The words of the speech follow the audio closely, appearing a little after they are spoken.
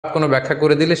কোনো ব্যাখ্যা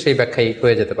করে দিলে সেই ব্যাখ্যাই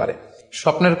হয়ে যেতে পারে।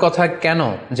 স্বপ্নের কথা কেন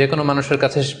যে কোনো মানুষের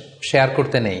কাছে শেয়ার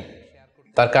করতে নেই,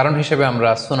 তার কারণ হিসেবে আমরা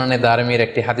সুনানে দারমির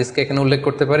একটি হাদিসকে এখানে উল্লেখ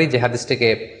করতে পারি, যে হাদিসটিকে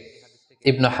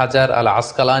ইবনে হাজার আল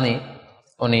আসকালানি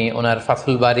উনি ওনার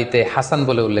ফাথুল বারিতে হাসান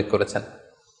বলে উল্লেখ করেছেন।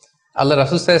 আল্লাহ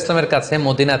রাসূল সাল্লাল্লাহু আলাইহি ওয়াসাল্লামের কাছে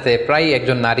মদিনাতে প্রায়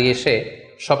একজন নারী এসে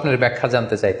স্বপ্নের ব্যাখ্যা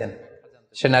জানতে চাইতেন।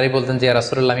 সে নারী বলতেন যে, ইয়া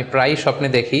রাসূলুল্লাহ, আমি প্রায়ই স্বপ্নে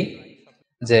দেখি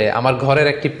যে আমার ঘরের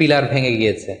একটি পিলার ভেঙে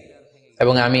গিয়েছে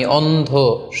এবং আমি অন্ধ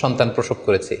সন্তান প্রসব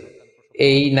করেছি।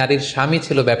 এই নারীর স্বামী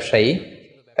ছিল ব্যবসায়ী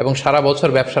এবং সারা বছর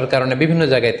ব্যবসার কারণে বিভিন্ন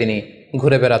জায়গায় তিনি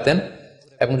ঘুরে বেড়াতেন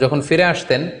এবং যখন ফিরে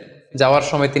আসতেন যাওয়ার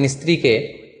সময় তিনি স্ত্রীকে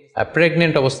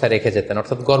প্রেগনেন্ট অবস্থায় রেখে যেতেন,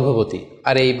 অর্থাৎ গর্ভবতী।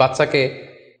 আর এই বাচ্চাকে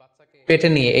পেটে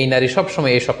নিয়ে এই নারী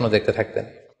সবসময় এই স্বপ্ন দেখতে থাকতেন।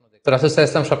 তো রাসূল সাল্লাল্লাহু আলাইহি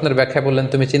ওয়াসাল্লাম স্বপ্নের ব্যাখ্যা বললেন,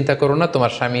 তুমি চিন্তা করো না,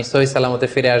 তোমার স্বামী সহি সালামতে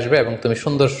ফিরে আসবে এবং তুমি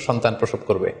সুন্দর সন্তান প্রসব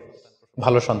করবে,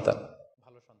 ভালো সন্তান।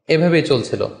 এভাবেই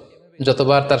চলছিল,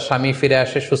 যতবার তার স্বামী ফিরে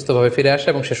আসে, সুস্থভাবে ফিরে আসে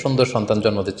এবং সে সুন্দর সন্তান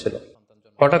জন্ম দিচ্ছিল।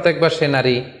 হঠাৎ একবার সে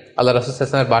নারী আল্লাহ রাসূল সাল্লাল্লাহু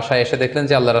আলাইহি ওয়াসাল্লামের বাসায় এসে দেখলেন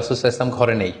যে আল্লাহ রাসূল সাল্লাল্লাহু আলাইহি ওয়াসাল্লাম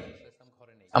ঘরে নেই।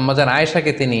 আম্মাজান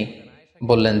আয়েশাকে তিনি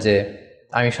বললেন যে,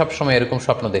 আমি সবসময় এরকম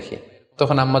স্বপ্ন দেখি।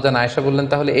 তখন আম্মাজান আয়েশা বললেন,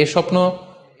 তাহলে এই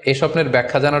স্বপ্নের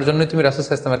ব্যাখ্যা জানার জন্য তুমি রাসূল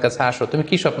সাল্লাল্লাহু আলাইহি ওয়াসাল্লামের কাছে আসো, তুমি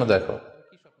কি স্বপ্ন দেখো?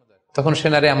 তখন সে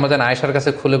নারী আম্মাজান আয়েশার কাছে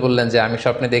খুলে বললেন যে, আমি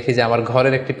স্বপ্নে দেখি যে আমার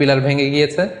ঘরের একটি পিলার ভেঙে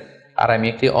গিয়েছে আর আমি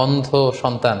একটি অন্ধ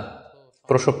সন্তান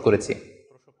প্রসব করেছি।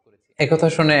 একথা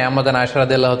শুনে আম্মাজান আয়েশা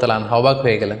রাদিয়াল্লাহু তাআলা আনহা অবাক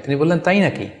হয়ে গেলেন। তিনি বললেন, তাই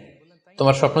নাকি?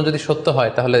 তোমার স্বপ্ন যদি সত্য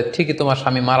হয় তাহলে ঠিকই তোমার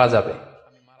স্বামী মারা যাবে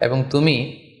এবং তুমি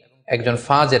একজন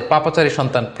ফাজের পাপাচারী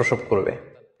সন্তান প্রসব করবে।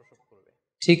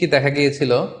 ঠিকই দেখা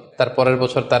গিয়েছিল, তার পরের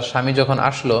বছর তার স্বামী যখন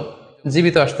আসলো,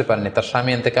 জীবিত আসতে পারেনি, তার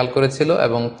স্বামী ইন্তেকাল করেছিল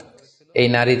এবং এই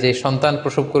নারী যে সন্তান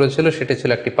প্রসব করেছিল সেটি ছিল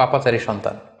একটি পাপাচারী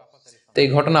সন্তান। তো এই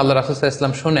ঘটনা আল্লাহ রাসূল সাল্লাল্লাহু আলাইহি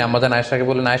ওয়াসাল্লাম শুনে আম্মাজান আয়েশাকে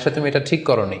বললেন, আয়েশা, তুমি এটা ঠিক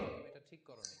করোনি।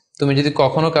 তুমি যদি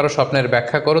কখনো কারো স্বপ্নের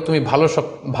ব্যাখ্যা করো, তুমি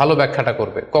ভালো ব্যাখ্যাটা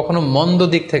করবে, কখনো মন্দ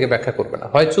দিক থেকে ব্যাখ্যা করবে না।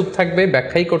 হয় চুপ থাকবে,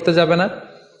 ব্যাখ্যাই করতে যাবে না,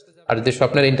 আর যদি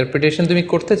স্বপ্নের ইন্টারপ্রিটেশন তুমি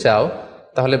করতে চাও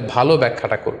তাহলে ভালো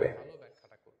ব্যাখ্যাটা করবে।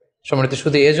 সম্মানিত,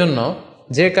 শুধু এজন্য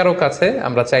যে কারো কাছে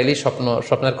আমরা চাইলেই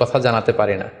স্বপ্নের কথা জানাতে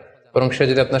পারি না, বরং সে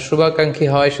যদি আপনার শুভাকাঙ্ক্ষী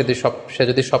হয়, সে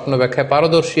যদি স্বপ্ন ব্যাখ্যায়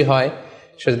পারদর্শী হয়,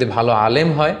 সে যদি ভালো আলেম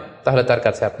হয়, তাহলে তার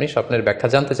কাছে আপনি স্বপ্নের ব্যাখ্যা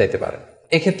জানতে চাইতে পারেন।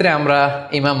 এক্ষেত্রে আমরা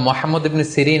ইমাম মুহাম্মদ ইবনে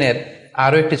সিরিনের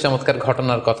আরও একটি চমৎকার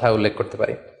ঘটনার কথা উল্লেখ করতে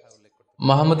পারি।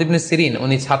 মুহাম্মদ ইবনে সিরিন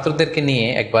উনি ছাত্রদেরকে নিয়ে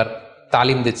একবার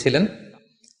তালিম দিচ্ছিলেন।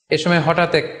 এ সময়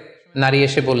হঠাৎ এক নারী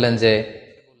এসে বললেন যে,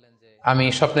 আমি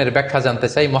স্বপ্নের ব্যাখ্যা জানতে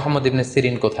চাই, মুহাম্মদ ইবনে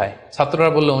সিরিন কোথায়? ছাত্ররা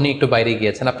বলল, উনি একটু বাইরে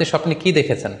গিয়েছেন। আপনি স্বপ্নে কি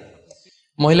দেখেছেন?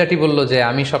 মহিলাটি বলল যে,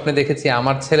 আমি স্বপ্নে দেখেছি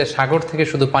আমার ছেলে সাগর থেকে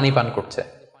শুধু পানি পান করছে।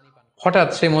 হঠাৎ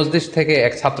সেই মজলিস থেকে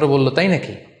এক ছাত্র বলল, তাই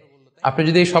নাকি? আপনি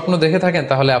যদি এই স্বপ্ন দেখে থাকেন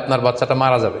তাহলে আপনার বাচ্চাটা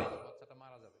মারা যাবে।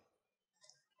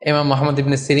 ইমাম মুহাম্মদ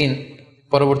ইবনে সিরিন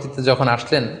পরবর্তীতে যখন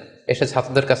আসলেন, এসে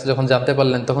ছাত্রদের কাছে যখন জানতে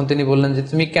পারলেন, তখন তিনি বললেন যে,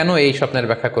 তুমি কেন এই স্বপ্নের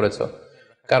ব্যাখ্যা করেছো?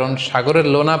 কারণ সাগরের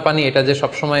লোনা পানি এটা যে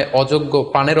সবসময় অযোগ্য,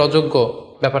 পানের অযোগ্য,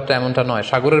 ব্যাপারটা এমনটা নয়।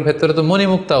 সাগরের ভেতরে তো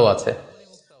মণিমুক্তাও আছে।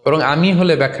 বরং আমি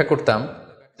হলে ব্যাখ্যা করতাম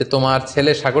যে, তোমার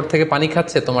ছেলে সাগর থেকে পানি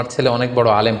খাচ্ছে, তোমার ছেলে অনেক বড়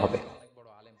আলেম হবে।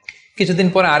 কিছুদিন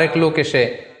পরে আরেক লোক এসে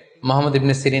মুহাম্মদ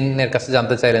ইবনে সিরিনের কাছে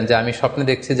জানতে চাইলেন যে, আমি স্বপ্নে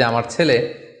দেখছি যে আমার ছেলে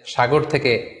সাগর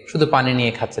থেকে শুধু পানি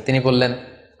নিয়ে খাচ্ছে। তিনি বললেন,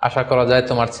 আশা করা যায়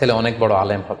তোমার ছেলে অনেক বড়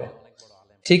আলেম হবে।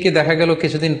 ঠিকই দেখা গেল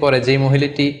কিছুদিন পরে যেই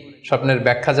মহিলাটি স্বপ্নের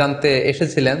ব্যাখ্যা জানতে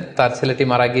এসেছিলেন তার ছেলেটি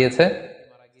মারা গিয়েছে,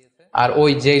 আর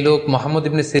ওই যেই লোক মুহাম্মদ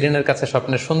ইবনে সিরিনের কাছে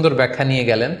স্বপ্নের সুন্দর ব্যাখ্যা নিয়ে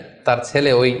গেলেন, তার ছেলে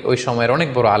ওই সময়ের অনেক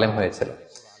বড় আলেম হয়েছিল।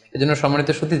 এই জন্য সম্মানিত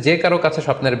শুধু যে কারো কাছে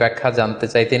স্বপ্নের ব্যাখ্যা জানতে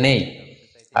চাইতে নেই,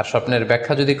 আর স্বপ্নের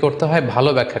ব্যাখ্যা যদি করতে হয় ভালো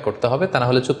ব্যাখ্যা করতে হবে, তা না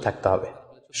হলে চুপ থাকতে হবে।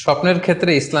 স্বপ্নের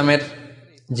ক্ষেত্রে ইসলামের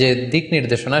যে দিক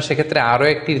নির্দেশনা, সেক্ষেত্রে আরও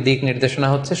একটি দিক নির্দেশনা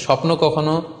হচ্ছে, স্বপ্ন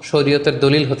কখনো শরীয়তের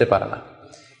দলিল হতে পারে না।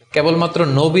 কেবলমাত্র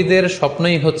নবীদের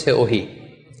স্বপ্নই হচ্ছে ওহী,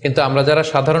 কিন্তু আমরা যারা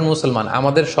সাধারণ মুসলমান,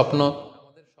 আমাদের স্বপ্ন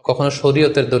কখনো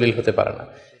শরীয়তের দলিল হতে পারে না।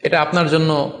 এটা আপনার জন্য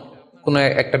কোনো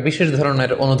একটা বিশেষ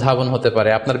ধরনের অনুধাবন হতে পারে,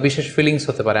 আপনার বিশেষ ফিলিংস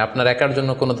হতে পারে, আপনার একার জন্য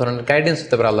কোনো ধরনের গাইডেন্স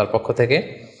হতে পারে আল্লাহর পক্ষ থেকে,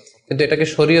 কিন্তু এটাকে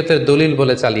শরীয়তের দলিল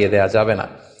বলে চালিয়ে দেওয়া যাবে না।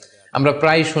 আমরা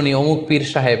প্রায় শুনি অমুক পীর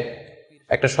সাহেব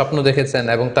একটা স্বপ্ন দেখেছেন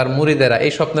এবং তার মুরিদেরা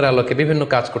এই স্বপ্নের আলোকে বিভিন্ন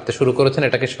কাজ করতে শুরু করেছেন,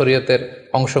 এটাকে শরীয়তের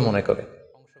অংশ মনে করে।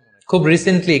 খুব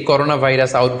রিসেন্টলি করোনা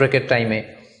ভাইরাস আউটব্রেকের টাইমে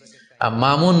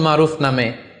মামুন মারুফ নামে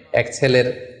এক ছেলের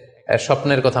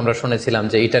স্বপ্নের কথা আমরা শুনেছিলাম,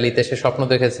 যে ইটালিতে সে স্বপ্ন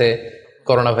দেখেছে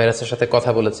করোনা ভাইরাসের সাথে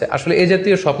কথা বলেছে। আসলে এই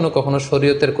জাতীয় স্বপ্ন কখনো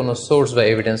শরীয়তের কোনো সোর্স বা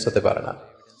এভিডেন্স হতে পারে না।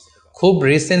 খুব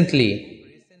রিসেন্টলি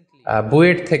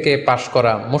বুয়েট থেকে পাশ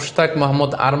করা মুশতাক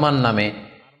মোহাম্মদ আরমান নামে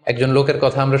একজন লোকের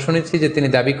কথা আমরা শুনেছি, যে তিনি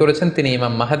দাবি করেছেন তিনি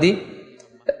ইমাম মাহাদি,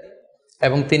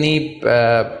 এবং তিনি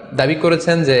দাবি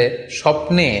করেছেন যে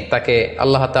স্বপ্নে তাকে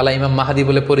আল্লাহ তাআলা ইমাম মাহাদি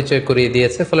বলে পরিচয় করিয়ে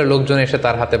দিয়েছে, ফলে লোকজন এসে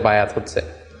তার হাতে বায়াত হচ্ছে।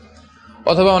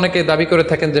 অথবা অনেকে দাবি করে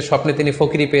থাকেন যে স্বপ্নে তিনি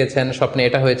ফকিরি পেয়েছেন, স্বপ্নে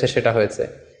এটা হয়েছে সেটা হয়েছে।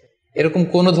 এরকম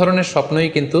কোনো ধরনের স্বপ্নই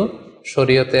কিন্তু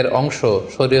শরীয়তের অংশ,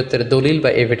 শরীয়তের দলিল বা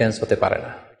এভিডেন্স হতে পারে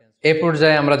না। এ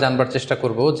পর্যায়ে আমরা জানবার চেষ্টা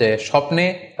করব যে স্বপ্নে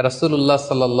রাসূলুল্লাহ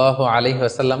সাল্লাল্লাহু আলাইহি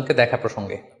ওয়াসাল্লামকে দেখা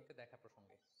প্রসঙ্গে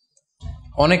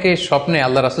অনেকে স্বপ্নে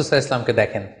আল্লাহ রাসূল সাল্লাল্লাহু আলাইহি ওয়াসাল্লামকে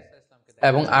দেখেন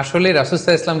এবং আসলে রাসূল সাল্লাল্লাহু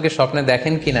আলাইহি ওয়াসাল্লামকে স্বপ্নে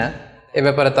দেখেন কিনা এ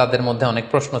ব্যাপারে তাদের মধ্যে অনেক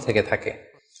প্রশ্ন থেকে থাকে।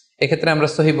 এক্ষেত্রে আমরা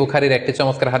সহিহ বুখারীর একটি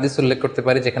চমৎকার হাদিস উল্লেখ করতে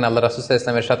পারি, যেখানে আল্লাহ রাসূল সাল্লাল্লাহু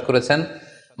আলাইহি ওয়াসাল্লাম ইরশাদ করেছেন,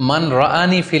 মান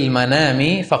রাআনি ফিল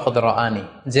মানামি ফাকাদ রাআনি।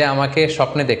 যে আমাকে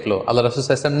স্বপ্নে দেখলো, আল্লাহ রাসূল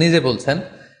সাল্লাল্লাহু আলাইহি ওয়াসাল্লাম নিজে বলছেন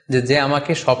যে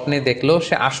আমাকে স্বপ্নে দেখলো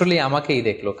সে আসলেই আমাকেই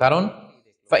দেখলো। কারণ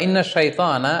ফাইন্না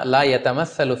শাইতানা লা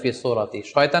ইয়াতামাসসালু ফি সূরাতি,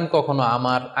 শয়তান কখনো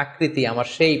আমার আকৃতি, আমার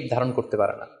শেপ ধারণ করতে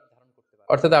পারে না।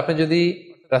 অর্থাৎ আপনি যদি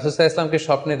রাসূল সাল্লাল্লাহু আলাইহি ওয়াসাল্লামকে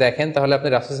স্বপ্নে দেখেন তাহলে আপনি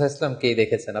রাসূল সাল্লাল্লাহু আলাইহি ওয়াসাল্লামকেই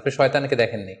দেখেছেন, আপনি শয়তানকে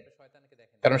দেখেননি।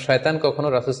 কারণ শয়তান কখনো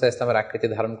রাসূল সাল্লাল্লাহু আলাইহি ওয়াসাল্লামের আকৃতি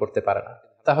ধারণ করতে পারে না।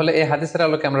 তাহলে এই হাদিসের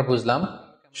আলোকে আমরা বুঝলাম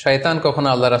শয়তান কখনো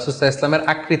আল্লাহ রাসূল সাল্লাল্লাহু আলাইহি ওয়াসাল্লামের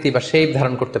আকৃতি বা শেপ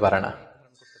ধারণ করতে পারে না।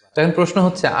 তখন প্রশ্ন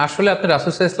হচ্ছে, আসলে আপনি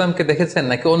রাসূল সাল্লাল্লাহু আলাইহি ওয়াসাল্লামকে দেখেছেন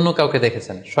নাকি অন্য কাউকে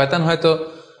দেখেছেন? শয়তান হয়তো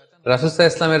রাসূল সাল্লাল্লাহু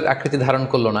আলাইহি ওয়াসাল্লামের আকৃতি ধারণ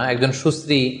করলো না, একজন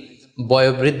সুশ্রী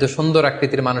বয়োবৃদ্ধ সুন্দর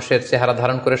আকৃতির মানুষের চেহারা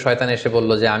ধারণ করে শয়তান এসে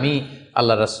বলল যে আমি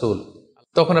আল্লাহ রাসূল।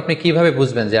 তখন আপনি কিভাবে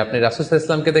বুঝবেন যে আপনি রাসূল সাল্লাল্লাহু আলাইহি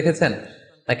ওয়াসাল্লামকে দেখেছেন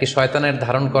নাকি শয়তানের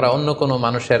ধারণ করা অন্য কোনো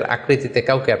মানুষের আকৃতিতে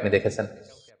কাউকে আপনি দেখেছেন?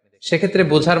 সেক্ষেত্রে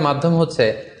বোঝার মাধ্যম হচ্ছে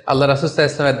আল্লাহ রাসূল সাল্লাল্লাহু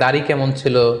আলাইহি ওয়াসাল্লামের দাড়ি কেমন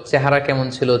ছিল, চেহারা কেমন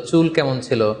ছিল, চুল কেমন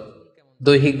ছিল,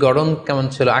 দৈহিক গড়ন কেমন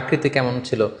ছিল, আকৃতি কেমন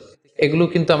ছিল, এগুলো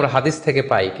কিন্তু আমরা হাদিস থেকে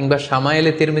পাই, কিংবা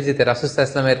শামায়েলে তিরমিজিতে রাসূল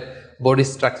সাল্লাল্লাহু আলাইহি ওয়াসাল্লামের বডি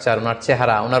স্ট্রাকচার, ওনার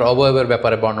চেহারা, ওনার অবয়বের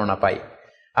ব্যাপারে বর্ণনা পাই।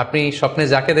 আপনি স্বপ্নে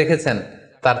যাকে দেখেছেন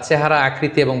তার চেহারা,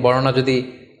 আকৃতি এবং বর্ণনা যদি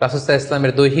রাসূল সাল্লাল্লাহু আলাইহি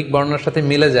ওয়াসাল্লামের দৈহিক বর্ণনার সাথে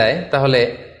মিলে যায় তাহলে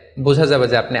বোঝা যাবে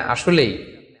যে আপনি আসলেই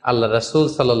আল্লাহ রাসূল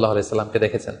সাল্লাল্লাহু আলাইহি ওয়াসাল্লামকে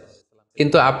দেখেছেন।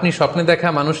 কিন্তু আপনি স্বপ্নে দেখা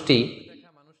মানুষটি,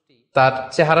 তার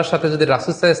চেহারার সাথে যদি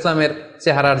রাসূল সাল্লাল্লাহু আলাইহি ওয়াসাল্লামের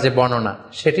চেহারার যে বর্ণনা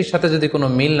সেটির সাথে যদি কোনো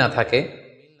মিল না থাকে,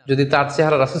 যদি তার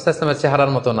চেহারা রাসূল সাল্লাল্লাহু আলাইহি ওয়াসাল্লামের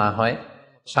চেহারার মতো না হয়,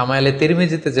 শামায়েলে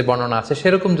তিরমিজিতে যে বর্ণনা আছে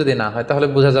সেরকম যদি না হয়, তাহলে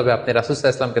বোঝা যাবে আপনি রাসূল সাল্লাল্লাহু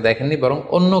আলাইহি ওয়াসাল্লামকে দেখেননি, বরং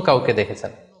অন্য কাউকে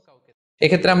দেখেছেন।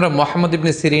 এক্ষেত্রে আমরা মুহাম্মদ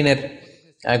ইবনে সিরিনের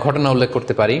ঘটনা উল্লেখ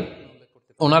করতে পারি।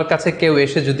 ওনার কাছে কেউ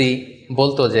এসে যদি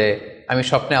বলতো যে আমি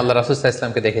স্বপ্নে আল্লাহ রাসূল সাল্লাল্লাহু আলাইহি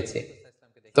ওয়াসাল্লামকে দেখেছি,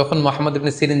 তখন মুহাম্মদ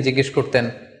ইবনে সিরিন জিজ্ঞেস করতেন,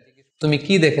 তুমি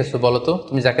কি দেখেছো বলো তো?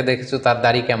 তুমি যাকে দেখেছো তার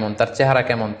দাড়ি কেমন, তার চেহারা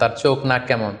কেমন, তার চোখ নাক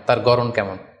কেমন, তার গড়ন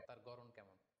কেমন?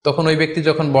 তখন ওই ব্যক্তি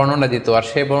যখন বর্ণনা দিত আর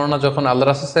সেই বর্ণনা যখন আল্লাহ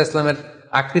রাসূল সাল্লাল্লাহু আলাইহি ওয়াসাল্লামের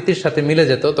আকৃতির সাথে মিলে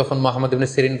যেত, তখন মুহাম্মদ ইবনে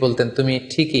সিরিন বলতেন, তুমি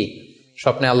ঠিকই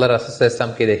স্বপ্নে আল্লাহ রাসূল সাল্লাল্লাহু আলাইহি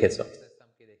ওয়াসাল্লামকে দেখেছো।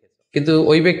 কিন্তু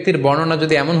ওই ব্যক্তির বর্ণনা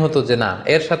যদি এমন হতো যে না,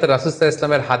 এর সাথে রাসূল সাল্লাল্লাহু আলাইহি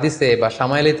ওয়াসাল্লামের হাদিসে বা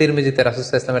শামায়েলে তিরমিজিতে রাসূল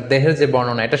সাল্লাল্লাহু আলাইহি ওয়াসাল্লামের দেহের যে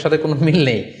বর্ণনা এটার সাথে কোনো মিল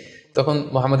নেই, তখন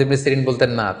মুহাম্মদ ইবনে সিরিন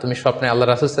বলতেন, না, তুমি স্বপ্নে আল্লাহ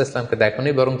রাসূল সাল্লাল্লাহু আলাইহি ওয়াসাল্লামকে দেখোনি,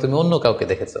 বরং তুমি অন্য কাউকে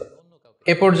দেখেছো।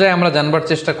 এ পর্যায়ে আমরা জানবার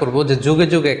চেষ্টা করব যে যুগে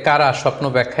যুগে কারা স্বপ্ন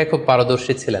ব্যাখ্যায় খুব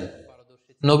পারদর্শী ছিলেন।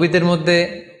 নবীদের মধ্যে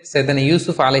সাইয়েদনা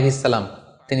ইউসুফ আলাইহিস সালাম,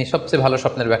 তিনি সবচেয়ে ভালো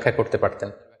স্বপ্নের ব্যাখ্যা করতে পারতেন।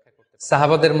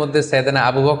 সাহাবাদের মধ্যে সাইয়েদনা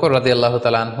আবু বকর রাদিয়াল্লাহু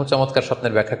তাআলা আনহু চমৎকার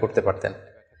স্বপ্নের ব্যাখ্যা করতে পারতেন,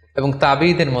 এবং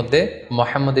তাবিঈদের মধ্যে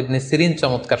মুহাম্মদ ইবনে সিরিন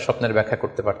চমৎকার স্বপ্নের ব্যাখ্যা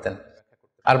করতে পারতেন।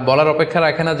 আর বলার অপেক্ষা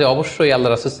রাখে না যে অবশ্যই আল্লাহ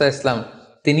রাসূল সাল্লাল্লাহু আলাইহি ওয়াসাল্লাম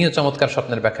তিনিও চমৎকার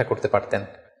স্বপ্নের ব্যাখ্যা করতে পারতেন।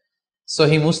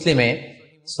 সহিহ মুসলিমে,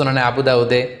 সুনানে আবু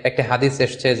দাউদে একটি হাদিস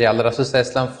এসছে যে আল্লাহ রাসূল সাল্লাল্লাহু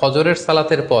আলাইহি ওয়াসাল্লাম ফজরের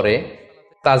সালাতের পরে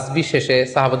তাসবিহ শেষে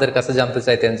সাহাবাদের কাছে জানতে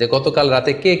চাইতেন যে গতকাল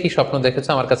রাতে কে কি স্বপ্ন দেখেছো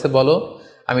আমার কাছে বলো,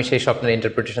 আমি সেই স্বপ্নের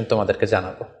ইন্টারপ্রিটেশন তোমাদেরকে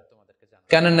জানাবো।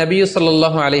 কানা নবী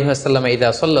সাল্লাল্লাহু আলাইহি ওয়াসাল্লাম ইযা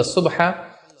সাল্লা সুবহা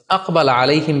আকবালা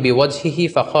আলাইহিম বিওয়াজহিহি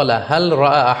ফাকালা হাল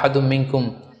রাআ আহাদুম মিনকুম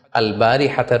আল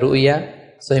বারিহাতা রুইয়া।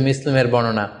 সহিহ মুসলিমের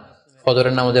বর্ণনা,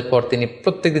 ফজরের নামাজের পর তিনি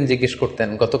প্রত্যেকদিন জিজ্ঞেস করতেন,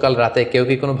 গতকাল রাতে কেউ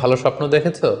কি কোনো ভালো স্বপ্ন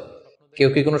দেখেছো? কেউ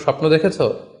কি কোনো স্বপ্ন দেখেছো?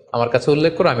 আমার কাছে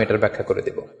উল্লেখ করো, আমি এটার ব্যাখ্যা করে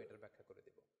দিব।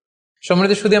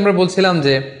 সম্মানিত সুধী, আমরা বলছিলাম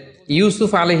যে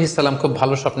ইউসুফ আলাইহিস সালাম খুব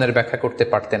ভালো স্বপ্নের ব্যাখ্যা করতে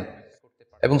পারতেন,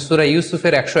 এবং সূরা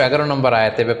ইউসুফের 111 নম্বর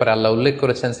আয়াতে ব্যাপারে আল্লাহ উল্লেখ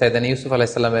করেছেন সাইয়েদনা ইউসুফ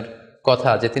আলাইহিস সালামের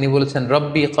কথা, যে তিনি বলেছেন,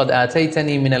 রব্বি কদ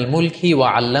আতাইতানি মিনাল মুলকি ওয়া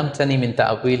আল্লামতানি মিন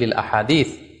তা'ওয়িলিল আহাদিস।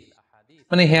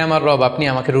 মানে হে আমার রব, আপনি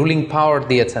আমাকে রুলিং পাওয়ার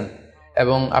দিয়েছেন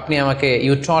এবং আপনি আমাকে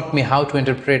you taught me how to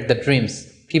interpret the dreams,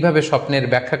 কিভাবে স্বপ্নের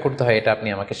ব্যাখ্যা করতে হয় এটা আপনি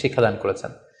আমাকে শিক্ষাদান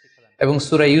করেছেন। এবং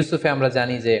সূরা ইউসুফে আমরা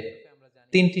জানি যে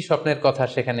 3টি স্বপ্নের কথা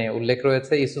সেখানে উল্লেখ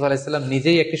রয়েছে। ইউসুফ আলাইহিস সালাম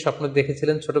নিজেই একটি স্বপ্ন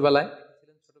দেখেছিলেন ছোটবেলায়,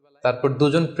 তারপর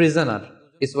দুজন প্রিজনার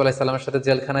ইউসুফ আলাইহিস সালামের সাথে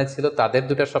জেলখানায় ছিল, তাদের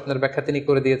 2টা স্বপ্নের ব্যাখ্যা তিনি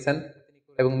করে দিয়েছেন,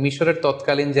 এবং মিশরের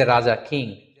তৎকালীন যে রাজা কিং,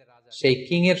 সেই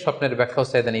কিং এর স্বপ্নের ব্যাখ্যাও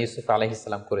সাইয়েদনা ইউসুফ আলাইহিস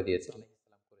সালাম করে দিয়েছিলেন।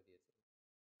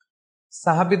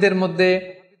 সাহাবীদের মধ্যে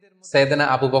সাইয়েদনা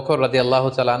আবু বকর রাদিয়াল্লাহু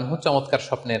তাআলা আনহু চমৎকার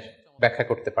স্বপ্নের ব্যাখ্যা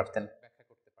করতে পারতেন,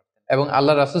 এবং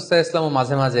আল্লাহ রাসূল সাল্লাল্লাহু আলাইহি ওয়াসাল্লাম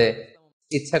মাঝে মাঝে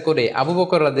ইচ্ছা করে আবু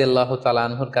বকর রাদিয়াল্লাহু তাআলা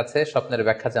আনহুর কাছে স্বপ্নের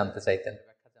ব্যাখ্যা জানতে চাইতেন,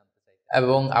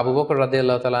 এবং আবু বকর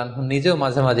রাদিয়াল্লাহু তাআলা আনহু নিজেও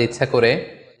মাঝে মাঝে ইচ্ছা করে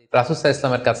রাসূল সাল্লাল্লাহু আলাইহি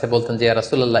ওয়াসাল্লামের কাছে বলতেন যে ইয়া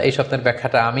রাসূলুল্লাহ এই স্বপ্নের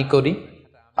ব্যাখ্যাটা আমি করি।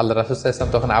 আল্লাহ রাসূল সাল্লাল্লাহু আলাইহি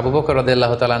ওয়াসাল্লাম তখন আবু বকর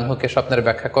রাদিয়াল্লাহু তাআলা আনহুকে স্বপ্নের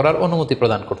ব্যাখ্যা করার অনুমতি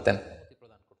প্রদান করতেন।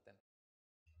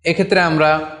 এক্ষেত্রে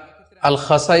আমরা আল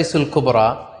খাসাইসুল কুবরা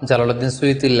জালালউদ্দিন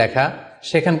সুয়ুতির লেখা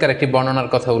সেখানকার একটি বর্ণনার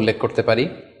কথা উল্লেখ করতে পারি,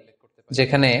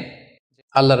 যেখানে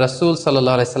আল্লাহ রাসূল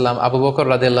সাল্লাল্লাহু আলাইহি সাল্লাম আবু বকর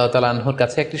রাদিয়াল্লাহু তাআলা আনহুর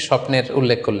কাছে একটি স্বপ্নের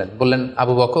উল্লেখ করলেন। বললেন,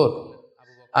 আবু বকর,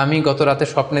 আমি গত রাতে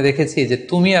স্বপ্নে দেখেছি যে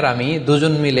তুমি আর আমি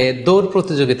দুজন মিলে দৌড়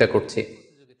প্রতিযোগিতা করছি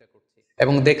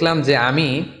এবং দেখলাম যে আমি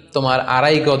তোমার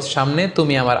 2.5 গজ সামনে,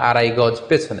 তুমি আমার 2.5 গজ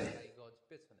পেছনে,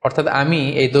 অর্থাৎ আমি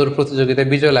এই দৌড় প্রতিযোগিতায়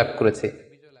বিজয় লাভ করেছি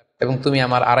এবং তুমি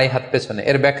আমার 2.5 হাত পেছনে।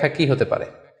 এর ব্যাখ্যা কি হতে পারে?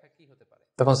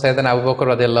 তখন সাইয়েদনা আবু বকর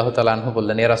রাদিয়াল্লাহু তাআলা আনহু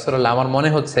বললেন, ইয়া রাসূলুল্লাহ, আমার মনে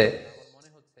হচ্ছে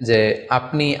যে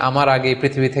আপনি আমার আগে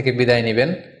পৃথিবী থেকে বিদায় নেবেন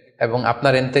এবং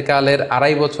আপনার ইন্তেকালের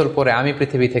 2.5 বছর পরে আমি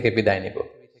পৃথিবী থেকে বিদায় নিব।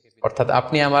 অর্থাৎ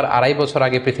আপনি আমার 2.5 বছর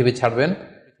আগে পৃথিবী ছাড়বেন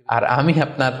আর আমি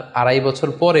আপনার 2.5 বছর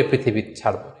পরে পৃথিবী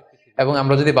ছাড়ব। এবং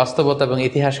আমরা যদি বাস্তবতা এবং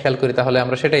ইতিহাস খেয়াল করি তাহলে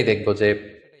আমরা সেটাই দেখব যে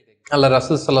আল্লাহ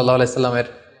রাসূল সাল্লাল্লাহু আলাইহি সাল্লামের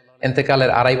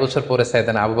ইন্তেকালের 2.5 বছর পরে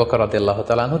সাইয়েদনা আবু বকর রাদিয়াল্লাহু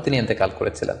তাআলা আনহু তিনি ইন্তেকাল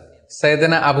করেছিলেন।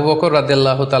 সাইয়েদনা আবু বকর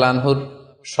রাদিয়াল্লাহু তাআলা আনহুর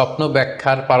স্বপ্ন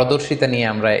ব্যাখ্যার পারদর্শিতা নিয়ে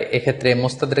আমরা এক্ষেত্রে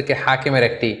মুস্তাদরিকে হাকিমের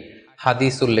একটি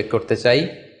হাদিস উল্লেখ করতে চাই,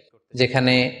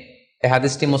 যেখানে এই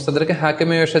হাদিসটি মুস্তাদরিকে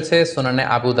হাকিমেও এসেছে, সুনানে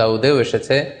আবু দাউদেও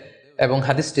এসেছে এবং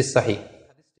হাদিসটি সহিহ।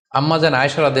 আম্মা জান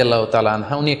আয়েশা রাদিয়াল্লাহু তাআলা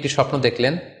আনহা উনি একটি স্বপ্ন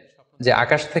দেখলেন যে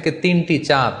আকাশ থেকে 3টি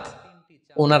চাঁদ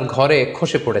ওনার ঘরে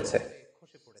খসে পড়েছে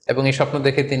এবং এই স্বপ্ন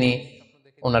দেখে তিনি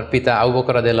ওনার পিতা আবু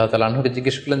বকর রাদিয়াল্লাহু তাআলা আনহুকে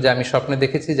জিজ্ঞেস করলেন যে আমি স্বপ্নে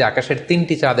দেখেছি যে আকাশের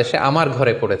 3টি চাঁদ এসে আমার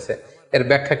ঘরে পড়েছে, এর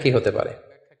ব্যাখ্যা কি হতে পারে?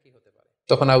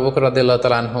 তখন আবু বকর রাদিয়াল্লাহু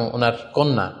তাআলা আনহু ওনার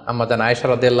কন্যা আম্মা জান আয়েশা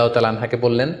রাদিয়াল্লাহু তাআলা আনহাকে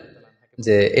বললেন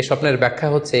যে এই স্বপ্নের ব্যাখ্যা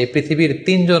হচ্ছে এই পৃথিবীর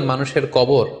 3 জন মানুষের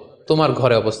কবর তোমার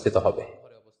ঘরে অবস্থিত হবে।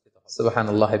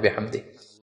 সুবহানাল্লাহি বিহামদি।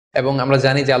 এবং আমরা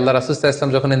জানি যে আল্লাহ রাসূল সাল্লাল্লাহু আলাইহি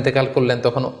ওয়াসাল্লাম যখন ইন্তেকাল করলেন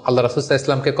তখন আল্লাহ রাসূল সাল্লাল্লাহু আলাইহি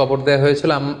ওয়াসাল্লামকে কবর দেওয়া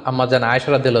হয়েছিল আম্মা জান আয়েশা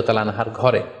রাদিয়াল্লাহু তাআলা আনহার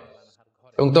ঘরে।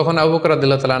 এবং তখন আবু বকর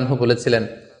রাদিয়াল্লাহু তাআলা আনহু বলেছিলেন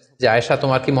যে আয়েশা,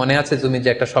 তোমার কি মনে আছে তুমি যে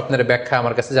একটা স্বপ্নের ব্যাখ্যা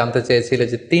আমার কাছে জানতে চেয়েছিলে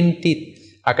যে 3টি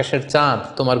আকাশের চাঁদ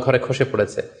তোমার ঘরে খসে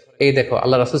পড়েছে, এই দেখো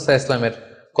আল্লাহ রাসূল সাল্লাল্লাহু আলাইহি ওয়াসাল্লামের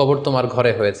কবর তোমার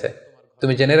ঘরে হয়েছে,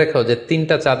 তুমি জেনে রেখো যে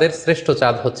 3টা চাঁদের শ্রেষ্ঠ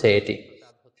চাঁদ হচ্ছে এটি।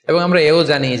 এবং আমরা এও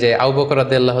জানি যে আবু বকর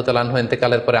রাদিয়াল্লাহু তাআলা আনহু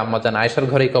ইন্তেকালের পরে আম্মা জান আয়েশার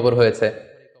ঘরেই কবর হয়েছে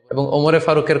এবং ওমরে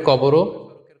ফারুকের কবরও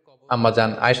আম্মা জান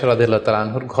আয়েশা রাদিয়াল্লাহু তাআলা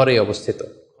আনহুর ঘরেই অবস্থিত।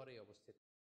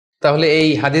 তাহলে এই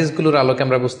হাদিসগুলোর আলোকে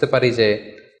আমরা বুঝতে পারি যে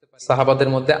সাহাবাদের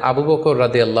মধ্যে আবু বকর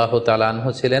রাদিয়াল্লাহু তাআলা আনহু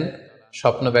ছিলেন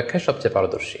স্বপ্ন ব্যাখ্যায় সবচেয়ে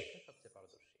পারদর্শী।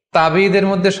 তাবিঈদের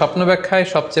মধ্যে স্বপ্ন ব্যাখ্যায়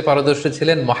সবচেয়ে পারদর্শী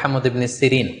ছিলেন মুহাম্মদ ইবনে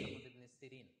সিরিন।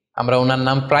 আমরা ওনার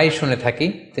নাম প্রায় শুনে থাকি।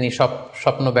 তিনি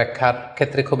স্বপ্ন ব্যাখ্যার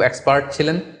ক্ষেত্রে খুব এক্সপার্ট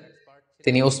ছিলেন।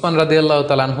 তিনি উসমান রাদিয়াল্লাহু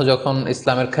তাআলা আনহু যখন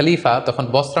ইসলামের খলিফা তখন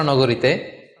বসরা নগরীতে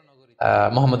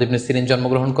মুহাম্মদ ইবনে সিরিন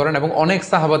জন্মগ্রহণ করেন এবং অনেক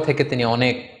সাহাবা থেকে তিনি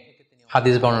অনেক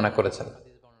হাদিস বর্ণনা করেছেন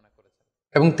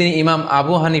এবং তিনি ইমাম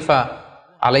আবু হানিফা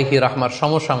আলাইহি রাহমার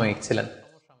সমসাময়িক ছিলেন।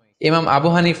 ইমাম আবু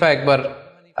হানিফা একবার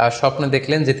স্বপ্নে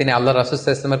দেখলেন যে তিনি আল্লাহ রাসূল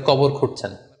সাল্লাল্লাহু আলাইহি ওয়াসাল্লামের কবর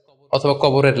খুঁড়ছেন অথবা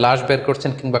কবরের লাশ বের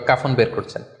করছেন কিংবা কাফন বের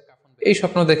করছেন। এই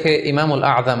স্বপ্ন দেখে ইমামুল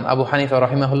আযম আবু হানিফা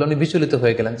রাহিমাহুল্লাহ উনি বিচলিত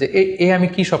হয়ে গেলেন যে এই আমি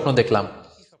কি স্বপ্ন দেখলাম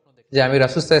যে আমি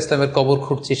রাসূল সাল্লাল্লাহু আলাইহি ওয়াসাল্লামের কবর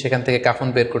খুঁড়ছি, সেখান থেকে কাফন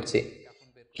বের করছি।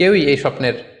 কেউই এই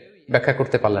স্বপ্নের ব্যাখ্যা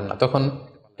করতে পারলেন না। তখন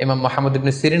ইমাম মুহাম্মদ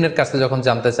ইবনে সিরিনের কাছে যখন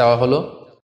জানতে চাওয়া হলো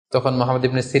তখন মুহাম্মদ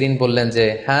ইবনে সিরিন বললেন যে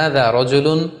হাযা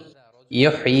রাজুলুন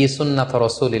ইউহয়ি সুন্নাত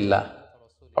রাসূলিল্লাহ,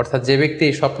 অর্থাৎ যে ব্যক্তি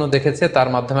এই স্বপ্ন দেখেছে তার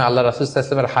মাধ্যমে আল্লাহ রাসূল সাল্লাল্লাহু আলাইহি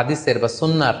ওয়াসাল্লামের হাদিসের বা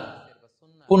সুন্নাহর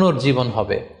পুনর্জীবন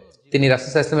হবে। তিনি রাসূল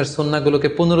সাল্লাল্লাহু আলাইহি ওয়াসাল্লামের সুন্নাহগুলোকে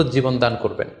পুনরুজ্জীবন দান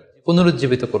করবেন,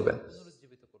 পুনরুজ্জীবিত করবেন।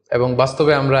 এবং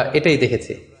বাস্তবে আমরা এটাই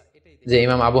দেখেছি যে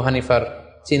ইমাম আবু হানিফার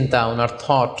চিন্তা, ওনার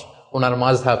থট, ওনার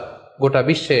মাযহাব গোটা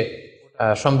বিশ্বে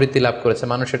সমৃদ্ধি লাভ করেছে,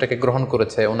 মানুষ এটাকে গ্রহণ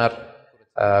করেছে। ওনার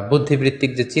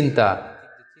বুদ্ধিবৃত্তিক যে চিন্তা,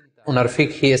 ওনার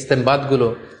ফিকহি ইস্তেমবাদগুলো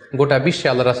গোটা বিশ্বে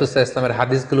আল্লাহ রাসূল সাল্লাল্লাহু আলাইহি ওয়াসাল্লামের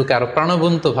হাদিসগুলোকে আরো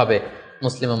প্রাণবন্তভাবে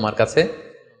মুসলিম উম্মাহর কাছে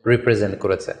রিপ্রেজেন্ট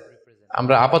করেছে।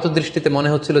 আমরা আপাত দৃষ্টিতে মনে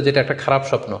হচ্ছিল যে এটা একটা খারাপ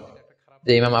স্বপ্ন,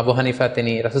 যে ইমাম আবু হানিফা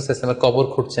তিনি রাসূল সাল্লাল্লাহু আলাইহি ওয়াসাল্লামের কবর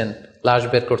খুঁড়ছেন, লাশ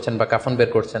বের করছেন বা কাফন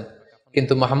বের করছেন।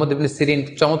 কিন্তু মুহাম্মদ ইবনে সিরিন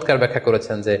চমৎকার ব্যাখ্যা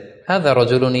করেছেন যে হাযা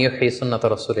রাজুলুন ইউহয়ি সুন্নাত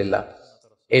রাসূলিল্লাহ,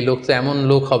 এই লোক তো এমন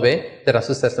লোক হবে যে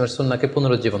রাসূল সাল্লাল্লাহু আলাইহি ওয়াসাল্লামের সুন্নাহকে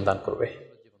পুনরুজ্জীবন দান করবে।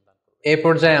 এই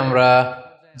পর্যায়ে আমরা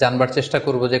জানবার চেষ্টা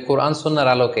করব যে কোরআন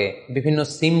সুন্নাহর আলোকে বিভিন্ন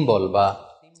সিম্বল বা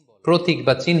প্রতীক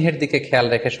বা চিহ্নের দিকে খেয়াল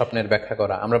রেখে স্বপ্নের ব্যাখ্যা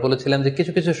করা। আমরা বলেছিলাম যে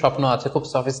কিছু কিছু স্বপ্ন আছে খুব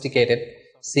সফিস্টিকেটেড,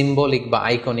 সিম্বলিক বা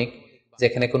আইকনিক,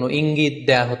 যেখানে কোনো ইঙ্গিত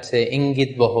দেয়া হচ্ছে,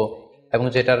 ইঙ্গিত বহ, এবং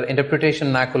যেটার ইন্টারপ্রিটেশন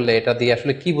না করলে এটা দিয়ে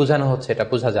আসলে কি বোঝানো হচ্ছে এটা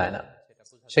বোঝা যায় না।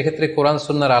 সেক্ষেত্রে কোরআন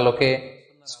সুন্নাহর আলোকে,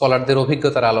 স্কলারদের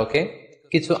অভিজ্ঞতার আলোকে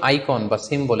কিছু আইকন বা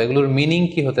সিম্বল, এগুলোর মিনিং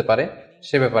কি হতে পারে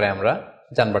সে ব্যাপারে আমরা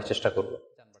জানবার চেষ্টা করব।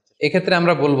 এক্ষেত্রে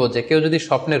আমরা বলবো যে কেউ যদি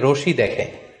স্বপ্নে রশি দেখে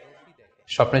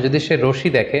স্বপ্নে যদি সে রশি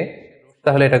দেখে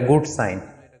তাহলে এটা গুড সাইন।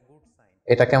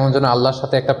 এটা কেমন যেন আল্লাহর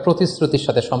সাথে একটা প্রতিশ্রুতির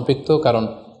সাথে সম্পৃক্ত, কারণ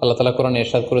আল্লাহ তাআলা কোরআনে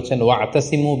ইরশাদ করেছেন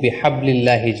ওয়াতাসিমু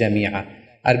বিহাবলিল্লাহি জামিআ।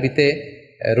 আরবিতে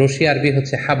রশি আরবি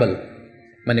হচ্ছে হাবল,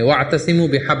 মানে ওয়াতাসিমু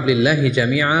বিহাবলিল্লাহি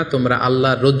জামিআ, তোমরা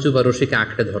আল্লাহর রজ্জু বা রশিকে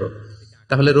আঁকড়ে ধরো।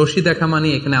 তাহলে রশি দেখা মানে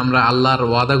এখানে আমরা আল্লাহর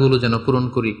ওয়াদাগুলো যেন পূরণ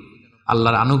করি,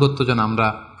 আল্লাহর আনুগত্য যেন আমরা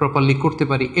প্রপারলি করতে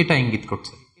পারি, এটা ইঙ্গিত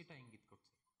করছে।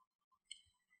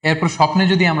 এরপর স্বপ্নে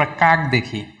যদি আমরা কাক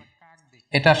দেখি,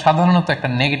 এটা সাধারণত একটা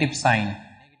নেগেটিভ সাইন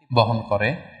বহন করে,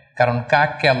 কারণ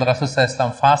কাককে আল্লাহ রাসূল সাল্লাল্লাহু আলাইহি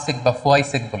ওয়াসাল্লাম ফাসিক বা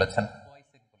ফুয়াইসিক বলেছেন।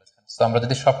 তো আমরা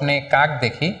যদি স্বপ্নে কাক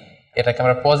দেখি, এটাকে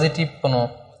আমরা পজিটিভ কোনো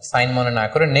সাইন মনে না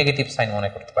করে নেগেটিভ সাইন মনে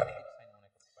করতে পারি।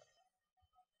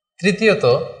 তৃতীয়ত,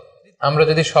 আমরা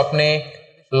যদি স্বপ্নে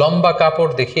লম্বা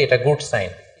কাপড় দেখি, এটা গুড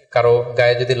সাইন। কারো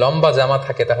গায়ে যদি লম্বা জামা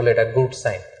থাকে তাহলে এটা গুড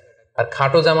সাইন, আর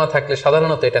খাটো জামা থাকলে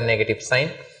সাধারণত এটা নেগেটিভ সাইন।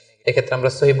 এক্ষেত্রে আমরা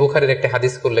সহিহ বুখারীর একটা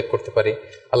হাদিস উল্লেখ করতে পারি।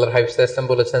 আল্লাহর হাবিব সাল্লাল্লাহু আলাইহি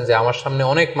ওয়াসাল্লাম বলেছেন যে আমার সামনে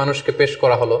অনেক মানুষকে পেশ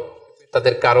করা হলো,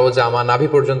 তাদের কারো জামা নাভি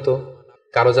পর্যন্ত,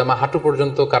 কারো জামা হাঁটু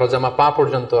পর্যন্ত, কারো জামা পা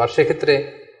পর্যন্ত। আর সেক্ষেত্রে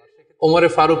ওমরে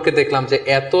ফারুককে দেখলাম যে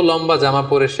এত লম্বা জামা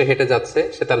পরে সে হেঁটে যাচ্ছে,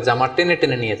 সে তার জামা টেনে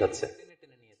টেনে নিয়ে যাচ্ছে।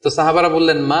 তো সাহাবারা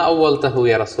বললেন মা আউয়ালতাহু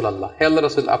ইয়া রাসূলুল্লাহ, হে আল্লাহর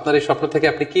রাসূল, আপনার এই স্বপ্ন থেকে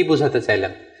আপনি কি বোঝাতে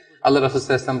চাইলেন? আল্লাহ রাসূল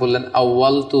সাল্লাল্লাহু আলাইহি ওয়াসাল্লাম বললেন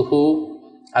আউয়ালতুহু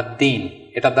আদ-দীন,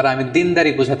 এটা দ্বারা আমি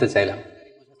দ্বীনদারি বোঝাতে চাইলাম।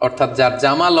 অর্থাৎ যার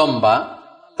জামা লম্বা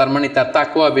তার মানে তার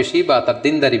তাকওয়া বেশি বা তার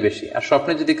দ্বীনদারি বেশি। আর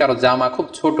স্বপ্নে যদি কারো জামা খুব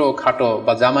ছোট খাটো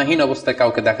বা জামাহীন অবস্থায়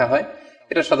কাউকে দেখা হয়,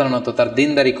 এটা সাধারণত তার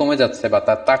দ্বীনদারি কমে যাচ্ছে বা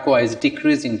তার তাকওয়া is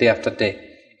decreasing day after day,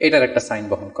 এটার একটা সাইন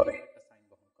বহন করে।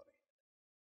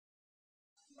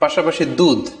 পাশাপাশি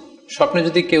দুধ, স্বপ্নে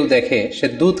যদি কেউ দেখে সে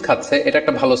দুধ খাচ্ছে, এটা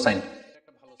একটা ভালো সাইন।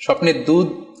 স্বপ্নে দুধ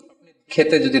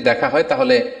খেতে যদি দেখা হয়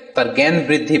তাহলে তার জ্ঞান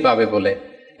বৃদ্ধি পাবে বলে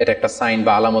এটা একটা সাইন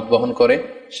বা আলামত বহন করে।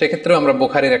 সেক্ষেত্রেও আমরা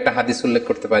বুখারীর একটা হাদিস উল্লেখ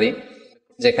করতে পারি,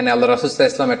 যেখানে আল্লাহ রাসূল সাল্লাল্লাহু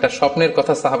আলাইহি ওয়াসাল্লাম একটা স্বপ্নের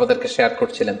কথা সাহাবাদেরকে শেয়ার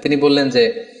করছিলেন। তিনি বললেন যে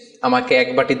আমাকে এক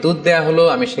বাটি দুধ দেয়া হলো,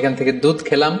 আমি সেখান থেকে দুধ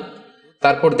খেলাম,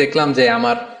 তারপর দেখলাম যে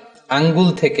আমার আঙ্গুল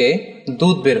থেকে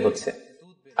দুধ বের হচ্ছে,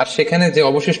 আর সেখানে যে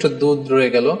অবশিষ্ট দুধ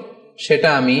রয়ে গেল সেটা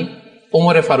আমি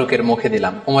ওমরে ফারুকের মুখে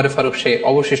দিলাম। ওমরে ফারুক সেই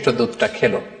অবশিষ্ট দুধটা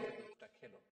খেলো।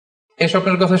 এই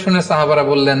স্বপ্নের কথা শুনে সাহাবারা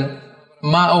বললেন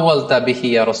মা আউয়ালতা বিহি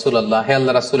ইয়া রাসূলুল্লাহ, হে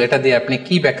আল্লাহর রাসূল, এটা দিয়ে আপনি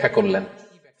কি ব্যাখ্যা করলেন?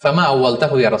 ফামা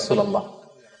আউয়ালতাহু ইয়া রাসূলুল্লাহ,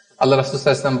 আল্লাহ রাসূল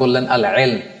সাল্লাল্লাহু আলাইহি ওয়াসাল্লাম বললেন আল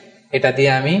ইলম, এটা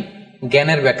দিয়ে আমি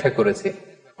জ্ঞানের ব্যাখ্যা করেছি।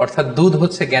 অর্থাৎ দুধ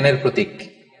হচ্ছে জ্ঞানের প্রতীক।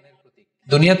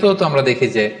 দুনিয়াতেও তো আমরা দেখি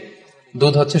যে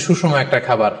দুধ হচ্ছে সুষম একটা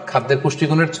খাবার, খাদ্যের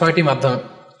পুষ্টিগুণের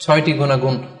 6টি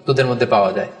গুণাগুণ দুধের মধ্যে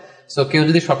পাওয়া যায়। সো কেউ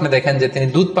যদি স্বপ্নে দেখেন যে তিনি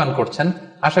দুধ পান করছেন,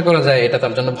 আশা করা যায় এটা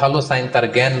তার জন্য ভালো সাইন, তার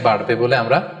জ্ঞান বাড়বে বলে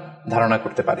আমরা ধারণা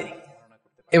করতে পারি।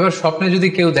 এবার স্বপ্নে যদি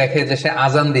কেউ দেখে যে সে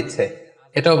আজান দিচ্ছে,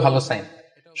 এটাও ভালো সাইন।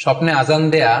 স্বপ্নে আজান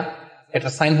দেয়া এটা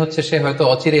সাইন হচ্ছে সে হয়তো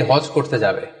অচিরে হজ করতে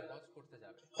যাবে।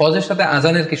 হজের সাথে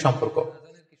আজানের কি সম্পর্ক?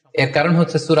 এর কারণ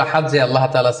হচ্ছে সূরা হজ্জে আল্লাহ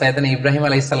তাআলা সাইয়েদনা ইব্রাহিম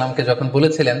আলাইহিস সালামকে যখন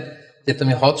বলেছিলেন যে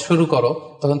তুমি হজ শুরু করো,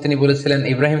 তখন তিনি বলেছিলেন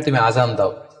ইব্রাহিম তুমি আজান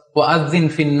দাও, ওয়াআযিন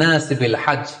ফিন নাসি বিল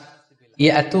হজ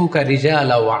ইয়াতুকা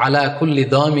রিজালা ওয়া আলা কুল্লি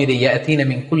দামিরি ইয়াতিনা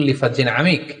মিন কুল্লি ফাজ্জিন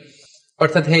আমিক।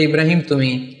 অর্থাৎ হে ইব্রাহিম তুমি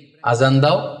আজান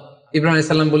দাও। ইব্রাহিম আলাইহিস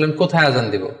সালাম বললেন কোথায় আজান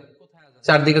দিব?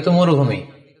 চারদিকে তো মরুভূমি।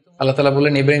 আল্লাহ তাআলা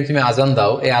বললেন ইব্রাহিম তুমি আজান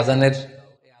দাও, এই আজানের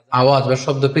আওয়াজ বা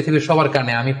শব্দ পৃথিবীর সবার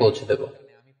কানে আমি পৌঁছে দেব।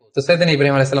 তো সাইয়েদনা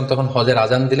ইব্রাহিম আলাইহিস সালাম তখন হজের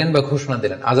আজান দিলেন বা ঘোষণা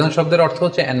দিলেন। আজান শব্দের অর্থ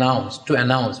হচ্ছে অ্যানাউন্স, টু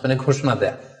অ্যানাউন্স, মানে ঘোষণা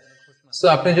দেয়া। সো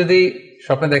আপনি যদি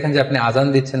স্বপ্নে দেখেন যে আপনি আজান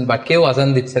দিচ্ছেন বা কেউ আজান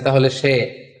দিচ্ছে, তাহলে সে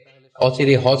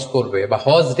অচিরে হজ করবে বা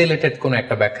হজ রিলেটেড কোনো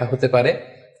একটা ব্যাখ্যা হতে পারে।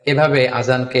 এভাবে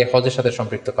আজানকে হজের সাথে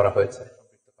সম্পৃক্ত করা হয়েছে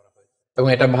এবং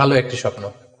এটা ভালো একটি স্বপ্ন।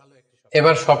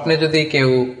 এবার স্বপ্নে যদি কেউ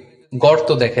গর্ত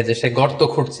দেখে যে সে গর্ত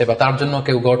খুঁড়ছে বা তার জন্য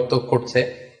কেউ গর্ত করছে,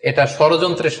 এটা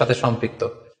ষড়যন্ত্রের সাথে সম্পৃক্ত।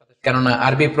 কেননা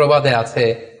আরবি প্রবাদে আছে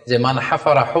যে মান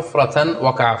হাফারা হুফরাতান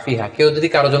ওয়াকা ফিহা, কেউ যদি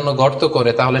কারো জন্য গর্ত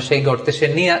করে তাহলে সেই গর্তে সে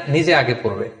নিজে আগে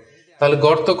পড়বে। তাহলে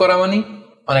গর্ত করা মানে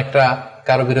অনেকটা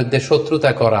কারো বিরুদ্ধে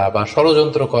শত্রুতা করা বা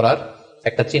ষড়যন্ত্র করার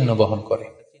একটা চিহ্ন বহন করে।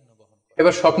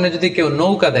 এবার স্বপ্নে যদি কেউ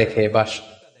নৌকা দেখে বা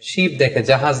শিপ দেখে,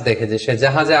 জাহাজ দেখে যে সে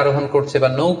জাহাজে আরোহণ করছে বা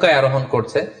নৌকায় আরোহণ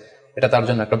করছে, এটা তার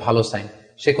জন্য একটা ভালো সাইন।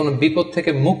 সে কোনো বিপদ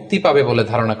থেকে মুক্তি পাবে বলে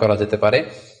ধারণা করা যেতে পারে।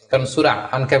 কারণ সূরা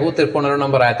আনকাবুতের 15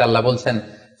 নম্বর আয়াতে আল্লাহ বলছেন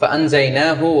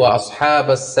ফাআনজাইনাহু ওয়া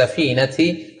আসহাবাস সাফিনাতি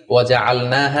ওয়া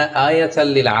জাআলনাহা আয়াতাল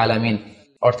লিল আলামিন।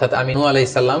 অর্থাৎ আমি নূহ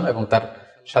আলাইহিস সালাম এবং তার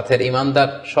সাথে ঈমানদার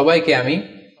সবাইকে আমি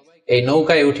এই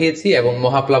নৌকায় উঠিয়েছি এবং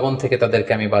মহাপ্লাবন থেকে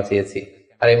তাদেরকে আমি বাঁচিয়েছি।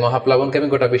 আর এই মহাপ্লাবনকে আমি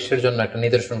গোটা বিশ্বের জন্য একটা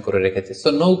নিদর্শন করে রেখেছি। সো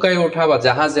নৌকায় ওঠা বা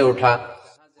জাহাজে ওঠা,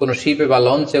 কোনো শিপে বা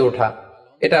লঞ্চে ওঠা,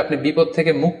 এটা আপনি বিপদ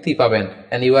থেকে মুক্তি পাবেন,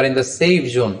 and you R in the safe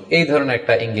zone, এই ধরনের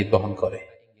একটা ইঙ্গিত বহন করে।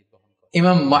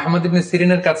 ইমাম মুহাম্মদ ইবনে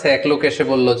সিরিনের কাছে এক লোক এসে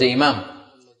বলল যে ইমাম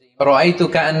রাআইতু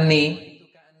কাআন্নী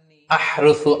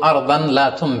আহরুসু আরদান লা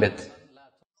তুমবিত।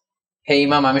 হে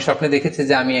ইমাম, আমি স্বপ্নে দেখেছি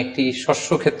যে আমি একটি শস্য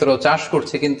ক্ষেত্র চাষ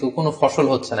করছি কিন্তু কোনো ফসল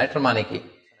হচ্ছে না, এটার মানে কি?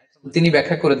 তিনি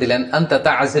ব্যাখ্যা করে দিলেন, আনতা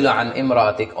তা'জিলু আন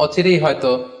ইমরাতিক, অচিরেই হয়তো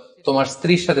তোমার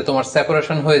স্ত্রীর সাথে তোমার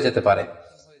সেপারেশন হয়ে যেতে পারে।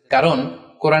 কারণ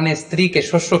কোরআনে স্ত্রীকে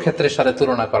শস্য ক্ষেত্রের সাথে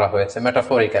তুলনা করা হয়েছে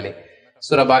মেটাফরিক্যালি।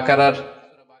 সূরা বাকারার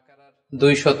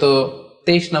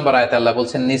 223 নম্বর আয়াতে আল্লাহ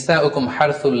বলছেন, নিসাউকুম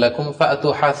হারসুল লাকুম ফাআতু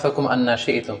হারসাকুম আন্না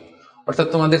শি'তুম। অর্থাৎ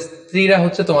তোমাদের স্ত্রীরা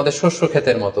হচ্ছে তোমাদের শস্য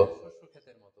ক্ষেতের মতো,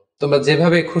 তোমরা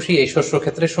যেভাবে খুশি এই শস্য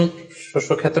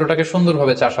ক্ষেত্রটাকে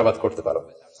সুন্দরভাবে চাষাবাদ করতে পারো।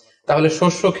 তাহলে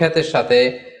শস্য ক্ষেতের সাথে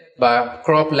বা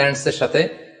ক্রপ ল্যান্ডস এর সাথে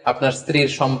আপনার স্ত্রীর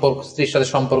সাথে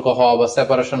সম্পর্ক হওয়া বা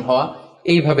সেপারেশন হওয়া,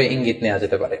 এইভাবে ইঙ্গিত নেওয়া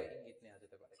যেতে পারে।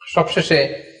 সবশেষে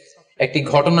একটি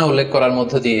ঘটনা উল্লেখ করার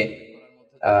মধ্য দিয়ে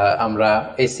আমরা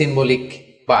এই সিম্বলিক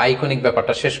বা আইকনিক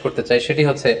ব্যাপারটা শেষ করতে চাই। সেটি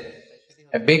হচ্ছে,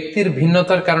 ব্যক্তির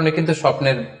ভিন্নতার কারণে কিন্তু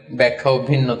স্বপ্নের ব্যাখ্যাও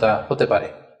ভিন্নতা হতে পারে।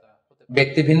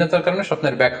 ব্যক্তি ভিন্নতার কারণে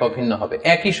স্বপ্নের ব্যাখ্যাও ভিন্ন হবে।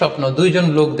 একই স্বপ্ন দুইজন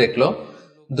লোক দেখলো,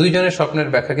 দুইজনের স্বপ্নের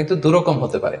ব্যাখ্যা কিন্তু দুরকম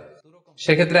হতে পারে।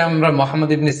 সেক্ষেত্রে আমরা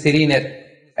মুহাম্মদ ইবনে সিরিনের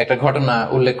একটা ঘটনা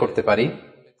উল্লেখ করতে পারি।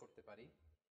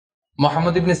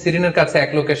 মুহাম্মদ ইবনে সিরিনের কাছে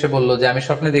এক লোক এসে বলল যে, আমি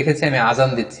স্বপ্নে দেখেছি আমি আজান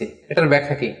দিচ্ছি, এটার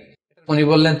ব্যাখ্যা কি? উনি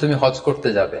বললেন, তুমি হজ করতে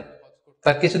যাবে।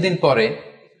 তার কিছুদিন পরে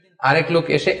আরেক লোক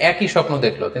এসে একই স্বপ্ন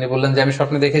দেখলো, তিনি বললেন যে, আমি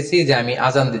স্বপ্নে দেখেছি যে আমি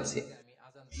আজান দিচ্ছি।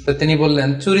 তো তিনি বললেন,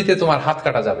 চুরিতে তোমার হাত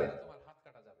কাটা যাবে।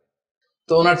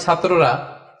 তো ওনার ছাত্ররা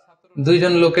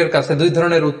দুইজন লোকের কাছে দুই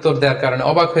ধরনের উত্তর দেওয়ার কারণে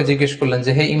অবাক হয়ে জিজ্ঞেস করলেন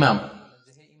যে, হে ইমাম,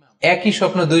 একই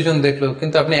স্বপ্ন দুইজন দেখলো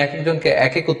কিন্তু আপনি এক একজনকে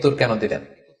এক এক উত্তর কেন দিলেন?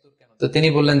 তো তিনি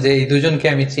বললেন যে, এই দুইজনকে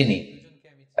আমি চিনি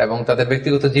এবং তাদের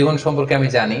ব্যক্তিগত জীবন সম্পর্কে আমি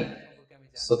জানি।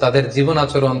 তো তাদের জীবন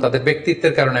আচরণ, তাদের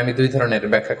ব্যক্তিত্বের কারণে আমি দুই ধরনের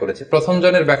ব্যাখ্যা করেছি। প্রথম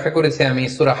জনের ব্যাখ্যা করেছি আমি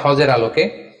সূরা হজের আলোকে,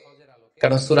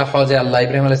 কারণ সূরা হজে আল্লাহ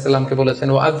ইব্রাহিম আলাইহিস সালামকে বলেছেন,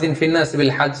 ওয়াজ্জিন ফিন্নাসি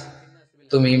বিল হজ,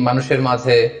 তুমি মানুষের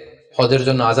মাঝে হজের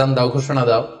জন্য আজান দাও, ঘোষণা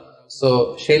দাও। সো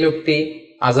সেই লোকটি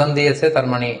আজান দিয়েছে, তার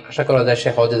মানে আশা করা যায় সে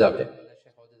হজে যাবে।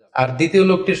 আর দ্বিতীয়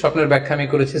লোকটির স্বপ্নের ব্যাখ্যা আমি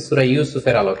করেছি সূরা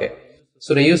ইউসুফের আলোকে।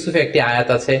 সূরা ইউসুফে একটি আয়াত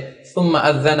আছে, সুম্মা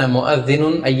আযানা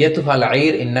মুআযযিনুন আইয়াতুহাল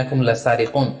আইর ইন্নাকুম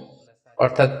লাসারিকুন।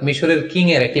 অর্থাৎ মিশরের কিং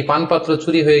এর একটি পানপাত্র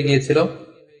চুরি হয়ে গিয়েছিল।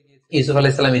 ইউসুফ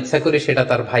আলাইহিস সালাম ইচ্ছা করে সেটা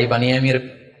তার ভাই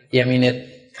ইয়ামিনের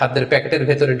খাদ্যের প্যাকেটের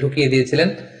ভেতরে ঢুকিয়ে দিয়েছিলেন।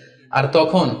 আর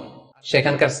তখন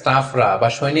সেখানকার স্টাফরা বা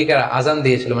সৈনিকেরা আজান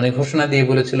দিয়েছিল, মানে ঘোষণা দিয়ে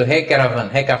বলেছিল, হে ক্যারাভান,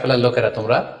 হে কাফেলার লোকেরা,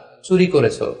 তোমরা চুরি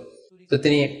করেছো। তো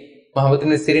তিনি মুহাম্মদ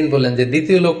ইবনে সিরিন বললেন যে,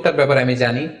 দ্বিতীয় লোকটার ব্যাপারে আমি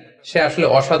জানি, সে আসলে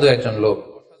অসাধু একজন লোক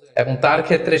এবং তার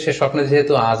ক্ষেত্রে সে স্বপ্নে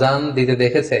যেহেতু আজান দিতে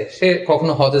দেখেছে, সে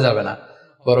কখনো হজে যাবে না,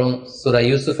 বরং সূরা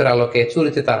ইউসুফের আলোকে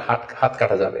চুরিতে তার হাত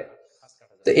কাটা যাবে।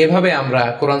 তো এভাবে আমরা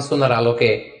কোরআন সুন্নাহর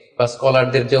আলোকে বা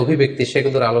স্কলারদের যে অভিব্যক্তি,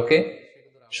 সেগুলোর আলোকে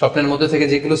স্বপ্নের মধ্যে থেকে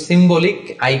যেগুলো সিম্বলিক,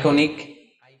 আইকনিক,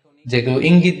 যেগুলো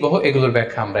ইঙ্গিতবহ, এগুলোর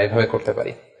ব্যাখ্যা আমরা এভাবে করতে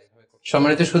পারি।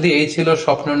 সম্মানিত শুধু এই ছিল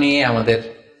স্বপ্ন নিয়ে আমাদের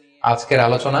আজকের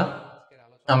আলোচনা।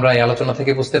 আমরা এই আলোচনা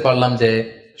থেকে বুঝতে পারলাম যে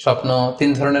স্বপ্ন তিন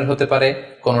ধরনের হতে পারে।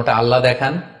 কোনোটা আল্লাহ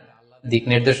দেখান দিক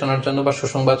নির্দেশনার জন্য বা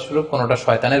সুসংবাদ স্বরূপ, কোনোটা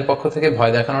শয়তানের পক্ষ থেকে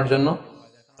ভয় দেখানোর জন্য,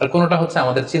 আর কোনোটা হচ্ছে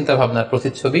আমাদের চিন্তা ভাবনার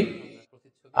প্রতিচ্ছবি।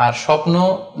 আর স্বপ্ন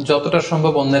যতটা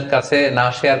সম্ভব অন্যের কাছে না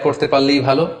শেয়ার করতে পারলেই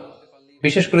ভালো।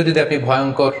 বিশেষ করে যদি আপনি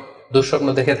ভয়ঙ্কর দুঃস্বপ্ন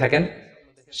দেখে থাকেন,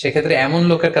 সেক্ষেত্রে এমন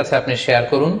লোকের কাছে আপনি শেয়ার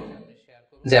করুন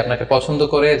যে আপনাকে পছন্দ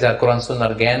করে, যার কোরআন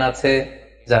সুন্নাহর জ্ঞান আছে,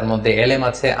 যার মধ্যে এলেম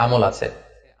আছে, আমল আছে।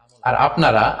 আর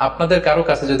আপনাদের কারো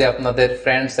কাছে যদি আপনাদের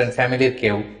ফ্রেন্ডস এন্ড ফ্যামিলির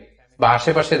কেউ বা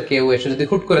আশেপাশের কেউ এসে যদি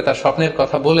হুট করে তার স্বপ্নের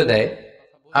কথা বলে দেয়,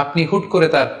 আপনি হুট করে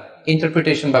তার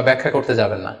ইন্টারপ্রিটেশন বা ব্যাখ্যা করতে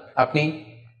যাবেন না। আপনি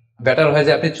বেটার হয়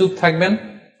যে আপনি চুপ থাকবেন,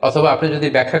 অথবা আপনি যদি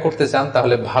ব্যাখ্যা করতে চান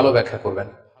তাহলে ভালো ব্যাখ্যা করবেন।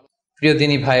 প্রিয়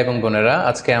দিনী ভাই এবং বোনেরা,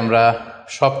 আজকে আমরা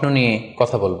স্বপ্ন নিয়ে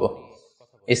কথা বলবো।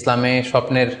 ইসলামে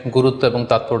স্বপ্নের গুরুত্ব এবং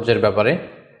তাৎপর্যের ব্যাপারে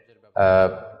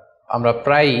আমরা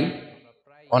প্রায়ই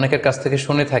অনেকের কাছ থেকে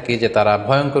শুনে থাকি যে তারা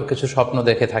ভয়ঙ্কর কিছু স্বপ্ন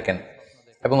দেখে থাকেন,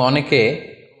 এবং অনেকে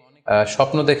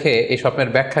স্বপ্ন দেখে এই স্বপ্নের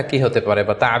ব্যাখ্যা কি হতে পারে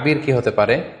বা তাবির কি হতে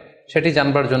পারে সেটি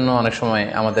জানবার জন্য অনেক সময়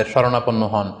আমাদের শরণাপন্ন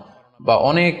হন, বা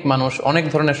অনেক মানুষ অনেক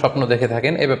ধরনের স্বপ্ন দেখে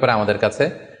থাকেন। এ ব্যাপারে আমাদের কাছে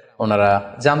ওনারা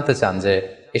জানতে চান যে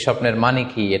এই স্বপ্নের মানে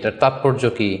কি, এটার তাৎপর্য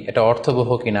কি, এটা অর্থবহ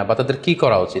কিনা, বা তাদের কি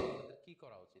করা উচিত।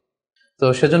 তো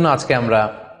সেজন্য আজকে আমরা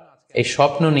এই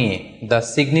স্বপ্ন নিয়ে the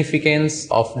significance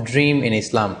of dream in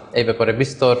ইসলাম এই ব্যাপারে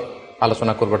বিস্তর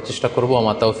আলোচনা করবার চেষ্টা করবো।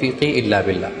 আমা তাওফীকি ইল্লা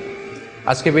বিল্লাহ।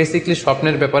 আজকে বেসিকলি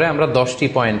স্বপ্নের ব্যাপারে আমরা 10টি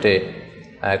পয়েন্টে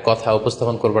কথা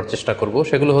উপস্থাপন করবার চেষ্টা করব।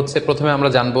 সেগুলো হচ্ছে, প্রথমে আমরা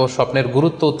জানবো স্বপ্নের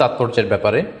গুরুত্ব ও তাৎপর্যের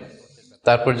ব্যাপারে,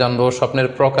 তারপর জানবো স্বপ্নের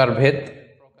প্রকারভেদ,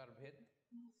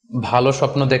 ভালো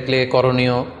স্বপ্ন দেখলে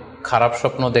করণীয়, খারাপ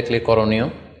স্বপ্ন দেখলে করণীয়,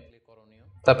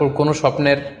 তারপর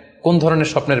কোন ধরনের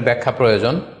স্বপ্নের ব্যাখ্যা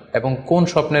প্রয়োজন এবং কোন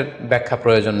স্বপ্নের ব্যাখ্যা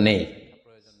প্রয়োজন নেই,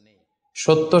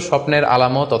 সত্য স্বপ্নের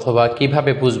আলামত অথবা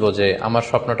কিভাবে বুঝবো যে আমার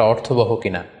স্বপ্নটা অর্থবহ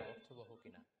কিনা।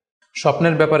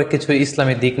 স্বপ্নের ব্যাপারে কিছু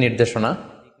ইসলামী দিক নির্দেশনা,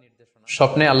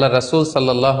 স্বপ্নে আল্লাহ রাসূল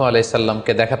সাল্লাল্লাহু আলাইহি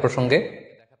সাল্লামকে দেখা প্রসঙ্গে,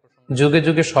 যুগে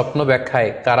যুগে স্বপ্ন ব্যাখ্যায়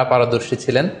কারা পারদর্শী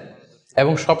ছিলেন,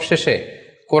 এবং সবশেষে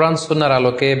কোরআন সুন্নাহর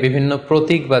আলোকে বিভিন্ন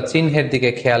প্রতীক বা চিহ্নের দিকে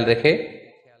খেয়াল রেখে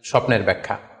স্বপ্নের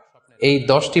ব্যাখ্যা। এই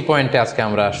 10টি পয়েন্টে আজকে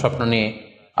আমরা স্বপ্ন নিয়ে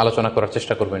আলোচনা করার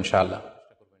চেষ্টা করব ইনশাআল্লাহ।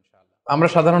 আমরা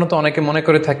সাধারণত অনেকে মনে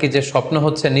করে থাকি যে স্বপ্ন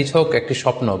হচ্ছে নিছক একটি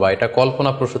স্বপ্ন বা এটা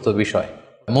কল্পনাপ্রসূত বিষয়।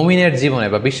 মুমিনের জীবনে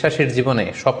বা বিশ্বাসীর জীবনে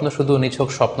স্বপ্ন শুধু নিছক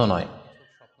স্বপ্ন নয়,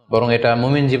 বরং এটা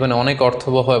মুমিন জীবনে অনেক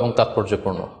অর্থবহ এবং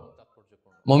তাৎপর্যপূর্ণ।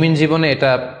 মুমিন জীবনে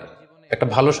এটা একটা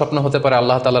ভালো স্বপ্ন হতে পারে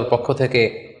আল্লাহ তাআলার পক্ষ থেকে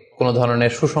কোনো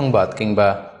ধরনের সুসংবাদ কিংবা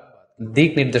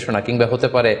দিক নির্দেশনা, কিংবা হতে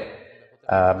পারে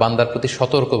বান্দার প্রতি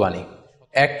সতর্কবাণী।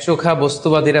 একচোখা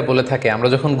বস্তুবাদীরা বলে থাকে আমরা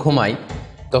যখন ঘুমাই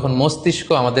তখন মস্তিষ্ক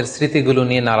আমাদের স্মৃতিগুলো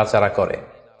নিয়ে নাড়াচাড়া করে,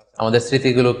 আমাদের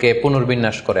স্মৃতিগুলোকে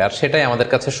পুনর্বিন্যাস করে, আর সেটাই আমাদের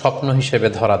কাছে স্বপ্ন হিসেবে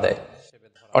ধরা দেয়।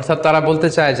 অর্থাৎ তারা বলতে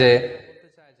চায় যে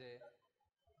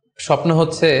স্বপ্ন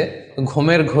হচ্ছে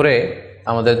ঘুমের ঘোরে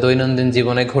আমাদের দৈনন্দিন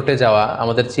জীবনে ঘটে যাওয়া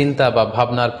আমাদের চিন্তা বা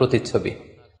ভাবনার প্রতিচ্ছবি।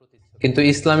 কিন্তু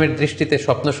ইসলামের দৃষ্টিতে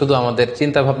স্বপ্ন শুধু আমাদের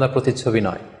চিন্তা ভাবনার প্রতিচ্ছবি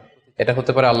নয়, এটা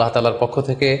হতে পারে আল্লাহ তাআলার পক্ষ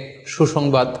থেকে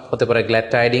সুসংবাদ, হতে পারে গ্ল্যাড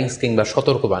টাইডিংস কিংবা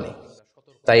সতর্কবাণী।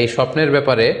 তাই এই স্বপ্নের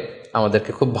ব্যাপারে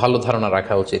আমাদেরকে খুব ভালো ধারণা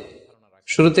রাখা উচিত।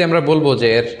 শুরুতে আমরা বলবো যে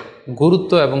এর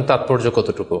গুরুত্ব এবং তাৎপর্য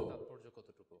কতটুকু।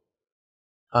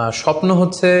 স্বপ্ন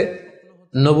হচ্ছে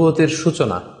নবুয়তের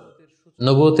সূচনা।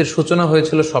 নবুয়তের সূচনা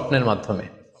হয়েছিল স্বপ্নের মাধ্যমে।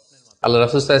 আল্লাহ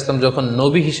রাসূল সাল্লাল্লাহু আলাইহি ওয়াসাল্লাম যখন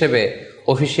নবী হিসেবে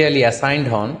অফিসিয়ালি অ্যাসাইন্ড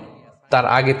হন, তার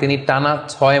আগে তিনি টানা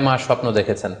 6 মাস স্বপ্ন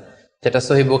দেখেছেন, যেটা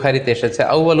সহিহ বুখারীতে এসেছে,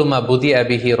 আউয়ালু মা বুদিআ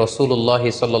বিহি রাসূলুল্লাহ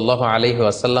সাল্লাল্লাহু আলাইহি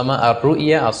ওয়াসাল্লাম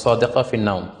আর-রুইয়া আস-সাদিকা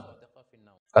ফিন-নাওম।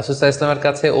 রাসূল সাল্লাল্লাহু আলাইহি ওয়াসাল্লামের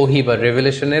কাছে ওহী বা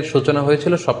রেভেলেশনের সূচনা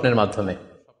হয়েছিল স্বপ্নের মাধ্যমে।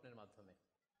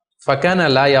 ফাকানা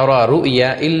লা ইয়ারা রুইয়া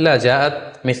ইল্লা জাআত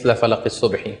মিসলা ফালাকিস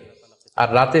সুবহি। আর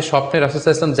রাতে স্বপ্নে রাসূল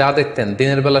সাল্লাল্লাহু আলাইহি ওয়াসাল্লাম যা দেখতেন,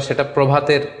 দিনের বেলা সেটা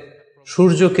প্রভাতের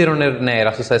সূর্য কিরণের ন্যায়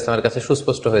রাসূল সাল্লাল্লাহু আলাইহি ওয়াসাল্লামের কাছে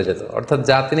সুস্পষ্ট হয়ে যেত। অর্থাৎ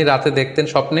যা তিনি রাতে দেখতেন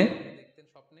স্বপ্নে,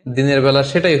 দিনের বেলা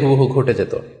সেটাই হুবহু ঘটে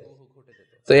যেত।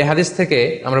 তো এই হাদিস থেকে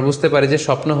আমরা বুঝতে পারি যে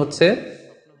স্বপ্ন হচ্ছে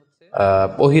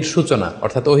ওহীর সূচনা,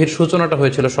 অর্থাৎ ওহীর সূচনাটা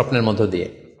হয়েছিল স্বপ্নের মধ্য দিয়ে।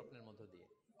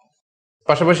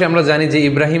 পাশাপাশি আমরা জানি যে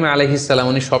ইব্রাহিম আলাইহিস সালাম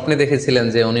উনি স্বপ্নে দেখেছিলেন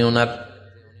যে উনি ওনার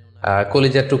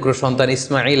কলিজার টুকরো সন্তান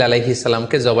ইসমাঈল আলাইহিস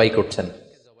সালামকে জবাই করছেন,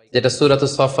 যেটা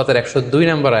সূরাতুস সাফফাতের 102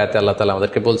 নম্বর আয়াতে আল্লাহ তাআলা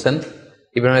আমাদেরকে বলছেন।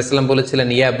 ইব্রাহিম আলাইহিস সালাম বলেছিলেন,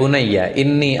 ইয়া বুনাইয়া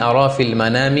ইন্নী আরা ফিল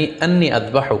মানামি আন্নী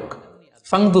আযবাহুক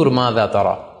ফানজুর মাযা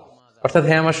তারা। অর্থাৎ,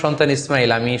 হে আমার সন্তান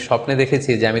ইসমাইল, আমি স্বপ্নে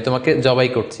দেখেছি যে আমি তোমাকে জবাই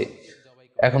করছি,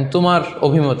 এখন তোমার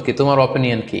অভিমত কি, তোমার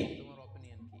অপিনিয়ন কি?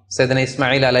 সাইয়েদনা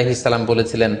ইসমাঈল আলাইহিস সালাম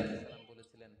বলেছিলেন,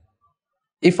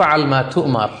 ইফআল মা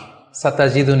তুমার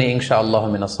সাতাজিদুনি ইনশাআল্লাহু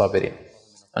মিনাস সাবিরিন।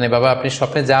 মানে বাবা, আপনি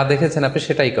স্বপ্নে যা দেখেছেন আপনি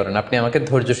সেটাই করেন, আপনি আমাকে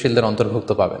ধৈর্যশীলদের অন্তর্ভুক্ত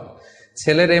পাবেন।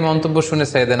 ছেলের এই মন্তব্য শুনে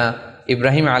সাইয়েদনা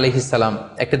ইব্রাহিম আলাইহিস সালাম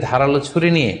একটি ধারালো ছুরি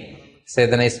নিয়ে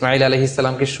সাইয়েদনা ইসমাঈল আলাইহিস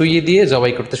সালামকে শুইয়ে দিয়ে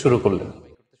জবাই করতে শুরু করলেন।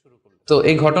 তো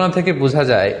এই ঘটনা থেকে বোঝা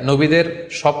যায় নবীদের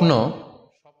স্বপ্ন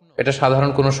এটা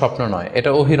সাধারণ কোনো স্বপ্ন নয়,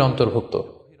 এটা ওহীর অন্তর্ভুক্ত।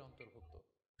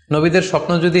 নবীদের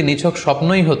স্বপ্ন যদি নিছক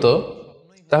স্বপ্নই হতো,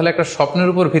 তাহলে একটা স্বপ্নের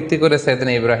উপর ভিত্তি করে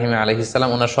সাইয়েদনা ইব্রাহিম আলাইহিস সালাম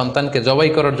ওনার সন্তানকে জবাই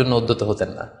করার জন্য উদ্যত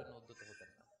হতেন না।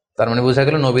 তার মানে বোঝা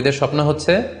গেল নবীদের স্বপ্ন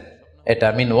হচ্ছে এটা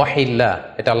মিন ওয়াহিল্লাহ,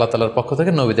 এটা আল্লাহ তাআলার পক্ষ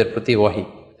থেকে নবীদের প্রতি ওয়াহি।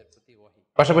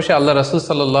 পাশাপাশি আল্লাহ রাসূল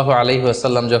সাল্লাল্লাহু আলাইহি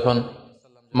ওয়াসাল্লাম যখন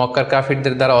মক্কার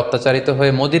কাফিরদের দ্বারা অত্যাচারিত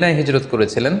হয়ে মদিনায় হিজরত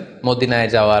করেছিলেন, মদিনায়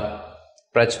যাওয়ার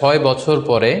প্রায় 6 বছর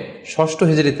পরে 6ষ্ঠ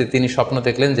হিজরিতে তিনি স্বপ্ন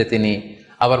দেখলেন যে তিনি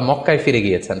আবার মক্কায় ফিরে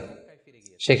গিয়েছেন।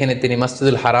 সেখানে তিনি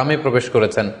মসজিদুল হারামে প্রবেশ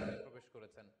করেছেন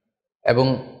এবং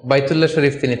বাইতুল্লাহ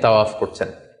শরীফ তিনি তাওয়াফ করছেন।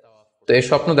 তো এই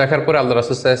স্বপ্ন দেখার পরে আল্লাহ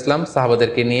রাসূল সাল্লাল্লাহু আলাইহি ওয়াসাল্লাম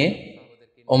সাহাবাদেরকে নিয়ে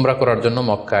উমরা করার জন্য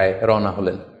মক্কায় রওনা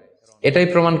হলেন। এটাই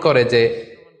প্রমাণ করে যে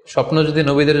স্বপ্ন যদি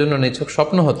নবীদের জন্য নিছক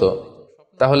স্বপ্ন হতো,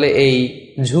 তাহলে এই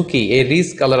ঝুঁকি, এই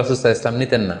রিস্ক আল্লাহ রাসূল সাল্লাল্লাহু আলাইহি ওয়াসাল্লাম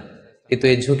নিতেন না। কিন্তু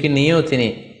এই ঝুঁকি নিয়েও তিনি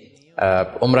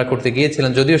উমরা করতে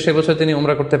গিয়েছিলেন, যদিও সে বছর তিনি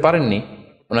উমরা করতে পারেননি,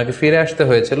 ওনাকে ফিরে আসতে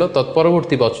হয়েছিল।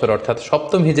 তৎপরবর্তী বছর অর্থাৎ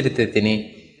 7ম হিজরিতে তিনি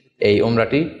এই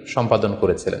উমরাটি সম্পাদন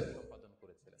করেছিলেন।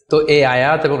 তো এই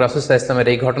আয়াত এবং রাসূল সাল্লাল্লাহু আলাইহি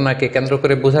ওয়াসাল্লামের এই ঘটনাকে কেন্দ্র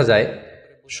করে বোঝা যায়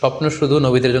স্বপ্ন শুধু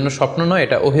নবীদের জন্য স্বপ্ন নয়,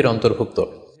 এটা ওহীর অন্তর্ভুক্ত।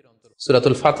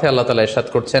 সূরাতুল ফাতহে আল্লাহ তাআলা ইরশাদ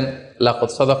করছেন,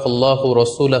 লাকাদ সাদাকাল্লাহু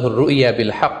রাসূলাহুর রুইয়া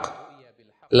বিল হক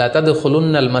লা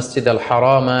তাদখুলুন্নাল মাসজিদাল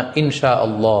হারামা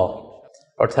ইনশাআল্লাহ।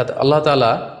 অর্থাৎ আল্লাহ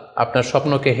তাআলা আপনার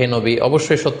স্বপ্নকে হে নবী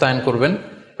অবশ্যই সত্যায়ন করবেন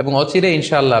এবং অচিরে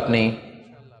ইনশাআল্লাহ আপনি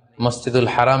মসজিদুল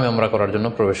হারামে উমরা করার জন্য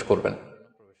প্রবেশ করবেন।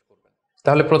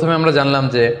 তাহলে প্রথমে আমরা জানলাম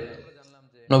যে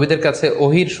নবীদের কাছে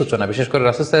ওহীর সূচনা, বিশেষ করে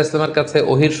রাসূল সাল্লাল্লাহু আলাইহি ওয়াসাল্লামের কাছে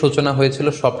ওহীর সূচনা হয়েছিল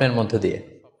স্বপ্নের মধ্যে দিয়ে।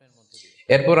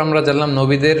 এরপর আমরা জানলাম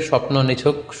নবীদের স্বপ্ন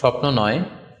নিছক স্বপ্ন নয়,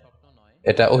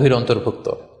 এটা ওহীর অন্তর্ভুক্ত।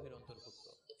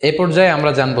 এই পর্যায়ে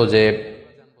আমরা জানবো যে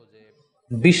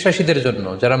বিশ্বাসীদের জন্য,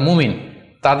 যারা মুমিন,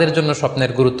 তাদের জন্য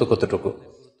স্বপ্নের গুরুত্ব কতটুকু।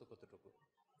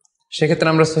 সেক্ষেত্রে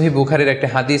আমরা সহিহ বুখারীর একটা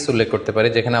হাদিস উল্লেখ করতে পারি,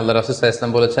 যেখানে আল্লাহ রাসূল সাল্লাল্লাহু আলাইহি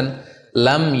ওয়াসাল্লাম বলেছেন,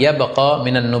 লাম ইয়াবকা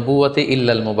মিনান নবুওয়াতি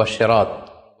ইল্লাল মুবাশশিরাত,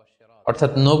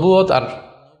 অর্থাৎ নবুয়ত আর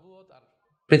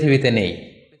পৃথিবীতে নেই,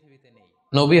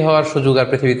 নবী হওয়ার সুযোগ আর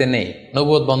পৃথিবীতে নেই,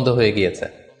 নবুয়ত বন্ধ হয়ে গিয়েছে।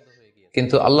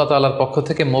 কিন্তু আল্লাহ তাআলার পক্ষ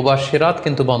থেকে মুবাশশিরাত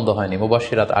কিন্তু বন্ধ হয়নি,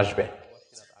 মুবাশশিরাত আসবে।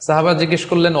 সাহাবা জিজ্ঞেস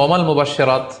করলেন, ওমাল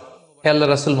মুবাশশিরাত, হে আল্লাহ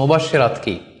রাসূল, মুবাশশিরাত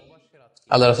কি?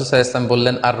 আল্লাহ রাসূল সাল্লাল্লাহু আলাইহি ওয়াসাল্লাম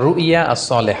বললেন, আর রুইয়া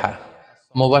আস-সালেহা,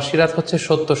 মুবাশশিরাত হচ্ছে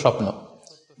সত্য স্বপ্ন।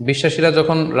 বিশ্বাসীরা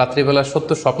যখন রাত্রিবেলা সত্য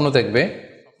স্বপ্ন দেখবে,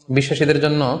 বিশ্বাসীদের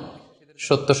জন্য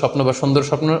সত্য স্বপ্ন বা সুন্দর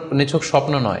স্বপ্ন নিছক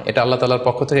স্বপ্ন নয়, এটা আল্লাহ তাআলার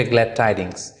পক্ষ থেকে গ্ল্যাড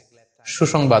টাইডিংস,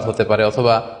 সুসংবাদ হতে পারে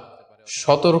অথবা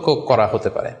সতর্ক করা হতে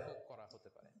পারে।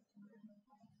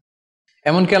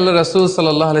 এমনকি আল্লাহ রাসূল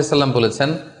সাল্লাল্লাহু আলাইহি সাল্লাম বলেছেন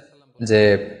যে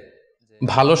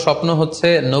ভালো স্বপ্ন হচ্ছে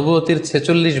নবুয়তির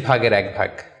 46 ভাগের 1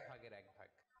 ভাগ।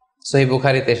 সহিহ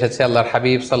বুখারীতে এসেছে, আল্লাহর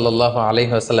হাবিব সাল্লাল্লাহু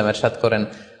আলাইহি ওয়াসাল্লাম ইরশাদ করেন,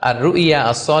 আর রুইয়া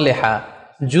আস-সালিহা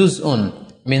জুজউন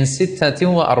মিন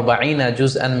 46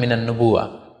 জুজআন মিনান নবুওয়া,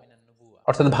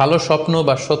 অর্থাৎ ভালো স্বপ্ন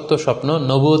বা সত্য স্বপ্ন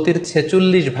নবুয়তির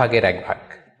 46 ভাগের 1 ভাগ।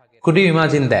 Could you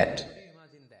imagine that?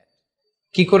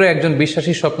 কি করে একজন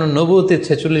বিশ্বাসী স্বপ্ন নবুয়তির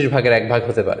 46 ভাগের 1 ভাগ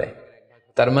হতে পারে?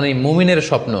 তার মানে মুমিনের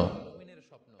স্বপ্ন,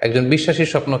 একজন বিশ্বাসীর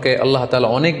স্বপ্নকে আল্লাহ তাআলা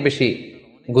অনেক বেশি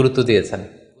গুরুত্ব দিয়েছেন।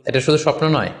 এটা শুধু স্বপ্ন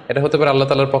নয়, এটা হতে পারে আল্লাহ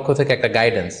তাআলার পক্ষ থেকে একটা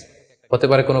গাইডেন্স, হতে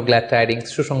পারে কোনো গ্ল্যাড টাইডিংস,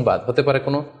 সুসংবাদ, হতে পারে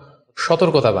কোনো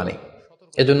সতর্কতা বাণী।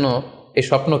 এজন্য এই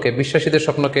স্বপ্নকে, বিশ্বাসীদের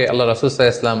স্বপ্নকে আল্লাহ রাসূল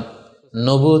সাল্লাল্লাহু আলাইহি ওয়াসাল্লাম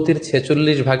নবুয়তির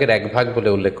 46 ভাগের 1 ভাগ বলে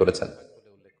উল্লেখ করেছেন।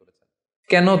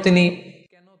 কেন তিনি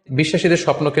বিশ্বাসীদের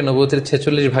স্বপ্নকে নবুয়তির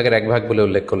 46 ভাগের 1 ভাগ বলে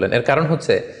উল্লেখ করলেন? এর কারণ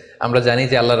হচ্ছে, আমরা জানি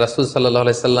যে আল্লাহ রাসূল সাল্লাল্লাহু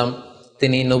আলাইহি সাল্লাম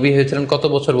তিনি নবী হয়েছিলেন কত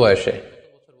বছর বয়সে?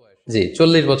 জি,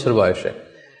 40 বছর বয়সে।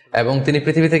 এবং তিনি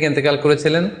পৃথিবী থেকে ইন্তেকাল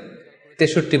করেছিলেন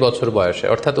 63 বছর বয়সে,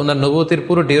 অর্থাৎ ওনার নবুয়তির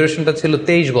পুরো ডিউরেশনটা ছিল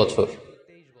 23 বছর।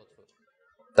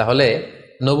 তাহলে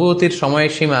নবুয়তির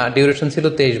সময়সীমা ডিউরেশন ছিল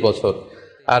 23 বছর।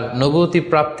 আর নবুয়তি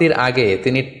প্রাপ্তির আগে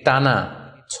তিনি টানা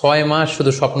 6 মাস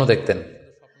শুধু স্বপ্ন দেখতেন।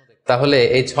 তাহলে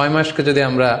এই 6 মাসকে যদি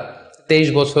আমরা 23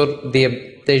 বছর দিয়ে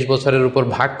 23 বছরের উপর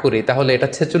ভাগ করি, তাহলে এটা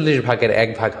 46 ভাগের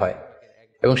 1 ভাগ হয়।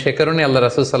 এবং সে কারণে আল্লাহ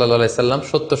রাসূল সাল্লাল্লাহু আলাইহি সাল্লাম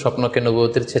সত্য স্বপ্নকে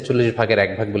নবুয়তির 46 ভাগের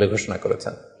 1 ভাগ বলে ঘোষণা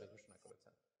করেছেন।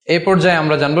 এই পর্যায়ে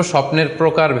আমরা জানবো স্বপ্নের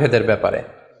প্রকার ভেদের ব্যাপারে।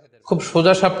 খুব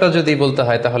সোজা সাপটা যদি বলতে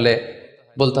হয়, তাহলে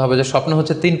বলতে হবে যে স্বপ্ন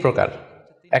হচ্ছে 3 প্রকার।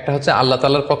 একটা হচ্ছে আল্লাহ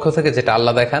তাআলার পক্ষ থেকে, যেটা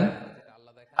আল্লাহ দেখান।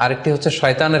 আরেকটি হচ্ছে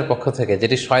শয়তানের পক্ষ থেকে,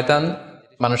 যেটি শয়তান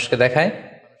মানুষকে দেখায়।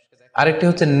 আরেকটি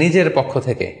হচ্ছে নিজের পক্ষ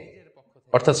থেকে,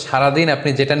 অর্থাৎ সারাদিন আপনি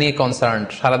যেটা নিয়ে কনসার্ন,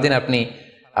 সারাদিন আপনি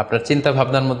আপনার চিন্তা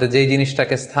ভাবনার মধ্যে যেই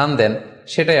জিনিসটাকে স্থান দেন,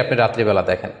 সেটাই আপনি রাত্রিবেলা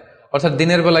দেখেন। অর্থাৎ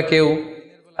দিনের বেলা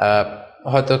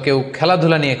হয়তো কেউ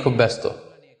খেলাধুলা নিয়ে খুব ব্যস্ত,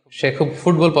 সে খুব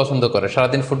ফুটবল পছন্দ করে,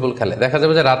 সারাদিন ফুটবল খেলে। দেখা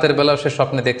যাবে যে রাতের বেলাও সে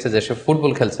স্বপ্নে দেখছে যে সে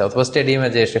ফুটবল খেলছে, অথবা স্টেডিয়ামে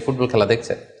যে সে ফুটবল খেলা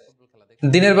দেখছে।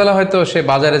 দিনের বেলা হয়তো সে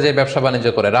বাজারে যে ব্যবসা বাণিজ্য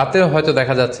করে, রাতেও হয়তো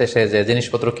দেখা যাচ্ছে সে যে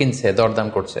জিনিসপত্র কিনছে, দরদাম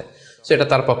করছে, সেটা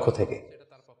তার পক্ষ থেকে।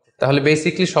 তাহলে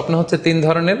বেসিকলি স্বপ্ন হচ্ছে 3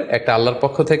 ধরনের, একটা আল্লাহর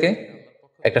পক্ষ থেকে,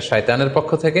 একটা শয়তানের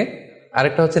পক্ষ থেকে,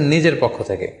 আরেকটা হচ্ছে নিজের পক্ষ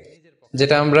থেকে,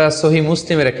 যেটা আমরা সহিহ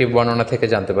মুসলিমের একটি বর্ণনা থেকে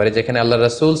জানতে পারি, যেখানে আল্লাহ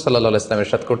রাসূল সাল্লাল্লাহু আলাইহি ওয়াসাল্লাম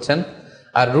ইরশাদ করছেন,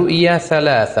 আর রুইয়া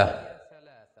সালাসা,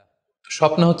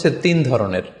 স্বপ্ন হচ্ছে 3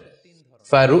 ধরনের।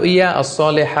 ফারুইয়া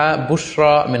আস-সালিহা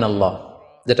বুশরা মিনাল্লাহ,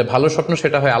 যেটা ভালো স্বপ্ন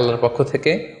সেটা হয় আল্লাহর পক্ষ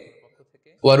থেকে।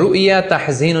 ওয়া রুইয়া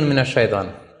তাহজিনুন মিনাশ শাইতান,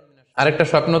 আরেকটা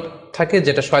স্বপ্ন থাকে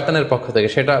যেটা শয়তানের পক্ষ থেকে,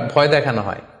 সেটা ভয় দেখানো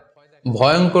হয়।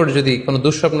 ভয়ঙ্কর যদি কোনো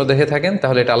দুঃস্বপ্ন দেখে থাকেন,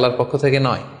 তাহলে এটা আল্লাহর পক্ষ থেকে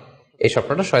নয়, এই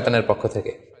স্বপ্নটা শয়তানের পক্ষ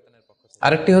থেকে।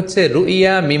 আরেকটি হচ্ছে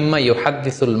রুইয়া মিম্মা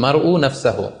ইউহাদ্দিসুল মারউ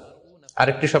নাফসাহু,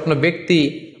 আরেকটি স্বপ্ন ব্যক্তি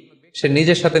সে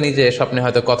নিজের সাথে নিজে স্বপ্নে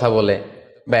হয়তো কথা বলে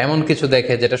বা এমন কিছু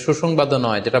দেখে যেটা সুসংবাদও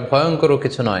নয়, যেটা ভয়ঙ্করও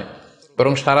কিছু নয়,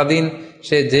 বরং সারাদিন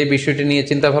সে যে বিষয়টি নিয়ে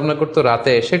চিন্তা ভাবনা করতো,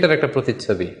 রাতে সেটার একটা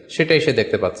প্রতিচ্ছবি, সেটাই সে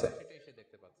দেখতে পাচ্ছে।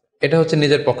 এটা হচ্ছে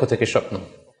নিজের পক্ষ থেকে স্বপ্ন।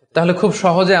 তাহলে খুব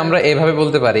সহজে আমরা এভাবে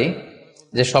বলতে পারি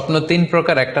যে স্বপ্ন 3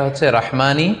 প্রকার, একটা হচ্ছে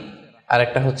রাহমানি, আর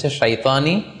একটা হচ্ছে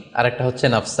শাইতানি, আর একটা হচ্ছে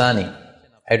নাফসানি।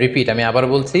 আই রিপিট, আমি আবার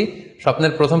বলছি,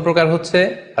 স্বপ্নের প্রথম প্রকার হচ্ছে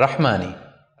রাহমানি,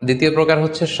 দ্বিতীয় প্রকার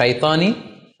হচ্ছে শাইতানি,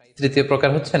 তৃতীয় প্রকার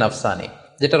হচ্ছে নাফসানি।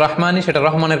 যেটা রাহমানি সেটা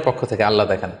রহমানের পক্ষ থেকে, আল্লাহ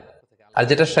দেখান। আর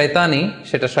যেটা শয়তানি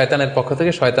সেটা শয়তানের পক্ষ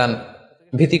থেকে, শয়তান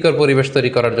ভীতিকর পরিবেশ তৈরি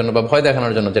করার জন্য বা ভয়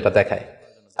দেখানোর জন্য যেটা দেখায়।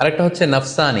 আরেকটা হচ্ছে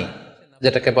নাফসানি,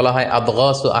 যেটাকে বলা হয়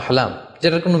আদগাস ও আহলাম,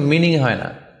 যেটার কোনো মিনিং হয় না,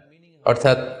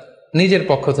 অর্থাৎ নিজের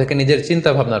পক্ষ থেকে নিজের চিন্তা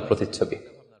ভাবনার প্রতিচ্ছবি।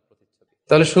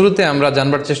 তাহলে শুরুতে আমরা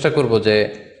জানবার চেষ্টা করব যে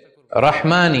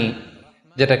রাহমানি,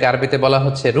 যেটাকে আরবিতে বলা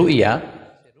হচ্ছে রুইয়া,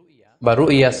 বা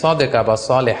রুইয়া সাদেকা বা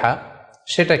সালেহা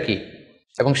সেটা কি,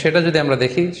 এবং সেটা যদি আমরা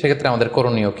দেখি সেক্ষেত্রে আমাদের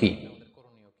করণীয় কি।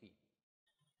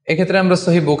 এক্ষেত্রে আমরা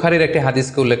সহিহ বুখারীর একটি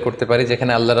হাদিসকে উল্লেখ করতে পারি,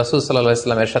 যেখানে আল্লাহ রাসূল সাল্লাল্লাহু আলাইহি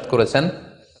ওয়াসাল্লাম ইরশাদ করেছেন,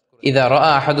 ইযা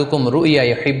রাআ আহাদুকুম রুইয়া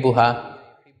ইউহিব্বুহা,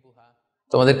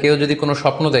 তোমাদের কেউ যদি কোনো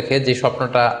স্বপ্ন দেখে যে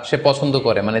স্বপ্নটা সে পছন্দ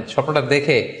করে, মানে স্বপ্নটা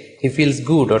দেখে he feels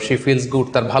good or she feels good,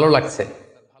 তার ভালো লাগছে,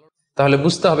 তাহলে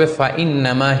বুঝতে হবে ফা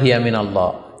ইন্নামা হিয়া মিনাল্লাহ,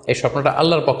 এই স্বপ্নটা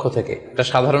আল্লাহর পক্ষ থেকে, এটা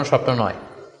সাধারণ স্বপ্ন নয়,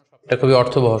 এটা খুবই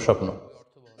অর্থবহ স্বপ্ন।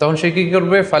 তখন সে কি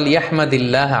করবে?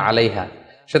 ফালিয়াহমাদিল্লাহ আলাইহা,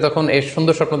 সে তখন এই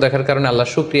সুন্দর স্বপ্ন দেখার কারণে আল্লাহ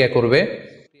শুকরিয়া করবে।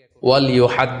 ওয়াল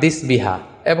ইউহাদ্দিস বিহা,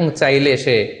 এবং চাইলে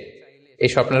সে এই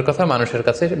স্বপ্নের কথা মানুষের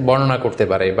কাছে বর্ণনা করতে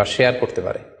পারে বা শেয়ার করতে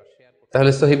পারে।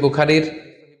 তাহলে সহিহ বুখারীর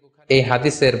এই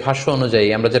হাদিসের ভাষ্য অনুযায়ী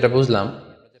আমরা যেটা বুঝলাম,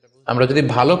 আমরা যদি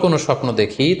ভালো কোনো স্বপ্ন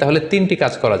দেখি তাহলে 3টি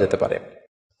কাজ করা যেতে পারে।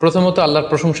 প্রথমত আল্লাহর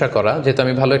প্রশংসা করা, যেহেতু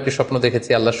আমি ভালো একটি স্বপ্ন দেখেছি,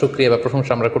 আল্লাহর শুকরিয়া বা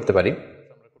প্রশংসা আমরা করতে পারি।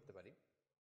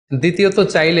 দ্বিতীয়ত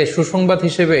চাইলে সুসংবাদ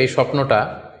হিসেবে এই স্বপ্নটা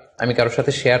আমি কারোর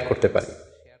সাথে শেয়ার করতে পারি।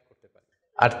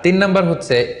 আর 3 নাম্বার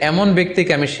হচ্ছে এমন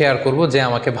ব্যক্তিকে আমি শেয়ার করব যে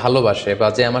আমাকে ভালোবাসে বা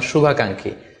যে আমার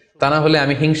শুভাকাঙ্ক্ষী, তা না হলে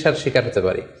আমি হিংসার শিকার হতে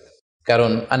পারি।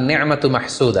 কারণ আন-নি'মাতু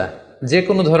মাহসুদা, যে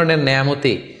কোনো ধরনের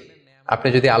নেয়ামতই আপনি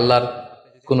যদি আল্লাহর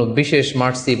কোনো বিশেষ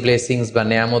মার্সি, ব্লেসিংস বা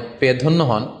নেয়ামত পেয়ে ধন্য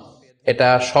হন, এটা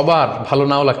সবার ভালো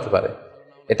নাও লাগতে পারে,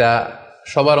 এটা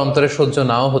সবার অন্তরে সহ্য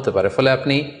নাও হতে পারে, ফলে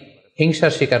আপনি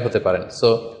হিংসার শিকার হতে পারেন। সো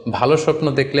ভালো স্বপ্ন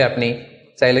দেখলে আপনি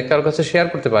চাইলে কারোর কাছে শেয়ার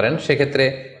করতে পারেন। সেক্ষেত্রে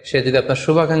সে যদি আপনার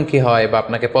শুভাকাঙ্ক্ষী হয় বা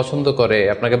আপনাকে পছন্দ করে,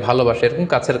 আপনাকে ভালোবাসে, এরকম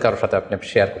কাছের কারোর সাথে আপনি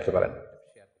শেয়ার করতে পারেন।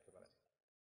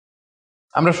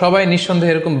 আমরা সবাই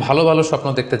নিঃসন্দেহে এরকম ভালো ভালো স্বপ্ন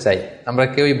দেখতে চাই, আমরা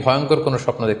কেউই ভয়ঙ্কর কোনো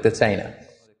স্বপ্ন দেখতে চাই না।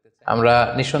 আমরা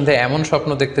নিঃসন্দেহে এমন স্বপ্ন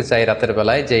দেখতে চাই রাতের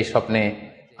বেলায় যেই স্বপ্নে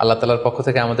আল্লাহ তাআলার পক্ষ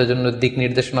থেকে আমাদের জন্য দিক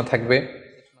নির্দেশনা থাকবে,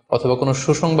 অথবা কোনো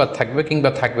সুসংবাদ থাকবে,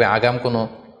 কিংবা থাকবে আগাম কোনো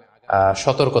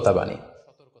সতর্কতা বাণী।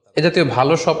 এ জাতীয়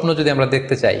ভালো স্বপ্ন যদি আমরা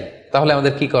দেখতে চাই তাহলে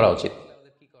আমাদের কি করা উচিত?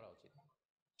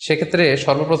 সেক্ষেত্রে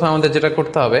সর্বপ্রথম আমাদের যেটা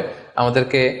করতে হবে,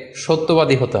 আমাদেরকে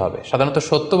সত্যবাদী হতে হবে। সাধারণত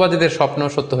সত্যবাদীদের স্বপ্ন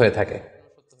সত্য হয়ে থাকে।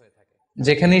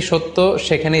 যেখানেই সত্য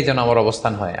সেখানেই যেন আমার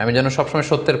অবস্থান হয়, আমি যেন সবসময়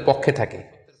সত্যের পক্ষে থাকি।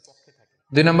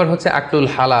 2 নম্বর হচ্ছে আকলুল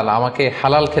হালাল, আমাকে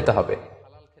হালাল খেতে হবে।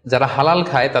 যারা হালাল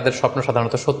খায় তাদের স্বপ্ন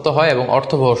সাধারণত সত্য হয় এবং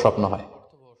অর্থবহ স্বপ্ন হয়।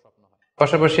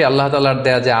 পাশাপাশি আল্লাহ তাআলার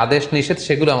দেয়া যে আদেশ নিষেধ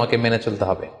সেগুলো আমাকে মেনে চলতে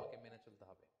হবে।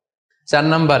 4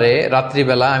 নম্বরে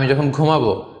রাত্রিবেলা আমি যখন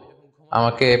ঘুমাবো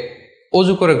আমাকে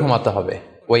অজু করে ঘুমাতে হবে।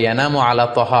 ওয়ায়ানামু আলা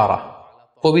তাহারা,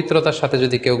 পবিত্রতার সাথে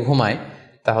যদি কেউ ঘুমায়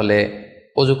তাহলে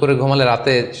অজু করে ঘুমালে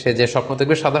রাতে সে যে স্বপ্ন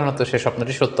দেখবে সাধারণত সে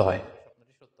স্বপ্নটি সত্য হয়।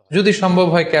 যদি সম্ভব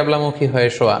হয় ক্যাবলামুখী হয়ে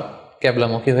শোয়া,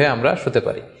 ক্যাবলামুখী হয়ে আমরা শুতে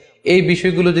পারি। এই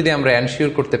বিষয়গুলো যদি আমরা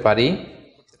এনশিওর করতে পারি,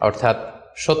 অর্থাৎ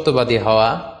সত্যবাদী হওয়া,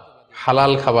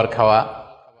 হালাল খাবার খাওয়া,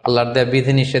 আল্লাহর দেয়া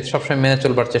বিধিনিষেধ সবসময় মেনে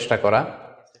চলবার চেষ্টা করা,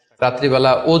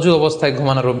 রাত্রিবেলা অজু অবস্থায়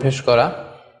ঘুমানোর অভ্যেস করা,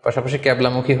 পাশাপাশি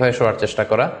ক্যাবলামুখী হয়ে শোয়ার চেষ্টা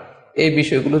করা, এই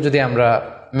বিষয়গুলো যদি আমরা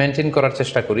মেনটেন করার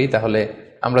চেষ্টা করি তাহলে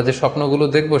আমরা যে স্বপ্নগুলো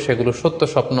দেখব সেগুলো সত্য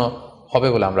স্বপ্ন হবে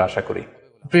বলে আমরা আশা করি।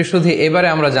 প্রিয় সুধী, এবারে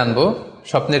আমরা জানবো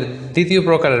স্বপ্নের দ্বিতীয়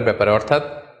প্রকারের ব্যাপারে, অর্থাৎ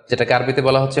যেটাকে আরবিতে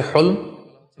বলা হচ্ছে হলম,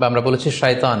 বা আমরা বলেছি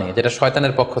শয়তানি, যেটা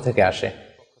শয়তানের পক্ষ থেকে আসে।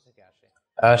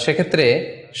 সেক্ষেত্রে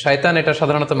শয়তান এটা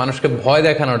সাধারণত মানুষকে ভয়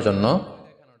দেখানোর জন্য,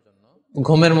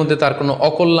 ঘুমের মধ্যে তার কোনো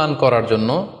অকল্যাণ করার জন্য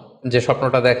যে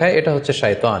স্বপ্নটা দেখায়, এটা হচ্ছে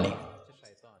শয়তানি।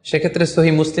 সেক্ষেত্রে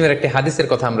সহিহ মুসলিমের একটি হাদিসের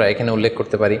কথা আমরা এখানে উল্লেখ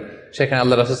করতে পারি। সেখানে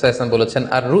আল্লাহ রাসূল সাল্লাল্লাহু আলাইহি ওয়াসাল্লাম বলেছেন,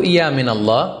 আর রুইয়া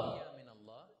মিনাল্লাহ,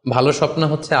 ভালো স্বপ্ন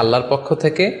হচ্ছে আল্লাহর পক্ষ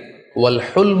থেকে, ওয়াল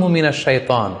হুলমু মিনাশ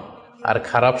শাইতান, আর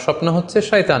খারাপ স্বপ্ন হচ্ছে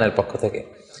শয়তানের পক্ষ থেকে।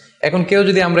 এখন কেউ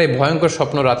যদি আমরা এই ভয়ঙ্কর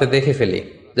স্বপ্ন রাতে দেখে ফেলি,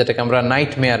 যেটাকে আমরা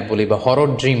নাইট মেয়ার বলি বা হরর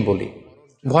ড্রিম বলি,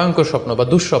 ভয়ঙ্কর স্বপ্ন বা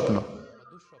দুঃস্বপ্ন,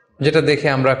 যেটা দেখে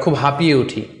আমরা খুব হাঁপিয়ে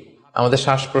উঠি, আমাদের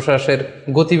শ্বাস প্রশ্বাসের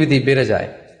গতিবিধি বেড়ে যায়,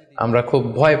 আমরা খুব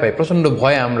ভয় পাই, প্রচন্ড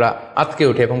ভয়ে আমরা আটকে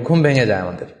উঠি এবং ঘুম ভেঙে যায়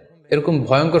আমাদের, এরকম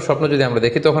ভয়ঙ্কর স্বপ্ন যদি আমরা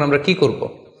দেখি তখন আমরা কি করব?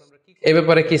 এ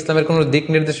ব্যাপারে কি ইসলামের কোনো দিক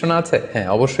নির্দেশনা আছে? হ্যাঁ,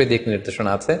 অবশ্যই দিক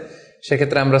নির্দেশনা আছে।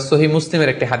 সেক্ষেত্রে আমরা সহিহ মুসলিমের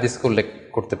একটি হাদিস উল্লেখ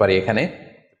করতে পারি এখানে,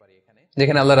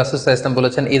 যেখানে আল্লাহ রাসূল সাল্লাল্লাহু আলাইহি ওয়াসাল্লাম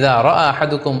বলেছেন, ইযা রাআ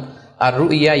আহাদুকুম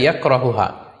আর-রুইয়া ইয়াকরাহুহা,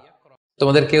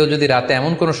 তোমাদের কেউ যদি রাতে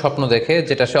এমন কোনো স্বপ্ন দেখে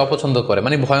যেটা সে অপছন্দ করে,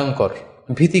 মানে ভয়ঙ্কর,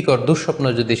 ভীতিকর দুঃস্বপ্ন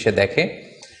যদি সে দেখে,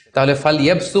 তাহলে ফাল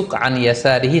ইয়াবসুক আন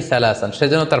ইয়াসারিহি সালাসান, সে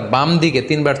যেন তার বাম দিকে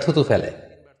 3 বার থুতু ফেলে।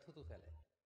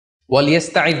 ওয়াল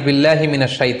ইস্তাইয বিল্লাহি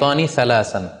মিনাশ শাইতানি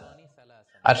সালাসান,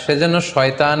 আর সে যেন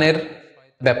শয়তানের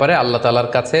ব্যাপারে আল্লাহ তাআলার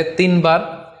কাছে 3 বার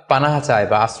পানাহ চায়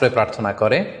বা আশ্রয় প্রার্থনা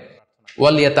করে।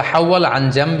 ওয়াল ইয়াতাহাওয়াল আন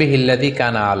জামবিহি আল্লাযী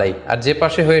কানা আলাই, আর যে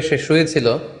পাশে হয়ে সে শুয়েছিল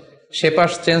সে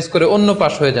পাশ চেঞ্জ করে অন্য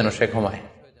পাশ হয়ে যেন সে ঘুমায়।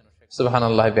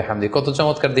 সুবহানাল্লাহি ওয়া বিহামদি, কত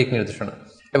চমৎকার দিক নির্দেশনা।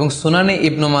 এবং সুনানে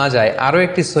ইবনু মাজায় আরো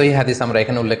একটি সহিহ হাদিস আমরা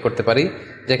এখানে উল্লেখ করতে পারি,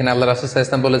 যেখানে আল্লাহ রাসূল সাল্লাল্লাহু আলাইহি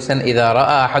ওয়াসাল্লাম বলেছেন, ইযা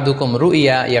রাআ আহাদুকুম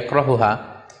রুইয়া ইয়াকরাহুহা,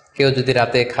 কেউ যদি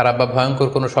রাতে খারাপ বা ভয়ঙ্কর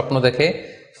কোনো স্বপ্ন দেখে,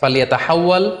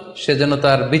 ফালিয়াতাহাওয়াল, সে যেন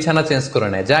তার বিছানা চেঞ্জ করে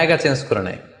নেয়, জায়গা চেঞ্জ করে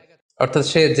নেয়। অর্থাৎ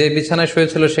সে যে বিছানায়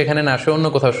শুয়েছিল সেখানে না, সে অন্য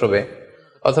কোথাও শোবে,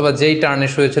 অথবা যেই টার্নে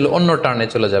শুয়েছিল অন্য টার্নে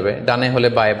চলে যাবে, ডানে হলে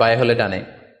বায়ে, বায়ে হলে ডানে।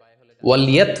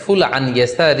 ওয়ালিয়াতফুল আন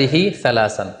ইয়াসারিহি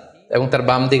সালাসান, এবং তার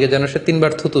বাম দিকে যেন সে 3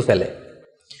 বার থুতু ফেলে।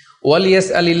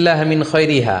 ওয়ালিয়াসআলিল্লাহ মিন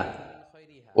খায়রিহা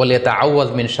ওয়ালিয়াতাআওয়াজ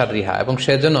মিন শাররিহা, এবং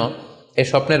সে যেন এই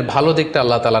স্বপ্নের ভালো দিকটা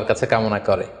আল্লাহ তাআলার কাছে কামনা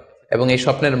করে, এবং এই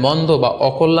স্বপ্নের মন্দ বা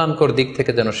অকল্যাণকর দিক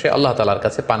থেকে যেন সে আল্লাহ তাআলার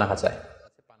কাছে পানাহা চায়।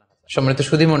 সম্মানিত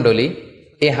সুধীমণ্ডলী,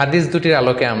 এই হাদিস দুটির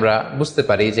আলোকে আমরা বুঝতে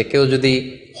পারি যে কেউ যদি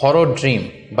হরর ড্রিম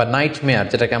বা নাইটমেয়ার,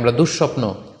 যেটাকে আমরা দুঃস্বপ্ন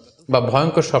বা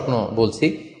ভয়ঙ্কর স্বপ্ন বলছি,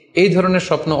 এই ধরনের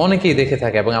স্বপ্ন অনেকেই দেখে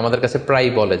থাকে এবং আমাদের কাছে প্রায়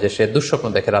বলে যে সে দুঃস্বপ্ন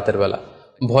দেখে রাতের বেলা,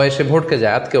 ভয়ে সে ভড়কে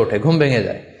যায়, আতকে ওঠে, ঘুম ভেঙে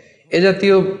যায়। এ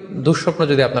জাতীয় দুঃস্বপ্ন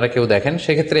যদি আপনারা কেউ দেখেন,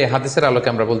 সেক্ষেত্রে এই হাদিসের আলোকে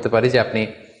আমরা বলতে পারি যে আপনি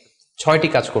 6টি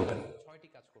কাজ করবেন।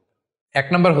 1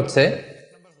 নম্বর হচ্ছে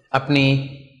আপনি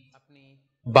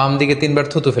বাম দিকে 3 বার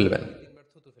থুতু ফেলবেন।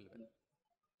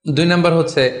 2 নম্বর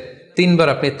হচ্ছে 3 বার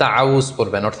আপনি তাআউজ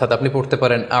পড়বেন, অর্থাৎ আপনি পড়তে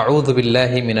পারেন আউযু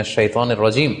বিল্লাহি মিনাশ শাইতানির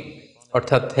রাজিম,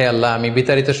 অর্থাৎ হে আল্লাহ, আমি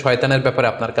বিতাড়িত শয়তানের ব্যাপারে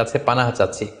আপনার কাছে পানাহা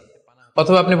চাচ্ছি।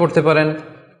 অথবা আপনি পড়তে পারেন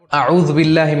আউযু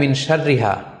বিল্লাহি মিন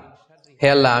শাররিহা, হে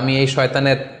আল্লাহ, আমি এই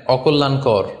শয়তানের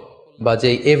অকল্যাণকর বা যে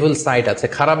এভিল সাইড আছে,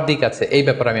 খারাপ দিক আছে, এই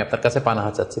ব্যাপারে আমি আপনার কাছে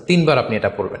পানাহা চাচ্ছি। 3 বার আপনি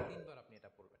এটা পড়বেন।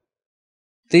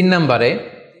 3 নম্বরে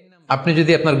আপনি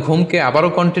যদি আপনার ঘুমকে আবারও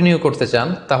কন্টিনিউ করতে চান,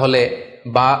 তাহলে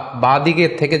বা দিকে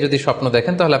থেকে যদি স্বপ্ন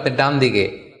দেখেন, তাহলে আপনি ডান দিকে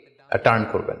টার্ন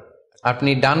করবেন। আপনি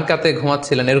ডান কাতে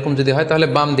ঘুমাচ্ছিলেন এরকম যদি হয়, তাহলে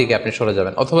বাম দিকে আপনি সরে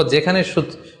যাবেন, অথবা যেখানে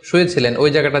শুয়েছিলেন ওই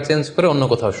জায়গাটা চেঞ্জ করে অন্য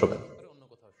কোথাও শোবেন।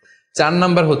 4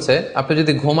 নম্বর হচ্ছে আপনি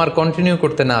যদি ঘুম আর কন্টিনিউ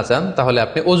করতে না চান, তাহলে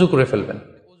আপনি অজু করে ফেলবেন।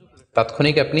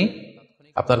 তাৎক্ষণিক আপনি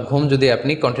আপনার ঘুম যদি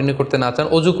আপনি কন্টিনিউ করতে না চান,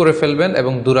 অজু করে ফেলবেন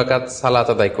এবং 2 রাকাত সালাত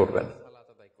আদায় করবেন।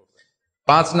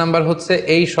 5 নাম্বার হচ্ছে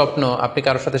এই স্বপ্ন আপনি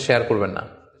কারোর সাথে শেয়ার করবেন না।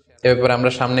 এ ব্যাপারে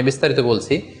আমরা সামনে বিস্তারিত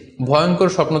বলছি। ভয়ঙ্কর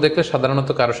স্বপ্ন দেখলে সাধারণত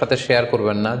কারোর সাথে শেয়ার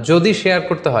করবেন না। যদি শেয়ার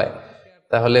করতে হয়,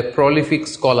 তাহলে প্রলিফিক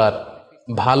স্কলার,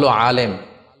 ভালো আলেম,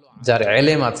 যার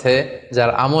এলেম আছে,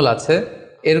 যার আমল আছে,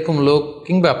 এরকম লোক,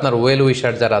 কিংবা আপনার ওয়েল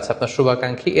উইশার যারা আছে, আপনার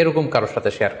শুভাকাঙ্ক্ষী, এরকম কারোর সাথে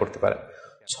শেয়ার করতে পারেন।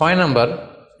 6 নাম্বার,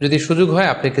 যদি সুযোগ হয়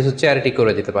আপনি কিছু চ্যারিটি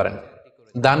করে দিতে পারেন,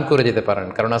 দান করে দিতে পারেন,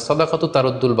 কারণ সাদাকাতু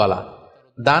তারুদ্দুল বালা,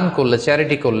 দান করলে,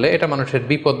 চ্যারিটি করলে এটা মানুষের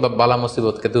বিপদ বা বালা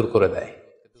মুসিবতকে দূর করে দেয়।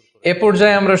 এ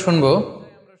পর্যায়ে আমরা শুনবো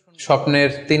স্বপ্নের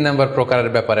 3 নম্বর প্রকারের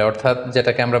ব্যাপারে, অর্থাৎ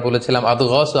যেটাকে আমরা বলেছিলাম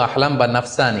আদগাস ও আহলাম বা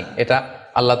নাফসানি। এটা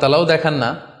আল্লাহ তাআলাও দেখান না,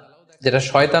 যেটা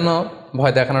শয়তানও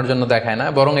ভয় দেখানোর জন্য দেখায় না,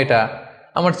 বরং এটা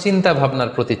আমার চিন্তা ভাবনার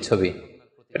প্রতিচ্ছবি।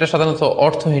 এটা সাধারণত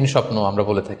অর্থহীন স্বপ্ন আমরা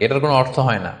বলে থাকি, এটার কোনো অর্থ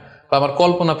হয় না, বা আমার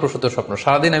কল্পনা প্রসূত স্বপ্ন।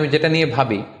 সারাদিন আমি যেটা নিয়ে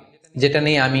ভাবি, যেটা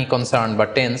নিয়ে আমি কনসার্ন বা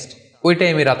টেন্সড, ওইটাই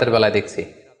আমি রাতের বেলায় দেখছি।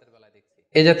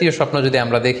 এ জাতীয় স্বপ্ন যদি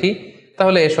আমরা দেখি,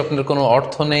 তাহলে এই স্বপ্নের কোনো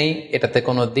অর্থ নেই, এটাতে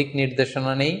কোনো দিক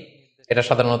নির্দেশনা নেই, এটা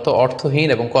সাধারণত অর্থহীন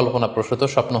এবং কল্পনাপ্রসূত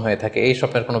স্বপ্ন হয়ে থাকে। এই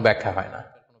স্বপ্নের কোনো ব্যাখ্যা হয় না।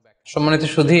 সম্মানিত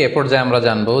সুধী, এ পর্যায়ে আমরা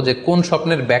জানবো যে কোন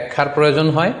স্বপ্নের ব্যাখ্যার প্রয়োজন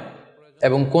হয়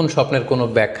এবং কোন স্বপ্নের কোনো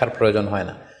ব্যাখ্যার প্রয়োজন হয়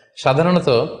না। সাধারণত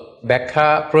ব্যাখ্যা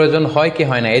প্রয়োজন হয় কি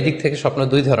হয় না, এদিক থেকে স্বপ্ন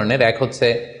 2 ধরনের। এক হচ্ছে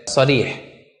সরিহ,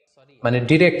 মানে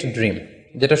ডিরেক্ট ড্রিম,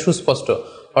 যেটা সুস্পষ্ট,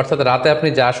 অর্থাৎ রাতে আপনি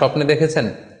যা স্বপ্নে দেখেছেন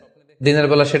দিনের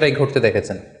বেলা সেটাই ঘটতে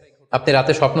দেখেছেন। আপনি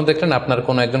রাতে স্বপ্ন দেখলেন আপনার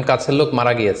কোনো একজন কাছের লোক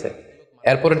মারা গিয়েছে,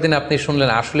 এরপরের দিন আপনি শুনলেন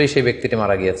আসলেই সেই ব্যক্তিটি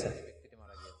মারা গিয়েছে।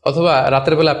 অথবা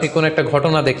রাতের বেলা আপনি কোনো একটা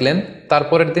ঘটনা দেখলেন,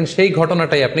 তারপরের দিন সেই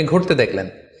ঘটনাটাই আপনি ঘটতে দেখলেন।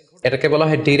 এটাকে বলা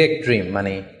হয় ডিরেক্ট ড্রিম,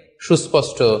 মানে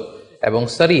সুস্পষ্ট এবং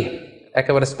সরিহ,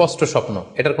 একেবারে স্পষ্ট স্বপ্ন।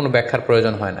 এটার কোনো ব্যাখ্যার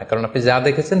প্রয়োজন হয় না, কারণ আপনি যা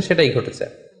দেখেছেন সেটাই ঘটেছে।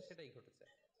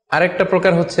 আরেকটা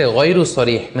প্রকার হচ্ছে গয়রু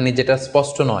সরিহ, মানে যেটা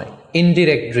স্পষ্ট নয়,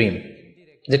 ইনডিরেক্ট ড্রিম,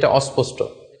 যেটা অস্পষ্ট।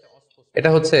 এটা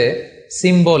হচ্ছে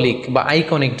সিম্বলিক বা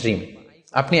আইকনিক ড্রিম।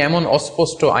 আপনি এমন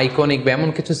অস্পষ্ট, আইকনিক বা এমন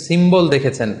কিছু সিম্বল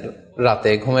দেখেছেন রাতে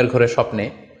ঘুমের ঘোরে স্বপ্নে,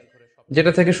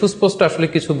 যেটা থেকে সুস্পষ্ট আসলে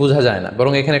কিছু বোঝা যায় না,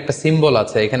 বরং এখানে একটা সিম্বল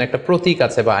আছে, এখানে একটা প্রতীক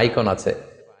আছে বা আইকন আছে।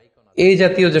 এই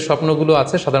জাতীয় যে স্বপ্নগুলো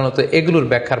আছে, সাধারণত এগুলোর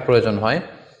ব্যাখ্যার প্রয়োজন হয়,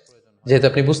 যেহেতু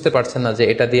আপনি বুঝতে পারছেন না যে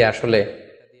এটা দিয়ে আসলে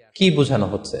কি বোঝানো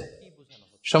হচ্ছে।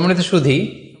 সম্মানিত সুধী,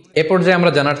 এ পর্যায়ে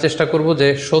আমরা জানার চেষ্টা করব যে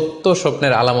সত্য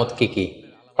স্বপ্নের আলামত কি কি,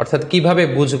 অর্থাৎ কিভাবে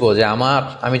বুঝবো যে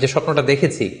আমি যে স্বপ্নটা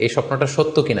দেখেছি এই স্বপ্নটা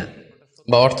সত্য কিনা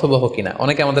বা অর্থবহ কিনা।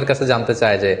 অনেকে আমাদের কাছে জানতে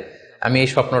চায় যে আমি এই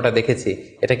স্বপ্নটা দেখেছি,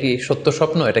 এটা কি সত্য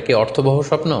স্বপ্ন, এটা কি অর্থবহ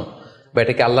স্বপ্ন, বা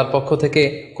এটা কি আল্লাহর পক্ষ থেকে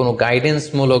কোনো গাইডেন্স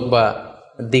মূলক বা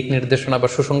দিক নির্দেশনা বা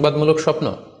সুসংবাদমূলক স্বপ্ন।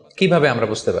 কিভাবে আমরা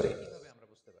বুঝতে পারি?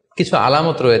 কিছু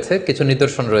আলামত রয়েছে, কিছু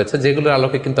নিদর্শন রয়েছে, যেগুলোর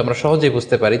আলোকে কিন্তু আমরা সহজেই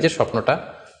বুঝতে পারি যে স্বপ্নটা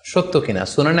সত্য কিনা।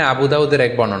 সুনানে আবু দাউদের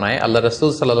এক বর্ণনায় আল্লাহ রাসূল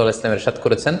সাল্লাল্লাহু আলাইহি ওয়াসাল্লাম ইরশাদ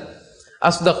করেছেন,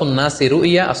 আসদাকুন নাসি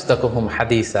রুইয়া আসদাকুহুম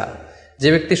হাদিসা, যে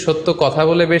ব্যক্তি সত্য কথা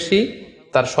বলে বেশি,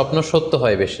 তার স্বপ্ন সত্য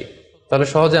হয় বেশি। তাহলে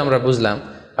সহজে আমরা বুঝলাম,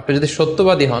 আপনি যদি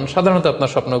সত্যবাদী হন, সাধারণত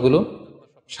আপনার স্বপ্নগুলো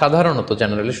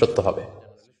জেনারেলি সত্য হবে।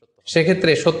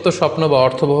 সেক্ষেত্রে সত্য স্বপ্ন বা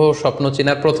অর্থবহ স্বপ্ন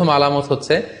চেনার প্রথম আলামত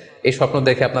হচ্ছে এই স্বপ্ন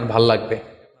দেখে আপনার ভাল লাগবে।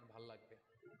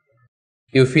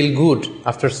 You feel good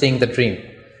after seeing the dream.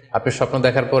 আপনি স্বপ্ন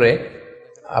দেখার পরে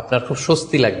আপনার খুব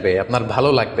স্বস্তি লাগবে, আপনার ভালো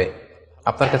লাগবে,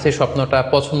 আপনার কাছে এই স্বপ্নটা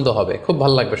পছন্দ হবে, খুব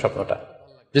ভালো লাগবে স্বপ্নটা।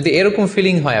 যদি এরকম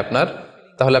ফিলিং হয় আপনার,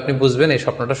 তাহলে আপনি বুঝবেন এই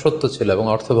স্বপ্নটা সত্য ছিল এবং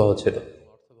অর্থবহ ছিল।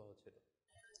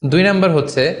 2 নাম্বার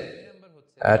হচ্ছে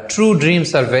true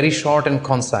dreams are very short and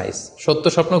concise. সত্য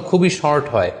স্বপ্ন খুবই শর্ট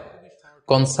হয়,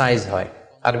 কনসাইজ হয়।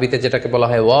 আরবিতে যেটাকে বলা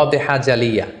হয় ওয়াদেহা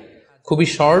জালিয়া, খুবই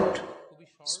শর্ট,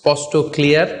 স্পষ্ট,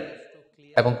 ক্লিয়ার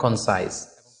এবং কনসাইজ।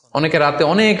 অনেকে রাতে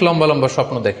অনেক লম্বা লম্বা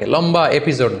স্বপ্ন দেখে, লম্বা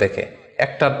এপিসোড দেখে,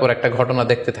 একটার পর একটা ঘটনা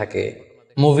দেখতে থাকে,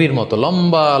 মুভির মতো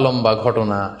লম্বা লম্বা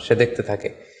ঘটনা সে দেখতে থাকে।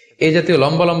 এই জাতীয়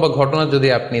লম্বা লম্বা ঘটনা যদি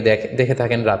আপনি দেখে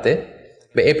থাকেন রাতে,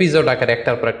 বা এপিসোড আকারে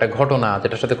একটার পর একটা ঘটনা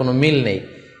যেটার সাথে কোনো মিল নেই,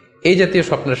 এই জাতীয়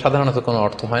স্বপ্নের সাধারণত কোনো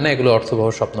অর্থ হয় না, এগুলো অর্থবহ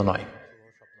স্বপ্ন নয়।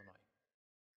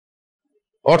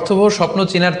 অর্থবহ স্বপ্ন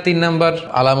চিনার 3 নাম্বার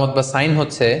আলামত বা সাইন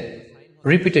হচ্ছে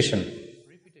রিপিটেশন।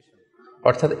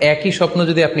 অর্থাৎ একই স্বপ্ন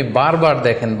যদি আপনি বারবার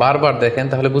দেখেন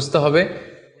তাহলে বুঝতে হবে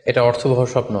এটা অর্থবহ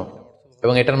স্বপ্ন,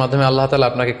 এবং এটার মাধ্যমে আল্লাহ তাআলা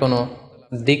আপনাকে কোনো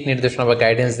দিক নির্দেশনা বা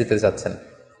গাইডেন্স দিতে যাচ্ছেন।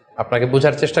 আপনাকে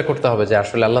বোঝার চেষ্টা করতে হবে যে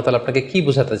আসলে আল্লাহ তাআলা আপনাকে কি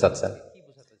বোঝাতে চাচ্ছেন।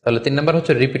 তাহলে 3 নাম্বার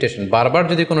হচ্ছে রিপিটেশন। বারবার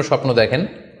যদি কোনো স্বপ্ন দেখেন,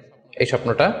 এই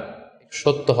স্বপ্নটা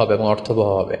সত্য হবে এবং অর্থবহ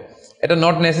হবে। এটা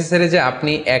নট নেসেসারি যে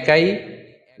আপনি একাই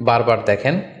বারবার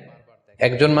দেখেন।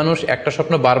 একজন মানুষ একটা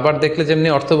স্বপ্ন বারবার দেখলে যেমনি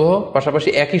অর্থবহ, পাশাপাশি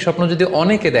একই স্বপ্ন যদি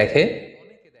অনেকে দেখে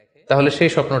তাহলে সেই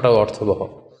স্বপ্নটাও অর্থবহ।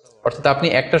 অর্থাৎ আপনি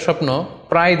একটা স্বপ্ন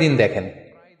প্রায় দিন দেখেন,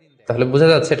 তাহলে বোঝা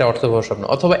যাচ্ছে এটা অর্থবহ স্বপ্ন।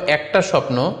 অথবা একটা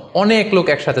স্বপ্ন অনেক লোক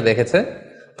একসাথে দেখেছে,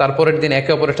 তারপরের দিন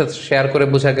একে অপরের সাথে শেয়ার করে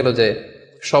বোঝা গেল যে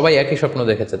সবাই একই স্বপ্ন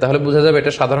দেখেছে, তাহলে বোঝা যাবে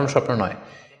এটা সাধারণ স্বপ্ন নয়,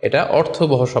 এটা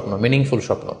অর্থবহ স্বপ্ন, মিনিংফুল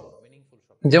স্বপ্ন।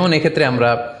 যেমন এক্ষেত্রে আমরা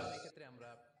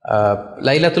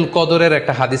লাইলাতুল কদরের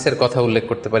একটা হাদিসের কথা উল্লেখ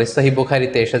করতে পারি। সহিহ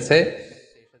বুখারীতে এসেছে,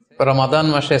 রমাদান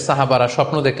মাসে সাহাবারা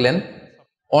স্বপ্ন দেখলেন,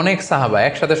 অনেক সাহাবা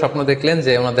একসাথে স্বপ্ন দেখলেন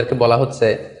যে ওনাদেরকে বলা হচ্ছে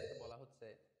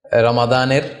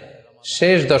রমাদানের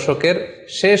শেষ দশকের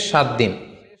শেষ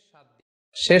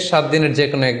 7 দিনের যে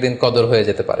কোনো একদিন কদর হয়ে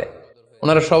যেতে পারে।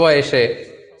 ওনারা সবাই এসে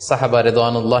সাহাবা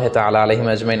রিদওয়ানুল্লাহি তাআলা আলাইহিম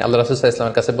আজমাইন আল্লাহ রাসূল সাল্লাল্লাহু আলাইহি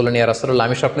ওয়াসাল্লামের কাছে বললেন, ইয়া রাসূলুল্লাহ,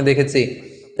 আমি স্বপ্নে দেখেছি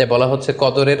যে বলা হচ্ছে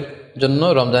কদরের জন্য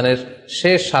রমজানের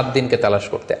শেষ 7 দিনকে তালাশ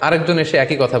করতে। আরেকজন এসে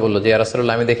একই কথা বললো যে ইয়া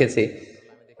রাসূলুল্লাহ, আমি দেখেছি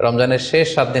রমজানের শেষ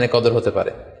 7 দিনে কদর হতে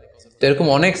পারে। তো এরকম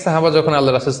অনেক সাহাবা যখন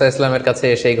আল্লাহ রাসূল সাল্লাল্লাহু আলাইহি ওয়াসাল্লামের কাছে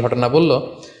এসে এই ঘটনা বলল,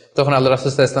 তখন আল্লাহ রাসূল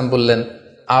সাল্লাল্লাহু আলাইহি ওয়াসাল্লাম বললেন,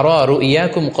 আরা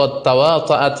রুইয়াকুম কদ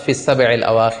তাওয়াতাআত ফিস সাবঈল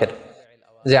আওয়াখির,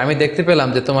 যে আমি দেখতে পেলাম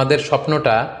যে তোমাদের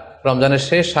স্বপ্নটা রমজানের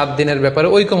শেষ 7 দিনের ব্যাপারে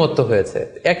ঐকমত্য হয়েছে,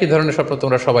 একই ধরনের স্বপ্ন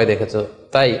তোমরা সবাই দেখেছো,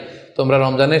 তাই তোমরা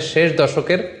রমজানের শেষ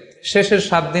দশকের শেষের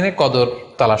 7 দিনে কদর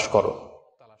তালাশ করো।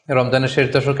 রমজানের শেষ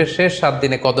দশকের শেষ 7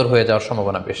 দিনে কদর হয়ে যাওয়ার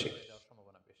সম্ভাবনা বেশি।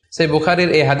 সেই বুখারীর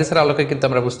এই হাদিসের আলোকে কিন্তু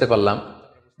আমরা বুঝতে পারলাম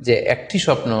যে একটি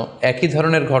স্বপ্ন, একই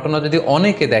ধরনের ঘটনা যদি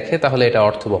অনেকে দেখে তাহলে এটা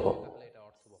অর্থবহ।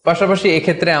 পাশাপাশি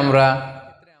এক্ষেত্রে আমরা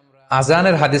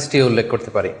আজানের হাদিসটি উল্লেখ করতে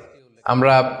পারি।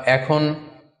 আমরা এখন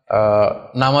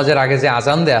নামাজের আগে যে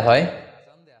আজান দেয়া হয়,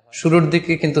 শুরুর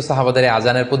দিকে কিন্তু সাহাবাদের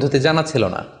আজানের পদ্ধতি জানা ছিল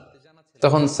না।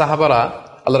 তখন সাহাবারা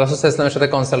আল্লাহ রাসূল সাল্লাল্লাহু আলাইহি ওয়াসাল্লামের সাথে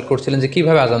কনসাল্ট করছিলেন যে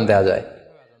কিভাবে আজান দেয়া যায়,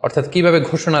 অর্থাৎ কিভাবে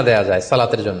ঘোষণা দেয়া যায়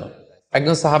সালাতের জন্য।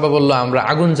 একজন সাহাবা বলল, আমরা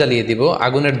আগুন জ্বালিয়ে দিব,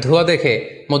 আগুনের ধোঁয়া দেখে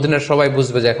মদিনার সবাই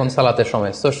বুঝবে যে এখন সালাতের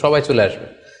সময়, তো সবাই চলে আসবে।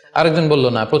 আরেকজন বলল,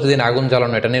 না, প্রতিদিন আগুন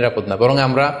জ্বালানো এটা নিরাপদ না, বরং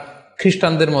আমরা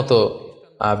খ্রিস্টানদের মতো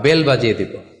বেল বাজিয়ে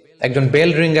দিব, একজন বেল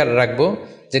রিঙ্গার রাখবো,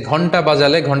 যে ঘন্টা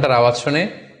বাজালে ঘন্টার আওয়াজ শুনে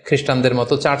খ্রিস্টানদের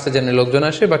মতো চার্চে যেমনি লোকজন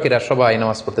আসে, বাকিরা সবাই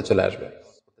নামাজ পড়তে চলে আসবে।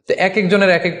 তো এক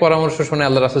একজনের এক এক পরামর্শ শুনে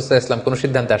আল্লাহ রাসূল সাল্লাল্লাহু আলাইহি ওয়াসাল্লাম কোনো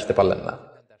সিদ্ধান্তে আসতে পারলেন না।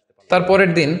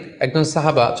 তারপরের দিন একজন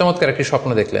সাহাবা চমৎকার একটি স্বপ্ন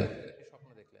দেখলেন।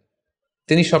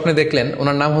 তিনি স্বপ্নে দেখলেন,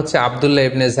 ওনার নাম হচ্ছে আব্দুল্লাহ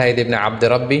ইবনে যায়েদ ইবনে আব্দে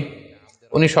রব্বি।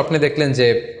 উনি স্বপ্নে দেখলেন যে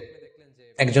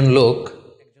একজন লোক,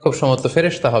 খুব সম্ভবত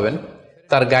ফেরেশতা হবেন,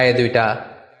 তার গায়ে 2টা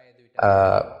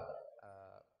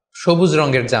সবুজ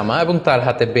রঙের জামা এবং তার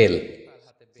হাতে বেল,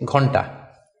 ঘন্টা।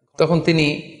 তখন তিনি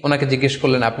ওনাকে জিজ্ঞেস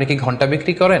করলেন, আপনি কি ঘন্টা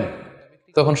বিক্রি করেন?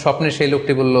 তখন স্বপ্নে সেই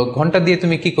লোকটি বলল, ঘন্টা দিয়ে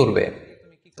তুমি কি করবে?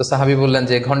 তো সাহাবী বললেন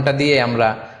যে ঘন্টা দিয়ে আমরা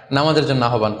নামাজের জন্য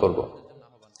আহ্বান করব।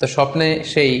 তো স্বপ্নে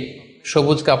সেই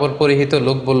সবুজ কাপড় পরিহিত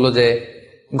লোক বলল যে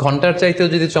ঘন্টার চাইতেও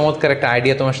যদি চমৎকার একটা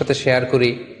আইডিয়া তোমার সাথে শেয়ার করি,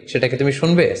 সেটাকে তুমি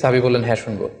শুনবে? সাহাবী বললেন, হ্যাঁ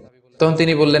শুনবো। তখন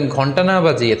তিনি বললেন, ঘন্টা না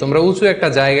বাজিয়ে তোমরা উঁচু একটা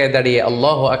জায়গায় দাঁড়িয়ে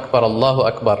আল্লাহু আকবার, আল্লাহু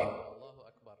আকবার,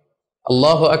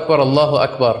 আল্লাহু আকবার, আল্লাহু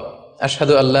আকবার,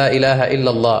 আশহাদু আল্লা ইলাহা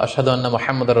ইল্লাল্লাহ, আশহাদু আন্না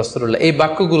মুহাম্মাদুর রাসূলুল্লাহ, এই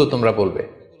বাক্যগুলো তোমরা বলবে।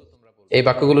 এই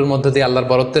বাক্যগুলোর মধ্য দিয়ে আল্লাহর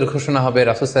বরত্বের ঘোষণা হবে,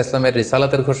 রাসূল সাল্লাল্লাহু আলাইহি ওয়াসাল্লামের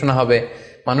রিসালাতের ঘোষণা হবে,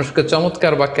 মানুষকে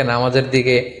চমৎকার বাক্যে নামাজের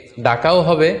দিকে ডাকাও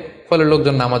হবে, ফলে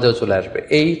লোকজন নামাজেও চলে আসবে।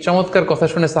 এই চমৎকার কথা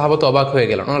শুনে সাহাবা তো অবাক হয়ে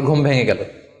গেলেন, ওনার ঘুম ভেঙে গেল।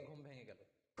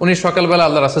 উনি সকালবেলা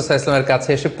আল্লাহ রাসূল সাল্লাল্লাহু আলাইহি ওয়াসাল্লামের কাছে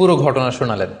এসে পুরো ঘটনা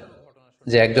শোনালেন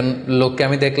যে একজন লোককে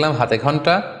আমি দেখলাম হাতে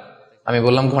ঘন্টা, আমি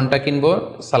বললাম ঘন্টা কিনবো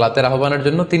সালাতের আহ্বানের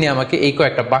জন্য, তিনি আমাকে এই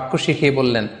কয়েকটা বাক্য শিখিয়ে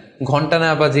বললেন ঘন্টা না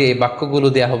বাজিয়ে এই বাক্যগুলো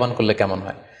দিয়ে আহ্বান করলে কেমন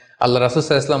হয়। আল্লাহ রাসূল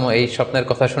সাল্লাল্লাহু আলাইহি ওয়াসাল্লাম এই স্বপ্নের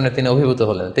কথা শুনে তিনি অভিভূত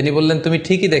হলেন। তিনি বললেন, তুমি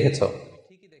ঠিকই দেখেছো,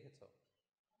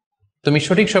 তুমি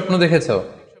সঠিক স্বপ্ন দেখেছো।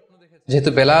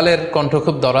 যেহেতু বেলালের কণ্ঠ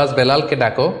খুব দরাজ, বেলালকে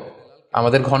ডাকো,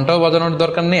 আমাদের ঘন্টাও বাজানোর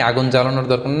দরকার নেই, আগুন জ্বালানোর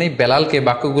দরকার নেই, বেলালকে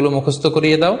বাক্যগুলো মুখস্থ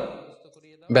করিয়ে দাও।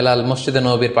 বেলাল মসজিদে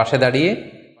নববীর পাশে দাঁড়িয়ে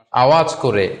আওয়াজ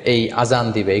করে এই আজান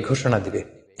দিবে, এই ঘোষণা দিবে।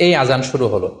 এই আজান শুরু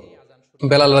হলো।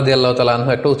 বেলাল রাদিয়াল্লাহু তাআলা আনহু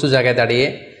একটা উঁচু জায়গায় দাঁড়িয়ে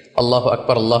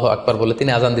আল্লাহু আকবার বলে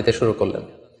তিনি আজান দিতে শুরু করলেন।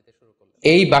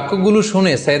 এই বাক্যগুলো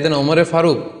শুনে সাইয়েদনা ওমরে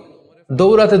ফারুক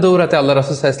দৌড়াতে দৌড়াতে আল্লাহ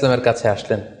রাসূল সাল্লাল্লাহু আলাইহি ওয়াসাল্লামের কাছে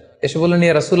আসলেন। এসে বললেন,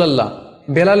 ইয়া রাসূলুল্লাহ,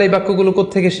 বেলাল এই বাক্যগুলো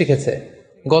কোত্থেকে শিখেছে?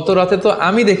 গত রাতে তো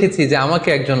আমি দেখেছি যে আমাকে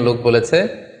একজন লোক বলেছে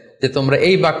যে তোমরা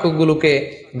এই বাক্যগুলোকে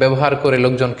ব্যবহার করে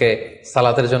লোকজনকে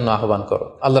সালাতের জন্য আহ্বান করো।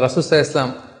 আল্লাহ রাসূল সাল্লাল্লাহু আলাইহি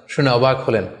ওয়াসাল্লাম শুনে অবাক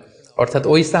হলেন। অর্থাৎ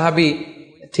ওই সাহাবী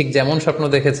ঠিক যেমন স্বপ্ন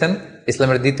দেখেছেন,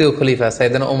 ইসলামের দ্বিতীয় খলিফা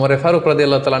সাইয়েদনা ওমরে ফারুক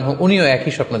রাদিয়াল্লাহু তাআলা আনহু উনিও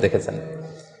একই স্বপ্ন দেখেছেন।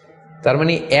 তার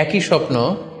মানে একই স্বপ্ন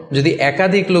যদি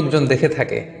একাধিক লোকজন দেখে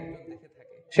থাকে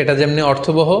সেটা যেমনি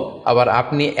অর্থবহ, আবার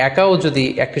আপনি একাও যদি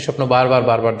একটি স্বপ্ন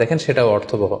বারবার দেখেন সেটাও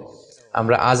অর্থবহ।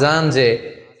 আমরা আজান যে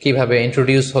কিভাবে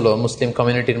ইন্ট্রোডিউস হলো মুসলিম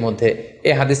কমিউনিটির মধ্যে,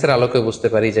 এই হাদিসের আলোকে বুঝতে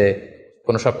পারি যে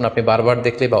কোনো স্বপ্ন আপনি বারবার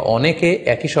দেখলে বা অনেকে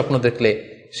একই স্বপ্ন দেখলে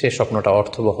সে স্বপ্নটা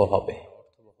অর্থবহ হবে।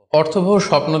 অর্থবহ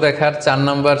স্বপ্ন দেখার 4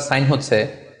 নম্বর সাইন হচ্ছে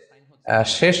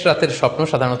শেষ রাতের স্বপ্ন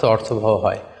সাধারণত অর্থবহ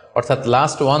হয়। অর্থাৎ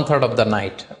লাস্ট 1/3 অফ দ্য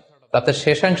নাইট, রাতের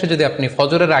শেষাংশে যদি আপনি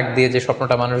ফজরের আগ দিয়ে যে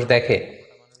স্বপ্নটা মানুষ দেখে,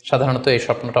 সাধারণত এই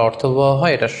স্বপ্নটা অর্থবহ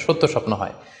হয়, এটা সত্য স্বপ্ন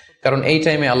হয়। কারণ এই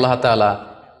টাইমে আল্লাহ তাআলা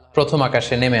প্রথম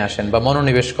আকাশে নেমে আসেন বা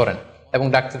মনোনিবেশ করেন এবং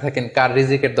ডাকতে থাকেন, কার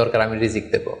রিজিকের দরকার আমি রিজিক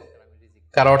দেব,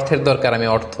 কার অর্থের দরকার আমি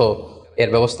অর্থ এর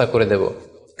ব্যবস্থা করে দেব,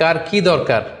 কার কি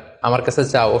দরকার আমার কাছে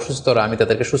চাও, অসুস্থরা আমি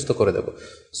তাদেরকে সুস্থ করে দেব।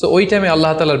 সো ওই টাইমে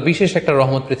আল্লাহ তাআলার বিশেষ একটা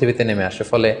রহমত পৃথিবীতে নেমে আসে,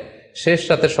 ফলে শেষ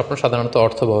রাতের স্বপ্ন সাধারণত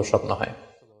অর্থবহ স্বপ্ন হয়।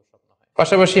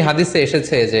 পাশাপাশি হাদিসে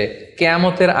এসেছে যে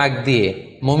কিয়ামতের আগ দিয়ে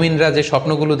মুমিনরা যে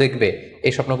স্বপ্নগুলো দেখবে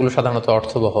এই স্বপ্নগুলো সাধারণত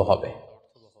অর্থবহ হবে।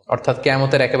 অর্থাৎ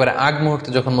কিয়ামতের একেবারে আগ মুহূর্তে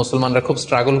যখন মুসলমানরা খুব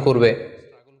স্ট্রাগল করবে,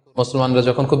 মুসলমানরা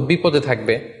যখন খুব বিপদে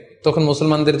থাকবে, তখন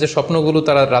মুসলমানদের যে স্বপ্নগুলো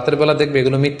তারা রাতের বেলা দেখবে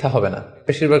এগুলো মিথ্যা হবে না,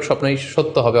 বেশিরভাগ স্বপ্নই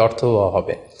সত্য হবে, অর্থবহ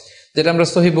হবে। যেটা আমরা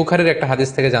সহিহ বুখারীর একটা হাদিস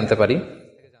থেকে জানতে পারি,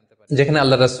 যেখানে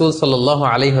আল্লাহ রাসূল সাল্লাল্লাহু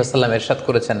আলাইহি ওয়াসাল্লাম ইরশাদ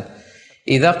করেছেন,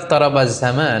 ইযা ইকতারাবা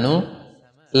যামানু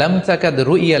লাম তাকাদ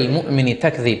রুইয়াল মুমিনি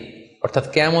তাকযিব। অর্থাৎ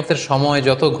কিয়ামতের সময়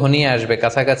যত ঘনিয়ে আসবে,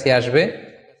 কাছাকাছি আসবে,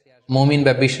 মুমিন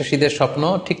বা বিশ্বাসীদের স্বপ্ন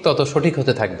ঠিক তত সঠিক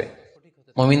হতে থাকবে।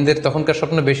 মুমিনদের তখনকার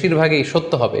স্বপ্ন বেশিরভাগই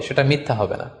সত্য হবে, সেটা মিথ্যা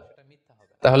হবে না।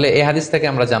 তাহলে এই হাদিস থেকে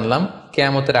আমরা জানলাম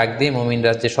কিয়ামতের আগ দিয়ে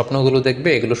মুমিনরা যে স্বপ্নগুলো দেখবে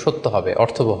এগুলো সত্য হবে,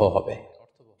 অর্থবহ হবে।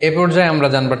 এ পর্যায়ে আমরা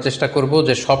জানবার চেষ্টা করব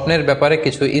যে স্বপ্নের ব্যাপারে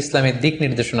কিছু ইসলামের দিক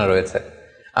নির্দেশনা রয়েছে।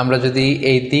 আমরা যদি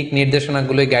এই দিক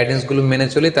নির্দেশনাগুলো, গাইডেন্সগুলো মেনে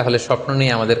চলি, তাহলে স্বপ্ন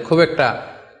নিয়ে আমাদের খুব একটা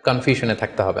কনফিউশনে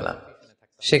থাকতে হবে না।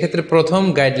 সেক্ষেত্রে প্রথম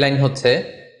গাইডলাইন হচ্ছে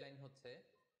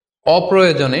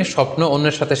অপ্রয়োজনে স্বপ্ন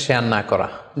অন্যের সাথে শেয়ার না করা।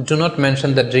 Do not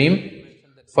mention the dream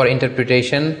for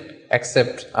interpretation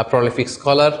except a prolific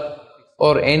scholar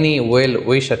or any well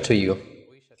উইশার to you.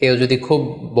 কেউ যদি খুব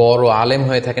বড় আলেম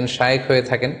হয়ে থাকেন, শায়েখ হয়ে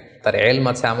থাকেন, তার এলম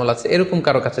আছে, আমল আছে, এরকম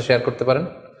কারো কাছে শেয়ার করতে পারেন।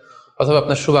 অথবা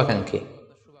আপনার শুভাকাঙ্ক্ষী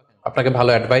আপনাকে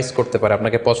ভালো অ্যাডভাইস করতে পারে,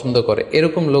 আপনাকে পছন্দ করে,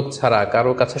 এরকম লোক ছাড়া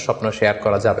কারো কাছে স্বপ্ন শেয়ার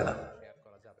করা যাবে না।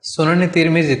 সুনানে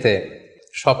তিরমিজিতে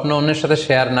স্বপ্ন অন্যের সাথে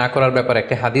শেয়ার না করার ব্যাপারে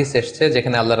একটি হাদিস এসছে,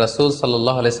 যেখানে আল্লাহ রাসূল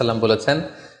সাল্লাল্লাহু আলাইহি সাল্লাম বলেছেন,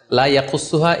 লা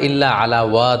ইয়াকুসুহা ইল্লা আলা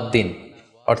ওয়াদ্দিন।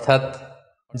 অর্থাৎ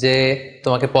যে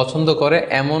তোমাকে পছন্দ করে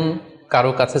এমন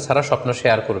কারো কাছে ছাড়া স্বপ্ন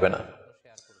শেয়ার করবে না।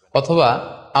 অথবা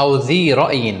আউজি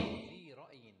রাইন,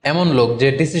 এমন লোক যে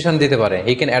ডিসিশন দিতে পারে,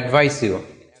 he can advice you,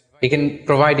 he can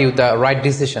provide you the right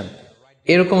decision,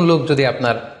 এরকম লোক যদি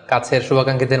আপনার কাছের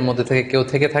শুভাকাঙ্ক্ষীদের মধ্যে থেকে কেউ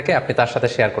থেকে থাকে, আপনি তার সাথে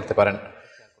শেয়ার করতে পারেন।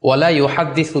 ওয়ালা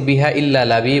ইউহাদ্দিসু বিহা ইল্লা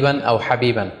লাবিবান আও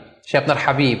হাবিবান, সে আপনার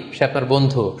হাবিব, সে আপনার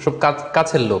বন্ধু, সব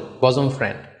কাছের লোক, বজম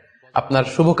ফ্রেন্ড, আপনার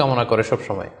শুভ কামনা করে সব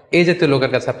সময়, এই জাতীয়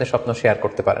লোকের কাছে আপনি স্বপ্ন শেয়ার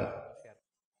করতে পারেন।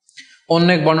 অন্য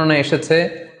এক বর্ণনায় এসেছে,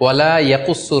 ওয়ালা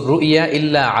ইয়াকুসুর রুইয়া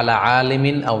ইল্লা আলা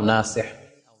আলিমিন আও নাসিহ,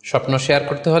 স্বপ্ন শেয়ার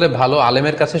করতে হলে ভালো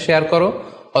আলেমের কাছে শেয়ার করো,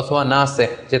 অথবা নাসিহ,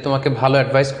 যে তোমাকে ভালো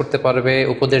অ্যাডভাইস করতে পারবে,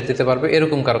 উপদেশ দিতে পারবে,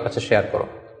 এরকম কারো কাছে শেয়ার করো,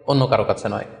 অন্য কারো কাছে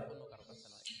নয়।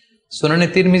 সুনানে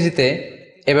তিরমিজিতে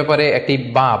এ ব্যাপারে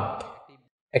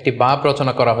একটি বাব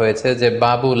রচনা করা হয়েছে, যে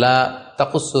বাবু লা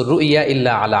তাকুসুর রুইয়া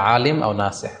ইল্লা আলা আলিম আও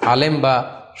নাসিহ, আলেম বা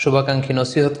শুভাকাঙ্ক্ষী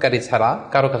নসিহতকারী ছাড়া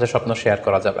কারো কাছে স্বপ্ন শেয়ার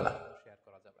করা যাবে না।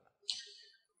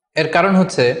 এর কারণ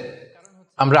হচ্ছে,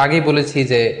 আমরা আগেই বলেছি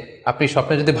যে আপনি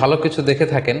স্বপ্নে যদি ভালো কিছু দেখে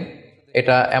থাকেন,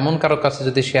 এটা এমন কারো কাছে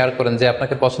যদি শেয়ার করেন যে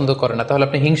আপনাকে পছন্দ করে না, তাহলে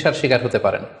আপনি হিংসার শিকার হতে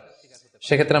পারেন।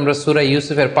 সেক্ষেত্রে আমরা সূরা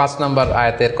ইউসুফের 5 নম্বর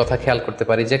আয়াতের কথা খেয়াল করতে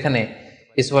পারি, যেখানে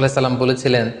ইউসুফ আলাইহিস সালাম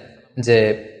বলেছিলেন যে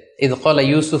ইয ক্বালা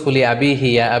ইউসুফু লি আবিহি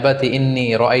ইয়া আবাতি ইন্নী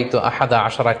রাআইতু আহাদা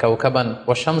আশারা কাওকাবান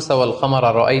ওয়াশ শামসা ওয়াল কমারা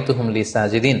রাআইতুহুম লি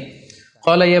সাজিদিন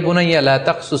ক্বালা ইয়া বুনাইয়া লা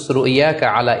তাকসুস রুইয়াকা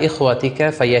আলা ইখওয়াতিকা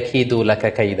ফায়াকিদু লাকা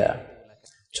কাইদা।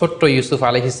 ছোট্ট ইউসুফ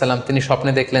আলাইহিস সালাম তিনি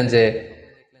স্বপ্নে দেখলেন যে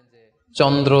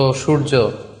চন্দ্র, সূর্য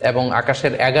এবং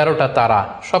আকাশের 11টা তারা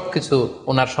সবকিছু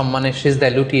ওনার সম্মানে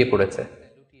সিজদায় লুটিয়ে পড়েছে।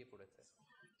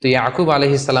 তো ইয়াকুব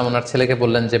আলাইহিস সালাম ওনার ছেলেকে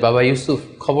বললেন যে বাবা ইউসুফ,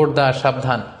 খবরদার,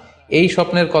 সাবধান, এই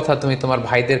স্বপ্নের কথা তুমি তোমার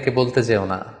ভাইদেরকে বলতে যেও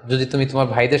না। যদি তুমি তোমার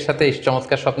ভাইদের সাথে এই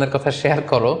চমৎকার স্বপ্নের কথা শেয়ার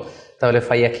করো, তাহলে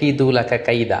ফায়াকিদু লাকা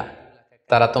কাইদা,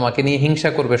 তারা তোমাকে নিয়ে হিংসা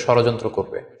করবে, ষড়যন্ত্র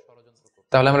করবে।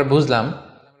 তাহলে আমরা বুঝলাম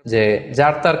যে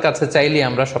যার তার কাছে চাইলে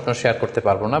আমরা স্বপ্ন শেয়ার করতে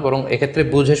পারবো না, বরং এক্ষেত্রে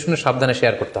বুঝে শুনে সাবধানে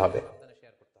শেয়ার করতে হবে।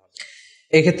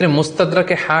 এক্ষেত্রে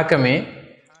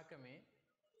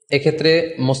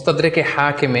মুস্তাদরেকে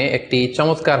হাকিমে একটি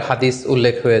চমৎকার হাদিস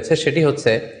উল্লেখ হয়েছে, সেটি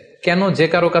হচ্ছে কেন যে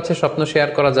কারো কাছে স্বপ্ন শেয়ার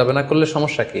করা যাবে না, করলে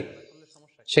সমস্যা কি।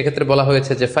 সেক্ষেত্রে বলা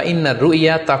হয়েছে যে ফাইন্না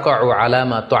রুইয়া তাকাউ আলা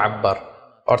মা তুআব্বার,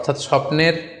 অর্থাৎ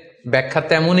স্বপ্নের ব্যাখ্যা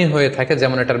তেমনই হয়ে থাকে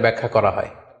যেমন এটার ব্যাখ্যা করা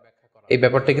হয়। এই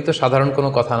ব্যাপারটা কিন্তু সাধারণ কোনো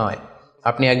কথা নয়।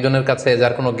 আপনি একজনের কাছে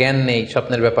যার কোনো জ্ঞান নেই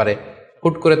স্বপ্নের ব্যাপারে,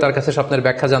 হুট করে তার কাছে স্বপ্নের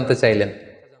ব্যাখ্যা জানতে চাইলেন,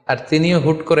 আর তিনিও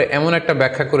হুট করে এমন একটা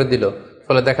ব্যাখ্যা করে দিল,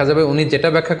 ফলে দেখা যাবে উনি যেটা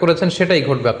ব্যাখ্যা করেছেন সেটাই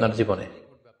ঘটবে আপনার জীবনে।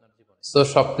 সো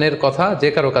স্বপ্নের কথা যে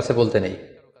কারো কাছে বলতে নেই।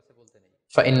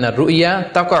 ফাইন্না রুইয়া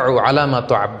তাকাউ আলা মা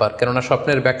তুআব্বার, কেননা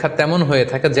স্বপ্নের ব্যাখ্যা তেমন হয়ে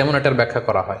থাকে যেমন এটার ব্যাখ্যা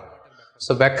করা হয়।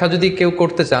 সো ব্যাখ্যা যদি কেউ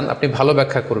করতে চান, আপনি ভালো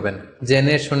ব্যাখ্যা করবেন,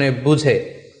 জেনে শুনে বুঝে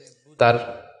তার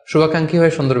শুভাকাঙ্ক্ষী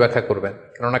হয়ে সুন্দর ব্যাখ্যা করবেন,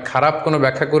 কেননা খারাপ কোনো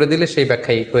ব্যাখ্যা করে দিলে সেই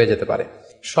ব্যাখ্যাই হয়ে যেতে পারে।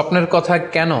 স্বপ্নের কথা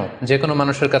কেন যে কোনো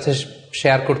মানুষের কাছে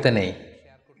শেয়ার করতে নেই,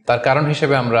 তার কারণ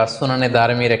হিসেবে আমরা সুনানে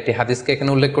দারমির একটি হাদিসকে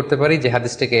এখানে উল্লেখ করতে পারি, যে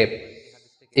হাদিসটিকে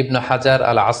ইবনে হাজার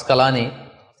আল আসকালানি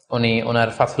উনি ওনার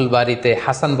ফাথুল বারিতে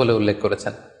হাসান বলে উল্লেখ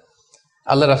করেছেন।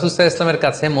 আল্লাহ রাসূল সাল্লাল্লাহু আলাইহি ওয়াসাল্লামের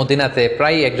কাছে মদিনাতে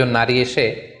প্রায় একজন নারী এসে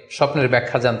স্বপ্নের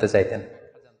ব্যাখ্যা জানতে চাইতেন।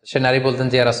 সে নারী বলতেন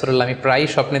যে ইয়া রাসূলুল্লাহ, আমি প্রায়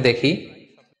স্বপ্নে দেখি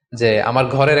যে আমার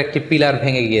ঘরের একটি পিলার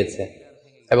ভেঙে গিয়েছে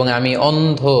এবং আমি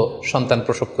অন্ধ সন্তান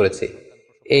প্রসব করেছি।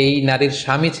 এই নারীর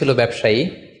স্বামী ছিল ব্যবসায়ী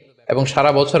এবং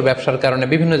সারা বছর ব্যবসার কারণে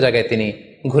বিভিন্ন জায়গায় তিনি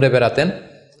ঘুরে বেড়াতেন,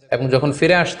 এবং যখন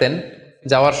ফিরে আসতেন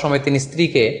যাওয়ার সময় তিনি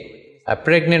স্ত্রীকে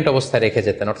প্রেগনেন্ট অবস্থায় রেখে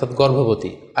যেতেন, অর্থাৎ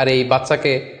গর্ভবতী, আর এই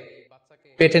বাচ্চাকে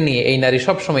পেটে নিয়ে এই নারী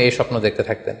সবসময় এই স্বপ্ন দেখতে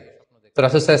থাকতেন। তো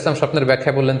রাসূল সাল্লাল্লাহু আলাইহি ওয়াসাল্লাম স্বপ্নের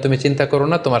ব্যাখ্যা বললেন, তুমি চিন্তা করো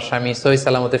না, তোমার স্বামী সহি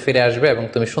সালামতে ফিরে আসবে এবং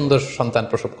তুমি সুন্দর সন্তান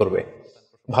প্রসব করবে,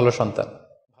 ভালো সন্তান।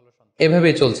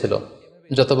 এভাবেই চলছিল,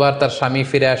 যতবার তার স্বামী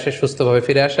ফিরে আসে, সুস্থভাবে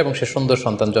ফিরে আসে এবং সে সুন্দর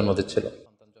সন্তান জন্ম দিচ্ছিল।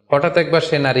 হঠাৎ একবার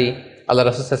সে নারী আল্লাহ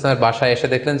রাসূল সাল্লাল্লাহু আলাইহি ওয়াসাল্লামের বাসায় এসে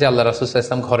দেখলেন যে আল্লাহ রাসূল সাল্লাল্লাহু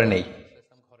আলাইহি ওয়াসাল্লাম ঘরে নেই।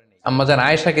 আম্মাজান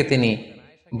আয়েশাকে তিনি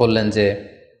বললেন যে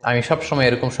আমি সবসময়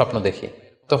এরকম স্বপ্ন দেখি।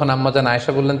 তখন আম্মাজান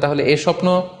আয়েশা বললেন, তাহলে এই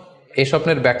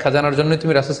স্বপ্নের ব্যাখ্যা জানার জন্য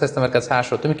তুমি রাসূল সাল্লাল্লাহু আলাইহি ওয়াসাল্লামের কাছে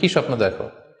আসো, তুমি কি স্বপ্ন দেখো?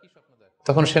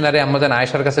 তখন সে নারী আম্মাজান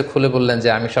আয়েশার কাছে খুলে বললেন যে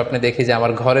আমি স্বপ্নে দেখি যে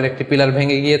আমার ঘরের একটি পিলার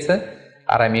ভেঙে গিয়েছে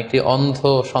আর আমি একটি অন্ধ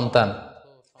সন্তান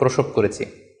প্রসব করেছি।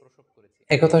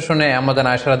 একথা শুনে আম্মাজান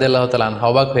আয়েশা রাদিয়াল্লাহু তাআলা আনহা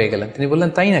অবাক হয়ে গেলেন। তিনি বললেন,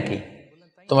 তাই নাকি?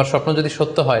 তোমার স্বপ্ন যদি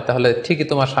সত্য হয় তাহলে ঠিকই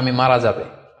তোমার স্বামী মারা যাবে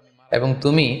এবং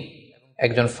তুমি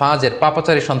একজন ফাজের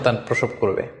পাপাচারী সন্তান প্রসব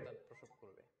করবে।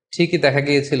 ঠিকই দেখা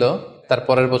গিয়েছিল তার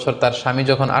পরের বছর তার স্বামী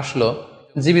যখন আসলো,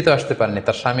 জীবিত আসতে পারেনি,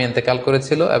 তার স্বামী ইন্তেকাল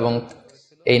করেছিল এবং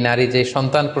এই নারী যে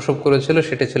সন্তান প্রসব করেছিল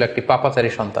সেটি ছিল একটি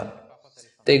পাপাচারী সন্তান।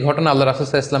 তো এই ঘটনা আল্লাহ রাসূল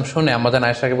সাল্লাল্লাহু আলাইহি ওয়াসাল্লাম শুনে আম্মাজান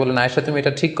আয়েশাকে বললেন, আয়েশা, তুমি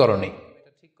এটা ঠিক করোনি।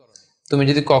 তুমি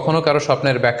যদি কখনো কারো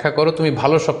স্বপ্নের ব্যাখ্যা করো, তুমি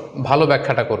ভালো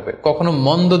ব্যাখ্যাটা করবে, কখনো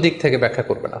মন্দ দিক থেকে ব্যাখ্যা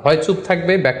করবে না। হয় চুপ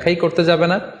থাকবে, ব্যাখ্যাই করতে যাবে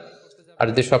না, আর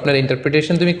যদি স্বপ্নের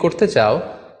ইন্টারপ্রিটেশন তুমি করতে চাও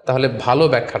তাহলে ভালো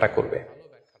ব্যাখ্যাটা করবে।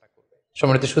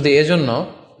 সম্মানিত, শুধু এজন্য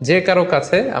যে কারো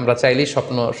কাছে আমরা চাইলেই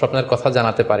স্বপ্নের কথা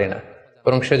জানাতে পারি না,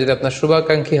 বরং সে যদি আপনার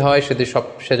শুভাকাঙ্ক্ষী হয়,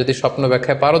 সে যদি স্বপ্ন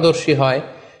ব্যাখ্যায় পারদর্শী হয়,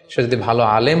 সে যদি ভালো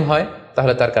আলেম হয়,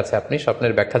 তাহলে তার কাছে আপনি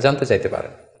স্বপ্নের ব্যাখ্যা জানতে চাইতে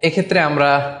পারেন। এক্ষেত্রে আমরা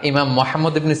ইমাম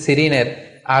মুহাম্মদ ইবনে সিরিনের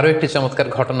আরও একটি চমৎকার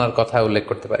ঘটনার কথা উল্লেখ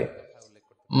করতে পারি।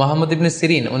 মুহাম্মদ ইবনে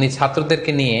সিরিন উনি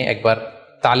ছাত্রদেরকে নিয়ে একবার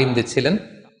তালিম দিচ্ছিলেন।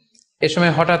 এ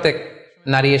সময় হঠাৎ এক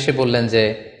নারী এসে বললেন যে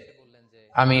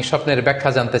আমি স্বপ্নের ব্যাখ্যা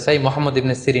জানতে চাই, মুহাম্মদ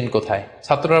ইবনে সিরিন কোথায়?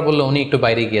 ছাত্ররা বলল, উনি একটু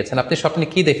বাইরে গিয়েছেন। আপনি স্বপ্নে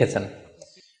কি দেখেছেন?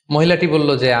 মহিলাটি বলল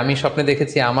যে আমি স্বপ্নে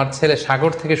দেখেছি আমার ছেলে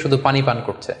সাগর থেকে শুধু পানি পান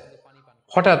করছে।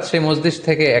 হঠাৎ সেই মজলিস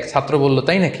থেকে এক ছাত্র বলল,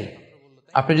 তাই নাকি?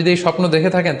 আপনি যদি এই স্বপ্ন দেখে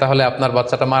থাকেন তাহলে আপনার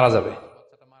বাচ্চাটা মারা যাবে।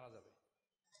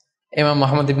 ইমাম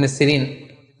মুহাম্মদ ইবনে সিরিন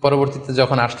পরবর্তীতে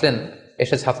যখন আসলেন,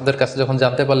 এসে ছাত্রদের কাছে যখন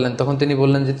জানতে পারলেন, তখন তিনি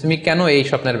বললেন যে তুমি কেন এই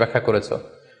স্বপ্নের ব্যাখ্যা করেছো?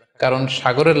 কারণ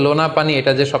সাগরের লোনা পানি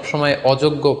এটা যে সবসময়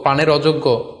অযোগ্য, পানের অযোগ্য,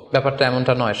 ব্যাপারটা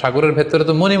এমনটা নয়, সাগরের ভেতরে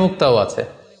তো মণিমুক্তাও আছে।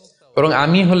 বরং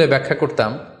আমি হলে ব্যাখ্যা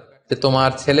করতাম যে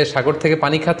তোমার ছেলে সাগর থেকে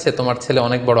পানি খাচ্ছে, তোমার ছেলে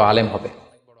অনেক বড় আলেম হবে।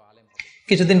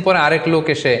 কিছুদিন পরে আরেক লোক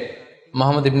এসে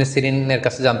মোহাম্মদ ইবনে সিরিনের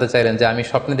কাছে জানতে চাইলেন যে আমি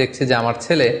স্বপ্নে দেখছি যে আমার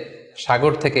ছেলে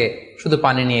সাগর থেকে শুধু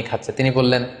পানি নিয়ে খাচ্ছে। তিনি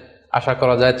বললেন, আশা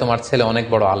করা যায় তোমার ছেলে অনেক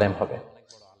বড় আলেম হবে।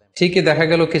 ঠিকই দেখা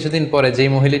গেল কিছুদিন পরে যেই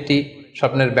মহিলাটি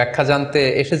স্বপ্নের ব্যাখ্যা জানতে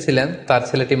এসেছিলেন তার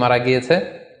ছেলেটি মারা গিয়েছে।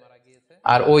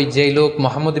 আর ওই যেই লোক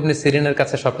মোহাম্মদ ইবনে সিরিনের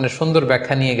কাছে স্বপ্নের সুন্দর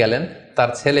ব্যাখ্যা নিয়ে গেলেন, তার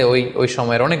ছেলে ওই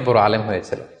সময়ের অনেক বড় আলেম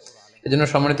হয়েছিল। এই জন্য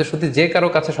সম্মানিত শুধু যে কারো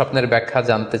কাছে স্বপ্নের ব্যাখ্যা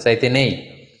জানতে চাইতে নেই।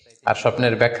 আর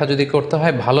স্বপ্নের ব্যাখ্যা যদি করতে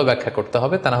হয় ভালো ব্যাখ্যা করতে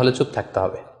হবে, তা না হলে চুপ থাকতে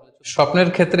হবে। স্বপ্নের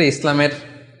ক্ষেত্রে ইসলামের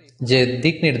যে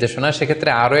দিক নির্দেশনা, সেক্ষেত্রে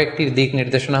আরও একটি দিক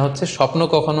নির্দেশনা হচ্ছে স্বপ্ন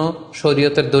কখনো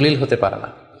শরীয়তের দলিল হতে পারে না।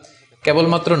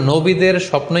 কেবলমাত্র নবীদের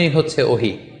স্বপ্নই হচ্ছে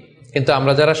ওহী, কিন্তু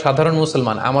আমরা যারা সাধারণ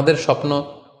মুসলমান আমাদের স্বপ্ন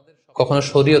কখনো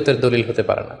শরীয়তের দলিল হতে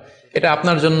পারে না। এটা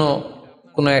আপনার জন্য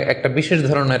কোনো একটা বিশেষ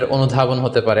ধরনের অনুধাবন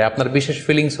হতে পারে, আপনার বিশেষ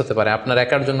ফিলিংস হতে পারে, আপনার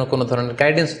একার জন্য কোনো ধরনের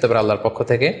গাইডেন্স হতে পারে আল্লাহর পক্ষ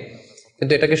থেকে,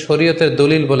 কিন্তু এটাকে শরীয়তের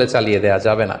দলিল বলে চালিয়ে দেওয়া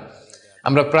যাবে না।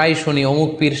 আমরা প্রায় শুনি অমুক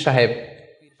পীর সাহেব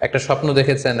একটা স্বপ্ন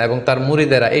দেখেছেন এবং তার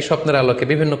মুরিদেরা এই স্বপ্নের আলোকে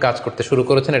বিভিন্ন কাজ করতে শুরু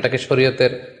করেছেন, এটাকে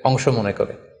শরীয়তের অংশ মনে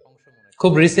করে।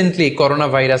 খুব রিসেন্টলি করোনা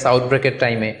ভাইরাস আউটব্রেকের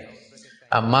টাইমে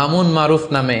মামুন মারুফ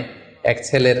নামে এক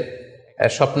ছেলের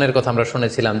স্বপ্নের কথা আমরা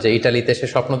শুনেছিলাম যে ইটালিতে সে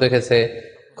স্বপ্ন দেখেছে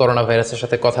করোনা ভাইরাসের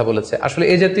সাথে কথা বলেছে। আসলে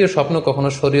এই জাতীয় স্বপ্ন কখনো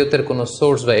শরীয়তের কোনো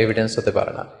সোর্স বা এভিডেন্স হতে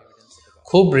পারে না।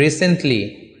 খুব রিসেন্টলি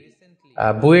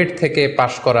বুয়েট থেকে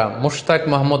পাশ করা মুশতাক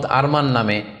মোহাম্মদ আরমান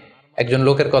নামে একজন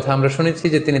লোকের কথা আমরা শুনেছি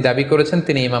যে তিনি দাবি করেছেন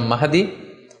তিনি ইমাম মাহাদি,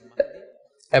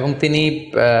 এবং তিনি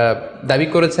দাবি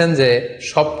করেছেন যে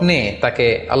স্বপ্নে তাকে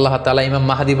আল্লাহ তাআলা ইমাম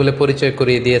মাহাদি বলে পরিচয়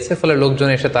করিয়ে দিয়েছে, ফলে লোকজন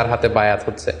এসে তার হাতে বায়াত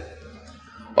হচ্ছে।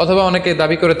 অথবা অনেকে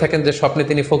দাবি করে থাকেন যে স্বপ্নে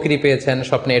তিনি ফকিরি পেয়েছেন,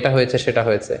 স্বপ্নে এটা হয়েছে সেটা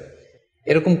হয়েছে।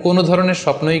 এরকম কোনো ধরনের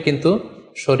স্বপ্নই কিন্তু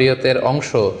শরীয়তের অংশ,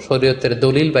 শরীয়তের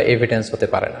দলিল বা এভিডেন্স হতে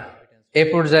পারে না। এ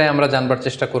পর্যায়ে আমরা জানবার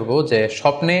চেষ্টা করব যে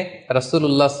স্বপ্নে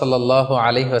রাসূলুল্লাহ সাল্লাল্লাহু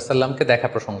আলাইহি ওয়াসাল্লামকে দেখা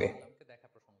প্রসঙ্গে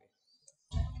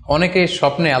অনেকে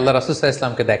স্বপ্নে আল্লাহ রাসূল সাল্লাল্লাহু আলাইহি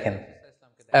ওয়াসাল্লামকে দেখেন,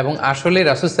 এবং আসলে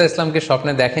রাসূল সাল্লাল্লাহু আলাইহি ওয়াসাল্লামকে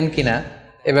স্বপ্নে দেখেন কিনা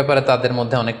এ ব্যাপারে তাদের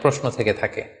মধ্যে অনেক প্রশ্ন থেকে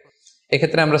থাকে।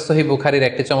 এক্ষেত্রে আমরা সহিহ বুখারীর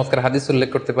একটি চমৎকার হাদিস উল্লেখ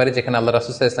করতে পারি, যেখানে আল্লাহ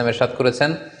রাসূল সাল্লাল্লাহু আলাইহি ওয়াসাল্লাম ইরশাদ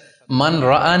করেছেন, মান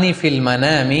রাআনি ফিল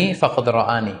মানামি ফাকাদ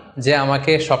রাআনি, যে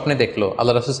আমাকে স্বপ্নে দেখলো।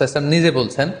 আল্লাহ রাসূল সাল্লাল্লাহু আলাইহি ওয়াসাল্লাম নিজে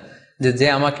বলছেন যে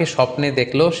আমাকে স্বপ্নে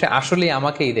দেখলো সে আসলেই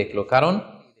আমাকেই দেখলো, কারণ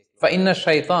ফা ইন্না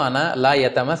শাইতানা লা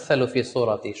ইয়াতামাসসালু ফি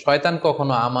সূরাতি, শয়তান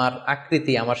কখনো আমার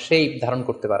আকৃতি, আমার শেপ ধারণ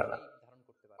করতে পারে না।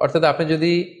 অর্থাৎ আপনি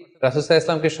যদি রাসূল সাল্লাল্লাহু আলাইহি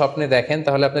ওয়াসাল্লামকে স্বপ্নে দেখেন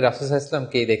তাহলে আপনি রাসূল সাল্লাল্লাহু আলাইহি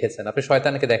ওয়াসাল্লামকেই দেখেছেন, আপনি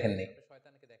শয়তানকে দেখেননি।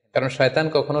 কারণ শয়তান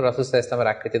কখনো রাসূল সাল্লাল্লাহু আলাইহি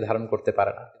ওয়াসাল্লামের আকৃতি ধারণ করতে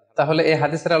পারে না। তাহলে এই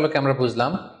হাদিসের আলোকে আমরা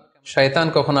বুঝলাম শয়তান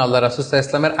কখনো আল্লাহ রাসূল সাল্লাল্লাহু আলাইহি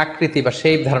ওয়াসাল্লামের আকৃতি বা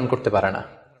শেপ ধারণ করতে পারে না।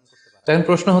 তখন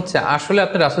প্রশ্ন হচ্ছে, আসলে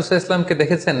আপনি রাসূল সাল্লাল্লাহু আলাইহি ওয়াসাল্লামকে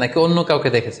দেখেছেন নাকি অন্য কাউকে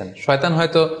দেখেছেন? শয়তান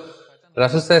হয়তো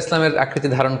রাসূল সাল্লাল্লাহু আলাইহি ওয়াসাল্লামের আকৃতি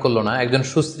ধারণ করলো না, একজন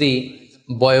সুশ্রী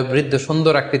বয়োবৃদ্ধ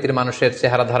সুন্দর আকৃতির মানুষের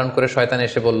চেহারা ধারণ করে শয়তান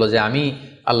এসে বলল যে আমি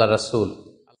আল্লাহ রাসূল।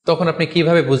 তখন আপনি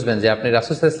কিভাবে বুঝবেন যে আপনি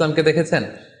রাসূল সাল্লাল্লাহু আলাইহি ওয়াসাল্লামকে দেখেছেন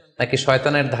নাকি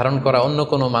শয়তানের ধারণ করা অন্য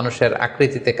কোনো মানুষের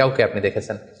আকৃতিতে কাউকে আপনি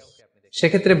দেখেছেন?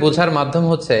 সেক্ষেত্রে বোঝার মাধ্যম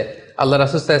হচ্ছে আল্লাহ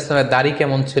রাসূল সাল্লাল্লাহু আলাইহি ওয়াসাল্লামের দাড়ি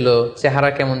কেমন ছিল, চেহারা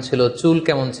কেমন ছিল, চুল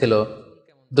কেমন ছিল,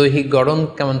 দৈহিক গড়ন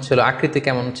কেমন ছিল, আকৃতি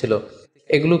কেমন ছিল,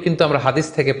 এগুলো কিন্তু আমরা হাদিস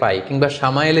থেকে পাই, কিংবা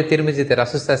শামায়েলে তিরমিজিতে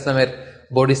রাসূল সাল্লাল্লাহু আলাইহি ওয়াসাল্লামের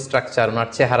বডি স্ট্রাকচার, ওনার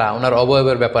চেহারা, ওনার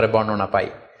অবয়বের ব্যাপারে বর্ণনা পাই।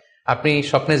 আপনি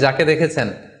স্বপ্নে যাকে দেখেছেন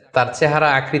তার চেহারা,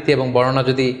 আকৃতি এবং বর্ণনা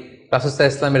যদি রাসূল সাল্লাল্লাহু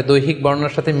আলাইহি ওয়াসাল্লামের দৈহিক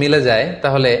বর্ণনার সাথে মিলে যায়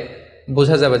তাহলে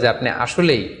বোঝা যাবে যে আপনি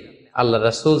আসলেই আল্লাহ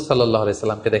রাসূল সাল্লাল্লাহু আলাইহি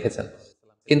ওয়াসাল্লামকে দেখেছেন।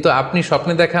 কিন্তু আপনি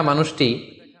স্বপ্নে দেখা মানুষটি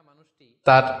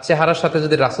তার চেহারার সাথে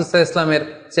যদি রাসূল সাল্লাল্লাহু আলাইহি ওয়াসাল্লামের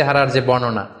চেহারার যে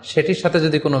বর্ণনা সেটির সাথে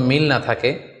যদি কোনো মিল না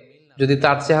থাকে, যদি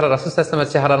তার চেহারা রাসূল সাল্লাল্লাহু আলাইহি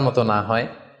ওয়াসাল্লামের চেহারার মতো না হয়,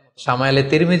 শামায়েলে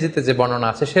তিরমিজিতে যে বর্ণনা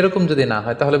আছে সেরকম যদি না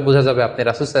হয়, তাহলে বোঝা যাবে আপনি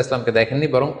রাসূল সাল্লাল্লাহু আলাইহি ওয়াসাল্লামকে দেখেননি,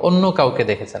 বরং অন্য কাউকে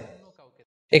দেখেছেন।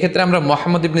 এক্ষেত্রে আমরা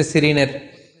মুহাম্মদ ইবনে সিরিনের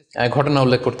ঘটনা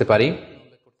উল্লেখ করতে পারি।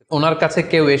 ওনার কাছে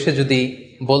কেউ এসে যদি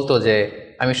বলতো যে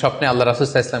আমি স্বপ্নে আল্লাহ রাসূল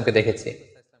সাল্লাল্লাহু আলাইহি ওয়াসাল্লামকে দেখেছি,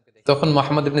 তখন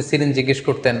মুহাম্মদ ইবনে সিরিন জিজ্ঞেস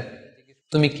করতেন,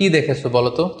 তুমি কি দেখেছো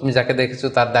বলো তো, তুমি যাকে দেখেছো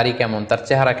তার দাড়ি কেমন, তার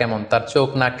চেহারা কেমন, তার চোখ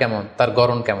নাক কেমন, তার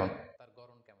গড়ন কেমন?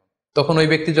 তখন ওই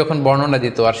ব্যক্তি যখন বর্ণনা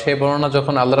দিত আর সেই বর্ণনা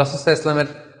যখন আল্লাহ রাসূল সাল্লাল্লাহু আলাইহি ওয়াসাল্লামের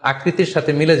আকৃতির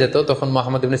সাথে মিলে যেত, তখন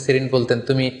মুহাম্মদ ইবনে সিরিন বলতেন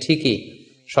তুমি ঠিকই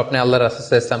স্বপ্নে আল্লাহ রাসূল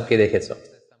সাল্লাল্লাহু আলাইহি ওয়াসাল্লামকে দেখেছো।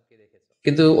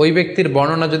 কিন্তু ওই ব্যক্তির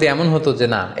বর্ণনা যদি এমন হতো যে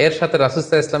না, এর সাথে রাসূল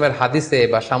সাল্লাল্লাহু আলাইহি ওয়াসাল্লামের হাদিসে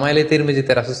বা শামায়েলে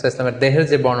তিরমিজিতে রাসূল সাল্লাল্লাহু আলাইহি ওয়াসাল্লামের দেহের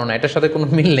যে বর্ণনা এটার সাথে কোনো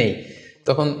মিল নেই,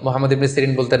 তখন মুহাম্মদ ইবনে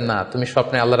সিরিন বলতেন না, তুমি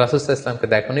স্বপ্নে আল্লাহ রাসূল সাল্লাল্লাহু আলাইহি ওয়াসাল্লামকে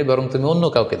দেখোনি, বরং তুমি অন্য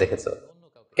কাউকে দেখেছো।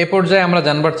 এ পর্যায়ে আমরা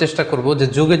জানবার চেষ্টা করব যে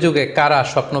যুগে যুগে কারা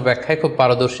স্বপ্ন ব্যাখ্যায় খুব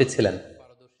পারদর্শী ছিলেন।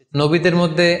 নবীদের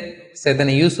মধ্যে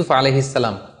সাইয়েদনা ইউসুফ আলাইহিস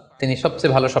সালাম তিনি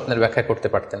সবচেয়ে ভালো স্বপ্নের ব্যাখ্যা করতে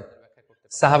পারতেন।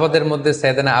 সাহাবাদের মধ্যে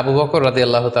সাইয়েদনা আবু বকর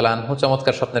রাদিয়াল্লাহু তাআলা আনহু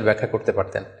চমৎকার স্বপ্নের ব্যাখ্যা করতে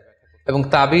পারতেন, এবং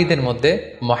তাবিঈদের মধ্যে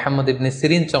মুহাম্মদ ইবনে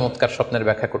সিরিন চমৎকার স্বপ্নের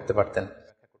ব্যাখ্যা করতে পারতেন।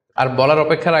 আর বলার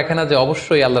অপেক্ষা রাখে না যে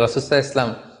অবশ্যই আল্লাহ রাসূল সাল্লাল্লাহু আলাইহি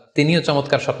ওয়াসাল্লাম তিনিও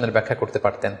চমৎকার স্বপ্নের ব্যাখ্যা করতে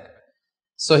পারতেন।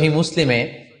 সহিহ মুসলিমে,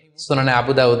 সুনানে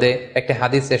আবু দাউদে একটি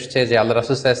হাদিস এসছে যে আল্লাহ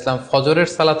রাসূল সাল্লাল্লাহু আলাইহি ওয়াসাল্লাম ফজরের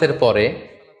সালাতের পরে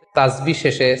তাসবিহ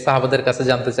শেষে সাহাবাদের কাছে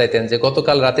জানতে চাইতেন যে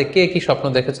গতকাল রাতে কে কি স্বপ্ন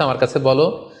দেখেছো আমার কাছে বলো,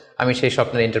 আমি সেই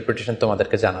স্বপ্নের ইন্টারপ্রিটেশন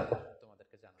তোমাদেরকে জানাবো।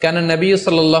 কান নবী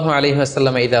সাল্লাল্লাহু আলাইহি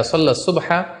ওয়াসাল্লাম ইযা সাল্লা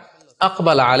সুবহা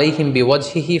আকবালা আলাইহিম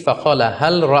বিওয়াজহিহি ফাকালা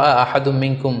হাল রাআ আহাদুম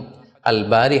মিনকুম আল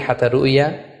বারিহাতা রুইয়া।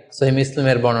 সহিহ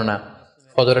মুসলিমের বর্ণনা,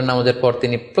 ফজরের নামাজের পর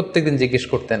তিনি প্রত্যেকদিন জিজ্ঞেস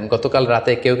করতেন, গতকাল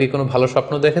রাতে কেউ কি কোনো ভালো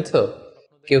স্বপ্ন দেখেছো,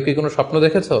 কেউ কি কোনো স্বপ্ন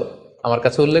দেখেছো, আমার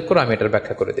কাছে উল্লেখ করো, আমি এটার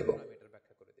ব্যাখ্যা করে দিব।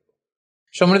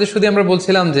 সম্মানিত শুধু আমরা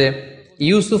বলছিলাম যে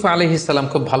ইউসুফ আলাইহিস সালাম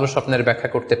খুব ভালো স্বপ্নের ব্যাখ্যা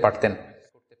করতে পারতেন,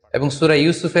 এবং সূরা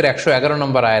ইউসুফের 111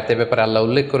 নম্বর আয়াতে ব্যাপারে আল্লাহ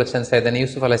উল্লেখ করেছেন সাইয়েদনা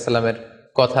ইউসুফ আলাইহিস সালামের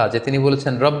কথা, যে তিনি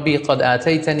বলেছেন রব্বি কদ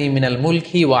আতাইতানি মিনাল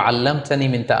মুলকি ওয়া আল্লামতানি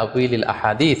মিন তা'ওয়িলিল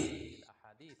আহাদিস।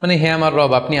 মানে হে আমার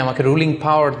রব, আপনি আমাকে রুলিং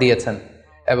পাওয়ার দিয়েছেন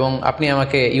এবং আপনি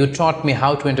আমাকে you taught me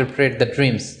how to interpret the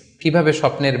dreams, কিভাবে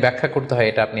স্বপ্নের ব্যাখ্যা করতে হয়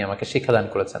এটা আপনি আমাকে শিক্ষাদান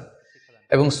করেছেন।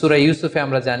 এবং সূরা ইউসুফে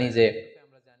আমরা জানি যে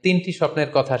 3টি স্বপ্নের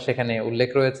কথা সেখানে উল্লেখ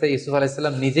রয়েছে। ইউসুফ আলাইহিস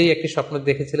সালাম নিজেই একটি স্বপ্ন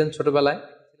দেখেছিলেন ছোটবেলায়,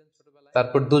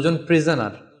 তারপর 2 জন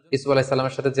প্রিজনার ইউসুফ আলাইহিস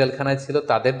সালামের সাথে জেলখানায় ছিল,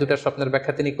 তাদের 2টা স্বপ্নের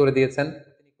ব্যাখ্যা তিনি করে দিয়েছেন,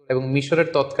 এবং মিশরের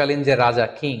তৎকালীন যে রাজা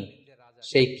কিং,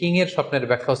 সেই কিং এর স্বপ্নের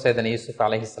ব্যাখ্যাও সাইয়েদনা ইউসুফ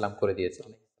আলাইহিস সালাম করে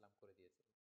দিয়েছিলেন।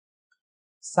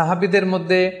 সাহাবীদের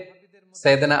মধ্যে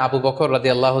সাইয়েদনা আবু বকর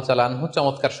রাদিয়াল্লাহু তাআলা আনহু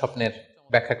চমৎকার স্বপ্নের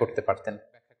ব্যাখ্যা করতে পারতেন,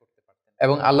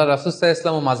 এবং আল্লাহ রাসূল সাল্লাল্লাহু আলাইহি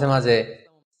ওয়াসাল্লাম মাঝে মাঝে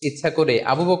ইচ্ছা করে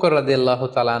আবু বকর রাদিয়াল্লাহু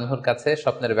তাআলা আনহুর কাছে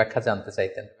স্বপ্নের ব্যাখ্যা জানতে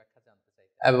চাইতেন,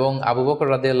 এবং আবু বকর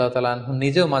রাদিয়াল্লাহু তাআলা আনহু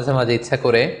নিজেও মাঝে মাঝে ইচ্ছা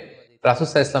করে রাসূল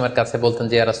সাল্লাল্লাহু আলাইহি ওয়াসাল্লামের কাছে বলতেন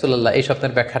যে ইয়া রাসূলুল্লাহ, এই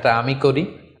স্বপ্নের ব্যাখ্যাটা আমি করি।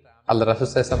 আল্লাহ রাসূল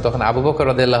সাল্লাল্লাহু আলাইহি ওয়াসাল্লাম তখন আবু বকর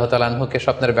রাদিয়াল্লাহু তাআলা আনহুকে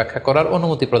স্বপ্নের ব্যাখ্যা করার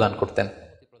অনুমতি প্রদান করতেন।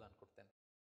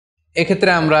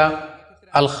 এক্ষেত্রে আমরা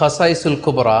আল খাসাইসুল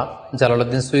কুবরা,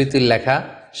 জালালউদ্দিন সুয়ুতির লেখা,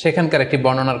 সেখানকার একটি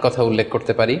বর্ণনার কথা উল্লেখ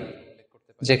করতে পারি,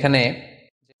 যেখানে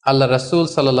আল্লাহ রাসূল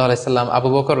সাল্লাল্লাহু আলাইহি সাল্লাম আবু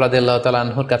বকর রাদিয়াল্লাহু তাআলা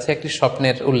আনহুর কাছে একটি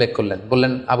স্বপ্নের উল্লেখ করলেন।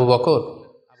 বললেন, আবু বকর,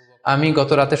 আমি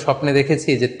গত রাতে স্বপ্নে দেখেছি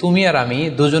যে তুমি আর আমি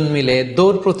 2 জন মিলে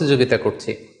দৌড় প্রতিযোগিতা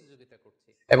করছি,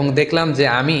 এবং দেখলাম যে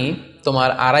আমি তোমার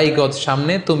 2.5 গজ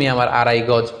সামনে, তুমি আমার 2.5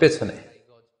 গজ পেছনে,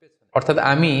 অর্থাৎ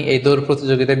আমি এই দৌড়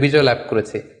প্রতিযোগিতায় বিজয় লাভ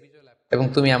করেছি এবং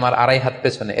তুমি আমার 2.5 হাত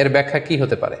পেছনে। এর ব্যাখ্যা কি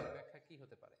হতে পারে?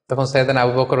 তখন সাইয়েদনা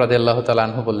আবু বকর রাদিয়াল্লাহু তাআলা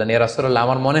আনহু বললেন, ইয়া রাসূলুল্লাহ,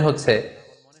 আমার মনে হচ্ছে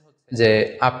যে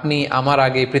আপনি আমার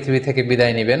আগে পৃথিবী থেকে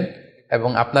বিদায় নেবেন এবং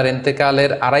আপনার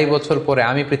ইন্তেকালের 2.5 বছর পরে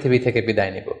আমি পৃথিবী থেকে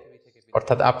বিদায় নিব,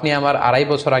 অর্থাৎ আপনি আমার 2.5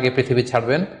 বছর আগে পৃথিবী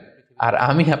ছাড়বেন আর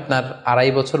আমি আপনার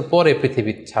 2.5 বছর পরে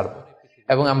পৃথিবী ছাড়ব।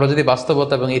 এবং আমরা যদি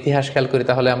বাস্তবতা এবং ইতিহাস খেয়াল করি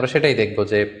তাহলে আমরা সেটাই দেখব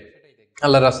যে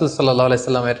আল্লাহ রাসূল সাল্লাল্লাহু আলাইহি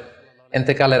সাল্লামের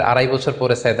ইন্তেকালের 2.5 বছর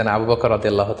পরে সাইয়েদনা আবু বকর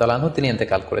রাদিয়াল্লাহু তাআলা আনহু তিনি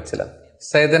ইন্তেকাল করেছিলেন।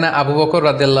 সাইয়েদনা আবু বকর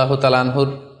রাদিয়াল্লাহু তাআলা আনহুর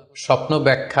স্বপ্ন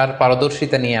ব্যাখ্যার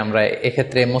পারদর্শিতা নিয়ে আমরা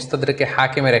এক্ষেত্রে মুস্তাদরিকে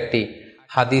হাকিমের একটি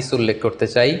হাদিস উল্লেখ করতে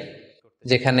চাই,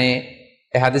 যেখানে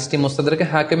এই হাদিসটি মুস্তাদরিকে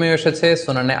হাকিমেও এসেছে,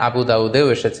 সুনানে আবু দাউদেও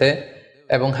এসেছে,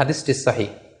 এবং হাদিসটি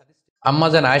সহিহ। আম্মা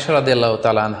জান আয়েশা রাদিয়াল্লাহু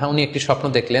তাআলা আনহা উনি একটি স্বপ্ন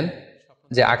দেখলেন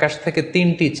যে আকাশ থেকে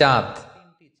 3টি চাঁদ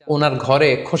ওনার ঘরে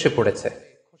খসে পড়েছে,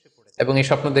 এবং এই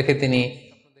স্বপ্ন দেখে তিনি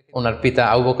ওনার পিতা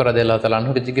আবু বকর রাদিয়াল্লাহু তাআলা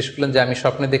আনহুকে জিজ্ঞেস করলেন যে আমি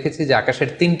স্বপ্নে দেখেছি যে আকাশের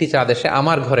 3টি চাঁদ এসে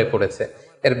আমার ঘরে পড়েছে,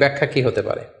 এর ব্যাখ্যা কি হতে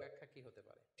পারে?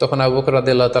 তখন আবু বকর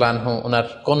রাদিয়াল্লাহু তাআলা আনহু ওনার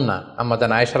কন্যা আম্মা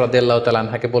জান আয়েশা রাদিয়াল্লাহু তাআলা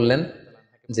আনহাকে বললেন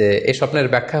যে এই স্বপ্নের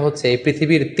ব্যাখ্যা হচ্ছে এই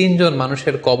পৃথিবীর 3 জন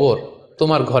মানুষের কবর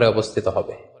তোমার ঘরে অবস্থিত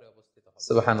হবে।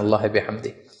 সুবহানাল্লাহি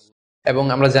বিহামদি। এবং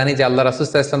আমরা জানি যে আল্লাহ রাসূল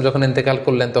সাল্লাল্লাহু আলাইহি ওয়াসাল্লাম যখন ইন্তেকাল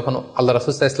করলেন তখন আল্লাহ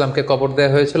রাসূল সাল্লাল্লাহু আলাইহি ওয়াসাল্লামকে কবর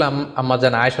দেওয়া হয়েছিল আম্মা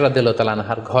জান আয়েশা রাদিয়াল্লাহু তাআলা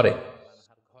আনহার ঘরে,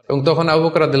 এবং তখন আবু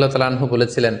বকর রাদিয়াল্লাহু তাআলা আনহু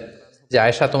বলেছিলেন যে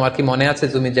আয়েশা, তোমার কি মনে আছে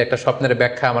তুমি যে একটা স্বপ্নের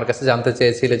ব্যাখ্যা আমার কাছে জানতে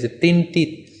চেয়েছিলে যে 3টি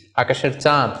আকাশের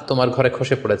চাঁদ তোমার ঘরে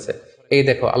খসে পড়েছে, এই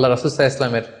দেখো আল্লাহ রাসূল সাল্লাল্লাহু আলাইহি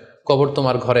ওয়াসাল্লামের কবর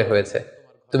তোমার ঘরে হয়েছে,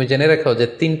 তুমি জেনে রেখো যে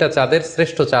 3টা চাঁদের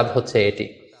শ্রেষ্ঠ চাঁদ হচ্ছে এটি।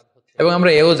 এবং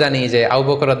আমরা এও জানি যে আবু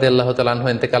বকর রাদিয়াল্লাহু তাআলা আনহু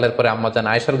ইন্তেকালের পরে আম্মা জান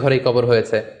আয়েশার ঘরেই কবর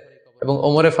হয়েছে, এবং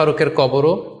ওমরে ফারুকের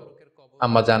কবরও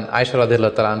আম্মা জান আয়েশা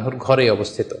রাদিয়াল্লাহু তাআলা আনহুর ঘরেই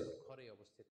অবস্থিত।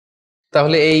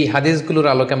 তাহলে এই হাদিসগুলোর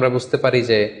আলোকে আমরা বুঝতে পারি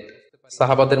যে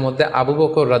সাহাবাদের মধ্যে আবু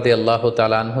বকর রাদিয়াল্লাহু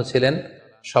তাআলা আনহু ছিলেন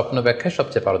স্বপ্ন ব্যাখ্যায়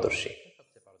সবচেয়ে পারদর্শী।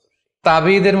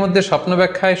 তাবিঈদের মধ্যে স্বপ্ন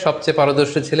ব্যাখ্যায় সবচেয়ে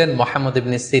পারদর্শী ছিলেন মুহাম্মদ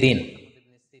ইবনে সিরিন।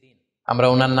 আমরা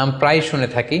ওনার নাম প্রায় শুনে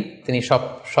থাকি, তিনি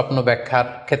স্বপ্ন ব্যাখ্যার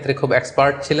ক্ষেত্রে খুব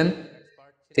এক্সপার্ট ছিলেন।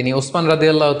 তিনি উসমান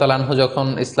রাদিয়াল্লাহু তাআলা আনহু যখন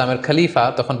ইসলামের খলিফা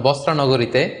তখন বসরা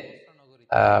নগরীতে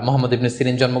মুহাম্মদ ইবনে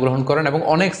সিরিন জন্মগ্রহণ করেন, এবং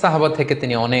অনেক সাহাবা থেকে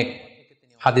তিনি অনেক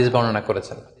হাদিস বর্ণনা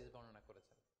করেছেন,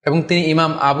 এবং তিনি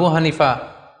ইমাম আবু হানিফা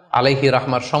আলাইহি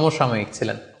রাহমার সমসাময়িক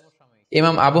ছিলেন।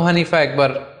 ইমাম আবু হানিফা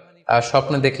একবার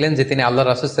স্বপ্নে দেখলেন যে তিনি আল্লাহ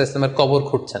রাসূল সাল্লাল্লাহু আলাইহি ওয়াসাল্লামের কবর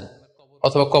খুঁড়ছেন,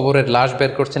 অথবা কবরের লাশ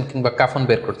বের করছেন, কিংবা কাফন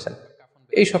বের করছেন।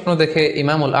 এই স্বপ্ন দেখে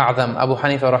ইমামুল আযম আবু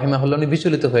হানিফা রাহিমাহুল্লাহ উনি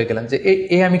বিচলিত হয়ে গেলেন যে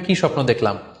এই আমি কি স্বপ্ন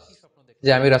দেখলাম,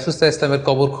 যে আমি রাসূল সাল্লাল্লাহু আলাইহি ওয়াসাল্লামের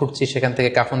কবর খুঁড়ছি, সেখান থেকে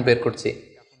কাফন বের করছি।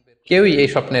 কেউই এই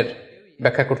স্বপ্নের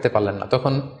ব্যাখ্যা করতে পারলেন না।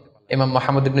 তখন ইমাম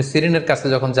মুহাম্মদ ইবনে সিরিনের কাছে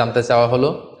যখন জানতে চাওয়া হলো,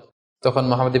 তখন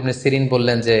মুহাম্মদ ইবনে সিরিন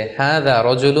বললেন যে হাযা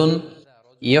রাজুলুন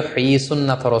ইউহয়ি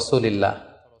সুন্নাত রাসূলিল্লাহ,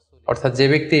 অর্থাৎ যে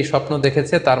ব্যক্তি এই স্বপ্ন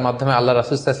দেখেছে তার মাধ্যমে আল্লাহ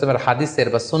রাসূল সাল্লাল্লাহু আলাইহি ওয়াসাল্লামের হাদিসের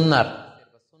বা সুন্নাহর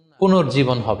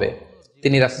পুনর্জীবন হবে।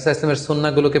 তিনি রাসূল সাল্লাল্লাহু আলাইহি ওয়াসাল্লামের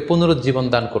সুন্নাহগুলোকে পুনরুজ্জীবন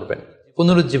দান করবেন,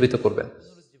 পুনরুজ্জীবিত করবেন।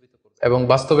 এবং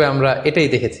বাস্তবে আমরা এটাই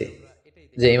দেখেছি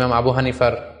যে ইমাম আবু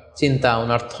হানিফার চিন্তা,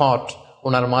 ওনার থট,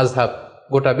 ওনার মাযহাব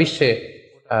গোটা বিশ্বে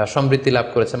সমৃদ্ধি লাভ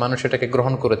করেছে, মানুষ এটাকে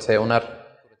গ্রহণ করেছে। ওনার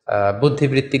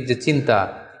বুদ্ধিবৃত্তিক যে চিন্তা,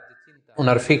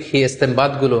 ওনার ফিকহি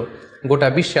ইস্তেমবাদগুলো গোটা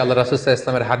বিশ্বে আল্লাহ রাসূল সাল্লাল্লাহু আলাইহি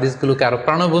ওয়াসাল্লামের হাদিসগুলোকে আরো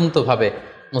প্রাণবন্তভাবে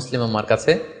মুসলিম উম্মার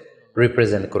কাছে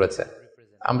রিপ্রেজেন্ট করেছে।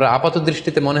 আমরা আপাত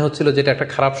দৃষ্টিতে মনে হচ্ছিল যে এটা একটা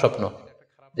খারাপ স্বপ্ন,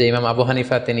 যে ইমাম আবু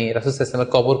হানিফা তিনি রাসূল সাল্লাল্লাহু আলাইহি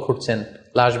ওয়াসাল্লামের কবর খুঁড়ছেন,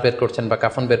 লাশ বের করছেন বা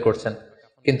কাফন বের করছেন।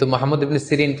 কিন্তু মুহাম্মদ ইবনে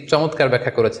সিরিন চমৎকার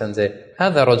ব্যাখ্যা করেছেন যে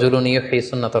হাযা রাজুলুন ইউহয়ি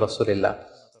সুন্নাত রাসূলিল্লাহ,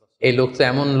 এই লোক তো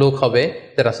এমন লোক হবে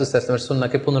যে রাসূল সাল্লাল্লাহু আলাইহি ওয়াসাল্লামের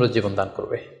সুন্নাহকে পুনরুজ্জীবন দান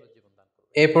করবে।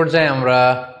 এই পর্যায়ে আমরা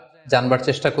জানবার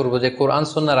চেষ্টা করব যে কোরআন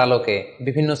সুন্নাহর আলোকে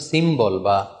বিভিন্ন সিম্বল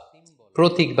বা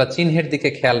প্রতীক বা চিহ্নের দিকে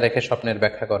খেয়াল রেখে স্বপ্নের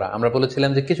ব্যাখ্যা করা। আমরা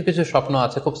বলেছিলাম যে কিছু কিছু স্বপ্ন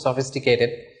আছে খুব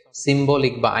সফিস্টিকেটেড,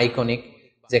 সিম্বলিক বা আইকনিক,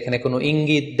 যেখানে কোনো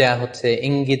ইঙ্গিত দেয়া হচ্ছে,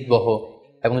 ইঙ্গিত বহ,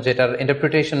 এবং যেটার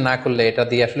ইন্টারপ্রিটেশন না করলে এটা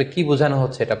দিয়ে আসলে কি বোঝানো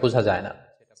হচ্ছে এটা বোঝা যায় না।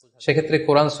 সেক্ষেত্রে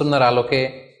কোরআন সুন্নাহর আলোকে,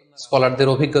 স্কলারদের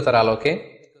অভিজ্ঞতার আলোকে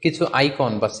কিছু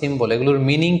আইকন বা সিম্বল, এগুলোর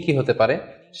মিনিং কি হতে পারে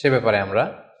সে ব্যাপারে আমরা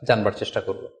জানবার চেষ্টা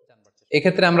করব।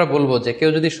 এক্ষেত্রে আমরা বলবো যে কেউ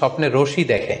যদি স্বপ্নে রশি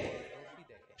দেখে,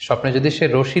 স্বপ্নে যদি সে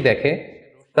রশি দেখে,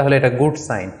 তাহলে এটা গুড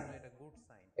সাইন।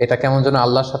 এটা কেমন যেন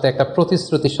আল্লাহর সাথে একটা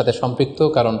প্রতিশ্রুতির সাথে সম্পৃক্ত,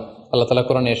 কারণ আল্লাহ তাআলা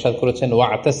কোরআনে ইরশাদ করেছেন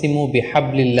ওয়াতাসিমু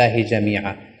বিহাবলিল্লাহি জামিআ।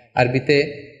 আরবিতে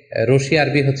রশি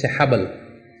আরবি হচ্ছে হাবল,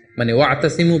 মানে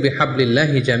ওয়াতাসিমু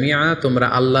বিহাবলিল্লাহি জামিআ, তোমরা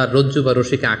আল্লাহর রজ্জু বা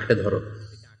রশিকে আঁকড়ে ধরো।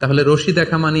 তাহলে রশি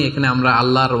দেখা মানে এখানে আমরা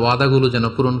আল্লাহর ওয়াদাগুলো যেন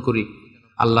পূরণ করি,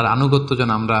 আল্লাহর আনুগত্য যেন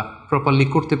আমরা প্রপারলি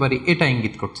করতে পারি, এটা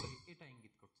ইঙ্গিত করছে।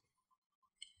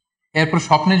 এরপর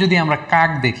স্বপ্নে যদি আমরা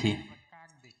কাক দেখি,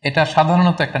 এটা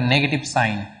সাধারণত একটা নেগেটিভ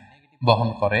সাইন বহন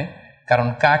করে, কারণ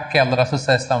কাককে আল্লাহ রাসূল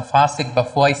সাল্লাল্লাহু আলাইহি ওয়াসাল্লাম ফাসিক বা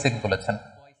ফুয়াইসিক বলেছেন।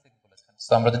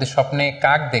 তো আমরা যদি স্বপ্নে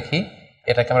কাক দেখি,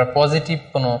 এটাকে আমরা পজিটিভ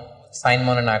কোনো সাইন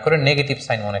মনে না করে নেগেটিভ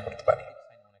সাইন মনে করতে পারি।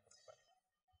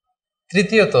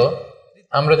 তৃতীয়ত,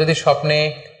 আমরা যদি স্বপ্নে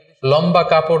লম্বা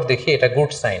কাপড় দেখি, এটা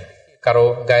গুড সাইন। কারো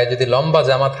গায়ে যদি লম্বা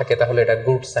জামা থাকে তাহলে এটা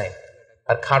গুড সাইন,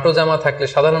 আর খাটো জামা থাকলে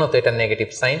সাধারণত এটা নেগেটিভ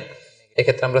সাইন।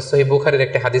 এক্ষেত্রে আমরা সহিহ বুখারীর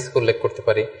একটা হাদিস উল্লেখ করতে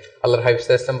পারি। আল্লাহর হাবিব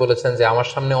সাল্লাল্লাহু আলাইহি ওয়াসাল্লাম বলেছেন যে আমার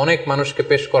সামনে অনেক মানুষকে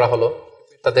পেশ করা হলো,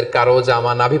 তাদের কারো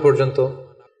জামা নাভি পর্যন্ত,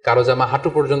 কারো জামা হাঁটু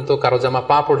পর্যন্ত, কারো জামা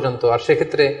পা পর্যন্ত। আর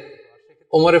সেক্ষেত্রে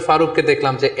ওমরে ফারুককে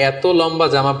দেখলাম যে এত লম্বা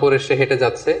জামা পরে সে হেঁটে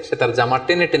যাচ্ছে, সে তার জামা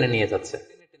টেনে টেনে নিয়ে যাচ্ছে।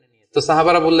 তো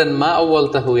সাহাবারা বললেন মা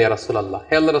আউয়ালতাহু ইয়া রাসূলুল্লাহ,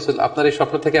 হে আল্লাহর রাসূল, আপনার এই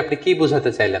স্বপ্ন থেকে আপনি কি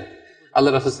বোঝাতে চাইলেন?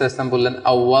 আল্লাহ রাসূল সাল্লাল্লাহু আলাইহি ওয়াসাল্লাম বললেন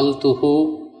আউয়ালতুহু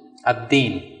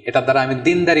আদ-দীন, এটা দ্বারা আমি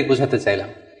দিনদারি বোঝাতে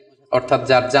চাইলাম। অর্থাৎ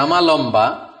যার জামা লম্বা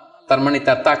তার মানে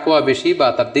তার তাকওয়া বেশি বা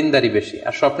তার দিনদারি বেশি।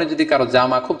 আর স্বপ্নে যদি কারো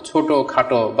জামা খুব ছোট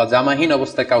খাটো বা জামাহীন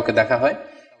অবস্থায় কাউকে দেখা হয়,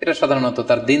 এটা সাধারণত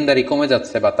তার দিনদারি কমে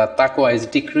যাচ্ছে বা তার তাকওয়া is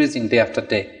decreasing day after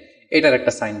day, এটার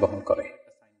একটা সাইন বহন করে।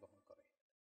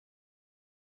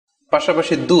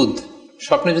 পাশাপাশি দুধ,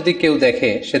 স্বপ্নে যদি কেউ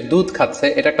দেখে সে দুধ খাচ্ছে,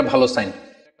 এটা একটা ভালো সাইন।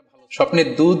 স্বপ্নে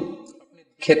দুধ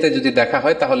খেতে যদি দেখা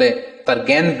হয় তাহলে তার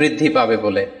জ্ঞান বৃদ্ধি পাবে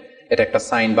বলে এটা একটা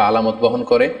সাইন বা আলামত বহন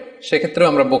করে। সেক্ষেত্রেও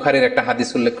আমরা বুখারীর একটা হাদিস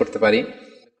উল্লেখ করতে পারি,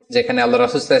 যেখানে আল্লাহ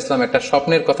রাসূল সাল্লাল্লাহু আলাইহি ওয়াসাল্লাম একটা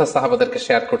স্বপ্নের কথা সাহাবাদেরকে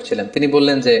শেয়ার করছিলেন। তিনি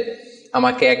বললেন যে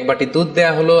আমাকে এক বাটি দুধ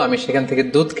দেয়া হলো, আমি সেখান থেকে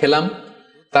দুধ খেলাম,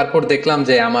 তারপর দেখলাম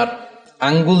যে আমার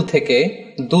আঙ্গুল থেকে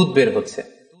দুধ বের হচ্ছে,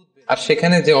 আর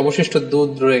সেখানে যে অবশিষ্ট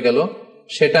দুধ রয়ে গেল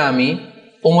সেটা আমি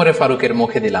ওমরে ফারুকের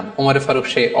মুখে দিলাম। ওমরে ফারুক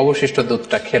সেই অবশিষ্ট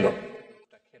দুধটা খেলো।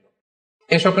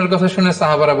 এই স্বপ্নের কথা শুনে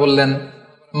সাহাবারা বললেন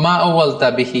মা আউয়ালতা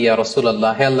বিহি ইয়া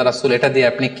রাসূলুল্লাহ, হে আল্লাহর রাসূল, এটা দিয়ে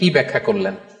আপনি কি ব্যাখ্যা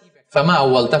করলেন? ফামা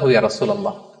আউয়ালতাহু ইয়া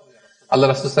রাসূলুল্লাহ, আল্লাহ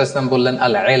রাসূল সাল্লাল্লাহু আলাইহি ওয়াসাল্লাম বললেন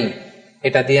আল ইলম,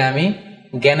 এটা দিয়ে আমি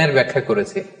জ্ঞানের ব্যাখ্যা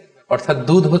করেছি। অর্থাৎ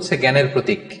দুধ হচ্ছে জ্ঞানের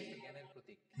প্রতীক।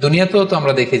 দুনিয়াতেও তো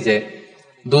আমরা দেখি যে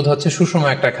দুধ হচ্ছে সুষম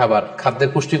একটা খাবার, খাদ্যের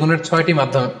পুষ্টিগুণের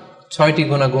 6টি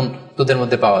গুণাগুণ দুধের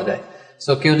মধ্যে পাওয়া যায়।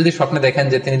 সো কেউ যদি স্বপ্নে দেখেন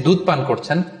যে তিনি দুধ পান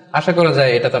করছেন, আশা করা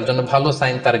যায় এটা তার জন্য ভালো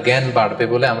সাইন, তার জ্ঞান বাড়বে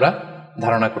বলে আমরা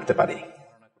ধারণা করতে পারি।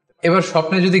 এবার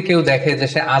স্বপ্নে যদি কেউ দেখে যে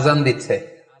সে আজান দিচ্ছে,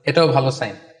 এটাও ভালো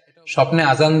সাইন। স্বপ্নে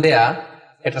আজান দেয়া,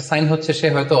 এটা সাইন হচ্ছে সে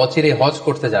হয়তো অচিরে হজ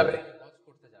করতে যাবে।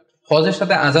 হজের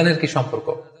সাথে আজানের কি সম্পর্ক?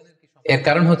 এর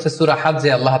কারণ হচ্ছে সূরা হজ্জে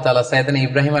আল্লাহ তাআলা সাইয়েদনা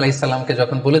ইব্রাহিম আলাইহিস সালামকে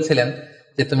যখন বলেছিলেন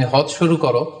যে তুমি হজ শুরু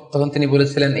করো, তখন তিনি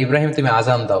বলেছিলেন, ইব্রাহিম তুমি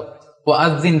আযান দাও,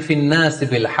 ওয়াআযযিন ফিন নাসি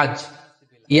বিল হজ্জ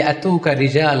ইয়াতুকা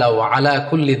রিজালা ওয়া আলা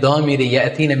কুল্লি দামিরি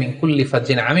ইয়াতিনা মিন কুল্লি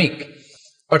ফাজ্জিন আমিক।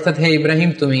 অর্থাৎ হে ইব্রাহিম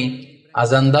তুমি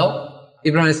আযান দাও।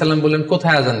 ইব্রাহিম আলাইহিস সালাম বললেন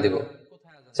কোথায় আযান দিব,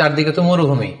 চারদিকে তো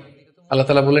মরুভূমি। আল্লাহ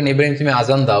তাআলা বললেন ইব্রাহিম তুমি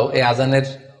আযান দাও, এই আযানের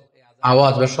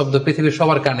আওয়াজ বা শব্দ পৃথিবীর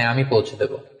সবার কানে আমি পৌঁছে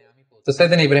দেব। তো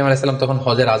সাইয়েদনা ইব্রাহিম আলাইহিস সালাম তখন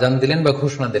হজের আযান দিলেন বা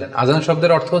ঘোষণা দিলেন। আযান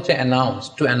শব্দের অর্থ হচ্ছে অ্যানাউন্স,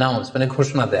 টু অ্যানাউন্স, মানে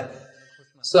ঘোষণা দেয়া।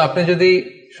 সো আপনি যদি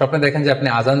স্বপ্নে দেখেন যে আপনি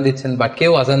আযান দিচ্ছেন বা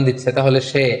কেউ আযান দিচ্ছে, তাহলে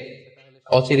সে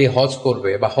অচিরে হজ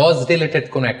করবে বা হজ রিলেটেড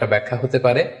কোন একটা ব্যাখ্যা হতে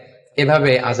পারে।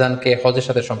 এভাবে আযানকে হজের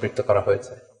সাথে সম্পৃক্ত করা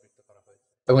হয়েছে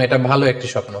এবং এটা ভালো একটি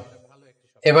স্বপ্ন।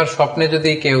 এবার স্বপ্নে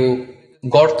যদি কেউ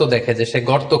গর্ত দেখে, যে সে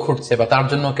গর্ত খুঁড়ছে বা তার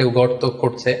জন্য কেউ গর্ত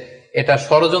করছে, এটা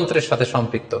ষড়যন্ত্রের সাথে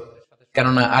সম্পৃক্ত।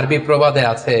 কেননা আরবি প্রবাদে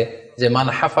আছে যে মান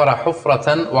হাফারা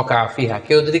হুফরাতান ওয়াকা ফিহা,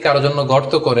 কেউ যদি কারো জন্য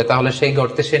গর্ত করে তাহলে সেই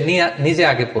গর্তে সে নিজে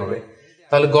আগে পড়বে।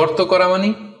 তাহলে গর্ত করা মানে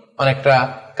অনেকটা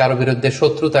কারো বিরুদ্ধে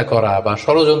শত্রুতা করা বা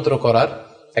ষড়যন্ত্র করার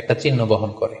একটা চিহ্ন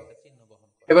বহন করে।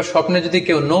 এবার স্বপ্নে যদি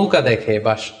কেউ নৌকা দেখে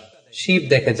বা শিপ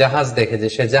দেখে, জাহাজ দেখে, যে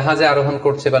সে জাহাজে আরোহণ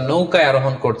করছে বা নৌকায়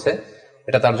আরোহণ করছে,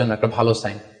 এটা তার জন্য একটা ভালো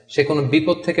সাইন। সে কোনো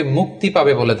বিপদ থেকে মুক্তি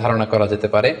পাবে বলে ধারণা করা যেতে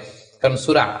পারে। কারণ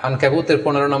সূরা আনকাবুতের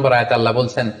 15 নম্বর আয়াতে আল্লাহ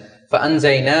বলছেন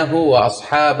ফাআনজাইনাহু ওয়া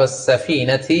আসহাবাস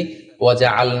সাফিনাতি ওয়া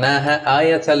জাআলনাহা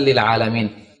আয়াতাল লিল আলামিন।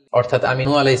 অর্থাৎ আমি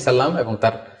নূহ আলাইহিস সালাম এবং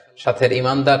তার সাথের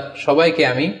ঈমানদার সবাইকে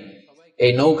আমি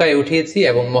এই নৌকায় উঠিয়েছি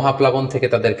এবং মহাপ্লাবন থেকে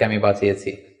তাদেরকে আমি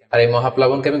বাঁচিয়েছি। আর এই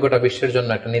মহাপ্লাবনকে আমি গোটা বিশ্বের জন্য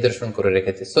একটা নিদর্শন করে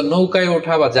রেখেছি। সো নৌকায়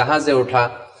ওঠা বা জাহাজে ওঠা,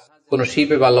 কোন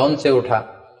শিপে বা লঞ্চে ওঠা,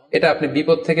 এটা আপনি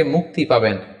বিপদ থেকে মুক্তি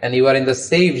পাবেন, and you R in the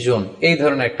safe zone, এই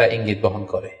ধরনের একটা ইঙ্গিত বহন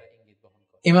করে।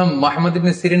 ইমাম মুহাম্মদ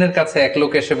ইবনে সিরিনের কাছে এক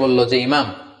লোক এসে বলল যে ইমাম,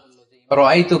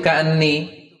 রাআইতু কাআন্নী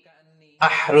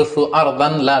আহরুসু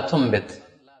আরদান লা তুমবিত।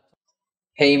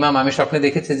 হে ইমাম, আমি স্বপ্নে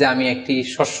দেখেছি যে আমি একটি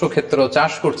শস্য ক্ষেত্র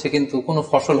চাষ করছি কিন্তু কোনো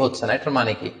ফসল হচ্ছে না, এটার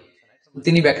মানে কি?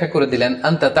 তিনি ব্যাখ্যা করে দিলেন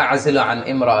আনতা তা'জিলু আন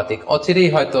ইমরাতিক, অচিরেই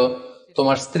হয়তো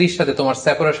তোমার স্ত্রীর সাথে তোমার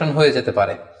সেপারেশন হয়ে যেতে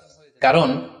পারে। কারণ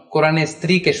কোরআনে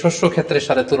স্ত্রীকে শস্য ক্ষেত্রের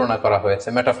সাথে তুলনা করা হয়েছে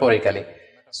মেটাফরিক্যালি।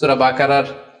 সূরা বাকারার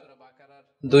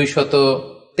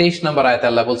 223 নম্বর আয়াতে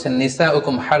আল্লাহ বলছেন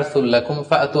নিসাউকুম হারসুল লাকুম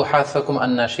ফাআতু হারসাকুম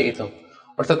আন্না শি'তুম।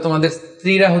 অর্থাৎ তোমাদের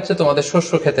স্ত্রীরা হচ্ছে তোমাদের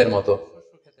শস্য ক্ষেতের মতো,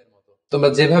 তোমরা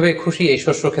যেভাবে খুশি এই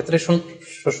শস্য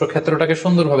ক্ষেত্রটাকে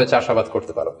সুন্দরভাবে চাষাবাদ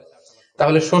করতে পারো।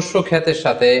 তাহলে শস্য ক্ষেতের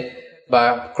সাথে বা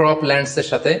ক্রপ ল্যান্ডস এর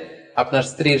সাথে আপনার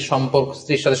স্ত্রীর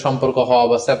সাথে সম্পর্ক হওয়া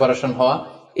বা সেপারেশন হওয়া,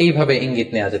 এইভাবে ইঙ্গিত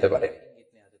নেওয়া যেতে পারে।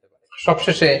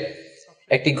 সবশেষে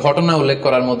একটি ঘটনা উল্লেখ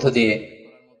করার মধ্য দিয়ে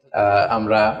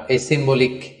আমরা এই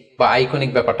সিম্বলিক বা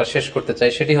আইকনিক ব্যাপারটা শেষ করতে চাই।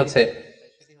 সেটি হচ্ছে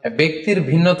ব্যক্তির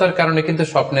ভিন্নতার কারণে কিন্তু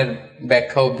স্বপ্নের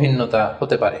ব্যাখ্যাও ভিন্নতা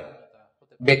হতে পারে।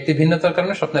 ব্যক্তি ভিন্নতার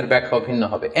কারণে স্বপ্নের ব্যাখ্যাও ভিন্ন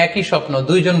হবে। একই স্বপ্ন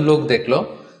দুইজন লোক দেখলো,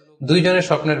 দুইজনের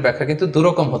স্বপ্নের ব্যাখ্যা কিন্তু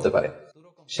দুরকম হতে পারে।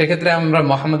 সেক্ষেত্রে আমরা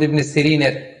মুহাম্মদ ইবনে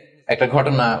সিরিনের একটা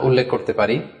ঘটনা উল্লেখ করতে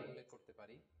পারি।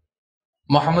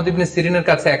 মুহাম্মদ ইবনে সিরিনের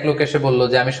কাছে এক লোক এসে বলল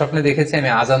যে আমি স্বপ্নে দেখেছি আমি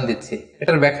আজান দিচ্ছি,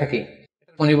 এটার ব্যাখ্যা কি?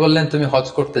 উনি বললেন তুমি হজ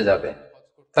করতে যাবে।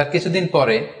 তার কিছুদিন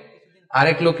পরে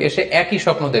আরেক লোক এসে একই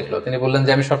স্বপ্ন দেখলো, তিনি বললেন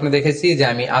যে আমি স্বপ্নে দেখেছি যে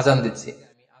আমি আজান দিচ্ছি।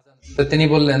 তো তিনি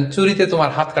বললেন চুরিতে তোমার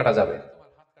হাত কাটা যাবে।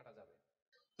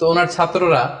 তো ওনার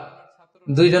ছাত্ররা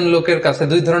দুইজন লোকের কাছে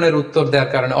দুই ধরনের উত্তর দেওয়ার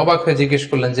কারণে অবাক হয়ে জিজ্ঞেস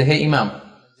করলেন যে হে ইমাম,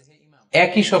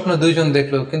 একই স্বপ্ন দুইজন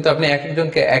দেখলো কিন্তু আপনি এক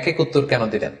একজনকে এক এক উত্তর কেন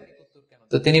দিলেন?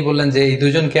 তো তিনি বললেন যে এই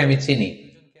দুইজনকে আমি চিনি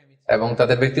এবং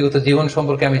তাদের ব্যক্তিগত জীবন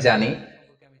সম্পর্কে আমি জানি।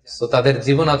 তো তাদের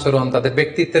জীবন আচরণ, তাদের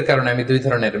ব্যক্তিত্বের কারণে আমি দুই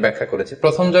ধরনের ব্যাখ্যা করেছি।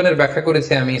 প্রথম জনের ব্যাখ্যা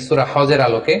করেছি আমি সূরা হজের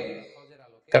আলোকে,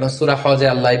 কারণ সূরা হজে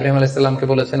আল্লাহ ইব্রাহিম আলাইহিস সালামকে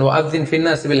বলেছেন ওয়াযিন ফিন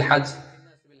নাসি বিল হজ,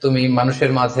 তুমি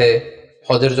মানুষের মাঝে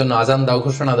হজের জন্য আজান দাও,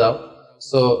 ঘোষণা দাও।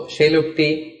 সো সেই লোকটি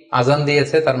আজান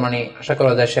দিয়েছে, তার মানে আশা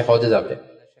করা যায় সে হজে যাবে।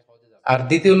 আর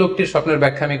দ্বিতীয় লোকটির স্বপ্নের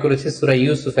ব্যাখ্যা আমি করেছি সূরা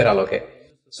ইউসুফের আলোকে।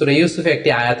 সূরা ইউসুফে একটি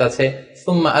আয়াত আছে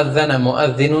সুম্মা আযানা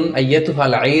মুআযযিনুন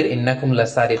আইয়াতুহাল আইর ইন্নাকুম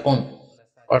লাসারিকুন,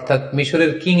 অর্থাৎ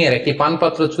মিশরের কিং এর একটি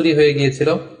পানপাত্র চুরি হয়ে গিয়েছিল।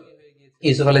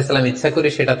 ইউসুফ আলাইহিস সালাম ইচ্ছা করে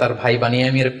সেটা তার ভাই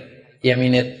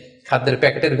ইয়ামিনের খাদ্যের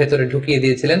প্যাকেটের ভেতরে ঢুকিয়ে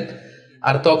দিয়েছিলেন।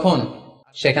 আর তখন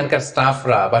সেখানকার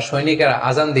স্টাফরা বা সৈনিকেরা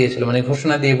আজান দিয়েছিল, মানে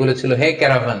ঘোষণা দিয়ে বলেছিল হে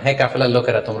ক্যারাভান, হে কাফেলার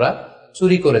লোকেরা, তোমরা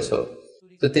চুরি করেছো।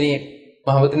 তো তিনি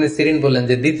মুহাম্মদ ইবনে সিরিন বললেন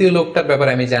যে দ্বিতীয় লোকটার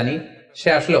ব্যাপারে আমি জানি, সে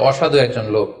আসলে অসাধু একজন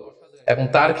লোক এবং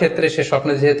তার ক্ষেত্রে সে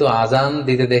স্বপ্নে যেহেতু আজান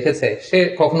দিতে দেখেছে, সে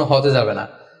কখনো হজে যাবে না,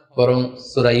 বরং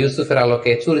সূরা ইউসুফের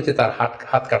আলোকে চুরিতে তার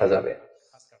হাত কাটা যাবে।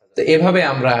 তো এভাবে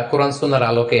আমরা কোরআন সুন্নাহর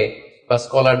আলোকে বা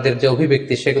স্কলারদের যে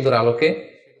অভিব্যক্তি সেগুলোর আলোকে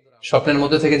স্বপ্নের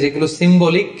মধ্যে থেকে যেগুলো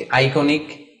সিম্বলিক, আইকনিক,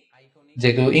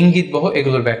 যেগুলো ইঙ্গিতবহ,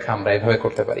 এগুলোর ব্যাখ্যা আমরা এভাবে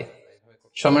করতে পারি।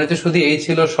 সম্মানিত শুধু এই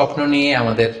ছিল স্বপ্ন নিয়ে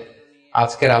আমাদের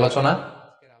আজকের আলোচনা,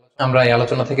 আমরা এই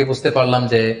আলোচনা থেকে বুঝতে পারলাম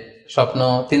যে স্বপ্ন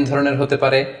তিন ধরনের হতে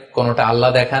পারে। কোনোটা আল্লাহ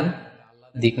দেখান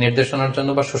দিক নির্দেশনার জন্য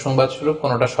বা সুসংবাদ স্বরূপ,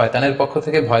 কোনোটা শয়তানের পক্ষ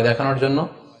থেকে ভয় দেখানোর জন্য,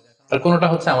 আর কোনোটা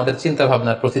হচ্ছে আমাদের চিন্তা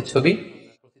ভাবনার প্রতিচ্ছবি।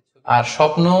 আর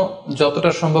স্বপ্ন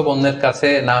যতটা সম্ভব অন্যের কাছে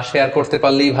না শেয়ার করতে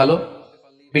পারলেই ভালো।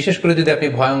 বিশেষ করে যদি আপনি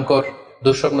ভয়ঙ্কর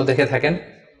দুঃস্বপ্ন দেখে থাকেন,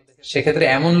 সেক্ষেত্রে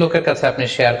এমন লোকের কাছে আপনি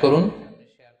শেয়ার করুন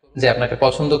যে আপনাকে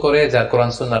পছন্দ করে, যার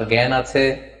কোরআন সুন্নাহর জ্ঞান আছে,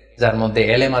 যার মধ্যে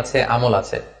এলেম আছে, আমল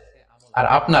আছে। আর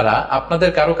আপনারা আপনাদের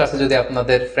কারো কাছে যদি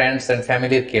আপনাদের ফ্রেন্ডস এন্ড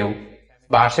ফ্যামিলির কেউ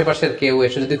বা আশেপাশের কেউ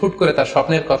এসে যদি হুট করে তার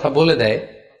স্বপ্নের কথা বলে দেয়,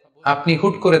 আপনি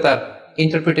হুট করে তার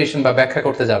ইন্টারপ্রিটেশন বা ব্যাখ্যা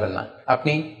করতে যাবেন না।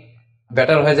 আপনি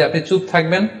বেটার হয় যে আপনি চুপ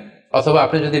থাকবেন, অথবা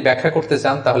আপনি যদি ব্যাখ্যা করতে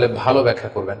চান তাহলে ভালো ব্যাখ্যা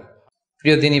করবেন।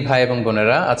 প্রিয় দিনী ভাই এবং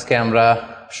বোনেরা, আজকে আমরা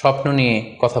স্বপ্ন নিয়ে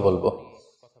কথা বলবো।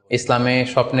 ইসলামে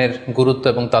স্বপ্নের গুরুত্ব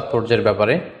এবং তাৎপর্যের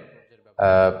ব্যাপারে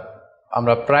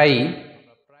আমরা প্রায়ই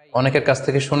অনেকের কাছ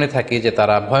থেকে শুনে থাকি যে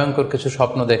তারা ভয়ঙ্কর কিছু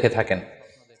স্বপ্ন দেখে থাকেন,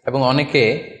 এবং অনেকে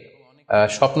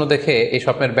স্বপ্ন দেখে এই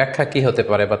স্বপ্নের ব্যাখ্যা কি হতে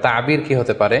পারে বা তাবির কি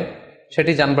হতে পারে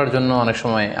সেটি জানবার জন্য অনেক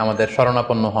সময় আমাদের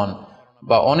শরণাপন্ন হন,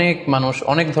 বা অনেক মানুষ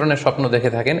অনেক ধরনের স্বপ্ন দেখে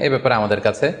থাকেন। এ ব্যাপারে আমাদের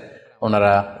কাছে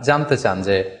ওনারা জানতে চান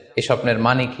যে এই স্বপ্নের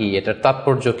মানে কি, এটার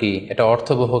তাৎপর্য কি, এটা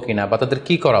অর্থবহ কিনা, বা তাদের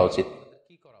কি করা উচিত।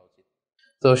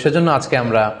 তো সেজন্য আজকে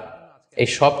আমরা এই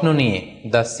স্বপ্ন নিয়ে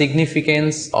the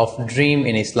significance of dream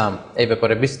in ইসলাম এই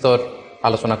ব্যাপারে বিস্তর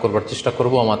আলোচনা করবার চেষ্টা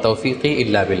করবো। আমা তৌফিকি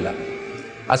ইল্লা বিল্লাহ।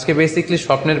 আজকে বেসিকলি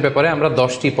স্বপ্নের ব্যাপারে আমরা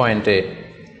 10টি পয়েন্টে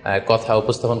কথা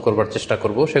উপস্থাপন করবার চেষ্টা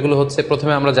করব। সেগুলো হচ্ছে,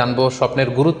 প্রথমে আমরা জানবো স্বপ্নের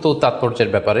গুরুত্ব ও তাৎপর্যের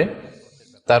ব্যাপারে,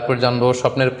 তারপর জানবো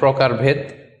স্বপ্নের প্রকারভেদ,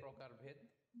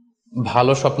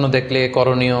 ভালো স্বপ্ন দেখলে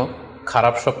করণীয়,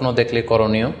 খারাপ স্বপ্ন দেখলে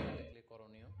করণীয়,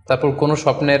 তারপর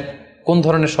কোন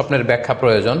ধরনের স্বপ্নের ব্যাখ্যা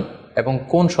প্রয়োজন এবং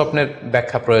কোন স্বপ্নের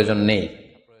ব্যাখ্যা প্রয়োজন নেই,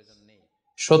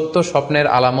 সত্য স্বপ্নের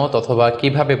আলামত অথবা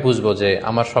কিভাবে বুঝবো যে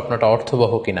আমার স্বপ্নটা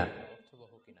অর্থবহ কিনা,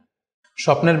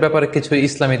 স্বপ্নের ব্যাপারে কিছু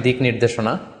ইসলামী দিক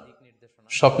নির্দেশনা,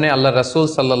 স্বপ্নে আল্লাহ রাসূল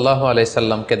সাল্লাল্লাহু আলাইহি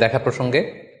সাল্লামকে দেখা প্রসঙ্গে,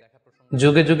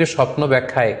 যুগে যুগে স্বপ্ন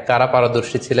ব্যাখ্যায় কারা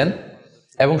পারদর্শী ছিলেন,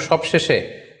 এবং সবশেষে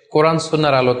কোরআন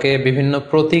সুন্নাহর আলোকে বিভিন্ন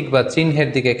প্রতীক বা চিহ্নের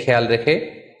দিকে খেয়াল রেখে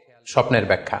স্বপ্নের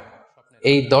ব্যাখ্যা।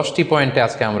 এই 10টি পয়েন্টে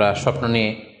আজকে আমরা স্বপ্ন নিয়ে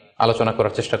আলোচনা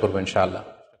করার চেষ্টা করবো ইনশাআল্লাহ।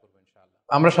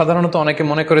 আমরা সাধারণত অনেকে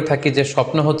মনে করে থাকি যে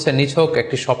স্বপ্ন হচ্ছে নিছক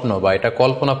একটি স্বপ্ন বা এটা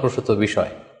কল্পনাপ্রসূত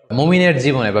বিষয়। মুমিনের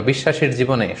জীবনে বা বিশ্বাসীর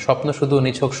জীবনে স্বপ্ন শুধু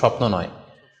নিছক স্বপ্ন নয়,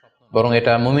 বরং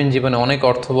এটা মুমিন জীবনে অনেক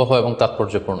অর্থবহ এবং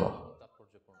তাৎপর্যপূর্ণ।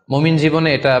 মুমিন জীবনে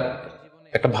এটা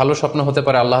একটা ভালো স্বপ্ন হতে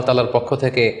পারে আল্লাহ তাআলার পক্ষ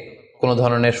থেকে কোনো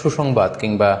ধরনের সুসংবাদ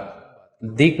কিংবা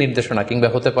দিক নির্দেশনা, কিংবা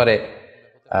হতে পারে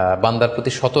বান্দার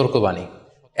প্রতি সতর্কবাণী।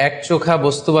 একচোখা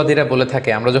বস্তুবাদীরা বলে থাকে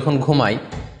আমরা যখন ঘুমাই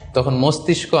তখন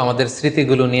মস্তিষ্ক আমাদের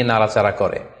স্মৃতিগুলো নিয়ে নাড়াচাড়া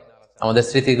করে, আমাদের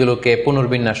স্মৃতিগুলোকে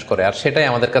পুনর্বিন্যাস করে, আর সেটাই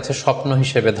আমাদের কাছে স্বপ্ন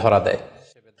হিসেবে ধরা দেয়।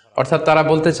 অর্থাৎ তারা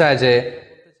বলতে চায় যে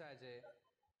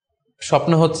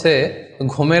স্বপ্ন হচ্ছে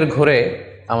ঘুমের ঘোরে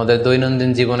আমাদের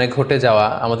দৈনন্দিন জীবনে ঘটে যাওয়া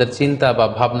আমাদের চিন্তা বা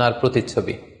ভাবনার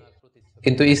প্রতিচ্ছবি।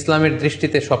 কিন্তু ইসলামের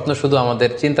দৃষ্টিতে স্বপ্ন শুধু আমাদের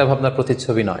চিন্তা ভাবনার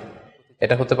প্রতিচ্ছবি নয়,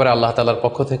 এটা হতে পারে আল্লাহ তাআলার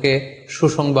পক্ষ থেকে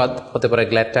সুসংবাদ, হতে পারে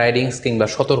গ্ল্যাড টাইডিংস কিংবা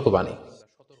সতর্কবাণী।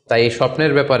 তাই এই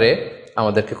স্বপ্নের ব্যাপারে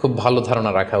আমাদেরকে খুব ভালো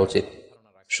ধারণা রাখা উচিত।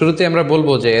 শুরুতে আমরা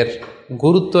বলবো যে এর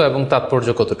গুরুত্ব এবং তাৎপর্য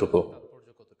কতটুকু।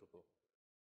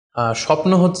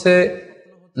 স্বপ্ন হচ্ছে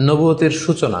নবুয়তের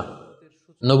সূচনা।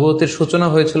 নবুয়তের সূচনা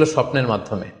হয়েছিল স্বপ্নের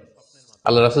মাধ্যমে।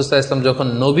 আল্লাহ রাসূল সাল্লাল্লাহু আলাইহি ওয়াসাল্লাম যখন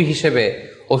নবী হিসেবে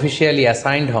অফিসিয়ালি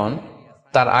অ্যাসাইন্ড হন,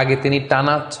 তার আগে তিনি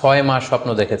টানা 6 মাস স্বপ্ন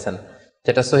দেখেছেন,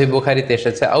 যেটা সহিহ বুখারীতে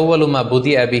এসেছে। আউয়ালু মা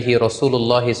বুদিআ বিহি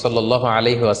রাসূলুল্লাহ সাল্লাল্লাহু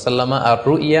আলাইহি ওয়াসাল্লাম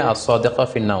আর-রুইয়া আস-সাদিকা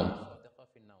ফিন-নাওম।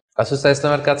 রাসূল সাল্লাল্লাহু আলাইহি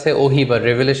ওয়াসাল্লামের কাছে ওহী বা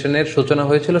রেভেলেশনের সূচনা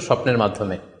হয়েছিল স্বপ্নের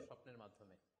মাধ্যমে।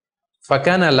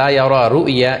 ফাকানা লা ইয়ারা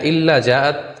রুইয়া ইল্লা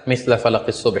জাআত মিসলা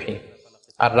ফালাকিস সুবহি।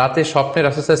 আর রাতে স্বপ্নে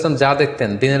রাসূল সাল্লাল্লাহু আলাইহি ওয়াসাল্লাম যা দেখতেন,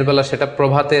 দিনের বেলা সেটা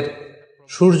প্রভাতের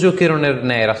সূর্য কিরণের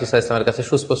ন্যায় রাসূল সাল্লাল্লাহু আলাইহি ওয়াসাল্লামের কাছে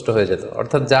সুস্পষ্ট হয়ে যেত।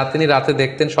 অর্থাৎ যা তিনি রাতে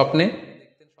দেখতেন স্বপ্নে,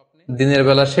 দিনের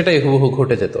বেলা সেটাই হুবহু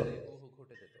ঘটে যেত।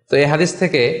 তো এই হাদিস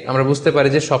থেকে আমরা বুঝতে পারি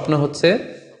যে স্বপ্ন হচ্ছে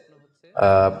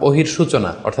ওহীর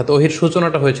সূচনা, অর্থাৎ ওহীর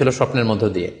সূচনাটা হয়েছিল স্বপ্নের মধ্য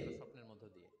দিয়ে।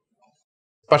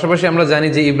 পাশাপাশি আমরা জানি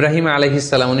যে ইব্রাহিম আলাইহিস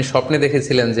সালাম উনি স্বপ্নে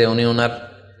দেখেছিলেন যে উনি ওনার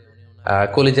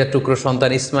কলিজার টুকরো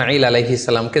সন্তান ইসমাঈল আলাইহিস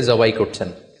সালামকে জবাই করছেন,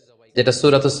 যেটা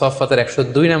সূরাতুস সাফফাতের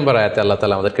 102 নম্বর আয়াতে আল্লাহ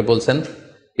তাআলা আমাদেরকে বলছেন।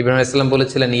 ইব্রাহিম আলাইহিস সালাম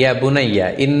বলেছিলেন, ইয়া বুনাইয়া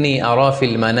ইন্নী আরা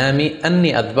ফিল মানামি আন্নী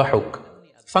আযবাহুক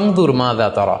ফানজুর মাযা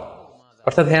তারা।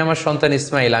 অর্থাৎ হে আমার সন্তান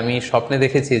ইসমাইল, আমি স্বপ্নে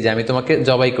দেখেছি যে আমি তোমাকে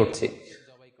জবাই করছি,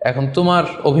 এখন তোমার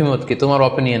অভিমত কি, তোমার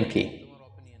অপিনিয়ন কি?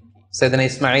 সাইয়েদনা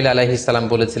ইসমাঈল আলাইহিস সালাম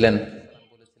বলেছিলেন,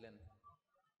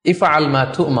 ইফআল মা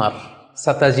তুমার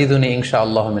সাতাজিদুনি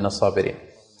ইনশাআল্লাহু মিনাস সাবিরিন।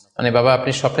 মানে বাবা,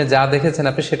 আপনি স্বপ্নে যা দেখেছেন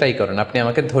আপনি সেটাই করেন, আপনি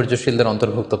আমাকে ধৈর্যশীলদের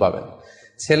অন্তর্ভুক্ত পাবেন।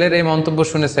 ছেলের এই মন্তব্য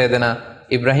শুনে সাইয়েদনা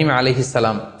ইব্রাহিম আলাইহিস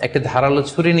সালাম একটি ধারালো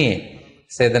ছুরি নিয়ে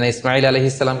সাইয়েদনা ইসমাইল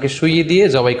আলাইহিস সালামকে শুইয়ে দিয়ে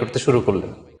জবাই করতে শুরু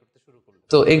করলেন।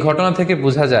 তো এই ঘটনা থেকে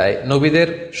বোঝা যায় নবীদের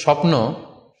স্বপ্ন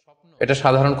এটা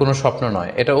সাধারণ কোনো স্বপ্ন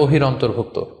নয়, এটা ওহীর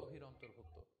অন্তর্ভুক্ত।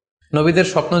 নবীদের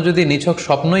স্বপ্ন যদি নিছক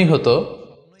স্বপ্নই হতো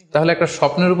তাহলে একটা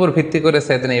স্বপ্নের উপর ভিত্তি করে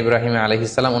সাইয়েদনা ইব্রাহিম আলাইহিস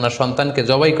সালাম ওনার সন্তানকে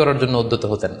জবাই করার জন্য উদ্যত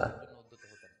হতেন না।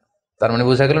 তার মানে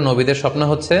বোঝা গেল নবীদের স্বপ্ন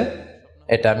হচ্ছে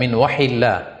এটা মিন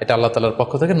ওয়াহিল্লাহ, এটা আল্লাহ তাআলার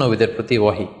পক্ষ থেকে নবীদের প্রতি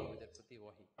ওয়াহি।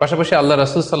 পাশাপাশি আল্লাহ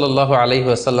রাসূল সাল্লাল্লাহু আলাইহি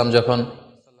ওয়াসাল্লাম যখন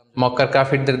মক্কার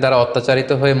কাফিরদের দ্বারা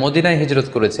অত্যাচারিত হয়ে মদিনায় হিজরত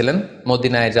করেছিলেন,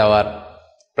 মদিনায় যাওয়ার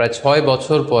প্রায় 6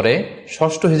 বছর পরে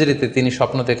 6ষ্ঠ হিজরিতে তিনি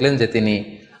স্বপ্ন দেখলেন যে তিনি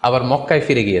আবার মক্কায়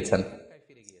ফিরে গিয়েছেন।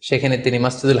 সেখানে তিনি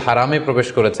মসজিদুল হারামে প্রবেশ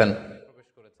করেছেন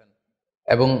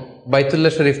এবং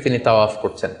বাইতুল্লাহ শরীফ তিনি তাওয়াফ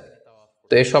করছেন।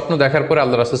 তো এই স্বপ্ন দেখার পরে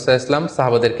আল্লাহ রাসূল সাল্লাল্লাহু আলাইহি ওয়াসাল্লাম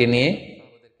সাহাবাদেরকে নিয়ে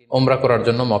উমরা করার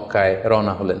জন্য মক্কায়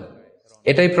রওনা হলেন।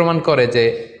 এটাই প্রমাণ করে যে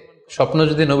স্বপ্ন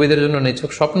যদি নবীদের জন্য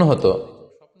নিছক স্বপ্ন হতো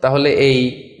তাহলে এই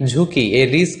ঝুঁকি, এই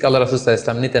রিস্ক আল্লাহ রাসূল সাল্লাল্লাহু আলাইহি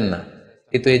ওয়াসাল্লাম নিতেন না।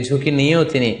 কিন্তু এই ঝুঁকি নিয়েও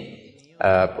তিনি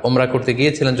উমরা করতে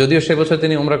গিয়েছিলেন, যদিও সে বছর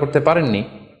তিনি উমরা করতে পারেননি,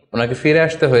 ওনাকে ফিরে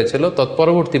আসতে হয়েছিল।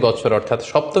 তৎপরবর্তী বছর অর্থাৎ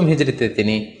 7ম হিজরিতে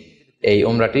তিনি এই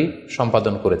উমরাটি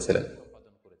সম্পাদন করেছিলেন।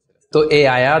 তো এই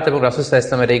আয়াত এবং রাসূল সাল্লাল্লাহু আলাইহি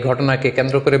ওয়াসাল্লামের এই ঘটনাকে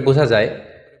কেন্দ্র করে বোঝা যায়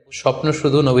স্বপ্ন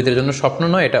শুধু নবীদের জন্য স্বপ্ন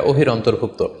নয়, এটা ওহীর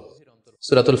অন্তর্ভুক্ত।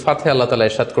 সূরাতুল ফাতহে আল্লাহ তাআলা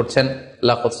ইরশাদ করছেন,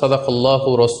 লাকাদ সাদাকাল্লাহু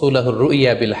রাসূলাহুর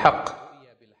রুইয়া বিল হক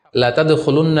লা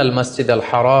তাদখুলুন্নাল মাসজিদাল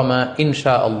হারামা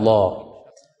ইনশাআল্লাহ।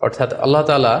 অর্থাৎ আল্লাহ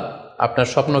তাআলা আপনার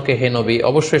স্বপ্নকে হে নবী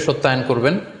অবশ্যই সত্যায়ন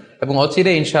করবেন এবং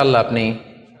অচিরে ইনশাআল্লাহ আপনি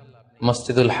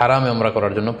মসজিদুল হারামে উমরা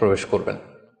করার জন্য প্রবেশ করবেন।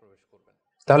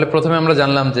 তাহলে প্রথমে আমরা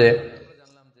জানলাম যে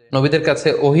নবীদের কাছে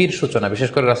ওহীর সূচনা, বিশেষ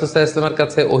করে রাসূল সাল্লাল্লাহু আলাইহি ওয়াসাল্লামের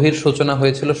কাছে ওহীর সূচনা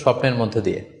হয়েছিল স্বপ্নের মধ্যে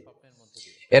দিয়ে।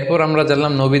 এরপর আমরা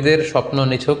জানলাম নবীদের স্বপ্ন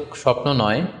নিছক স্বপ্ন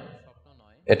নয়,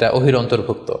 এটা ওহীর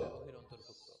অন্তর্ভুক্ত।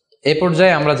 এই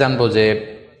পর্যায়ে আমরা জানবো যে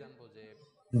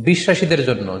বিশ্বাসীদের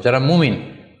জন্য, যারা মুমিন,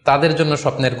 তাদের জন্য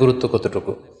স্বপ্নের গুরুত্ব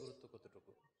কতটুকু।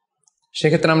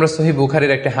 সেক্ষেত্রে আমরা সহিহ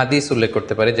বুখারীর একটা হাদিস উল্লেখ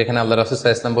করতে পারি, যেখানে আল্লাহ রাসূল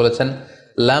সাল্লাল্লাহু আলাইহি ওয়াসাল্লাম বলেছেন,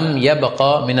 লাম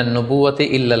ইয়াবকা মিনান নবুওয়াতি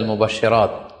ইল্লাল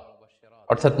মুবাশশিরাত।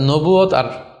 অর্থাৎ নবুয়ত আর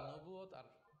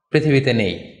পৃথিবীতে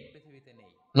নেই,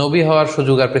 নবী হওয়ার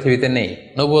সুযোগ আর পৃথিবীতে নেই,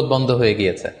 নবুয়ত বন্ধ হয়ে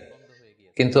গিয়েছে।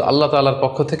 কিন্তু আল্লাহ তাআলার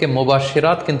পক্ষ থেকে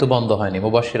মুবাশশিরাত কিন্তু বন্ধ হয়নি,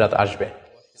 মুবাশশিরাত আসবে।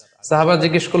 সাহাবা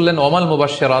জিজ্ঞেস করলেন, ওমাল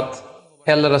মুবাশশিরাত,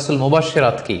 হে আল্লাহ রাসূল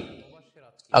মুবাশশিরাত কি?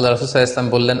 আল্লাহ রাসূল সাল্লাল্লাহু আলাইহি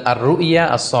ওয়াসাল্লাম বললেন, আর রুইয়া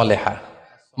আস-সালেহা।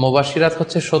 মুবাশশিরাত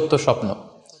হচ্ছে সত্য স্বপ্ন।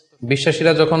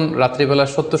 বিশ্বাসীরা যখন রাত্রিবেলা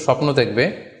সত্য স্বপ্ন দেখবে,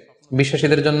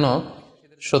 বিশ্বাসীদের জন্য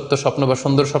সত্য স্বপ্ন বা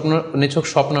সুন্দর স্বপ্ন নিছক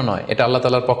স্বপ্ন নয়, এটা আল্লাহ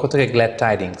তাআলার পক্ষ থেকে গ্ল্যাড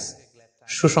টাইডিংস,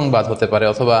 সুসংবাদ হতে পারে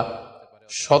অথবা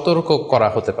সতর্ক করা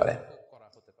হতে পারে।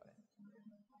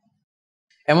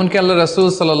 এমনকি আল্লাহ রাসূল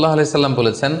সাল্লাল্লাহু আলাইহি সাল্লাম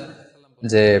বলেছেন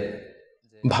যে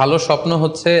ভালো স্বপ্ন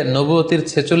হচ্ছে নবুয়তির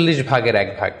 46 ভাগের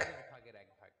 1 ভাগ।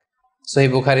 সহিহ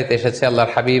বুখারীতে এসেছে,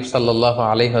 আল্লাহর হাবিব সাল্লাল্লাহু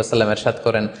আলাইহি ওয়াসাল্লাম ইরশাদ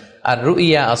করেন, আর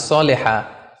রুইয়া আস-সালিহা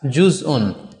জুজউন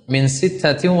মিন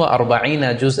 46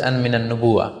 জুজআন মিনান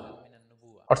নুবুওয়া।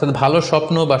 অর্থাৎ ভালো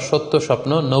স্বপ্ন বা সত্য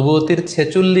স্বপ্ন নবুয়তির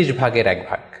 46 ভাগের 1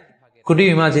 ভাগ। Could you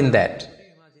imagine that?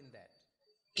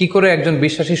 কি করে একজন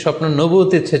বিশ্বাসীর স্বপ্ন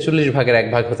নবুয়তির 46 ভাগের 1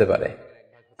 ভাগ হতে পারে?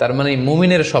 তার মানে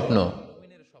মুমিনের স্বপ্ন,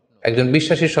 একজন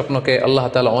বিশ্বাসীর স্বপ্নকে আল্লাহ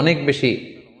তাআলা অনেক বেশি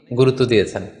গুরুত্ব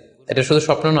দিয়েছেন। এটা শুধু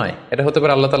স্বপ্ন নয়, এটা হতে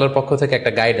পারে আল্লাহ তাআলার পক্ষ থেকে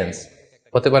একটা গাইডেন্স,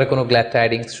 হতে পারে কোনো গ্ল্যাড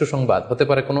টাইডিংস, সুসংবাদ, হতে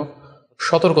পারে কোনো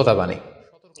সতর্কতা বাণী।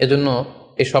 এজন্য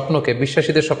এই স্বপ্নকে,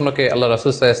 বিশ্বাসীদের স্বপ্নকে আল্লাহ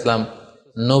রাসূল সাল্লাল্লাহু আলাইহি ওয়াসাল্লাম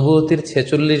নবুয়তির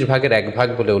 46 ভাগের 1 ভাগ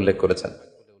বলে উল্লেখ করেছেন।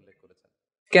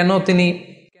 কেন তিনি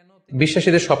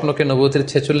বিশ্বাসীদের স্বপ্নকে নবুয়তির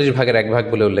 46 ভাগের 1 ভাগ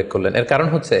বলে উল্লেখ করলেন? এর কারণ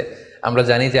হচ্ছে, আমরা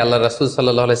জানি যে আল্লাহ রাসূল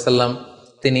সাল্লাল্লাহু আলাইহি সাল্লাম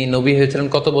তিনি নবী হয়েছিলেন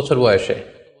কত বছর বয়সে?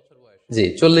 জি,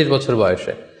 40 বছর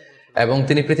বয়সে। এবং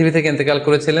তিনি পৃথিবী থেকে ইন্তেকাল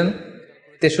করেছিলেন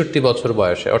 63 বছর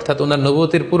বয়সে। অর্থাৎ ওনার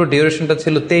নবুয়তির পুরো ডিউরেশনটা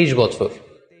ছিল 23 বছর।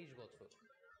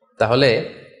 তাহলে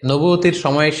নবুয়তির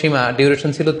সময়সীমা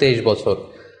ডিউরেশন ছিল 23 বছর।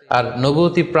 আর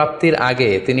নবুয়তি প্রাপ্তির আগে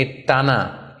তিনি টানা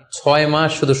 6 মাস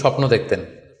শুধু স্বপ্ন দেখতেন।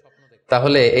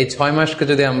 তাহলে এই 6 মাসকে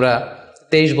যদি আমরা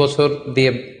 23 বছর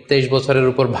দিয়ে 23 বছরের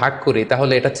উপর ভাগ করি,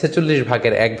 তাহলে এটা 46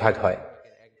 ভাগের 1 ভাগ হয়।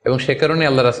 এবং সে কারণে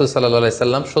আল্লাহ রাসূল সাল্লাল্লাহু আলাইহি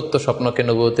সাল্লাম সত্য স্বপ্নকে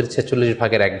নবুয়তির 46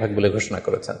 ভাগের 1 ভাগ বলে ঘোষণা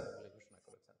করেছেন।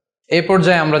 এই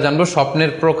পর্যায়ে আমরা জানবো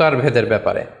স্বপ্নের প্রকার ভেদের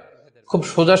ব্যাপারে। খুব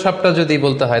সোজা সাপটা যদি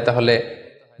বলতে হয়, তাহলে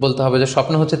বলতে হবে যে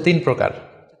স্বপ্ন হচ্ছে 3 প্রকার।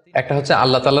 একটা হচ্ছে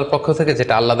আল্লাহ তাআলার পক্ষ থেকে,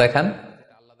 যেটা আল্লাহ দেখান।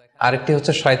 আরেকটি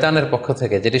হচ্ছে শয়তানের পক্ষ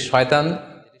থেকে, যেটি শয়তান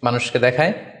মানুষকে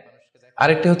দেখায়।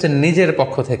 আরেকটি হচ্ছে নিজের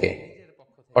পক্ষ থেকে,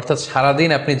 অর্থাৎ সারাদিন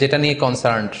আপনি যেটা নিয়ে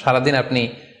কনসার্ন, সারাদিন আপনি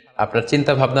আপনার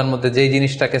চিন্তা ভাবনার মধ্যে যেই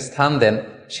জিনিসটাকে স্থান দেন,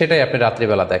 সেটাই আপনি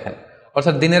রাত্রিবেলা দেখেন।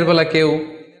 অর্থাৎ দিনের বেলা কেউ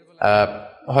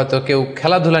হয়তো কেউ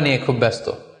খেলাধুলা নিয়ে খুব ব্যস্ত,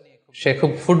 সে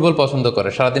খুব ফুটবল পছন্দ করে,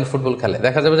 সারাদিন ফুটবল খেলে,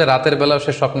 দেখা যাবে যে রাতের বেলাও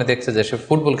সে স্বপ্নে দেখছে যে সে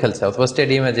ফুটবল খেলছে অথবা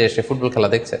স্টেডিয়ামে যে সে ফুটবল খেলা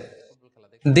দেখছে।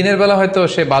 দিনের বেলা হয়তো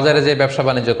সে বাজারে যে ব্যবসা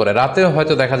বাণিজ্য করে, রাতেও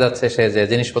হয়তো দেখা যাচ্ছে সে যে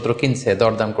জিনিসপত্র কিনছে,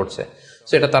 দরদাম করছে,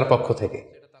 তো এটা তার পক্ষ থেকে।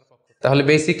 তাহলে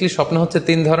বেসিকলি স্বপ্ন হচ্ছে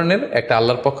তিন ধরনের, একটা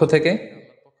আল্লাহর পক্ষ থেকে,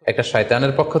 একটা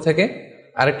শয়তানের পক্ষ থেকে,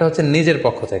 আরেকটা হচ্ছে নিজের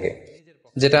পক্ষ থেকে,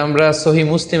 যেটা আমরা সহি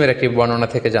মুসলিমের একটি বর্ণনা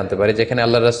থেকে জানতে পারি, যেখানে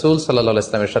আল্লাহ রাসূল সাল্লাল্লাহু আলাইহি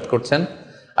ওয়াসাল্লাম ইরশাদ করছেন,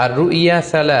 আর রুইয়া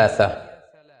সালাসা,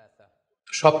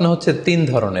 স্বপ্ন হচ্ছে তিন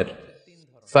ধরনের।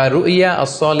 ফারুইয়া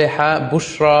আস-সালিহা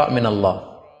বুশরা মিনাল্লাহ,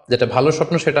 যেটা ভালো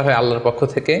স্বপ্ন সেটা হয় আল্লাহর পক্ষ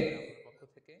থেকে।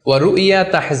 ওয়া রুইয়া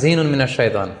তাহজিনুন মিনাশ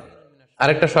শাইতান,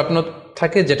 আরেকটা স্বপ্ন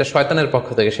থাকে যেটা শয়তানের পক্ষ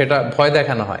থেকে, সেটা ভয়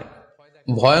দেখানো হয়।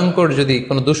 ভয়ঙ্কর যদি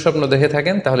কোনো দুঃস্বপ্ন দেখে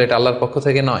থাকেন তাহলে এটা আল্লাহর পক্ষ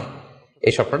থেকে নয়,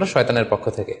 এই স্বপ্নটা শয়তানের পক্ষ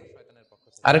থেকে।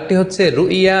 আরেকটি হচ্ছে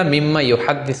রুইয়া মিম্মা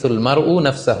ইউহাদ্দিসুল মারউ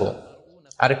নাফসাহু,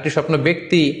 আরেকটি স্বপ্ন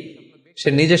ব্যক্তি সে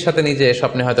নিজের সাথে নিজে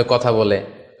স্বপ্নে হয়তো কথা বলে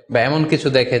বা এমন কিছু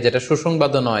দেখে যেটা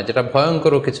সুসংবাদও নয়, যেটা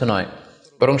ভয়ঙ্করও কিছু নয়,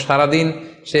 বরং সারাদিন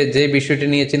সে যে বিষয়টি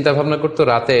নিয়ে চিন্তা ভাবনা করতো,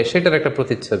 রাতে সেটার একটা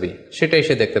প্রতিচ্ছবি, সেটাই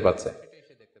সে দেখতে পাচ্ছে।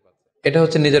 এটা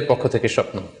হচ্ছে নিজের পক্ষ থেকে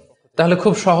স্বপ্ন। তাহলে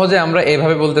খুব সহজে আমরা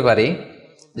এভাবে বলতে পারি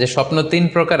যে স্বপ্ন তিন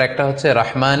প্রকার, একটা হচ্ছে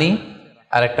রাহমানি,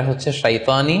 আর একটা হচ্ছে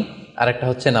শাইতানি, আর একটা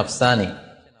হচ্ছে নাফসানি।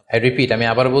 রিপিট, আমি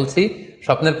আবার বলছি,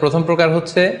 স্বপ্নের প্রথম প্রকার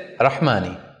হচ্ছে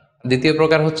রাহমানি, দ্বিতীয়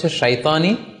প্রকার হচ্ছে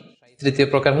শাইতানি, তৃতীয়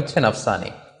প্রকার হচ্ছে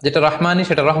নাফসানি। যেটা রাহমানি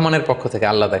সেটা রহমানের পক্ষ থেকে,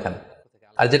 আল্লাহ দেখান,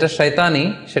 আর যেটা শয়তানি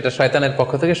সেটা শয়তানের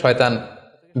পক্ষ থেকে, শয়তান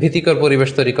ভীতিকর পরিবেশ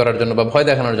তৈরি করার জন্য বা ভয়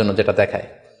দেখানোর জন্য যেটা দেখায়।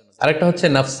 আরেকটা হচ্ছে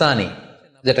নাফসানি,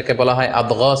 যেটাকে বলা হয়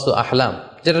আদগাস ও আহলাম,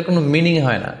 যেটার কোনো মিনিং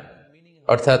হয় না,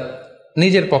 অর্থাৎ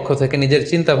নিজের পক্ষ থেকে নিজের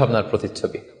চিন্তা ভাবনার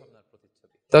প্রতিচ্ছবি।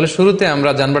 তাহলে শুরুতে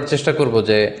আমরা জানবার চেষ্টা করব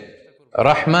যে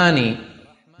রহমানি,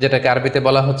 যেটাকে আরবিতে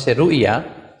বলা হচ্ছে রুইয়া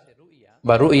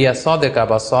বা রুইয়া সাদেকা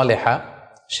বা সালেহা,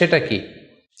 সেটা কি,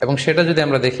 এবং সেটা যদি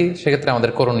আমরা দেখি সেক্ষেত্রে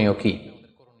আমাদের করণীয় কি।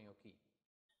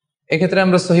 এক্ষেত্রে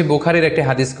আমরা সহিহ বুখারীর একটি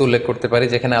হাদিসকে উল্লেখ করতে পারি,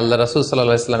 যেখানে আল্লাহ রাসূল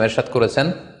সাল্লাল্লাহু আলাইহি ওয়াসাল্লাম ইরশাদ করেছেন,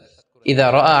 ইযা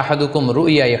রাআ আহাদুকুম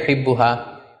রুইয়া ইউহিব্বুহা,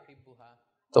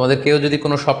 তোমাদের কেউ যদি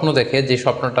কোনো স্বপ্ন দেখে যে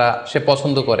স্বপ্নটা সে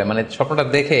পছন্দ করে, মানে স্বপ্নটা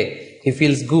দেখে he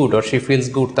feels good or she feels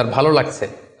good, তার ভালো লাগছে,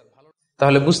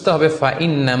 তাহলে বুঝতে হবে ফা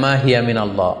ইন্নামা হিয়া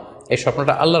মিনাল্লাহ, এই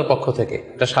স্বপ্নটা আল্লাহর পক্ষ থেকে,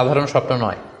 এটা সাধারণ স্বপ্ন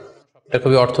নয়, এটা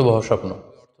খুবই অর্থবহ স্বপ্ন।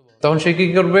 তখন সে কি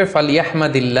করবে?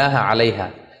 ফালিয়াহমাদিল্লাহ আলাইহা,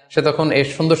 সে তখন এই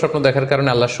সুন্দর স্বপ্ন দেখার কারণে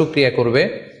আল্লাহ শুকরিয়া করবে।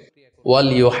 ওয়াল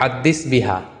ইউহাদ্দিস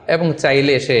বিহা, এবং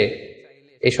চাইলে সে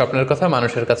এই স্বপ্নের কথা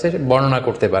মানুষের কাছে বর্ণনা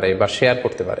করতে পারে বা শেয়ার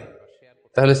করতে পারে।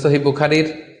 তাহলে সহিহ বুখারীর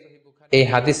এই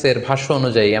হাদিসের ভাষ্য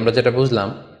অনুযায়ী আমরা যেটা বুঝলাম,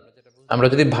 আমরা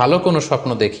যদি ভালো কোনো স্বপ্ন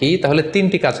দেখি তাহলে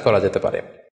তিনটি কাজ করা যেতে পারে।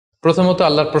 প্রথমত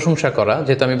আল্লাহর প্রশংসা করা,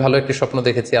 যেহেতু আমি ভালো একটি স্বপ্ন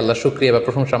দেখেছি, আল্লাহ শুকরিয়া বা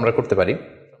প্রশংসা আমরা করতে পারি।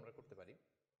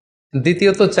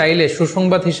 দ্বিতীয়ত চাইলে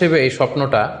সুসংবাদ হিসেবে এই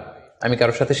স্বপ্নটা আমি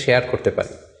কারোর সাথে শেয়ার করতে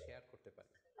পারি।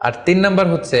 আর তিন নাম্বার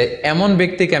হচ্ছে এমন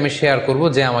ব্যক্তিকে আমি শেয়ার করব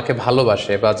যে আমাকে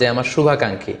ভালোবাসে বা যে আমার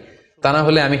শুভাকাঙ্ক্ষী, তা না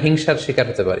হলে আমি হিংসার শিকার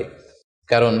হতে পারি।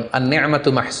 কারণ আর নেয়ামাতু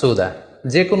মাহসুদা,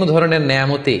 যে কোনো ধরনের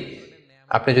নেয়ামতি,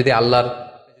 আপনি যদি আল্লাহর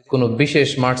কোনো বিশেষ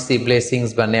মার্সি, ব্লেসিংস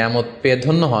বা নেয়ামত পেয়ে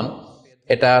ধন্য হন,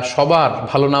 এটা সবার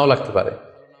ভালো নাও লাগতে পারে,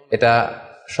 এটা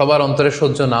সবার অন্তরে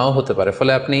সহ্য নাও হতে পারে,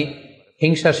 ফলে আপনি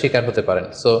হিংসার শিকার হতে পারেন।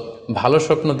 সো ভালো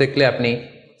স্বপ্ন দেখলে আপনি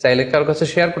চাইলে কারোর কাছে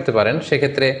শেয়ার করতে পারেন,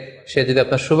 সেক্ষেত্রে সে যদি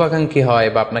আপনার শুভাকাঙ্ক্ষী হয়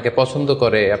বা আপনাকে পছন্দ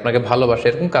করে, আপনাকে ভালোবাসে,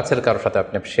 এরকম কাছের কারোর সাথে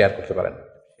আপনি শেয়ার করতে পারেন।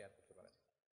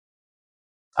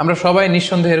 আমরা সবাই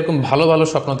নিঃসন্দেহে এরকম ভালো ভালো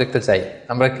স্বপ্ন দেখতে চাই,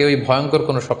 আমরা কেউই ভয়ঙ্কর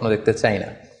কোনো স্বপ্ন দেখতে চাই না।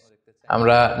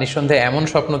 আমরা নিঃসন্দেহে এমন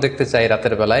স্বপ্ন দেখতে চাই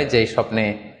রাতের বেলায় যে স্বপ্নে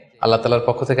আল্লাহ তাআলার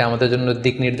পক্ষ থেকে আমাদের জন্য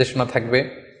দিক নির্দেশনা থাকবে,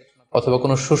 অথবা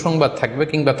কোনো সুসংবাদ থাকবে,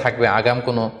 কিংবা থাকবে আগাম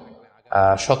কোনো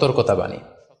সতর্কতা বাণী।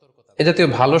 এ জাতীয়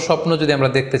ভালো স্বপ্ন যদি আমরা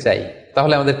দেখতে চাই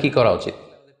তাহলে আমাদের কি করা উচিত?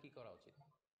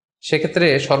 সেক্ষেত্রে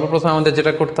সর্বপ্রথম আমাদের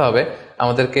যেটা করতে হবে,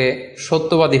 আমাদেরকে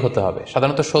সত্যবাদী হতে হবে।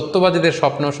 সাধারণত সত্যবাদীদের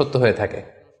স্বপ্ন সত্য হয়ে থাকে।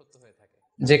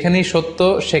 যেখানেই সত্য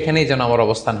সেখানেই যেন আমার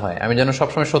অবস্থান হয়, আমি যেন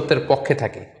সবসময় সত্যের পক্ষে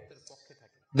থাকি।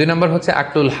 দুই নম্বর হচ্ছে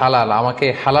আকলুল হালাল, আমাকে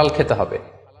হালাল খেতে হবে।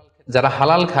 যারা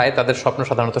হালাল খায় তাদের স্বপ্ন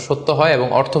সাধারণত সত্য হয় এবং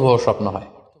অর্থবহ স্বপ্ন হয়।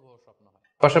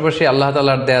 পাশাপাশি আল্লাহ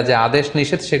তাআলার দেয়া যে আদেশ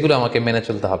নিষেধ সেগুলো আমাকে মেনে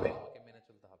চলতে হবে।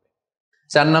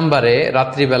 4 নম্বরে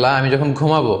রাত্রিবেলা আমি যখন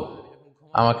ঘুমাবো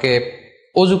আমাকে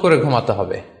অজু করে ঘুমাতে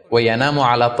হবে। ওই ইয়ানামু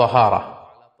আলা তাহারা,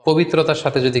 পবিত্রতার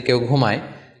সাথে যদি কেউ ঘুমায়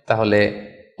তাহলে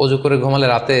অজু করে ঘুমালে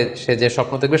রাতে সে যে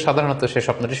স্বপ্ন দেখবে সাধারণত সে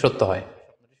স্বপ্নটি সত্য হয়।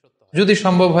 যদি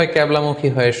সম্ভব হয় ক্যাবলামুখী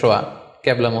হয়ে শোয়া,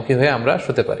 ক্যাবলামুখী হয়ে আমরা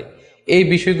শুতে পারি। এই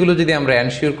বিষয়গুলো যদি আমরা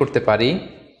এনশিওর করতে পারি,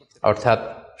 অর্থাৎ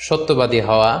সত্যবাদী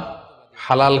হওয়া,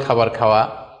 হালাল খাবার খাওয়া,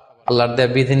 আল্লাহর দেয়া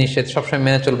বিধিনিষেধ সবসময়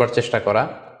মেনে চলবার চেষ্টা করা,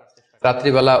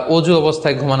 রাত্রিবেলা অজু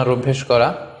অবস্থায় ঘুমানোর অভ্যেস করা,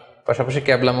 পাশাপাশি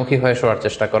ক্যাবলামুখী হয়ে শোয়ার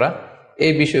চেষ্টা করা,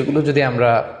 এই বিষয়গুলো যদি আমরা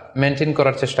মেনটেন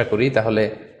করার চেষ্টা করি, তাহলে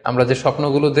আমরা যে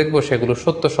স্বপ্নগুলো দেখব সেগুলো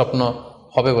সত্য স্বপ্ন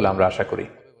হবে বলে আমরা আশা করি।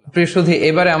 প্রিয় সুধী,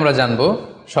 এবারে আমরা জানবো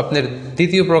স্বপ্নের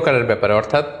দ্বিতীয় প্রকারের ব্যাপারে,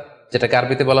 অর্থাৎ যেটাকে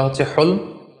আরবিতে বলা হচ্ছে হলম,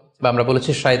 বা আমরা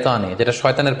বলেছি শয়তানি, যেটা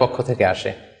শয়তানের পক্ষ থেকে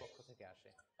আসে।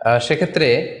 সেক্ষেত্রে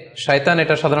শয়তান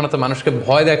এটা সাধারণত মানুষকে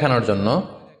ভয় দেখানোর জন্য,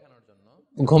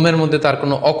 ঘুমের মধ্যে তার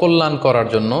কোনো অকল্যাণ করার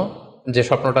জন্য যে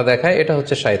স্বপ্নটা দেখায়, এটা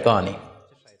হচ্ছে শয়তানি।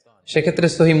 সেক্ষেত্রে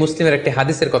সহিহ মুসলিমের একটি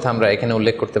হাদিসের কথা আমরা এখানে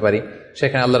উল্লেখ করতে পারি।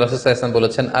 সেখানে আল্লাহ রাসূল সাল্লাল্লাহু আলাইহি ওয়াসাল্লাম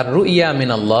বলেছেন, আর রুইয়া মিন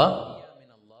আল্লাহ,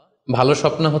 ভালো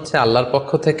স্বপ্ন হচ্ছে আল্লাহর পক্ষ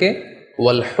থেকে,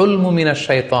 ওয়াল হুলমু মিনাশ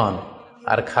শাইতান,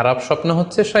 আর খারাপ স্বপ্ন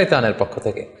হচ্ছে শয়তানের পক্ষ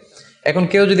থেকে। এখন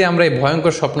কেউ যদি আমরা এই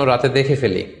ভয়ঙ্কর স্বপ্ন রাতে দেখে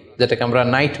ফেলি, যেটাকে আমরা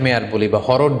নাইট মেয়ার বলি বা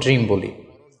হরর ড্রিম বলি,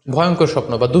 ভয়ঙ্কর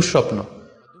স্বপ্ন বা দুঃস্বপ্ন,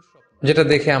 যেটা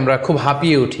দেখে আমরা খুব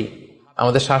হাঁপিয়ে উঠি,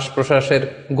 আমাদের শ্বাস প্রশ্বাসের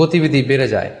গতিবিধি বেড়ে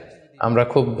যায়, আমরা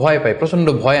খুব ভয় পাই, প্রচন্ড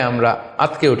ভয়ে আমরা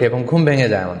আটকে উঠি এবং ঘুম ভেঙে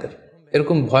যায় আমাদের,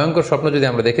 এরকম ভয়ঙ্কর স্বপ্ন যদি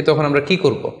আমরা দেখি, তখন আমরা কি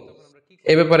করব?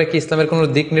 এ ব্যাপারে কি ইসলামের কোনো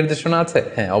দিক নির্দেশনা আছে?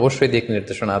 হ্যাঁ, অবশ্যই দিক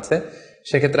নির্দেশনা আছে।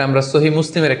 সেক্ষেত্রে আমরা সহিহ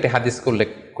মুসলিমের একটি হাদিস উল্লেখ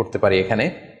করতে পারি এখানে,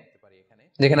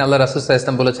 যেখানে আল্লাহ রাসূল সাল্লাল্লাহু আলাইহি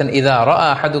ওয়াসাল্লাম বলেছেন, ইযা রাআ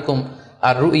আহাদুকুম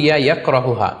আর-রুইয়া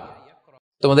ইয়াকরাহুহা,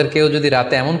 তোমাদের কেউ যদি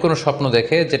রাতে এমন কোনো স্বপ্ন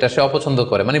দেখে যেটা সে অপছন্দ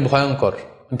করে, মানে ভয়ঙ্কর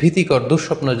ভীতিকর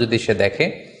দুঃস্বপ্ন যদি সে দেখে,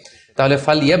 তাহলে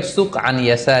ফাল ইয়াবসুক আন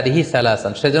ইয়াসারিহি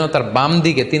সালাসান, সে যেন তার বাম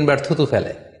দিকে 3 বার থুতু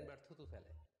ফেলে।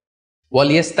 ওয়াল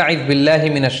ইস্তাইয বিল্লাহি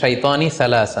মিনাশ শাইতানি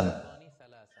সালাসান,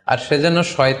 আর সে যেন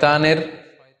শয়তানের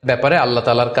ব্যাপারে আল্লাহ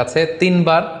তাআলার কাছে 3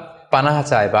 বার পানাহ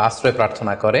চায় বা আশ্রয়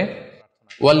প্রার্থনা করে।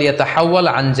 ওয়াল ইয়াতাহাওয়াল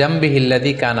আন জামবিহি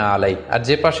আল্লাযী কানা আলাই, আর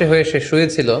যে পাশে হয়ে সে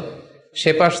শুয়েছিল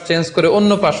সে পাশ চেঞ্জ করে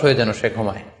অন্য পাশ হয়ে যেন সে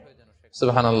ঘুমায়।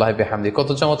 সুবহানাল্লাহি বিহামদি, কত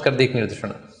চমৎকার দিক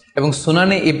নির্দেশনা। এবং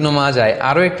সুনানে ইবনু মাজায়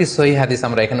আরো একটি সহিহ হাদিস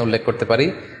আমরা এখানে উল্লেখ করতে পারি,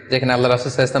 যেখানে আল্লাহ রাসূল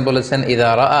সাল্লাল্লাহু আলাইহি ওয়াসাল্লাম বলেছেন, ইযা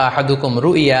রাআ আহাদুকুম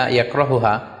রুইয়া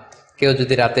ইয়াকরাহুহা, কেউ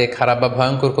যদি রাতে খারাপ বা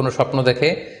ভয়ঙ্কর কোনো স্বপ্ন দেখে,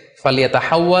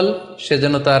 ফালিয়াতাহাওয়াল, সে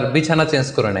যেন তার বিছানা চেঞ্জ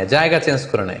করে নেয়, জায়গা চেঞ্জ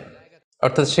করে নেয়,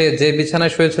 অর্থাৎ সে যে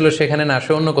বিছানায় শুয়েছিল সেখানে না,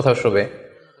 সে অন্য কোথাও শোবে,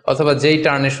 অথবা যেই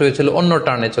টার্নে শুয়েছিল অন্য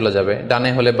টার্নে চলে যাবে, ডানে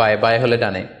হলে বায়ে, বায়ে হলে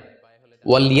ডানে।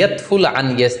 ওয়াল ইয়াতফুল আন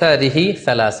ইয়াসারিহি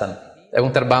সালাসান, এবং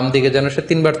তার বাম দিকে যেন সে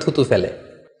 3 বার থুতু ফেলে।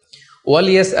 ওয়াল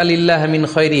ইয়াসআলিল্লাহ মিন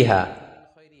খায়রিহা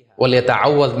ওয়াল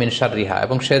ইয়াতাআওয়ায মিন শাররিহা,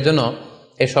 এবং সে যেন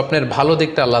এই স্বপ্নের ভালো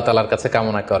দিকটা আল্লাহ তাআলার কাছে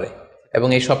কামনা করে, এবং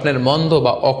এই স্বপ্নের মন্দ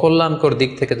বা অকল্যাণকর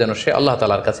দিক থেকে যেন সে আল্লাহ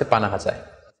তাআলার কাছে পানাহা চায়।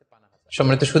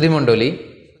 সম্মানিত সুধীমণ্ডলী,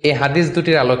 এই হাদিস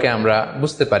দুটির আলোকে আমরা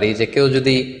বুঝতে পারি যে কেউ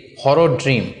যদি হরর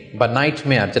ড্রিম বা নাইট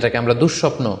মেয়ার, যেটাকে আমরা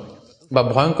দুঃস্বপ্ন বা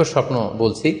ভয়ঙ্কর স্বপ্ন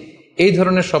বলছি, এই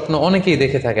ধরনের স্বপ্ন অনেকেই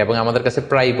দেখে থাকে এবং আমাদের কাছে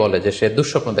প্রায় বলে যে সে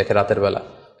দুঃস্বপ্ন দেখে রাতের বেলা,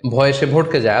 ভয়ে সে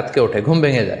ভড়কে যায়, আটকে ওঠে, ঘুম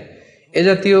ভেঙে যায়। এ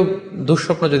জাতীয়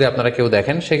দুঃস্বপ্ন যদি আপনারা কেউ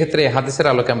দেখেন, সেক্ষেত্রে এই হাদিসের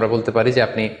আলোকে আমরা বলতে পারি যে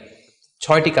আপনি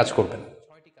 6টি কাজ করবেন।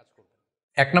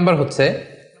 1 নম্বর হচ্ছে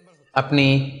আপনি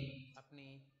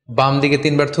বাম দিকে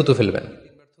 3 বার থুতু ফেলবেন।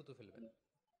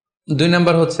 2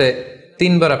 নম্বর হচ্ছে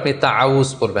 3 বার আপনি তাআউজ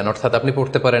পড়বেন, অর্থাৎ আপনি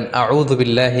পড়তে পারেন আউযু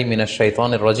বিল্লাহি মিনাশ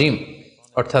শাইতানির রাজিম,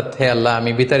 অর্থাৎ হে আল্লাহ,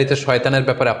 আমি বিতাড়িত শয়তানের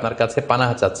ব্যাপারে আপনার কাছে পানাহ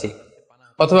চাচ্ছি।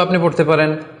 অথবা আপনি পড়তে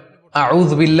পারেন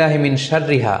আউযু বিল্লাহি মিন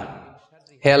শাররিহা,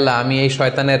 হে আল্লাহ, আমি এই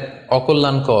শয়তানের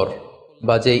অকল্যাণকর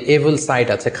বা যে এভিল সাইড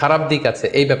আছে, খারাপ দিক আছে,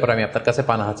 এই ব্যাপারে আমি আপনার কাছে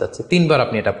পানাহ চাচ্ছি। 3 বার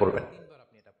আপনি এটা পড়বেন।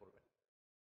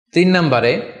 3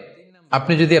 নম্বরে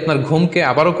আপনি যদি আপনার ঘুমকে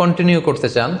আবারও কন্টিনিউ করতে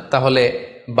চান, তাহলে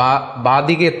বা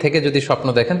দিকে থেকে যদি স্বপ্ন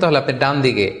দেখেন, তাহলে আপনি ডান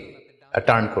দিকে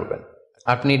টার্ন করবেন।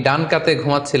 আপনি ডান কাতে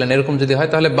ঘুমাচ্ছিলেন, এরকম যদি হয়,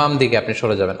 তাহলে বাম দিকে আপনি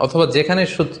সরে যাবেন, অথবা যেখানে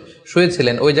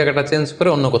শুয়েছিলেন ওই জায়গাটা চেঞ্জ করে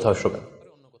অন্য কোথাও শোবেন।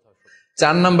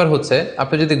 4 নাম্বার হচ্ছে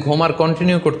আপনি যদি ঘুম আর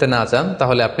কন্টিনিউ করতে না চান,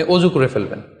 তাহলে আপনি অজু করে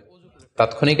ফেলবেন।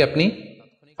 তাৎক্ষণিক আপনি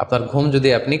আপনার ঘুম যদি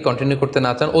আপনি কন্টিনিউ করতে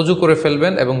না চান, অজু করে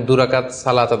ফেলবেন এবং 2 রাকাত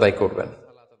সালাত আদায় করবেন।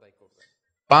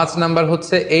 5 নাম্বার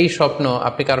হচ্ছে এই স্বপ্ন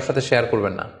আপনি কারোর সাথে শেয়ার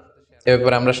করবেন না। এ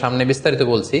ব্যাপারে আমরা সামনে বিস্তারিত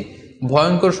বলছি।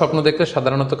 ভয়ঙ্কর স্বপ্ন দেখলে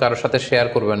সাধারণত কারোর সাথে শেয়ার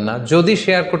করবেন না। যদি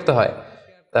শেয়ার করতে হয়,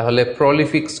 তাহলে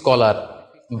প্রলিফিক স্কলার,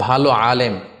 ভালো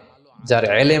আলেম, যার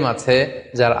এলেম আছে,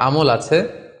 যার আমল আছে,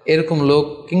 এরকম লোক,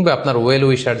 কিংবা আপনার ওয়েল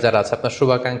উইশার যারা আছে, আপনার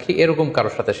শুভাকাঙ্ক্ষী, এরকম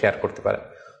কারোর সাথে শেয়ার করতে পারেন।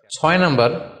 6 নাম্বার,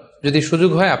 যদি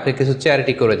সুযোগ হয় আপনি কিছু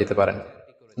চ্যারিটি করে যেতে পারেন,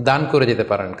 দান করে যেতে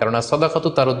পারেন, কারণ সাদাকাতু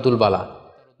তারুদ্দুল বালা,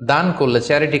 দান করলে,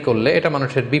 চ্যারিটি করলে এটা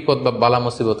মানুষের বিপদ বা বালা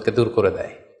মুসিবতকে দূর করে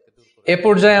দেয়। এ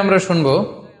পর্যায়ে আমরা শুনবো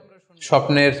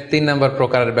স্বপ্নের 3 নম্বর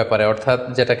প্রকারের ব্যাপারে, অর্থাৎ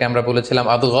যেটাকে আমরা বলেছিলাম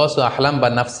আদগাস ও আহলাম বা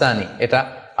নাফসানি। এটা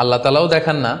আল্লাহ তাআলাও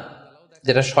দেখান না,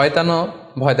 যেটা শয়তানও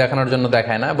ভয় দেখানোর জন্য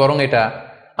দেখায় না, বরং এটা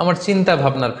আমার চিন্তা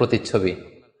ভাবনার প্রতিচ্ছবি।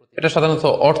 এটা সাধারণত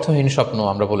অর্থহীন স্বপ্ন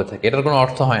আমরা বলে থাকি, এটার কোনো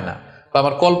অর্থ হয় না, বা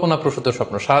আমার কল্পনা প্রসূত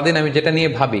স্বপ্ন। সারাদিন আমি যেটা নিয়ে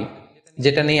ভাবি,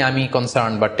 যেটা নিয়ে আমি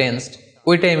কনসার্ন বা টেন্সড,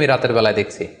 ওইটাই আমি রাতের বেলায়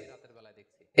দেখছি।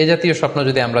 এ জাতীয় স্বপ্ন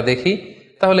যদি আমরা দেখি,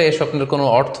 তাহলে এই স্বপ্নের কোনো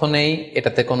অর্থ নেই,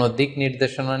 এটাতে কোনো দিক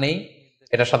নির্দেশনা নেই,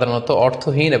 এটা সাধারণত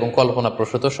অর্থহীন এবং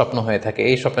কল্পনাপ্রসূত স্বপ্ন হয়ে থাকে,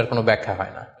 এই স্বপ্নের কোনো ব্যাখ্যা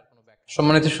হয় না।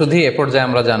 সম্মানিত শুধু এ পর্যায়ে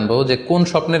আমরা জানবো যে কোন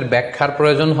স্বপ্নের ব্যাখ্যার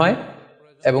প্রয়োজন হয়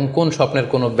এবং কোন স্বপ্নের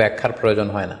কোনো ব্যাখ্যার প্রয়োজন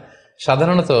হয় না।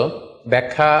 সাধারণত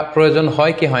ব্যাখ্যা প্রয়োজন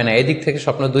হয় কি হয় না এদিক থেকে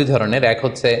স্বপ্ন দুই ধরনের। এক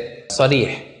হচ্ছে সরিহ,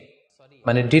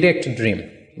 মানে ডিরেক্ট ড্রিম,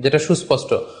 যেটা সুস্পষ্ট,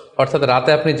 অর্থাৎ রাতে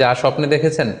আপনি যা স্বপ্নে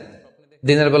দেখেছেন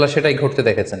দিনের বেলা সেটাই ঘটতে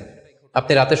দেখেছেন।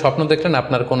 আপনি রাতে স্বপ্ন দেখলেন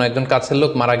আপনার কোনো একজন কাছের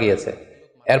লোক মারা গিয়েছে,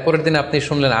 এরপরের দিন আপনি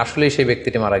শুনলেন আসলেই সেই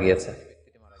ব্যক্তিটি মারা গিয়েছে।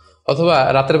 অথবা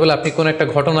রাতের বেলা আপনি কোনো একটা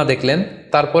ঘটনা দেখলেন,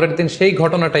 তারপরের দিন সেই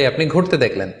ঘটনাটাই আপনি ঘটতে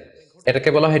দেখলেন। এটাকে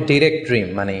বলা হয় ডিরেক্ট ড্রিম,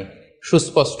 মানে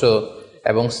সুস্পষ্ট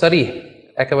এবং সরিহ,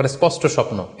 একেবারে স্পষ্ট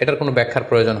স্বপ্ন। এটার কোনো ব্যাখ্যার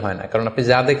প্রয়োজন হয় না, কারণ আপনি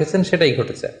যা দেখেছেন সেটাই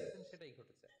ঘটেছে।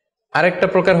 আরেকটা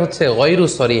প্রকার হচ্ছে গয়রু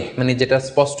সরিহ, মানে যেটা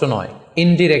স্পষ্ট নয়,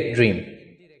 ইনডিরেক্ট ড্রিম,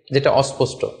 যেটা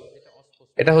অস্পষ্ট।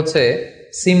 এটা হচ্ছে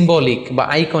সিম্বলিক বা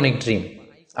আইকনিক ড্রিম।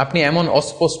 আপনি এমন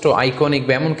অস্পষ্ট আইকনিক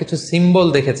বা এমন কিছু সিম্বল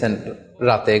দেখেছেন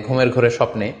রাতে ঘুমের ঘোরে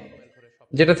স্বপ্নে,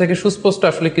 যেটা থেকে সুস্পষ্ট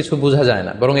আসলে কিছু বোঝা যায়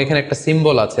না, বরং এখানে একটা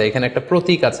সিম্বল আছে, এখানে একটা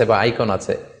প্রতীক আছে বা আইকন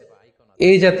আছে।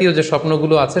 এই জাতীয় যে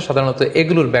স্বপ্নগুলো আছে সাধারণত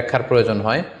এগুলোর ব্যাখ্যার প্রয়োজন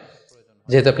হয়,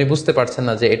 যেহেতু আপনি বুঝতে পারছেন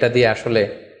না যে এটা দিয়ে আসলে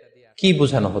কি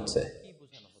বোঝানো হচ্ছে।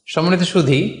 সম্মানিত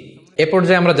সুধী, এ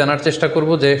পর্যায়ে আমরা জানার চেষ্টা করব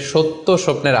যে সত্য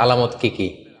স্বপ্নের আলামত কি কি,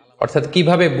 অর্থাৎ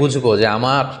কিভাবে বুঝবো যে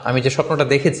আমি যে স্বপ্নটা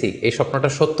দেখেছি এই স্বপ্নটা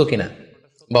সত্য কিনা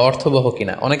বা অর্থবহ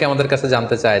কিনা। অনেকে আমাদের কাছে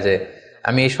জানতে চায় যে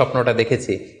আমি এই স্বপ্নটা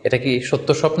দেখেছি, এটা কি সত্য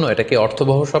স্বপ্ন, এটা কি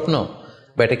অর্থবহ স্বপ্ন,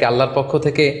 বা এটা কি আল্লাহর পক্ষ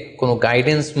থেকে কোনো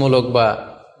গাইডেন্স মূলক বা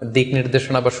দিক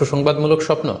নির্দেশনা বা সুসংবাদমূলক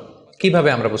স্বপ্ন। কিভাবে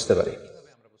আমরা বুঝতে পারি?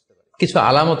 কিছু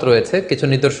আলামত রয়েছে, কিছু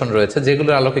নিদর্শন রয়েছে,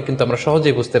 যেগুলোর আলোকে কিন্তু আমরা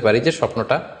সহজেই বুঝতে পারি যে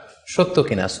স্বপ্নটা সত্য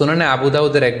কিনা। সুনানে আবু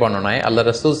দাউদের এক বর্ণনায় আল্লাহ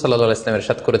রাসূল সাল্লাল্লাহু আলাইহি ওয়াসাল্লাম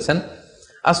ইরশাদ করেছেন,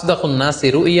 আসদাকুন নাসি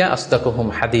রুইয়া আসদাকুহুম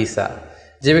হাদিসা।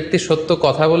 যে ব্যক্তি সত্য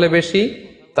কথা বলে বেশি,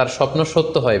 তার স্বপ্ন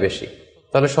সত্য হয় বেশি।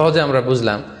 তাহলে সহজে আমরা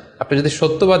বুঝলাম, আপনি যদি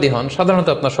সত্যবাদী হন সাধারণত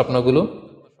আপনার স্বপ্নগুলো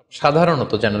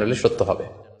জেনারেলি সত্য হবে।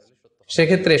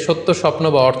 সেক্ষেত্রে সত্য স্বপ্ন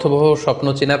বা অর্থবহ স্বপ্ন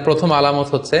চেনার প্রথম আলামত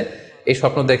হচ্ছে এই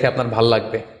স্বপ্ন দেখে আপনার ভাল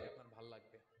লাগবে।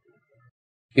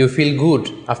 You feel good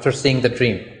after seeing the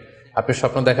dream. আপনি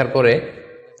স্বপ্ন দেখার পরে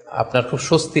আপনার খুব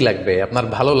স্বস্তি লাগবে, আপনার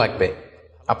ভালো লাগবে,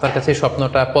 আপনার কাছে এই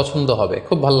স্বপ্নটা পছন্দ হবে,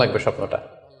 খুব ভালো লাগবে স্বপ্নটা।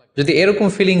 যদি এরকম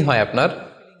ফিলিং হয় আপনার,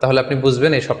 তাহলে আপনি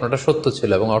বুঝবেন এই স্বপ্নটা সত্য ছিল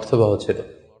এবং অর্থবহ ছিল।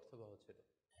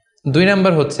 দুই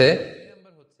নাম্বার হচ্ছে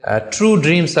true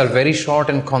dreams are very short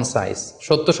and concise.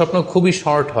 সত্য স্বপ্ন খুবই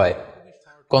শর্ট হয়,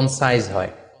 কনসাইজ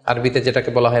হয়। আরবিতে যেটাকে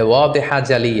বলা হয় ওয়াদেহা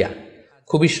জালিয়া,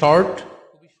 খুবই শর্ট,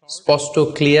 স্পষ্ট,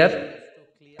 ক্লিয়ার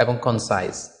এবং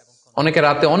কনসাইজ। অনেকে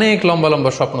রাতে অনেক লম্বা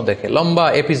লম্বা স্বপ্ন দেখে, লম্বা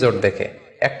এপিসোড দেখে,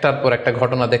 একটার পর একটা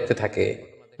ঘটনা দেখতে থাকে,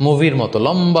 মুভির মতো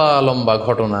লম্বা লম্বা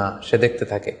ঘটনা সে দেখতে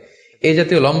থাকে। এই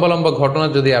জাতীয় লম্বা লম্বা ঘটনা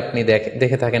যদি আপনি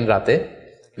দেখে থাকেন রাতে,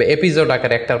 বা এপিসোড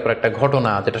আকারে একটার পর একটা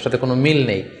ঘটনা যেটার সাথে কোনো মিল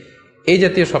নেই, এই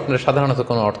জাতীয় স্বপ্নের সাধারণত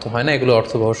কোনো অর্থ হয় না, এগুলো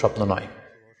অর্থবহ স্বপ্ন নয়।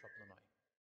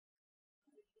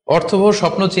 অর্থবহ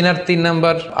স্বপ্ন চিনার 3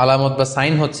 নাম্বার আলামত বা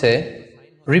সাইন হচ্ছে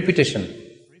রিপিটেশন।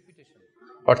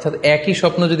 অর্থাৎ একই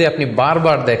স্বপ্ন যদি আপনি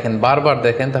বারবার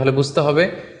দেখেন তাহলে বুঝতে হবে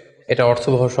এটা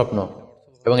অর্থবহ স্বপ্ন,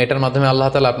 এবং এটার মাধ্যমে আল্লাহ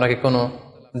তাআলা আপনাকে কোনো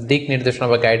দিক নির্দেশনা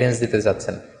বা গাইডেন্স দিতে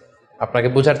যাচ্ছেন। আপনাকে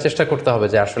বোঝার চেষ্টা করতে হবে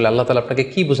যে আসলে আল্লাহ তাআলা আপনাকে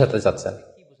কি বোঝাতে চাচ্ছেন।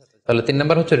 তাহলে 3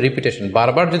 নাম্বার হচ্ছে রিপিটেশন।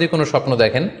 বারবার যদি কোনো স্বপ্ন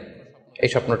দেখেন, এই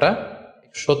স্বপ্নটা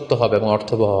সত্য হবে এবং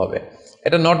অর্থবহ হবে।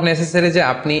 এটা নট নেসেসারি যে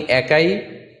আপনি একাই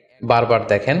বারবার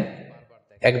দেখেন।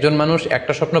 একজন মানুষ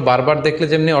একটা স্বপ্ন বারবার দেখলে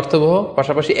যেমনি অর্থবহ,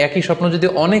 পাশাপাশি একই স্বপ্ন যদি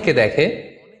অনেকে দেখে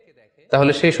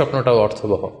তাহলে সেই স্বপ্নটাও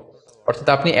অর্থবহ। অর্থাৎ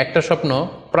আপনি একটা স্বপ্ন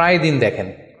প্রায় দিন দেখেন,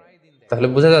 তাহলে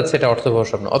বোঝা যাচ্ছে এটা অর্থবহ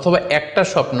স্বপ্ন। অথবা একটা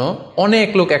স্বপ্ন অনেক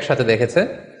লোক একসাথে দেখেছে,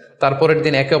 তারপরের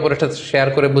দিন একে অপরের সাথে শেয়ার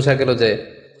করে বোঝা গেল যে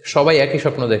সবাই একই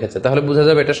স্বপ্ন দেখেছে, তাহলে বোঝা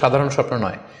যাবে এটা সাধারণ স্বপ্ন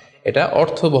নয়, এটা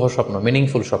অর্থবহ স্বপ্ন,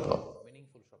 মিনিংফুল স্বপ্ন।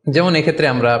 যেমন এক্ষেত্রে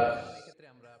আমরা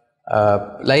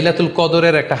লাইলাতুল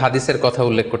কদরের একটা হাদিসের কথা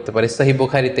উল্লেখ করতে পারি। সহিহ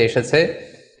বুখারীতে এসেছে,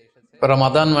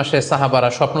 রমাদান মাসে সাহাবারা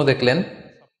স্বপ্ন দেখলেন,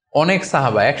 অনেক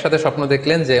সাহাবা একসাথে স্বপ্ন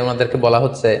দেখলেন যে ওনাদেরকে বলা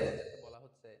হচ্ছে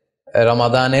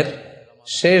রমাদানের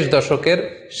শেষ দশকের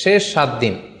শেষ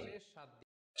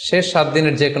 7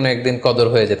 দিনের যে কোনো একদিন কদর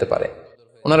হয়ে যেতে পারে।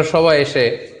 ওনারা সবাই এসে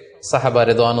সাহাবা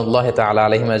রিদওয়ানুল্লাহ তাআলা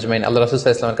আলাইহিম আজমাইন আল্লাহ রাসূল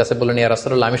সাল্লাল্লাহু আলাইহি ওয়াসাল্লামের কাছে বললেন, ইয়া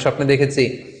রাসূলুল্লাহ, আমি স্বপ্নে দেখেছি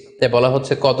যে বলা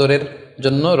হচ্ছে কদরের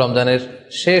জন্য রমজানের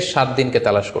শেষ 7 দিনকে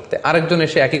তালাশ করতে। আরেকজন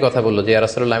এসে একই কথা বললো যে ইয়া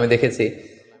রাসূলুল্লাহ, আমি দেখেছি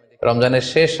রমজানের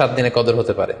শেষ 7 দিনে কদর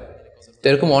হতে পারে। তো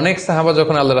এরকম অনেক সাহাবা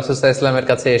যখন আল্লাহ রাসূল সাল্লাল্লাহু আলাইহি ওয়াসাল্লামের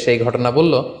কাছে এসে এই ঘটনা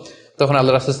বলল, তখন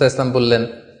আল্লাহ রাসূল সাল্লাল্লাহু আলাইহি ওয়াসাল্লাম বললেন,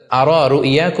 আরা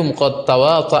রুইয়াকুম কদ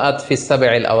তাওয়াতাআত ফিস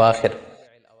সাবঈল আওয়াখির,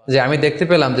 যে আমি দেখতে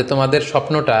পেলাম যে তোমাদের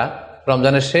স্বপ্নটা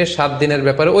রমজানের শেষ 7 দিনের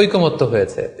ব্যাপারে ঐকমত্য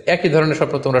হয়েছে, একই ধরনের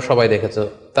স্বপ্ন তোমরা সবাই দেখেছো,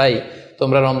 তাই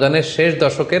তোমরা রমজানের শেষ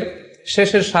দশকের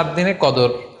শেষের 7 দিনে কদর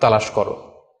তালাশ করো।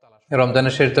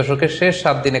 রমজানের শেষ দশকের শেষ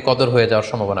 7 দিনে কদর হয়ে যাওয়ার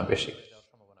সম্ভাবনা বেশি।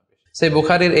 সেই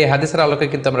বুখারীর এই হাদিসের আলোকে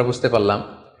কিন্তু আমরা বুঝতে পারলাম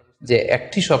যে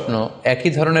একটি স্বপ্ন, একই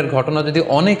ধরনের ঘটনা যদি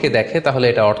অনেকে দেখে তাহলে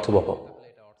এটা অর্থবহ।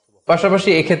 পাশাপাশি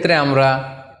এক্ষেত্রে আমরা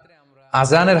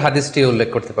আজানের হাদিসটি উল্লেখ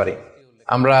করতে পারি।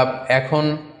 আমরা এখন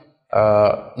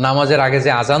নামাজের আগে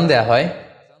যে আজান দেয়া হয়,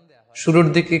 শুরুর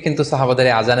দিকে কিন্তু সাহাবাদের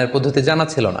আজানের পদ্ধতি জানা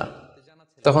ছিল না।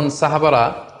 তখন সাহাবারা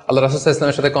আল্লাহ রাসূল সাল্লাল্লাহু আলাইহি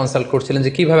ওয়াসাল্লামের সাথে কনসাল্ট করছিলেন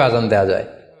যে কিভাবে আজান দেয়া যায়,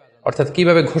 অর্থাৎ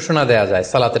কিভাবে ঘোষণা দেয়া যায়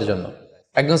সালাতের জন্য।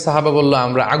 একজন সাহাবা বলল,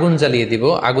 আমরা আগুন জ্বালিয়ে দিব,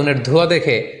 আগুনের ধোঁয়া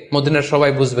দেখে মদিনার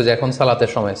সবাই বুঝবে যে এখন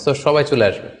সালাতের সময়, তো সবাই চলে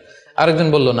আসবে। আরেকজন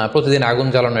বলল, না, প্রতিদিন আগুন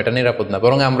জ্বালানো এটা নিরাপদ না,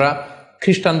 বরং আমরা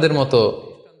খ্রিস্টানদের মতো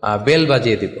বেল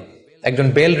বাজিয়ে দিব। একজন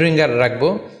বেল রিঙ্গার রাখবো,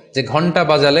 যে ঘন্টা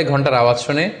বাজালে ঘন্টার আওয়াজ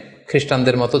শুনে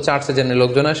খ্রিস্টানদের মতো চার্চে যেন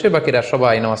লোকজন আসে, বাকিরা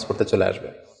সবাই নামাজ পড়তে চলে আসবে।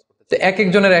 তো এক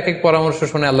একজনের এক এক পরামর্শ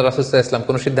শুনে আল্লাহ রাসূল সাল্লাল্লাহু আলাইহি ওয়াসাল্লাম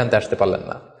কোনো সিদ্ধান্তে আসতে পারলেন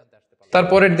না।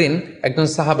 তারপরের দিন একজন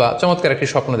সাহাবা চমৎকার একটি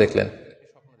স্বপ্ন দেখলেন।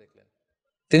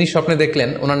 তিনি স্বপ্নে দেখলেন,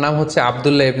 ওনার নাম হচ্ছে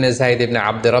আব্দুল্লাহ ইবনে যায়েদ ইবনে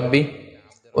আব্দে রব্বি।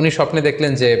 উনি স্বপ্নে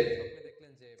দেখলেন যে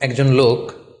একজন লোক,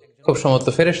 খুব সম্ভবত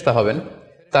ফেরেশতা হবেন,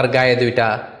 তার গায়ে 2টা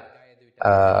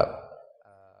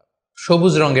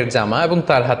সবুজ রঙের জামা এবং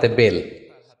তার হাতে বেল,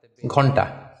 ঘন্টা।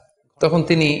 তখন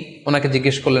তিনি ওনাকে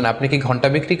জিজ্ঞেস করলেন, আপনি কি ঘন্টা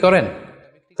বিক্রি করেন?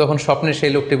 তখন স্বপ্নে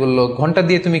সেই লোকটি বলল, ঘন্টা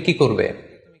দিয়ে তুমি কি করবে?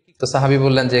 তো সাহাবী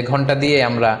বললেন যে ঘন্টা দিয়ে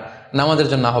আমরা নামাজের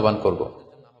জন্য আহ্বান করব।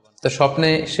 তো স্বপ্নে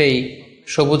সেই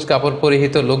সবুজ কাপড়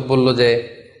পরিহিত লোক বলল যে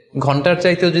ঘন্টার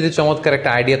চাইতেও যদি চমৎকার একটা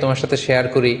আইডিয়া তোমার সাথে শেয়ার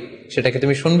করি, সেটাকে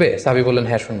তুমি শুনবে? সাহাবী বললেন,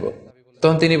 হ্যাঁ শুনবো।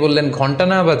 তখন তিনি বললেন, ঘন্টা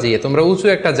না বাজিয়ে তোমরা উঁচু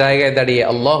একটা জায়গায় দাঁড়িয়ে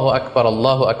আল্লাহু আকবার,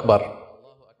 আল্লাহু আকবার,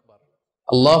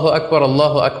 আল্লাহু আকবার,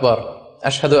 আল্লাহু আকবার,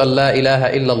 আশহাদু আল্লা ইলাহা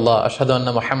ইল্লাল্লাহ, আশহাদু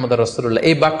আন্না মুহাম্মাদুর রাসূলুল্লাহ,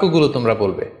 এই বাক্যগুলো তোমরা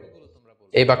বলবে।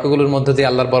 এই বাক্যগুলোর মধ্যে দিয়ে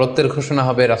আল্লাহর বরত্বের ঘোষণা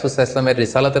হবে, রাসূল সাল্লাল্লাহু আলাইহি ওয়াসাল্লামের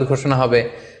রিসালাতের ঘোষণা হবে,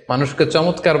 মানুষকে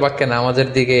চমৎকার বাক্যে নামাজের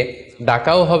দিকে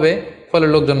ডাকাও হবে, ফলে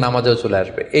লোকজন নামাজেও চলে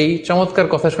আসবে। এই চমৎকার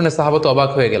কথা শুনে সাহাবা তো অবাক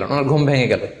হয়ে গেলেন, ওনার ঘুম ভেঙে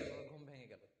গেল।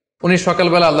 উনি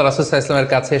সকালবেলা আল্লাহ রাসূল সাল্লাল্লাহু আলাইহি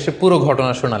ওয়াসাল্লামের কাছে এসে পুরো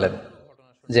ঘটনা শোনালেন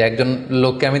যে একজন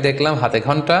লোককে আমি দেখলাম হাতে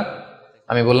ঘন্টা,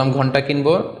 আমি বললাম ঘন্টা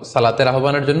কিনবো সালাতের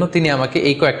আহ্বানের জন্য, তিনি আমাকে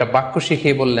এই কয়েকটা বাক্য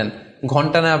শিখিয়ে বললেন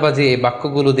ঘন্টা না বাজিয়ে এই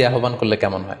বাক্যগুলো দিয়ে আহ্বান করলে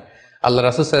কেমন হয়। আল্লাহ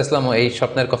রাসূল সাল্লাল্লাহু আলাইহি ওয়াসাল্লাম এই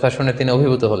স্বপ্নের কথা শুনে তিনি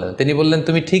অভিভূত হলেন। তিনি বললেন,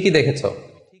 তুমি ঠিকই দেখেছ,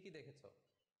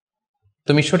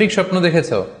 তুমি সঠিক স্বপ্ন দেখেছ।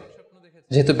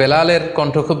 যেহেতু বেলালের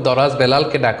কণ্ঠ খুব দরাজ,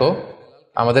 বেলালকে ডাকো,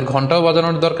 আমাদের ঘন্টাও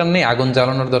বাজানোর দরকার নেই, আগুন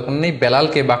জ্বালানোর দরকার নেই,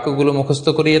 বেলালকে বাক্যগুলো মুখস্থ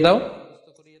করিয়ে দাও।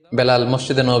 বেলাল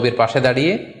মসজিদে নববীর পাশে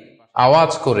দাঁড়িয়ে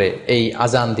আওয়াজ করে এই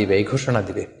আজান দিবে, এই ঘোষণা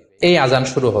দিবে। এই আজান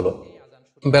শুরু হলো।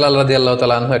 বেলাল রাদিয়াল্লাহু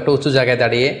তাআলা আনহু একটা উঁচু জায়গায়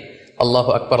দাঁড়িয়ে আল্লাহু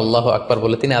আকবার, আল্লাহু আকবার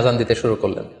বলে তিনি আজান দিতে শুরু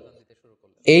করলেন।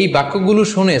 এই বাক্যগুলো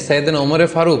শুনে সাইয়েদনা ওমরে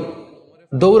ফারুক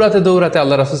দৌড়াতে দৌড়াতে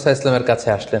আল্লাহ রাসূল সাল্লাল্লাহু আলাইহি ওয়াসাল্লামের কাছে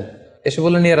আসলেন। এসে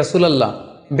বললেন, ইয়া রাসূলুল্লাহ,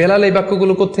 বেলাল এই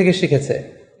বাক্যগুলো কোত্থেকে শিখেছে?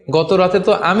 গত রাতে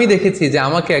তো আমি দেখেছি যে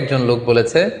আমাকে একজন লোক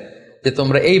বলেছে যে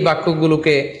তোমরা এই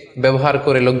বাক্যগুলোকে ব্যবহার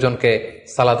করে লোকজনকে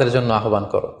সালাতের জন্য আহ্বান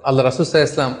করো। আল্লাহ রাসূল সাল্লাল্লাহু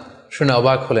আলাইহি ওয়াসাল্লাম শুনে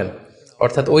অবাক হলেন।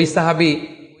 অর্থাৎ ওই সাহাবী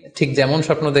ঠিক যেমন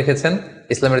স্বপ্ন দেখেছেন,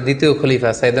 ইসলামের দ্বিতীয় খলিফা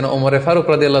সাইয়েদনা ওমরে ফারুক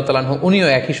রাদিয়াল্লাহু তাআলা আনহু উনিও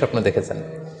একই স্বপ্ন দেখেছেন।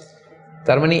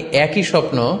 তার মানে একই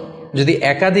স্বপ্ন যদি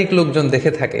একাধিক লোকজন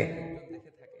দেখে থাকে,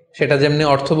 সেটা যেমনি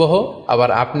অর্থবহ, আবার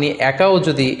আপনি একাও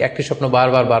যদি একটি স্বপ্ন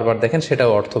বারবার বারবার দেখেন,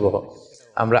 সেটাও অর্থবহ।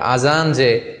 আমরা আজান যে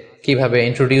কিভাবে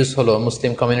ইন্ট্রোডিউস হলো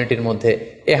মুসলিম কমিউনিটির মধ্যে,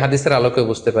 এই হাদিসের আলোকে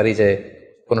বুঝতে পারি যে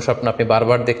কোনো স্বপ্ন আপনি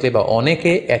বারবার দেখলে বা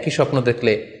অনেকে একই স্বপ্ন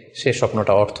দেখলে সে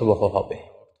স্বপ্নটা অর্থবহ হবে।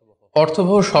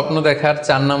 অর্থবহ স্বপ্ন দেখার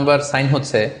 4 নম্বর সাইন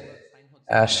হচ্ছে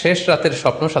শেষ রাতের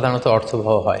স্বপ্ন সাধারণত অর্থবহ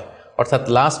হয়, অর্থাৎ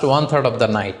লাস্ট 1/3 অফ দ্য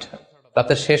নাইট,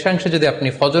 রাতের শেষাংশে যদি আপনি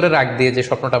ফজরের আগ দিয়ে যে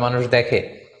স্বপ্নটা মানুষ দেখে,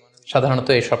 সাধারণত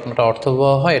এই স্বপ্নটা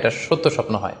অর্থবহ হয়, এটা সত্য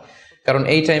স্বপ্ন হয়। কারণ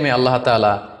এই টাইমে আল্লাহ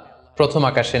তাআলা প্রথম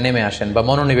আকাশে নেমে আসেন বা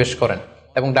মনোনিবেশ করেন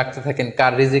এবং ডাকতে থাকেন,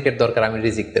 কার রিজিকের দরকার আমি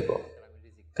রিজিক দেব,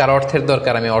 কার অর্থের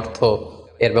দরকার আমি অর্থ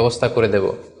এর ব্যবস্থা করে দেব,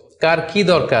 কার কি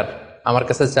দরকার আমার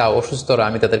কাছে চাও, অসুস্থরা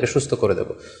আমি তাদেরকে সুস্থ করে দেব।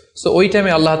 সো ওই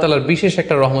টাইমে আল্লাহ তাআলার বিশেষ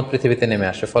একটা রহমত পৃথিবীতে নেমে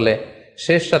আসে, ফলে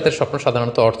শেষ রাতের স্বপ্ন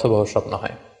সাধারণত অর্থবহ স্বপ্ন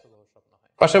হয়।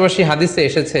 পাশাপাশি হাদিসে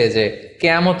এসেছে যে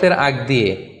কিয়ামতের আগ দিয়ে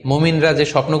মুমিনরা যে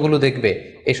স্বপ্নগুলো দেখবে,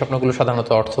 এই স্বপ্নগুলো সাধারণত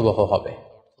অর্থবহ হবে।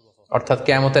 অর্থাৎ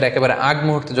কিয়ামতের একেবারে আগ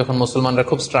মুহূর্তে যখন মুসলমানরা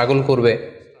খুব স্ট্রাগল করবে,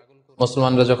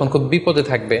 মুসলমানরা যখন খুব বিপদে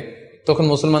থাকবে, তখন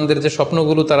মুসলমানদের যে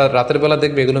স্বপ্নগুলো তারা রাতের বেলা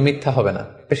দেখবে, এগুলো মিথ্যা হবে না,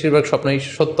 বেশিরভাগ স্বপ্নই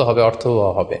সত্য হবে, অর্থবহ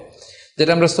হবে।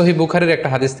 যেটা আমরা সহিহ বুখারীর একটা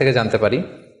হাদিস থেকে জানতে পারি,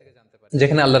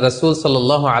 যেখানে আল্লাহ রাসূল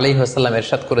সাল্লাল্লাহু আলাইহি ওয়াসাল্লাম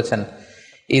ইরশাদ করেছেন,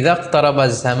 ইযা ইকতারাবা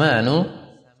যামানু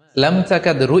লাম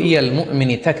তাকাদ রুইয়াল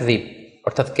মুমিনি তাকযিব,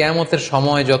 অর্থাৎ কিয়ামতের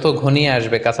সময় যত ঘনিয়ে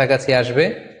আসবে, কাছাকাছি আসবে,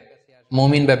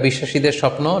 মুমিন বা বিশ্বাসীদের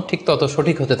স্বপ্ন ঠিক তত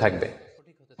সঠিক হতে থাকবে।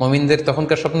 মুমিনদের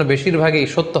তখনকার স্বপ্ন বেশিরভাগই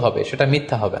সত্য হবে, সেটা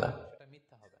মিথ্যা হবে না।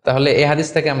 তাহলে এই হাদিস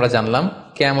থেকে আমরা জানলাম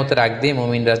কিয়ামতের আগ দিয়ে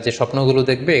মুমিনরা যে স্বপ্নগুলো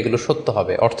দেখবে এগুলো সত্য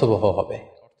হবে, অর্থবহ হবে।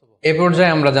 এ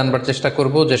পর্যায়ে আমরা জানবার চেষ্টা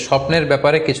করব যে স্বপ্নের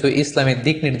ব্যাপারে কিছু ইসলামিক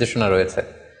দিক নির্দেশনা রয়েছে।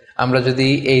 আমরা যদি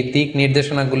এই দিক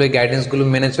নির্দেশনাগুলো, গাইডেন্সগুলো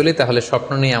মেনে চলি তাহলে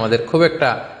স্বপ্ন নিয়ে আমাদের খুব একটা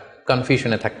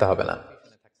কনফিউশনে থাকতে হবে না।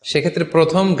 সেক্ষেত্রে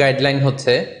প্রথম গাইডলাইন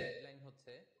হচ্ছে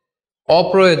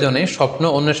অপ্রয়োজনে স্বপ্ন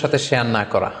অন্যের সাথে শেয়ার না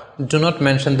করা। Do not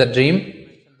mention the dream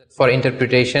for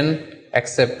interpretation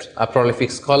except a prolific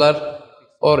scholar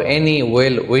or any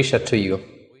well wisher to you।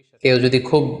 কেউ যদি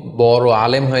খুব বড়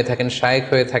আলেম হয়ে থাকেন, শায়েখ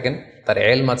হয়ে থাকেন, তার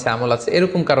এলম আছে, আমল আছে,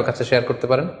 এরকম কারো কাছে শেয়ার করতে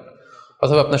পারেন।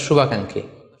 অথবা আপনার শুভাকাঙ্ক্ষী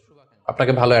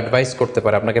আপনাকে ভালো অ্যাডভাইস করতে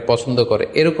পারে, আপনাকে পছন্দ করে,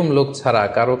 এরকম লোক ছাড়া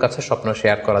কারো কাছে স্বপ্ন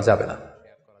শেয়ার করা যাবে না।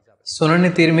 সুনানে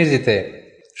তিরমিজিতে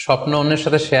স্বপ্ন অন্যের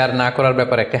সাথে শেয়ার না করার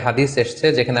ব্যাপারে একটা হাদিস এসছে,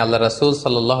 যেখানে আল্লাহ রাসূল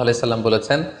সাল্লাল্লাহু আলাইহি সাল্লাম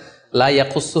বলেছেন, লা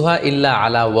ইয়াকুসুহা ইল্লা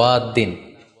আলা ওয়াদ্দিন,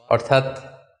 অর্থাৎ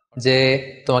যে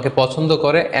তোমাকে পছন্দ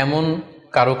করে এমন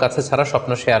কারো কাছে ছাড়া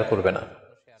স্বপ্ন শেয়ার করবে না।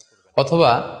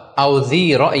 অথবা আউজি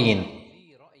রাইন,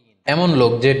 এমন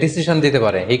লোক যে ডিসিশন দিতে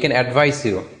পারে, he can advice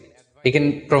you, he can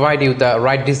provide you the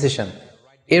right decision,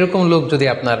 এরকম লোক যদি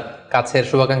আপনার কাছের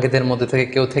শুভাকাঙ্ক্ষীদের মধ্যে থেকে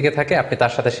কেউ থেকে থাকে, আপনি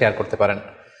তার সাথে শেয়ার করতে পারেন।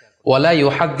 ওয়ালা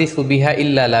ইউহাদ্দিসু বিহা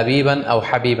ইল্লা লাবিবান আও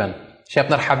হাবিবান, সে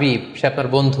আপনার হাবিব, সে আপনার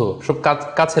বন্ধু, সব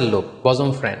কাছের লোক,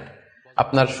 বজম ফ্রেন্ড,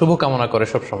 আপনার শুভ কামনা করে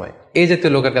সব সময়, এই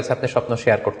জাতীয় লোকের কাছে আপনি স্বপ্ন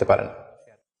শেয়ার করতে পারেন।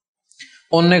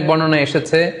 অন্য এক বর্ণনায়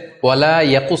এসেছে, ওয়ালা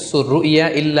ইয়াকুসুর রুইয়া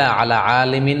ইল্লা আলা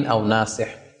আলিমিন আও নাসিহ,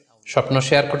 স্বপ্ন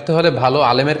শেয়ার করতে হলে ভালো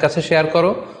আলেমের কাছে শেয়ার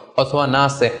করো, অথবা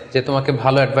নাসিহ, যে তোমাকে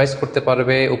ভালো অ্যাডভাইস করতে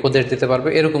পারবে, উপদেশ দিতে পারবে,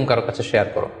 এরকম কারো কাছে শেয়ার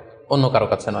করো, অন্য কারো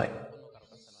কাছে নয়।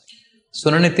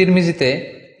 সুনানে তিরমিজিতে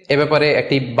এ ব্যাপারে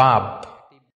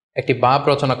একটি বাব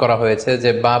রচনা করা হয়েছে,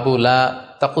 যে বাবু লা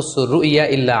তাকুসুর রুইয়া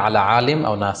ইল্লা আলা আলিম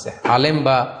আও নাসিহ, আলেম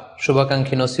বা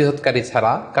শুভাকাঙ্ক্ষী নসিহতকারী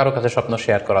ছাড়া কারো কাছে স্বপ্ন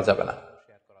শেয়ার করা যাবে না।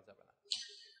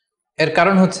 এর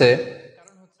কারণ হচ্ছে,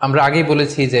 আমরা আগেই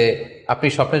বলেছি যে আপনি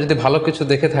স্বপ্নে যদি ভালো কিছু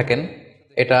দেখে থাকেন,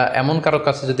 এটা এমন কারো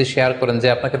কাছে যদি শেয়ার করেন যে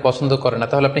আপনাকে পছন্দ করে না,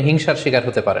 তাহলে আপনি হিংসার শিকার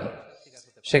হতে পারেন।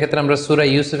 সেক্ষেত্রে আমরা সূরা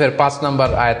ইউসুফের 5 নম্বর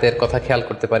আয়াতের কথা খেয়াল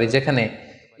করতে পারি, যেখানে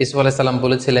ইউসুফ আলাইহিস সালাম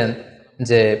বলেছিলেন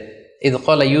যে ইয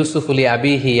ক্বালা ইউসুফু লি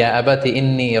আবিহি ইয়া আবাতি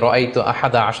ইন্নী রাআইতু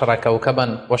আহাদা আশারা কাওকাবান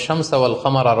ওয়াশ শামসা ওয়াল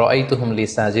কমারা রাআইতুহুম লি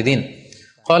সাজিদিন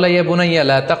ক্বালা ইয়া বুনাইয়া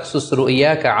লা তাকসুস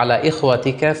রুইয়াকা আলা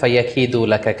ইখওয়াতিকা ফায়াকিদু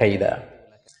লাকা কাইদা।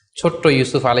 ছোট্ট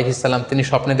ইউসুফ আলাইহিস সালাম তিনি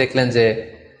স্বপ্নে দেখলেন যে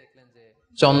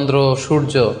চন্দ্র,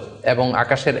 সূর্য এবং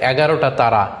আকাশের 11টা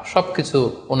তারা সবকিছু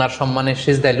ওনার সম্মানে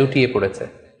সিজদায় লুটিয়ে পড়েছে।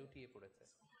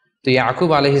 তো ইয়াকুব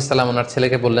আলাইহিস সালাম ওনার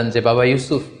ছেলেকে বললেন যে, বাবা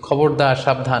ইউসুফ, খবরদার,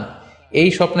 সাবধান, এই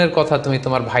স্বপ্নের কথা তুমি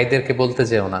তোমার ভাইদেরকে বলতে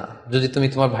যেও না। যদি তুমি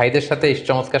তোমার ভাইদের সাথে এই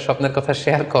চমৎকার স্বপ্নের কথা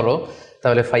শেয়ার করো,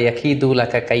 তাহলে ফায়াকিদু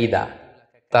লাকা কাইদা,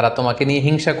 তারা তোমাকে নিয়ে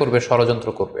হিংসা করবে, ষড়যন্ত্র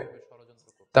করবে।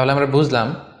 তাহলে আমরা বুঝলাম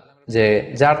যে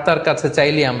যার তার কাছে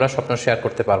চাইলে আমরা স্বপ্ন শেয়ার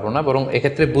করতে পারবো না, বরং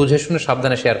এক্ষেত্রে বুঝে শুনে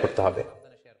সাবধানে শেয়ার করতে হবে।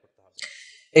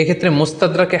 এক্ষেত্রে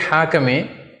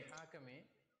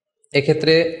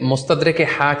মুস্তাদরেকে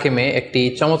হাকিমে একটি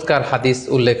চমৎকার হাদিস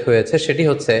উল্লেখ হয়েছে, সেটি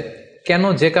হচ্ছে কেন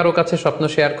যে কারো কাছে স্বপ্ন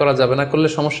শেয়ার করা যাবে না, করলে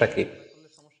সমস্যা কি।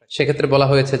 সেক্ষেত্রে বলা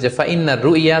হয়েছে যে ফাইন্না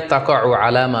রুইয়া তাকাউ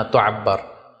আলা মা তুআব্বার,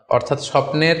 অর্থাৎ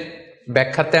স্বপ্নের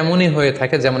ব্যাখ্যা তেমনই হয়ে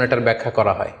থাকে যেমন এটার ব্যাখ্যা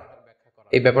করা হয়।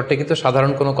 এই ব্যাপারটা কিন্তু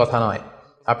সাধারণ কোনো কথা নয়।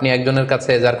 আপনি একজনের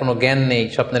কাছে, যার কোনো জ্ঞান নেই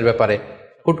স্বপ্নের ব্যাপারে,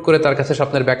 হুট করে তার কাছে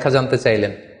স্বপ্নের ব্যাখ্যা জানতে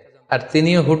চাইলেন, আর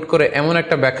তিনিও হুট করে এমন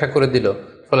একটা ব্যাখ্যা করে দিল,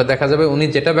 ফলে দেখা যাবে উনি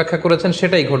যেটা ব্যাখ্যা করেছেন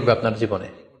সেটাই ঘটবে আপনার জীবনে।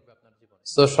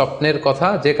 তো স্বপ্নের কথা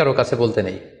যে কারো কাছে বলতে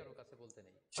নেই।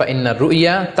 ফাইন্না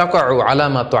রুইয়া তাকাউ আলা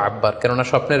মা তুআব্বার, কেননা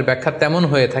স্বপ্নের ব্যাখ্যা তেমন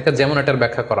হয়ে থাকে যেমন এটার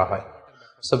ব্যাখ্যা করা হয়।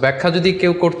 সো ব্যাখ্যা যদি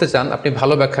কেউ করতে চান, আপনি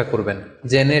ভালো ব্যাখ্যা করবেন,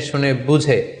 জেনে শুনে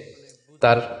বুঝে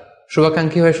তার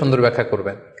শুভাকাঙ্ক্ষী হয়ে সুন্দর ব্যাখ্যা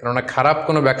করবেন, কেননা খারাপ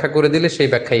কোনো ব্যাখ্যা করে দিলে সেই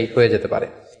ব্যাখ্যাই হয়ে যেতে পারে।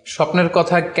 স্বপ্নের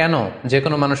কথা কেন যে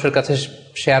কোনো মানুষের কাছে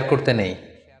শেয়ার করতে নেই,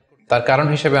 তার কারণ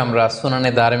হিসেবে আমরা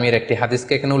সুনানে দারমির একটি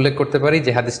হাদিসকে এখানে উল্লেখ করতে পারি,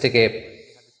 যে হাদিসটিকে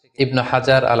ইবনে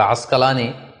হাজার আল আসকালানি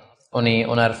উনি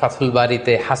ওনার ফাথুল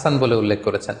বারিতে হাসান বলে উল্লেখ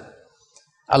করেছেন।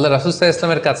 আল্লাহ রাসূল সাল্লাল্লাহু আলাইহি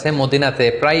ওয়াসাল্লামের কাছে মদিনাতে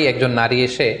প্রায় একজন নারী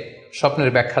এসে স্বপ্নের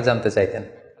ব্যাখ্যা জানতে চাইতেন।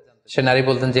 সে নারী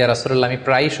বলতেন যে, ইয়া রাসূলুল্লাহ, আমি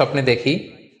প্রায় স্বপ্নে দেখি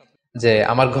যে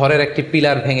আমার ঘরের একটি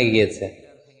পিলার ভেঙে গিয়েছে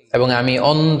এবং আমি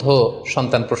অন্ধ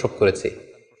সন্তান প্রসব করেছি।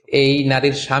 এই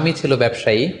নারীর স্বামী ছিল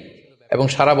ব্যবসায়ী এবং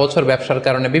সারা বছর ব্যবসার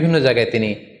কারণে বিভিন্ন জায়গায় তিনি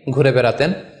ঘুরে বেড়াতেন,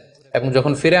 এবং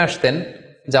যখন ফিরে আসতেন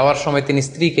যাওয়ার সময় তিনি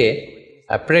স্ত্রীকে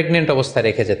প্রেগনেন্ট অবস্থায়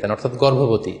রেখে যেতেন, অর্থাৎ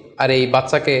গর্ভবতী, আর এই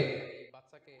বাচ্চাকে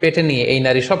পেটে নিয়ে এই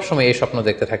নারী সবসময় এই স্বপ্ন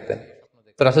দেখতে থাকতেন।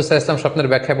 তো রাসূল সাল্লাল্লাহু আলাইহি ওয়াসাল্লাম স্বপ্নের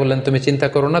ব্যাখ্যা বললেন, তুমি চিন্তা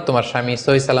করো না, তোমার স্বামী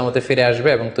সহি সালামতে ফিরে আসবে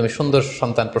এবং তুমি সুন্দর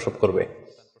সন্তান প্রসব করবে,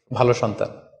 ভালো সন্তান।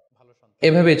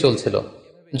 এভাবেই চলছিল,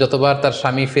 যতবার তার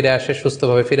স্বামী ফিরে আসে,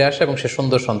 সুস্থভাবে ফিরে আসে এবং সে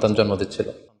সুন্দর সন্তান জন্ম দিচ্ছিল।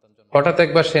 হঠাৎ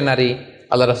একবার সে নারী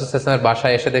আল্লাহ রাসূল সাল্লাল্লাহু আলাইহি ওয়াসাল্লামের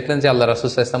বাসায় এসে দেখলেন যে আল্লাহ রাসূল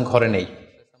সাল্লাল্লাহু আলাইহি ওয়াসাল্লাম ঘরে নেই।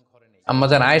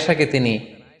 আম্মাজান আয়েশাকে তিনি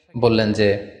বললেন যে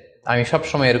আমি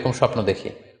সবসময় এরকম স্বপ্ন দেখি।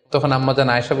 তখন আম্মাজান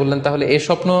আয়েশা বললেন, তাহলে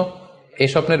এই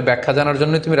স্বপ্নের ব্যাখ্যা জানার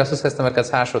জন্য তুমি রাসূল সাল্লাল্লাহু আলাইহি ওয়াসাল্লামের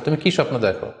কাছে আসো, তুমি কি স্বপ্ন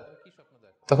দেখো?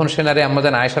 তখন সে নারী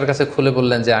আম্মাজান আয়েশার কাছে খুলে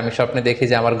বললেন যে আমি স্বপ্নে দেখি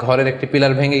যে আমার ঘরের একটি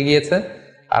পিলার ভেঙে গিয়েছে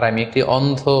আর আমি একটি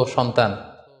অন্ধ সন্তান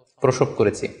প্রসব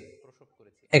করেছি।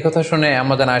 একথা শুনে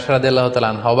আম্মাজান আয়েশা রাদিয়াল্লাহু তাআলা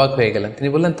আনহা অবাক হয়ে গেলেন। তিনি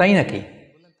বললেন, তাই নাকি?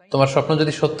 তোমার স্বপ্ন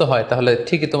যদি সত্য হয় তাহলে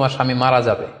ঠিকই তোমার স্বামী মারা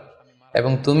যাবে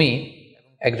এবং তুমি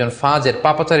একজন ফাজের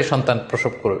পাপাচারী সন্তান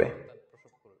প্রসব করবে।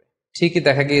 ঠিকই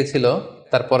দেখা গিয়েছিল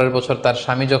তার পরের বছর তার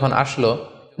স্বামী যখন আসলো,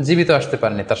 জীবিত আসতে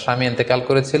পারেনি, তার স্বামী ইন্তেকাল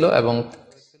করেছিল এবং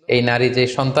এই নারী যে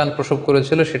সন্তান প্রসব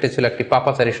করেছিল সেটা ছিল একটি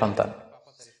পাপাচারী সন্তান।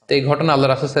 তো এই ঘটনা আল্লাহ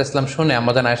রাসূল সাল্লাল্লাহু আলাইহি ওয়াসাল্লাম শুনে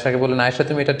আম্মাজান আয়েশাকে বললেন, আয়েশা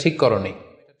তুমি এটা ঠিক করোনি।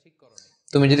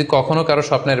 তুমি যদি কখনো কারো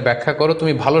স্বপ্নের ব্যাখ্যা করো,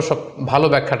 তুমি ভালো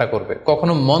ব্যাখ্যাটা করবে,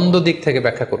 কখনো মন্দ দিক থেকে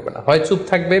ব্যাখ্যা করবে না। হয় চুপ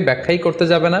থাকবে, ব্যাখ্যাই করতে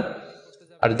যাবে না,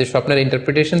 আর যদি স্বপ্নের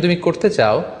ইন্টারপ্রিটেশন তুমি করতে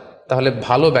চাও তাহলে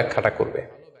ভালো ব্যাখ্যাটা করবে।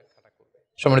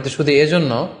 সম্মানিত শুধু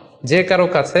এজন্য যে কারো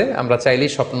কাছে আমরা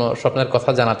চাইলেই স্বপ্নের কথা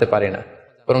জানাতে পারি না,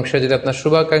 বরং সে যদি আপনার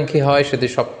শুভাকাঙ্ক্ষী হয়,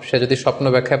 সে যদি স্বপ্ন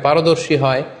ব্যাখ্যায় পারদর্শী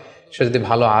হয়, সে যদি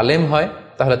ভালো আলেম হয়,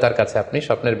 তাহলে তার কাছে আপনি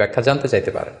স্বপ্নের ব্যাখ্যা জানতে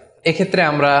চাইতে পারেন। এক্ষেত্রে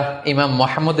আমরা ইমাম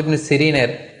মুহাম্মদ ইবনে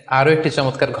সিরিনের আরও একটি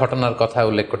চমৎকার ঘটনার কথা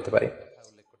উল্লেখ করতে পারি।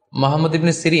 মুহাম্মদ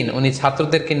ইবনে সিরিন উনি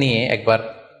ছাত্রদেরকে নিয়ে একবার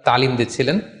তালিম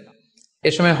দিচ্ছিলেন। এ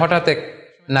সময় হঠাৎ এক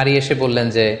নারী এসে বললেন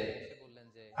যে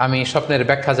আমি স্বপ্নের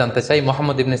ব্যাখ্যা জানতে চাই,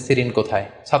 মুহাম্মদ ইবনে সিরিন কোথায়?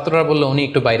 ছাত্ররা বলল উনি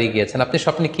একটু বাইরে গিয়েছেন। আপনি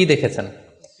স্বপ্নে কি দেখেছেন?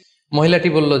 মহিলাটি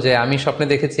বলল যে আমি স্বপ্নে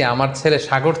দেখেছি আমার ছেলে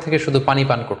সাগর থেকে শুধু পানি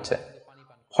পান করছে।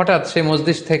 হঠাৎ সেই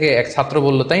মসজিদ থেকে এক ছাত্র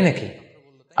বলল, তাই নাকি?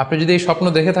 আপনি যদি এই স্বপ্ন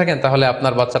দেখে থাকেন তাহলে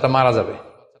আপনার বাচ্চাটা মারা যাবে।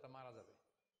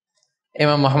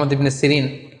 ইমাম মুহাম্মদ ইবনে সিরিন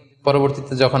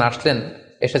পরবর্তীতে যখন আসলেন,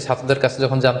 এসে ছাত্রদের কাছে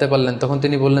যখন জানতে পারলেন, তখন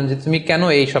তিনি বললেন যে তুমি কেন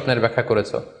এই স্বপ্নের ব্যাখ্যা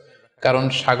করেছো? কারণ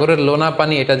সাগরের লোনা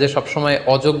পানি এটা যে সবসময়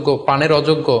অযোগ্য, পানের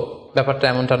অযোগ্য, ব্যাপারটা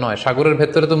এমনটা নয়। সাগরের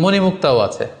ভেতরে তো মণিমুক্তাও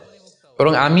আছে।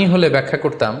 বরং আমি হলে ব্যাখ্যা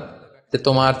করতাম যে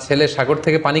তোমার ছেলে সাগর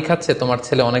থেকে পানি খাচ্ছে, তোমার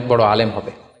ছেলে অনেক বড় আলেম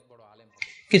হবে।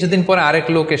 কিছুদিন পরে আরেক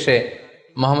লোক এসে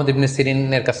মুহাম্মদ ইবনে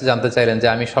সিরিনের কাছে জানতে চাইলেন যে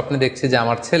আমি স্বপ্নে দেখছি যে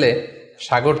আমার ছেলে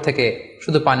সাগর থেকে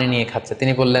শুধু পানি নিয়ে খাচ্ছে।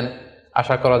 তিনি বললেন,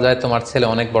 আশা করা যায় তোমার ছেলে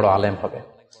অনেক বড় আলেম হবে।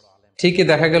 ঠিকই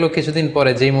দেখা গেল কিছুদিন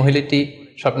পরে যেই মহিলাটি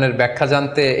স্বপ্নের ব্যাখ্যা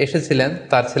জানতে এসেছিলেন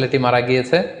তার ছেলেটি মারা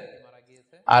গিয়েছে,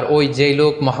 আর যেই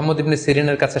লোক মুহাম্মদ ইবনে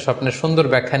সিরিনের কাছে স্বপ্নের সুন্দর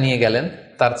ব্যাখ্যা নিয়ে গেলেন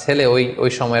তার ছেলে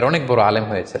ওই সময়ের অনেক বড় আলেম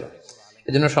হয়েছিল।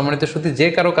 এজন্য সম্মানিত শুধু যে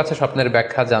কারো কাছে স্বপ্নের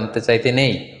ব্যাখ্যা জানতে চাইতে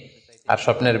নেই, আর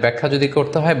স্বপ্নের ব্যাখ্যা যদি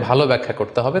করতে হয় ভালো ব্যাখ্যা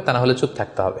করতে হবে, তা না হলে চুপ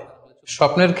থাকতে হবে।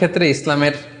 স্বপ্নের ক্ষেত্রে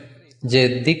ইসলামের যে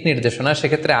দিক নির্দেশনা,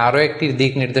 সেক্ষেত্রে আরও একটি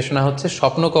দিক নির্দেশনা হচ্ছে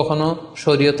স্বপ্ন কখনো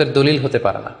শরীয়তের দলিল হতে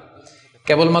পারে না।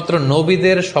 কেবলমাত্র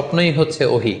নবীদের স্বপ্নই হচ্ছে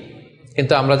ওহী,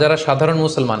 কিন্তু আমরা যারা সাধারণ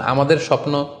মুসলমান আমাদের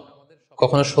স্বপ্ন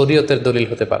কখনো শরীয়তের দলিল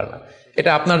হতে পারে না। এটা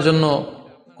আপনার জন্য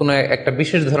কোনো একটা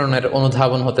বিশেষ ধরনের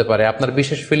অনুধাবন হতে পারে, আপনার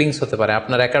বিশেষ ফিলিংস হতে পারে,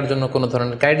 আপনার একার জন্য কোনো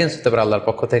ধরনের গাইডেন্স হতে পারে আল্লাহর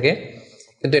পক্ষ থেকে,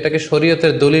 কিন্তু এটাকে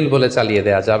শরীয়তের দলিল বলে চালিয়ে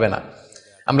দেওয়া যাবে না।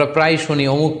 আমরা প্রায় শুনি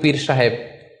অমুক পীর সাহেব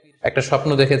একটা স্বপ্ন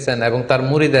দেখেছেন এবং তার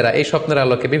মুরিদেরা এই স্বপ্নের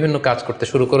আলোকে বিভিন্ন কাজ করতে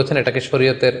শুরু করেছেন, এটাকে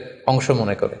শরীয়তের অংশ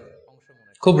মনে করে।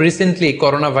 খুব রিসেন্টলি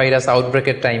করোনা ভাইরাস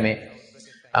আউটব্রেকের টাইমে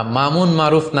মামুন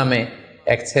মারুফ নামে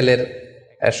এক ছেলের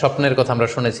স্বপ্নের কথা আমরা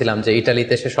শুনেছিলাম যে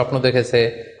ইটালিতে সে স্বপ্ন দেখেছে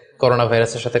করোনা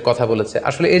ভাইরাসের সাথে কথা বলেছে।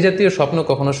 আসলে এই জাতীয় স্বপ্ন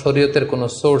কখনো শরীয়তের কোনো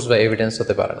সোর্স বা এভিডেন্স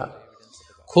হতে পারে না।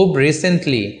 খুব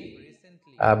রিসেন্টলি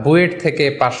বুয়েট থেকে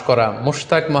পাশ করা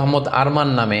মুশতাক মোহাম্মদ আরমান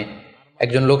নামে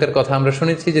একজন লোকের কথা আমরা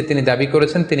শুনেছি যে তিনি দাবি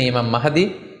করেছেন তিনি ইমাম মাহাদি,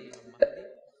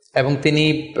 এবং তিনি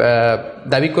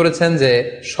দাবি করেছেন যে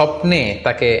স্বপ্নে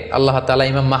তাকে আল্লাহ তাআলা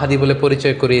ইমাম মাহাদি বলে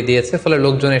পরিচয় করিয়ে দিয়েছে, ফলে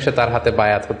লোকজন এসে তার হাতে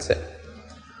বায়াত হচ্ছে।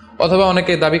 অথবা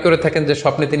অনেকে দাবি করে থাকেন যে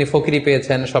স্বপ্নে তিনি ফকিরি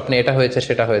পেয়েছেন, স্বপ্নে এটা হয়েছে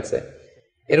সেটা হয়েছে।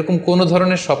 এরকম কোনো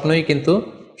ধরনের স্বপ্নই কিন্তু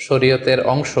শরীয়তের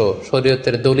অংশ,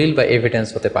 শরীয়তের দলিল বা এভিডেন্স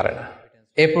হতে পারে না।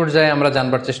 এ পর্যায়ে আমরা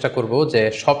জানবার চেষ্টা করব যে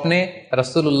স্বপ্নে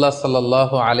রাসূলুল্লাহ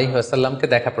সাল্লাল্লাহু আলাইহি ওয়াসাল্লামকে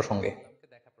দেখা প্রসঙ্গে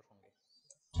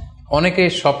অনেকে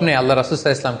স্বপ্নে আল্লাহ রাসূল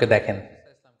সাল্লাল্লাহু আলাইহি ওয়াসাল্লামকে দেখেন,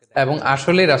 এবং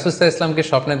আসলে রাসূল সাল্লাল্লাহু আলাইহি ওয়াসাল্লামকে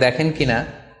স্বপ্নে দেখেন কিনা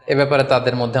এ ব্যাপারে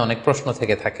তাদের মধ্যে অনেক প্রশ্ন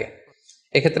থেকে থাকে।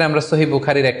 এক্ষেত্রে আমরা সহিহ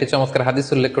বুখারীর একটি চমৎকার হাদিস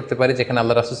উল্লেখ করতে পারি, যেখানে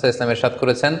আল্লাহ রাসূল সাল্লাল্লাহু আলাইহি ওয়াসাল্লাম ইরশাদ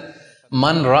করেছেন,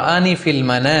 মান রাআনি ফিল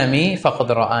মানামি ফাকাদ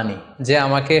রাআনি, যে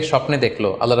আমাকে স্বপ্নে দেখলো,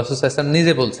 আল্লাহ রাসূল সাল্লাল্লাহু আলাইহি ওয়াসাল্লাম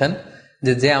নিজে বলছেন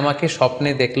যে আমাকে স্বপ্নে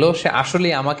দেখলো সে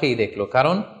আসলেই আমাকেই দেখলো।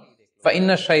 কারণ ফা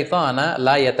ইন্না শাইতানা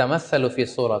লা ইয়াতামাসসালু ফি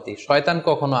সূরাতি, শয়তান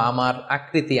কখনো আমার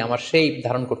আকৃতি, আমার শেপ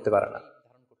ধারণ করতে পারে না।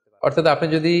 অর্থাৎ আপনি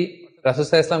যদি রাসূল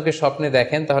সাল্লাল্লাহু আলাইহি ওয়াসাল্লামকে স্বপ্নে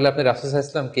দেখেন তাহলে আপনি রাসূল সাল্লাল্লাহু আলাইহি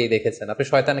ওয়াসাল্লামকেই দেখেছেন, আপনি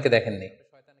শয়তানকে দেখেননি।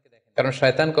 কারণ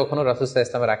শয়তান কখনো রাসূল সাল্লাল্লাহু আলাইহি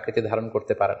ওয়াসাল্লামের আকৃতি ধারণ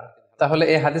করতে পারে না। তাহলে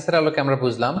এই হাদিসের আলোকে আমরা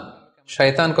বুঝলাম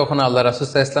শয়তান কখনো আল্লাহ রাসূল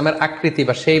সাল্লাল্লাহু আলাইহি ওয়াসাল্লামের আকৃতি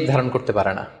বা শেপ ধারণ করতে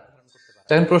পারে না।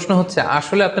 তখন প্রশ্ন হচ্ছে,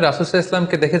 আসলে আপনি রাসূল সাল্লাল্লাহু আলাইহি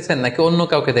ওয়াসাল্লামকে দেখেছেন নাকি অন্য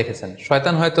কাউকে দেখেছেন?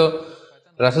 শয়তান হয়তো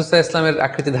রাসূল সাল্লাল্লাহু আলাইহি ওয়াসাল্লামের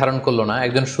আকৃতি ধারণ করলো না,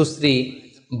 একজন সুশ্রী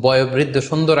বয়োবৃদ্ধ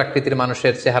সুন্দর আকৃতির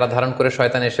মানুষের চেহারা ধারণ করে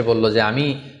শয়তান এসে বলল যে আমি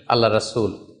আল্লাহ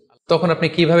রাসূল। তখন আপনি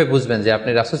কিভাবে বুঝবেন যে আপনি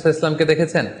রাসূল সাল্লাল্লাহু আলাইহি ওয়াসাল্লামকে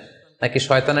দেখেছেন নাকি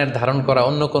শয়তানের ধারণ করা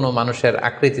অন্য কোনো মানুষের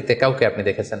আকৃতিতে কাউকে আপনি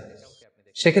দেখেছেন?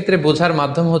 সেক্ষেত্রে বোঝার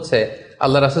মাধ্যম হচ্ছে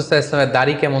আল্লাহ রাসূল সাল্লাল্লাহু আলাইহি ওয়াসাল্লামের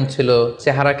দাড়ি কেমন ছিল,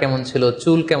 চেহারা কেমন ছিল,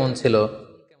 চুল কেমন ছিল,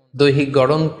 দৈহিক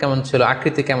গড়ন কেমন ছিল,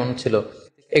 আকৃতি কেমন ছিল,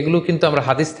 এগুলো কিন্তু আমরা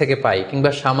হাদিস থেকে পাই, কিংবা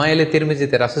শামায়েলে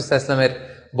তিরমিজিতে রাসূল সাল্লাল্লাহু আলাইহি ওয়াসাল্লামের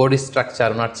বডি স্ট্রাকচার,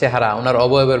 ওনার চেহারা, ওনার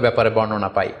অবয়বের ব্যাপারে বর্ণনা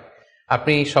পাই।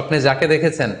 আপনি স্বপ্নে যাকে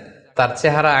দেখেছেন তার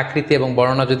চেহারা, আকৃতি এবং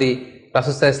বর্ণনা যদি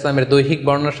রাসূল সাল্লাল্লাহু আলাইহি ওয়াসাল্লামের দৈহিক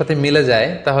বর্ণনার সাথে মিলে যায়,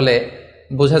 তাহলে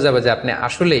বোঝা যাবে যে আপনি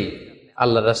আসলেই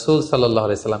আল্লাহ রাসূল সাল্লাল্লাহু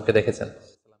আলাইহি ওয়াসাল্লামকে দেখেছেন।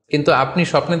 কিন্তু আপনি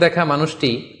স্বপ্নে দেখা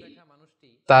মানুষটি,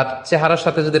 তার চেহারার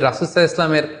সাথে যদি রাসূল সাল্লাল্লাহু আলাইহি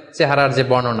ওয়াসাল্লামের চেহারার যে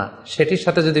বর্ণনা সেটির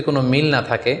সাথে যদি কোনো মিল না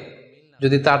থাকে,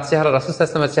 যদি তার চেহারা রাসূল সাল্লাল্লাহু আলাইহি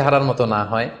ওয়াসাল্লামের চেহারার মতো না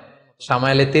হয়,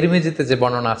 শামায়েলে তিরমিজিতে যে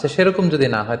বর্ণনা আছে সেরকম যদি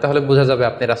না হয়, তাহলে বোঝা যাবে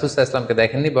আপনি রাসূল সাল্লাল্লাহু আলাইহি ওয়াসাল্লামকে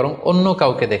দেখেননি, বরং অন্য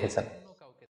কাউকে দেখেছেন।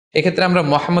 এক্ষেত্রে আমরা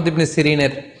মুহাম্মদ ইবনে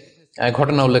সিরিনের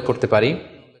ঘটনা উল্লেখ করতে পারি।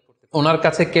 ওনার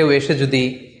কাছে কেউ এসে যদি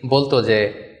বলতো যে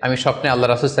আমি স্বপ্নে আল্লাহ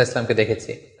রাসূল সাল্লাল্লাহু আলাইহি ওয়াসাল্লামকে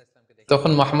দেখেছি,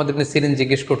 তখন মুহাম্মদ ইবনে সিরিন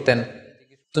জিজ্ঞেস করতেন,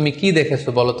 তুমি কি দেখেছো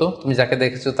বলো তো? তুমি যাকে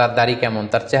দেখেছো তার দাড়ি কেমন,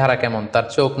 তার চেহারা কেমন, তার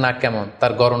চোখ নাক কেমন,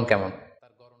 তার গড়ন কেমন?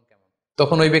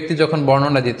 তখন ওই ব্যক্তি যখন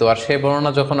বর্ণনা দিত, আর সেই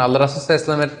বর্ণনা যখন আল্লাহ রাসূল সাল্লাল্লাহু আলাইহি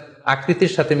ওয়াসাল্লামের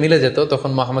আকৃতির সাথে মিলে যেত, তখন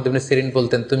মুহাম্মদ ইবনে সিরিন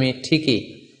বলতেন, তুমি ঠিকই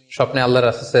স্বপ্নে আল্লাহ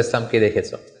রাসূল সাল্লাল্লাহু আলাইহি ওয়াসাল্লামকে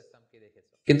দেখেছো।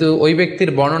 কিন্তু ওই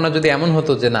ব্যক্তির বর্ণনা যদি এমন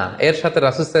হতো যে না, এর সাথে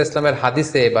রাসূল সাল্লাল্লাহু আলাইহি ওয়াসাল্লামের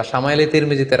হাদিসে বা শামায়েলে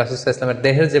তিরমিজিতে রাসূল সাল্লাল্লাহু আলাইহি ওয়াসাল্লামের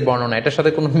দেহের যে বর্ণনা, এটার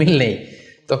সাথে কোনো মিল নেই,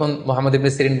 তখন মুহাম্মদ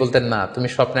ইবনে সিরিন বলতেন, না, তুমি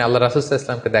স্বপ্নে আল্লাহ রাসূল সাল্লাল্লাহু আলাইহি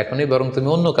ওয়াসাল্লামকে দেখোনি, বরং তুমি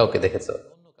অন্য কাউকে দেখেছো।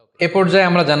 এ পর্যায়ে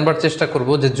আমরা জানবার চেষ্টা করব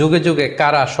যে যুগে যুগে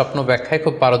কারা স্বপ্ন ব্যাখ্যায়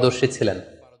খুব পারদর্শী ছিলেন।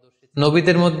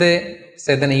 নবীদের মধ্যে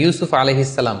সাইয়েদনা ইউসুফ আলাইহিস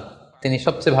সালাম, তিনি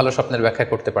সবচেয়ে ভালো স্বপ্নের ব্যাখ্যা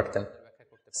করতে পারতেন।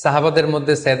 সাহাবাদের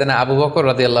মধ্যে সাইয়েদনা আবু বকর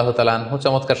রাদিয়াল্লাহু তাআলা আনহু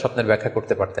চমৎকার স্বপ্নের ব্যাখ্যা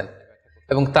করতে পারতেন,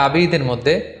 এবং তাবিঈদের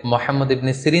মধ্যে মুহাম্মদ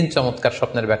ইবনে সিরিন চমৎকার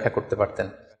স্বপ্নের ব্যাখ্যা করতে পারতেন।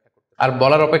 আর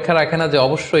বলার অপেক্ষা রাখে না যে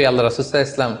অবশ্যই আল্লাহ রাসূল সাল্লাল্লাহু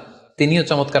আলাইহি ওয়াসাল্লাম তিনিও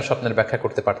চমৎকার স্বপ্নের ব্যাখ্যা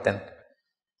করতে পারতেন।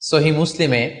 সহিহ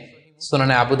মুসলিমে,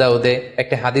 সুনানে আবু দাউদে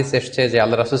একটি হাদিস এসছে যে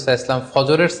আল্লাহ রাসূল সাল্লাল্লাহু আলাইহি ওয়াসাল্লাম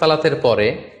ফজরের সালাতের পরে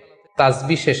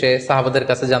তাসবিহ শেষে সাহাবাদের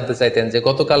কাছে জানতে চাইতেন যে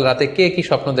গতকাল রাতে কে কি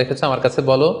স্বপ্ন দেখেছো আমার কাছে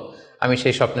বলো, আমি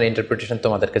সেই স্বপ্নের ইন্টারপ্রিটেশন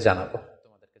তোমাদেরকে জানাবো।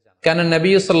 কানা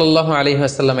নবী সাল্লাল্লাহু আলাইহি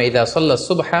ওয়াসাল্লাম ইযা সাল্লা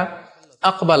সুবহা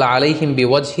আকবালা আলাইহিম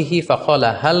বিওয়াজহিহি ফাকালা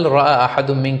হাল রাআ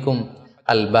আহাদুম মিনকুম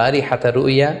আল বারিহাতা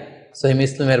রুইয়া। সহিহ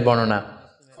মুসলিমের বর্ণনা,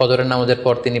 ফজরের নামাজের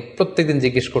পর তিনি প্রত্যেকদিন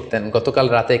জিজ্ঞেস করতেন, গতকাল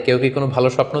রাতে কেউ কি কোনো ভালো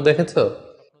স্বপ্ন দেখেছো?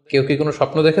 কেউ কি কোনো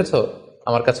স্বপ্ন দেখেছো?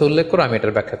 আমার কাছে উল্লেখ করো, আমি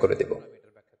এটার ব্যাখ্যা করে দিব।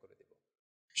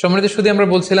 সম্মানিত শুধু আমরা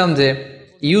বলছিলাম যে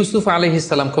ইউসুফ আলাইহিস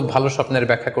সালাম খুব ভালো স্বপ্নের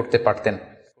ব্যাখ্যা করতে পারতেন,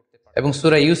 এবং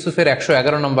সূরা ইউসুফের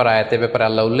 111 নম্বর আয়াতে ব্যাপারে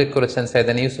আল্লাহ উল্লেখ করেছেন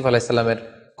সাইয়েদনা ইউসুফ আলাইহিস সালামের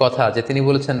কথা, যে তিনি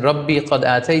বলেছেন, রব্বি কদ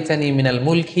আতাইতানি মিনাল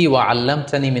মুলকি ওয়া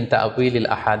আল্লামতানি মিন তা'ওয়িলিল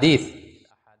আহাদিস।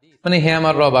 মানে হে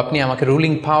আমার রব, আপনি আমাকে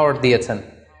রুলিং পাওয়ার দিয়েছেন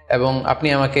এবং আপনি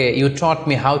আমাকে you taught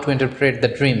me how to interpret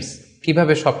the dreams,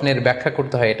 কিভাবে স্বপ্নের ব্যাখ্যা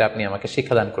করতে হয় এটা আপনি আমাকে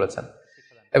শিক্ষাদান করেছেন।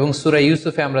 এবং সূরা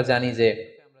ইউসুফে আমরা জানি যে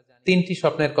 3টি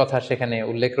স্বপ্নের কথা সেখানে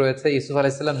উল্লেখ রয়েছে। ইউসুফ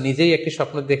আলাইহিস সালাম নিজেই একটি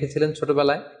স্বপ্ন দেখেছিলেন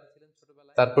ছোটবেলায়,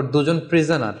 তারপর 2জন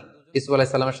প্রিজনার ইউসুফ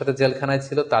আলাইহিস সালামের সাথে জেলখানায়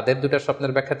ছিল, তাদের 2টা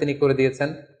স্বপ্নের ব্যাখ্যা তিনি করে দিয়েছেন,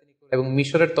 এবং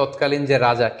মিশরের তৎকালীন যে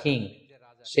রাজা কিং,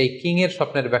 সেই কিং এর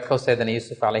স্বপ্নের ব্যাখ্যাও সাইয়েদনা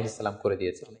ইউসুফ আলাইহিস সালাম করে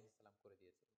দিয়েছিলেন।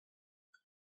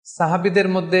 সাহাবীদের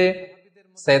মধ্যে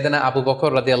সাইয়েদনা আবু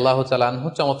বকর রাদিয়াল্লাহু তাআলা আনহু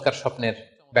চমৎকার স্বপ্নের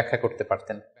ব্যাখ্যা করতে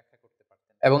পারতেন,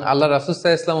 এবং আল্লাহ রাসূল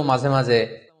সাল্লাল্লাহু আলাইহি ওয়াসাল্লাম মাঝে মাঝে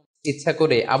ইচ্ছা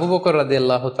করে আবু বকর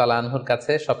রাদিয়াল্লাহু তাআলা আনহুর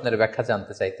কাছে স্বপ্নের ব্যাখ্যা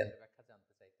জানতে চাইতেন,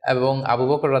 এবং আবু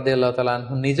বকর রাদিয়াল্লাহু তাআলা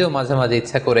আনহু নিজেও মাঝে মাঝে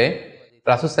ইচ্ছা করে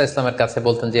রাসূল সাল্লাল্লাহু আলাইহি ওয়াসাল্লামের কাছে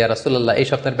বলতেন যে ইয়া রাসূলুল্লাহ, এই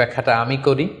স্বপ্নের ব্যাখ্যাটা আমি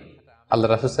করি। আল্লাহ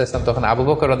রাসূল সাল্লাল্লাহু আলাইহি ওয়াসাল্লাম তখন আবু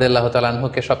বকর রাদিয়াল্লাহু তাআলা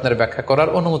আনহুকে স্বপ্নের ব্যাখ্যা করার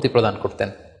অনুমতি প্রদান করতেন।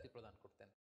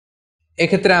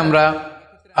 এক্ষেত্রে আমরা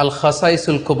আল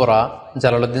খাসাইসুল কুবরা,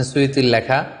 জালালউদ্দিন সুয়ুতির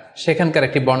লেখা, সেখানকার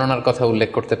একটি বর্ণনার কথা উল্লেখ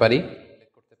করতে পারি,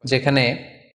 যেখানে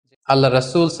আল্লাহ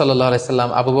রাসূল সাল্লাল্লাহু আলাইহি সাল্লাম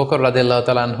আবু বকর রাদিয়াল্লাহু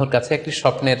তাআলা আনহুর কাছে একটি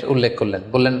স্বপ্নের উল্লেখ করলেন।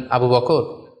 বললেন, আবু বকর,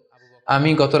 আমি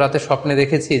গত রাতে স্বপ্নে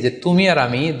দেখেছি যে তুমি আর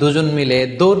আমি 2জন মিলে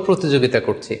দৌড় প্রতিযোগিতা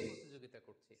করছি,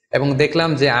 এবং দেখলাম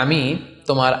যে আমি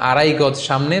তোমার 2.5 গজ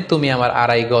সামনে, তুমি আমার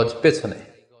 2.5 গজ পেছনে,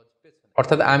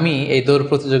 অর্থাৎ আমি এই দৌড়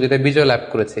প্রতিযোগিতায় বিজয় লাভ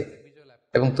করেছি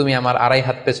এবং তুমি আমার 2.5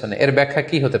 হাত পেছনে। এর ব্যাখ্যা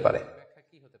কি হতে পারে?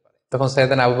 তখন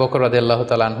সাইয়েদনা আবু বকর রাদিয়াল্লাহু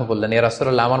তাআলা আনহু বললেন, ইয়া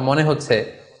রাসূলুল্লাহ, আমার মনে হচ্ছে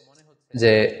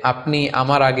যে আপনি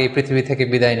আমার আগে পৃথিবী থেকে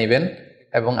বিদায় নেবেন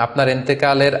এবং আপনার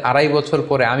ইন্তেকালের 2.5 বছর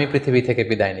পরে আমি পৃথিবী থেকে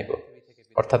বিদায় নিব,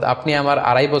 অর্থাৎ আপনি আমার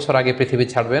 2.5 বছর আগে পৃথিবী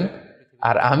ছাড়বেন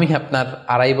আর আমি আপনার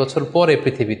 2.5 বছর পরে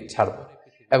পৃথিবী ছাড়ব।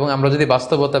 এবং আমরা যদি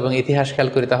বাস্তবতা এবং ইতিহাস খেয়াল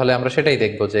করি তাহলে আমরা সেটাই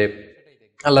দেখব যে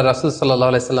আল্লাহ রাসূল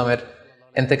সাল্লাল্লাহু আলাইহি সাল্লামের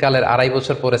ইন্তেকালের 2.5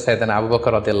 বছর পরে সাইয়েদনা আবু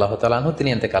বকর রাদিয়াল্লাহু তাআলা আনহু তিনি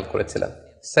ইন্তেকাল করেছিলেন।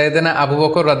 সাইয়েদনা আবু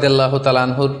বকর রাদিয়াল্লাহু তাআলা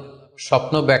আনহুর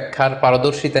স্বপ্ন ব্যাখ্যার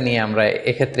পারদর্শিতা নিয়ে আমরা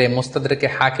এক্ষেত্রে মুস্তাদরিকে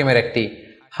হাকিমের একটি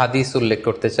হাদিস উল্লেখ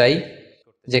করতে চাই,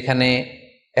 যেখানে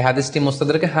এই হাদিসটি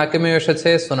মুস্তাদরিকে হাকিমেও এসেছে,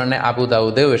 সুনানে আবু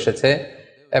দাউদেও এসেছে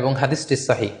এবং হাদিসটি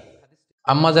সহিহ।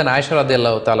 আম্মা জান আয়েশা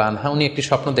রাদিয়াল্লাহু তাআলা আনহা উনি একটি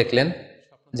স্বপ্ন দেখলেন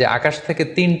যে আকাশ থেকে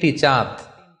 3টি চাঁদ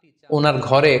ওনার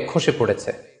ঘরে খসে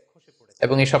পড়েছে,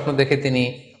 এবং এই স্বপ্ন দেখে তিনি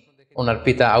ওনার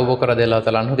পিতা আবু বকর রাদিয়াল্লাহু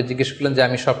তাআলা আনহুকে জিজ্ঞেস করলেন যে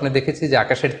আমি স্বপ্নে দেখেছি যে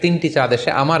আকাশের 3টি চাঁদ এসে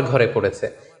আমার ঘরে পড়েছে,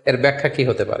 এর ব্যাখ্যা কি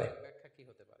হতে পারে?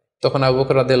 তখন আবু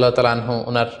বকর রাদিয়াল্লাহু তাআলা আনহু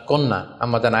ওনার কন্যা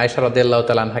আম্মা জান আয়েশা রাদিয়াল্লাহু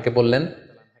তাআলা আনহাকে বললেন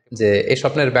যে এই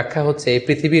স্বপ্নের ব্যাখ্যা হচ্ছে এই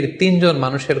পৃথিবীর 3 জন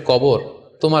মানুষের কবর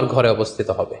তোমার ঘরে অবস্থিত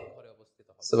হবে।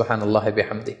 সুবহানাল্লাহি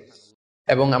বিহামদি।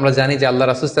 এবং আমরা জানি যে আল্লাহ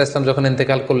রাসূল সাল্লাল্লাহু আলাইহি ওয়াসাল্লাম যখন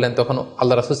ইন্তেকাল করলেন তখন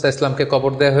আল্লাহ রাসূল সাল্লাল্লাহু আলাইহি ওয়াসাল্লামকে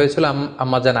কবর দেওয়া হয়েছিল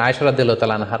আম্মা জান আয়েশা রাদিয়াল্লাহু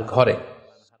তাআলা আনহার ঘরে।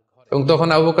 এবং তখন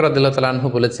আবু বকর রাদিয়াল্লাহু তাআলা আনহু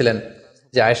বলেছিলেন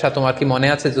যে আয়েশা, তোমার কি মনে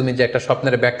আছে তুমি যে একটা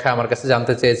স্বপ্নের ব্যাখ্যা আমার কাছে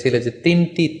জানতে চেয়েছিলে যে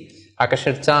 3টি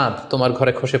আকাশের চাঁদ তোমার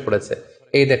ঘরে খসে পড়েছে,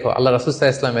 এই দেখো আল্লাহ রাসূল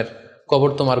সাল্লাল্লাহু আলাইহি ওয়াসাল্লামের কবর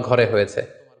তোমার ঘরে হয়েছে,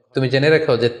 তুমি জেনে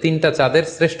রেখো যে 3টা চাঁদের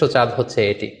শ্রেষ্ঠ চাঁদ হচ্ছে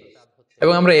এটি।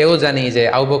 এবং আমরা এও জানি যে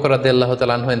আবু বকর রাদিয়াল্লাহু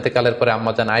তাআলা আনহু ইন্তেকালের পরে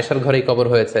আম্মা জান আয়েশার ঘরেই কবর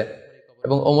হয়েছে,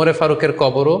 এবং ওমরে ফারুকের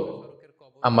কবরও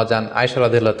আম্মা জান আয়েশা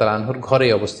রাদিয়াল্লাহু তাআলা আনহুর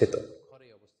ঘরেই অবস্থিত।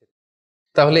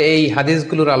 তাহলে এই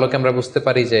হাদিসগুলোর আলোকে আমরা বুঝতে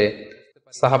পারি যে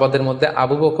সাহাবাদের মধ্যে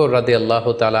আবু বকর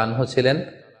রাদিয়াল্লাহু তাআলা আনহু ছিলেন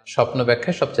স্বপ্ন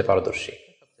ব্যাখ্যায় সবচেয়ে পারদর্শী।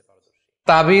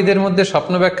 তাবিঈদের মধ্যে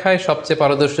স্বপ্ন ব্যাখ্যায় সবচেয়ে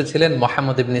পারদর্শী ছিলেন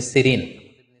মুহাম্মদ ইবনে সিরিন।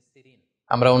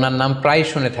 আমরা ওনার নাম প্রায়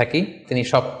শুনে থাকি। তিনি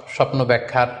স্বপ্ন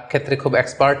ব্যাখ্যার ক্ষেত্রে খুব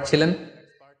এক্সপার্ট ছিলেন।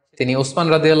 তিনি উসমান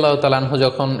রাদিয়াল্লাহু তাআলা আনহু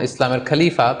যখন ইসলামের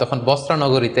খলিফা তখন বসরা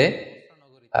নগরীতে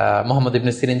মুহাম্মদ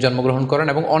ইবনে সিরিন জন্মগ্রহণ করেন,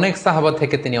 এবং অনেক সাহাবা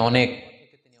থেকে তিনি অনেক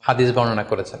হাদিস বর্ণনা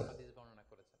করেছেন।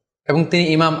 এবং তিনি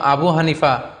ইমাম আবু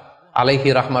হানিফা আলাইহি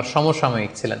রাহমার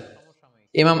সমসাময়িক ছিলেন।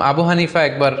 ইমাম আবু হানিফা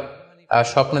একবার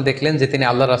স্বপ্নে দেখলেন যে তিনি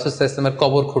আল্লাহ রাসূল সাল্লাল্লাহু আলাইহি ওয়াসাল্লামের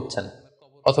কবর খুঁড়ছেন,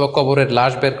 অথবা কবরের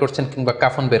লাশ বের করছেন কিংবা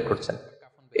কাফন বের করছেন।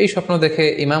 এই স্বপ্ন দেখে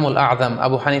ইমামুল আযম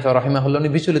আবু হানিফা রাহিমাহুল্লাহ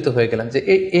উনি বিচলিত হয়ে গেলেন যে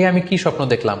এই আমি কি স্বপ্ন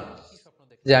দেখলাম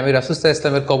যে আমি রাসূল সাল্লাল্লাহু আলাইহি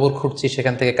ওয়াসাল্লামের কবর খুঁড়ছি,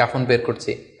 সেখান থেকে কাফন বের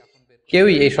করছি।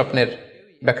 কেউই এই স্বপ্নের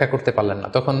ব্যাখ্যা করতে পারলেন না।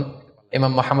 তখন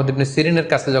ইমাম মুহাম্মদ ইবনে সিরিনের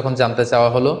কাছে যখন জানতে চাওয়া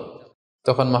হলো,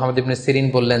 তখন মুহাম্মদ ইবনে সিরিন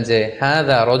বললেন যে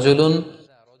হাযা রাজুলুন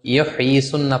ইউহয়ি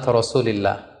সুন্নাত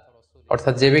রাসূলিল্লাহ,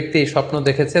 অর্থাৎ যে ব্যক্তি এই স্বপ্ন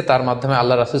দেখেছে তার মাধ্যমে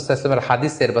আল্লাহ রাসূল সাল্লাল্লাহু আলাইহি ওয়াসাল্লামের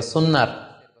হাদিসের বা সুন্নাহর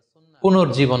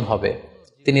পুনর্জীবন হবে।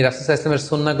 তিনি রাসূল সাল্লাল্লাহু আলাইহি ওয়াসাল্লামের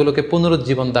সুন্নাহগুলোকে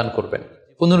পুনরুজ্জীবন দান করবেন,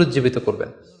 পুনরুজ্জীবিত করবেন।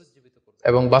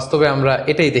 এবং বাস্তবে আমরা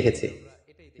এটাই দেখেছি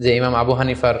যে ইমাম আবু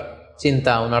হানিফার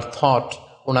চিন্তা, ওনার থট,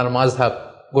 ওনার মাযহাব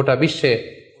গোটা বিশ্বে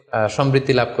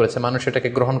সমৃদ্ধি লাভ করেছে, মানুষ এটাকে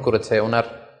গ্রহণ করেছে। ওনার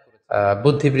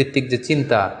বুদ্ধিবৃত্তিক যে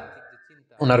চিন্তা,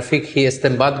 ওনার ফিকহি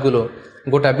ইস্তেমবাদগুলো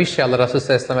গোটা বিশ্বে আল্লাহ রাসূল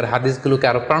সাল্লাল্লাহু আলাইহি ওয়াসাল্লামের হাদিসগুলোকে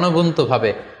আরো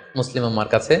প্রাণবন্তভাবে মুসলিম উম্মার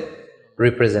কাছে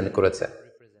রিপ্রেজেন্ট করেছে।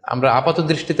 আমরা আপাত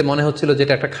দৃষ্টিতে মনে হচ্ছিল যে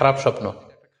এটা একটা খারাপ স্বপ্ন,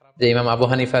 যে ইমাম আবু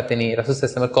হানিফা তিনি রাসূল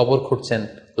সাল্লাল্লাহু আলাইহি ওয়াসাল্লামের কবর খুঁড়ছেন,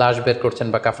 লাশ বের করছেন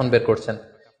বা কাফন বের করছেন।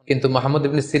 কিন্তু মুহাম্মদ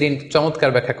ইবনে সিরিন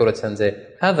চমৎকার ব্যাখ্যা করেছেন যে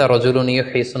হাযা রাজুলুন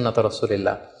ইউহয়ি সুন্নাত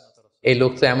রাসূলিল্লাহ, এই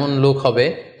লোক তো এমন লোক হবে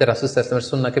যে রাসূল সাল্লাল্লাহু আলাইহি ওয়াসাল্লামের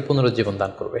সুন্নাহকে পুনরুজ্জীবন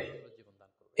দান করবে।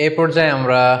 এই পর্যায়ে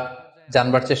আমরা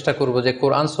জানবার চেষ্টা করব যে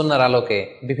কোরআন সুন্নাহর আলোকে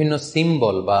বিভিন্ন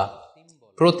সিম্বল বা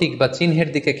প্রতীক বা চিহ্নের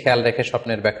দিকে খেয়াল রেখে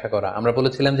স্বপ্নের ব্যাখ্যা করা। আমরা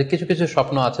বলেছিলাম যে কিছু কিছু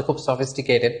স্বপ্ন আছে খুব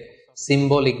সফিস্টিকেটেড,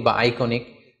 সিম্বলিক বা আইকনিক,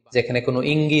 যেখানে কোনো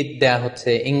ইঙ্গিত দেয়া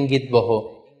হচ্ছে, ইঙ্গিত বহ,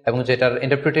 এবং যেটার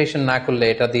ইন্টারপ্রিটেশন না করলে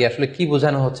এটা দিয়ে আসলে কি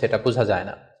বোঝানো হচ্ছে এটা বোঝা যায়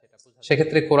না।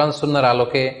 সেক্ষেত্রে কোরআন সুন্নাহর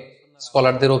আলোকে,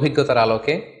 স্কলারদের অভিজ্ঞতার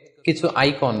আলোকে কিছু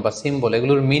আইকন বা সিম্বল,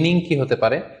 এগুলোর মিনিং কি হতে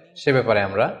পারে সে ব্যাপারে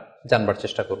আমরা জানবার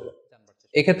চেষ্টা করব।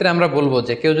 এক্ষেত্রে আমরা বলবো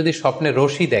যে কেউ যদি স্বপ্নে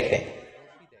রশি দেখে,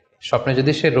 স্বপ্নে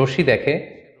যদি সে রশি দেখে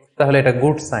তাহলে এটা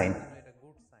গুড সাইন।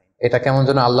 এটা কেমন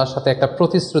যেন আল্লাহর সাথে একটা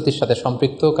প্রতিশ্রুতির সাথে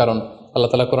সম্পৃক্ত, কারণ আল্লাহ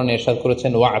তাআলা কোরআনে ইরশাদ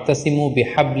করেছেন ওয়াতাসিমু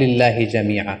বিহাবলিল্লাহি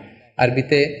জামিআ।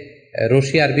 আরবিতে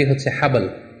রশি আরবি হচ্ছে হাবল,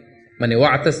 মানে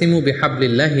ওয়াতাসিমু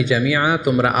বিহাবলিল্লাহি জামিআ,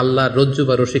 তোমরা আল্লাহর রজ্জু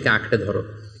বা রশিকে আঁকড়ে ধরো।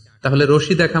 তাহলে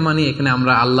রশি দেখা মানে এখানে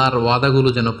আমরা আল্লাহর ওয়াদাগুলো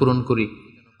যেন পূরণ করি,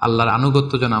 আল্লাহর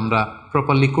আনুগত্য যেন আমরা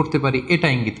প্রপারলি করতে পারি, এটা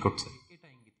ইঙ্গিত করছে।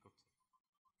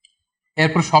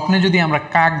 এরপর স্বপ্নে যদি আমরা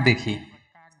কাক দেখি,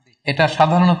 এটা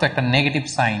সাধারণত একটা নেগেটিভ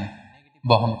সাইন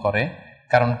বহন করে,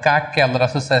 কারণ কাককে আল্লাহ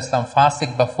রাসূল সাল্লাল্লাহু আলাইহি ওয়াসাল্লাম ফাসিক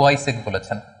বা ফুয়াইসিক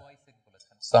বলেছেন।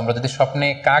 তো আমরা যদি স্বপ্নে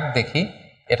কাক দেখি,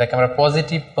 এটাকে আমরা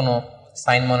পজিটিভ কোনো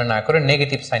সাইন মনে না করে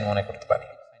নেগেটিভ সাইন মনে করতে পারি।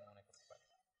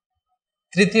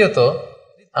 তৃতীয়ত,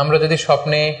 আমরা যদি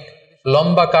স্বপ্নে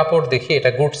লম্বা কাপড় দেখি,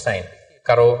 এটা গুড সাইন।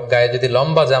 কারো গায়ে যদি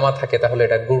লম্বা জামা থাকে তাহলে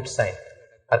এটা গুড সাইন,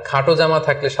 আর খাটো জামা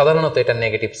থাকলে সাধারণত এটা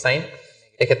নেগেটিভ সাইন।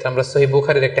 এক্ষেত্রে আমরা সহিহ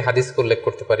বুখারীর একটি হাদিস উল্লেখ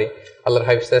করতে পারি। আল্লাহর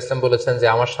হাবিব সাল্লাল্লাহু আলাইহি ওয়াসাল্লাম বলেছেন যে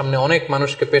আমার সামনে অনেক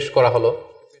মানুষকে পেশ করা হলো,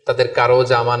 তাদের কারো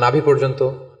জামা নাভি পর্যন্ত,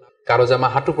 কারো জামা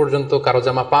হাঁটু পর্যন্ত, কারো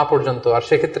জামা পা পর্যন্ত। আর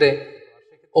সেক্ষেত্রে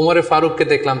ওমরে ফারুককে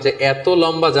দেখলাম যে এত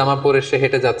লম্বা জামা পরে সে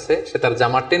হেঁটে যাচ্ছে, সে তার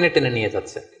জামা টেনে টেনে নিয়ে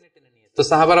যাচ্ছে। তো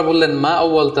সাহাবারা বললেন, মা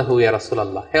আউয়ালতাহু ইয়া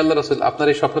রাসূলুল্লাহ, হে আল্লাহর রাসূল, আপনার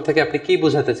এই স্বপ্ন থেকে আপনি কি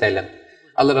বোঝাতে চাইলেন?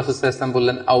 আল্লাহ রাসূল সাল্লাল্লাহু আলাইহি ওয়াসাল্লাম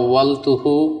বললেন,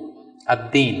 আউয়ালতুহু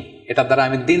আদ-দীন, এটা দ্বারা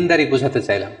আমি দিনদারি বোঝাতে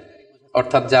চাইলাম।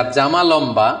 অর্থাৎ যার জামা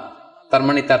লম্বা তার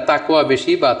মানে তার তাকওয়া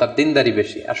বেশি বা তার দিনদারি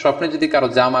বেশি। আর স্বপ্নে যদি কারো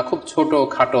জামা খুব ছোট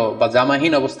খাটো বা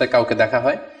জামাহীন অবস্থায় কাউকে দেখা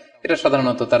হয়, এটা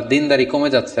সাধারণত তার দিনদারি কমে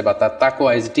যাচ্ছে বা তার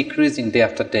তাকওয়া is decreasing day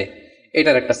after day,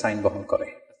 এটার একটা সাইন বহন করে।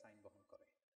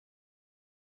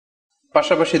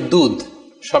 পাশাপাশি দুধ,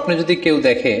 স্বপ্নে যদি কেউ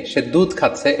দেখে সে দুধ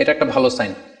খাচ্ছে, এটা একটা ভালো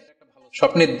সাইন।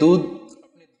 স্বপ্নে দুধ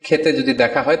খেতে যদি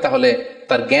দেখা হয় তাহলে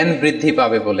তার জ্ঞান বৃদ্ধি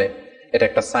পাবে বলে এটা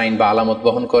একটা সাইন বা আলামত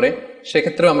বহন করে।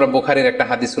 সেক্ষেত্রেও আমরা বুখারীর একটা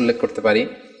হাদিস উল্লেখ করতে পারি,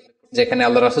 যেখানে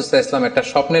আল্লাহ রাসূল সাল্লাল্লাহু আলাইহি ওয়াসাল্লাম একটা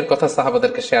স্বপ্নের কথা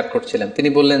সাহাবাদেরকে শেয়ার করছিলেন। তিনি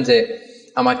বললেন যে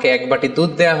আমাকে এক বাটি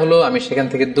দুধ দেয়া হলো, আমি সেখান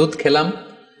থেকে দুধ খেলাম,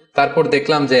 তারপর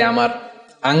দেখলাম যে আমার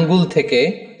আঙ্গুল থেকে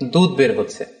দুধ বের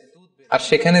হচ্ছে, আর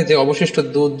সেখানে যে অবশিষ্ট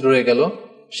দুধ রয়ে গেল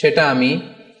সেটা আমি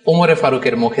ওমরে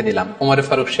ফারুকের মুখে দিলাম। ওমরে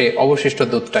ফারুক সেই অবশিষ্ট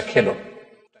দুধটা খেলো।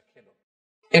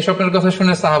 এই স্বপ্নের কথা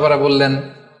শুনে সাহাবারা বললেন,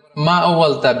 মা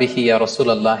আউয়ালতা বিহি ইয়া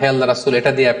রাসূলুল্লাহ, হে আল্লাহর রাসূল,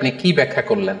 এটা দিয়ে আপনি কি ব্যাখ্যা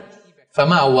করলেন?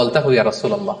 ফামা আউয়ালতাহু ইয়া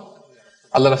রাসূলুল্লাহ,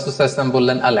 আল্লাহ রাসূল সাল্লাল্লাহু আলাইহি ওয়াসাল্লাম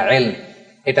বললেন, আল ইলম,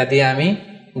 এটা দিয়ে আমি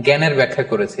জ্ঞানের ব্যাখ্যা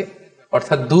করেছি।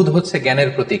 অর্থাৎ দুধ হচ্ছে জ্ঞানের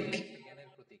প্রতীক।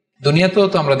 দুনিয়াতেও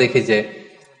তো আমরা দেখি যে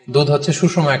দুধ হচ্ছে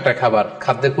সুষম একটা খাবার,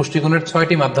 খাদ্যের পুষ্টিগুণের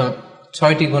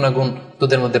 6টি গুণাগুণ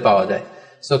দুধের মধ্যে পাওয়া যায়।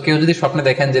 সো কেউ যদি স্বপ্নে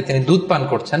দেখেন যে তিনি দুধ পান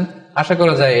করছেন, আশা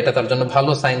করা যায় এটা তার জন্য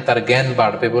ভালো সাইন, তার জ্ঞান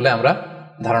বাড়বে বলে আমরা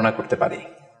ধারণা করতে পারি।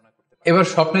 এবার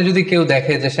স্বপ্নে যদি কেউ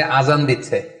দেখে যে সে আজান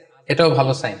দিচ্ছে, এটাও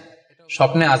ভালো সাইন।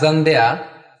 স্বপ্নে আজান দেয়া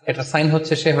এটা সাইন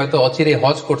হচ্ছে সে হয়তো অচিরে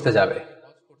হজ করতে যাবে।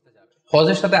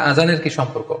 হজের সাথে আজানের কি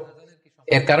সম্পর্ক?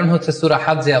 এর কারণ হচ্ছে সূরা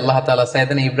হজ্জে আল্লাহ তাআলা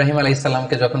সাইয়েদনা ইব্রাহিম আলাইহিস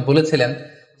সালামকে যখন বলেছিলেন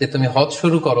যে তুমি হজ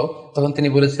শুরু করো, তখন তিনি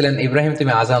বলেছিলেন, ইব্রাহিম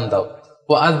তুমি আজান দাও,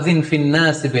 ওয়াআযযিন ফিন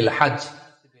নাসি বিল হজ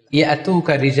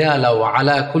ইয়াতুকা রিজালা ওয়া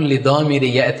আলা কুল্লি দামির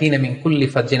ইয়াতিনা মিন কুল্লি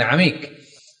ফাজ্জিন আমিক।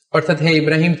 অর্থাৎ হে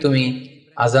ইব্রাহিম তুমি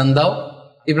আজান দাও।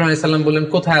 ইব্রাহিম আলাইহিস সালাম বললেন,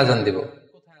 কোথায় আজান দিব?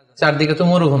 চারদিকে তো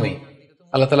মরুভূমি।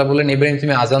 আল্লাহ তাআলা বললেন, ইব্রাহিম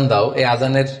তুমি আজান দাও, এই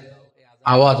আজানের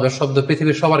আওয়াজ বা শব্দ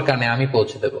পৃথিবীর সবার কানে আমি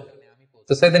পৌঁছে দেব।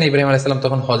 তো সাইয়েদনা ইব্রাহিম আলাইহিস সালাম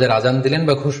তখন হজের আজান দিলেন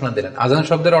বা ঘোষণা দিলেন। আজান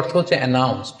শব্দের অর্থ হচ্ছে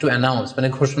অ্যানাউন্স, টু অ্যানাউন্স, মানে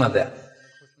ঘোষণা দেয়া।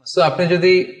 সো আপনি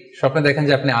যদি স্বপ্নে দেখেন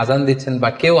যে আপনি আজান দিচ্ছেন বা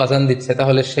কেউ আজান দিচ্ছে,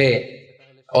 তাহলে সে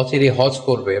অচিরে হজ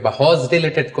করবে বা হজ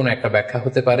রিলেটেড কোন একটা ব্যাখ্যা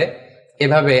হতে পারে।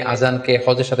 এভাবে আজানকে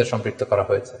হজের সাথে সম্পৃক্ত করা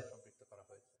হয়েছে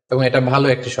এবং এটা ভালো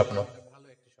একটি স্বপ্ন।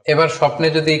 এবার স্বপ্নে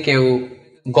যদি কেউ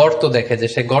গর্ত দেখে যে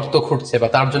সে গর্ত খুঁড়ছে বা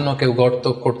তার জন্য কেউ গর্ত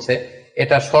করছে,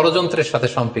 এটা ষড়যন্ত্রের সাথে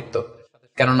সম্পৃক্ত।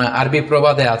 কেননা আরবি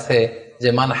প্রবাদে আছে যে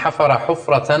মান হাফারা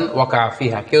হুফরাতান ওয়াকা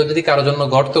ফিহা, কেউ যদি কারোর জন্য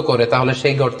গর্ত করে তাহলে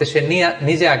সেই গর্তে সে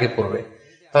নিজে আগে পড়বে।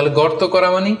 তাহলে গর্ত করা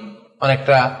মানে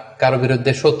অনেকটা কারো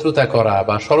বিরুদ্ধে শত্রুতা করা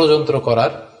বা ষড়যন্ত্র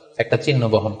করার একটা চিহ্ন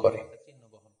বহন করে।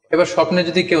 এবার স্বপ্নে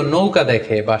যদি কেউ নৌকা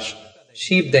দেখে বা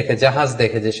শিপ দেখে, জাহাজ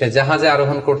দেখে যে সে জাহাজে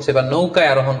আরোহণ করছে বা নৌকায়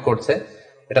আরোহণ করছে,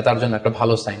 এটা তার জন্য একটা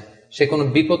ভালো সাইন। সে কোনো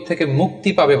বিপদ থেকে মুক্তি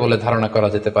পাবে বলে ধারণা করা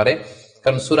যেতে পারে।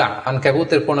 কারণ সূরা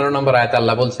আনকাবুতের 15 নম্বর আয়াতে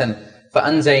আল্লাহ বলছেন,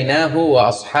 ফাআনজাইনাহু ওয়া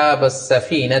আসহাবাস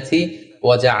সাফিনাতি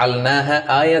ওয়া জাআলনাহা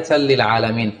আয়াতাল লিল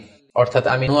আলামিন। অর্থাৎ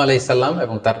আমি নূহ আলাইহিস সালাম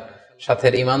এবং তার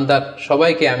সাথের ঈমানদার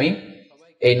সবাইকে আমি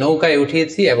এই নৌকায়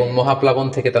উঠিয়েছি এবং মহাপ্লাবন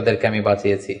থেকে তাদেরকে আমি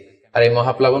বাঁচিয়েছি। আর এই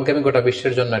মহাপ্লাবনকে আমি গোটা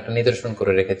বিশ্বের জন্য একটা নিদর্শন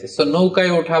করে রেখেছি। সো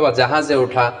নৌকায় ওঠা বা জাহাজে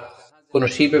ওঠা, কোন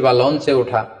শিপে বা লঞ্চে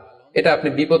ওঠা, এটা আপনি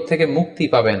বিপদ থেকে মুক্তি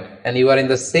পাবেন, and you R in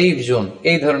the safe zone,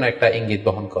 এই ধরনের একটা ইঙ্গিত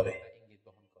বহন করে।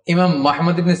 ইমাম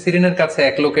মুহাম্মদ ইবনে সিরিনের কাছে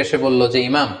এক লোক এসে বলল যে,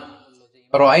 ইমাম,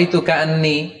 রাআইতু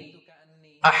কাআন্নী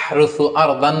আহরুসু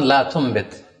আরদান লা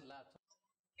তুমবিত।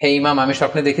 হে ইমাম, আমি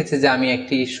স্বপ্নে দেখেছি যে আমি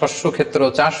একটি শস্য ক্ষেত্র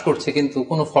চাষ করছি কিন্তু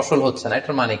কোনো ফসল হচ্ছে না,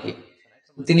 এটার মানে কি?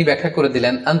 তিনি ব্যাখ্যা করে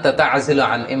দিলেন, আনতা তা'জিলু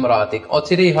আন ইমরাআতিক,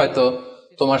 অচিরেই হয়তো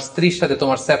তোমার স্ত্রীর সাথে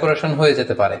তোমার সেপারেশন হয়ে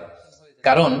যেতে পারে।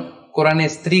 কারণ কোরআনে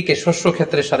স্ত্রীকে শস্য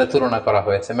ক্ষেত্রের সাথে তুলনা করা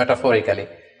হয়েছে মেটাফরিক্যালি।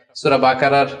 সূরা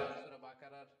বাকারার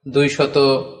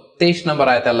 223 নম্বর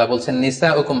আয়াতে আল্লাহ বলছেন,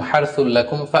 নিসাউকুম হারসুল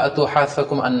লাকুম ফাআতু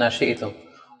হারসাকুম আন্না শি'তুম।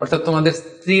 অর্থাৎ তোমাদের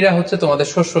স্ত্রীরা হচ্ছে তোমাদের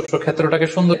শস্য ক্ষেত্রটাকে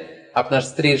সুন্দর, আপনার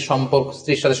স্ত্রীর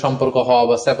সাথে সম্পর্ক হওয়া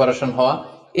বা সেপারেশন হওয়া,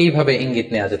 এইভাবে ইঙ্গিত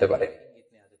নেওয়া যেতে পারে।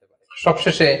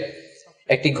 সবশেষে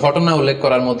একটি ঘটনা উল্লেখ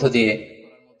করার মধ্য দিয়ে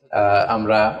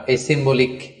আমরা এই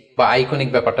সিম্বলিক বা আইকনিক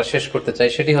ব্যাপারটা শেষ করতে চাই।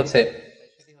 সেটি হচ্ছে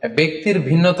ব্যক্তির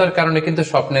ভিন্নতার কারণে কিন্তু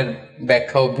স্বপ্নের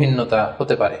ব্যাখ্যাও ভিন্নতা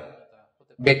হতে পারে।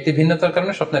 ব্যক্তি ভিন্নতার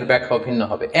কারণে স্বপ্নের ব্যাখ্যাও ভিন্ন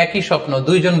হবে। একই স্বপ্ন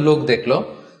দুইজন লোক দেখলো,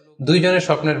 দুইজনের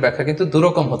স্বপ্নের ব্যাখ্যা কিন্তু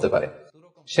দুরকম হতে পারে।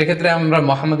 সেক্ষেত্রে আমরা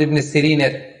মুহাম্মদ ইবনে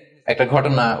সিরিনের একটা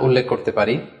ঘটনা উল্লেখ করতে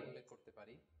পারি।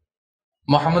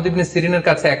 মোহাম্মদ ইবনে সিরিনের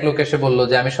কাছে এক লোক এসে বলল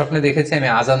যে আমি স্বপ্নে দেখেছি আমি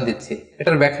আজান দিচ্ছি,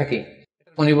 এটার ব্যাখ্যা কি?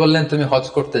 উনি বললেন তুমি হজ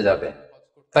করতে যাবে।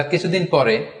 তার কিছুদিন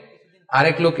পরে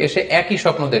আরেক লোক এসে একই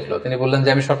স্বপ্ন দেখলো, তিনি বললেন যে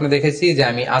আমি স্বপ্নে দেখেছি যে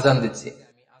আমি আজান দিচ্ছি।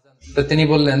 তো তিনি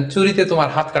বললেন চুরিতে তোমার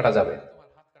হাত কাটা যাবে।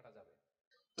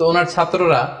 তো ওনার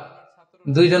ছাত্ররা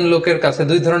দুইজন লোকের কাছে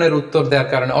দুই ধরনের উত্তর দেওয়ার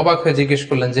কারণে অবাক হয়ে জিজ্ঞেস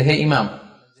করলেন যে হে ইমাম,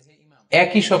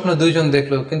 একই স্বপ্ন দুইজন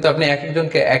দেখলো কিন্তু আপনি এক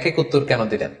একজনকে এক এক উত্তর কেন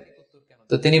দিলেন?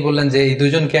 তো তিনি বললেন যে এই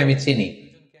দুইজনকে আমি চিনি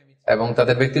এবং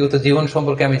তাদের ব্যক্তিগত জীবন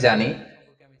সম্পর্কে আমি জানি,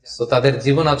 তো তাদের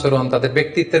জীবন আচরণ, তাদের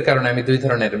ব্যক্তিত্বের কারণে আমি দুই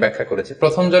ধরনের ব্যাখ্যা করেছি।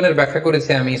 প্রথম জনের ব্যাখ্যা করেছি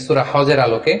আমি সূরা হজের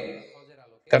আলোকে,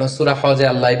 কারণ সূরা হজে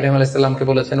আল্লাহ ইব্রাহিম আলাইহিস সালামকে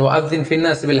বলেছেন ওয়াযিন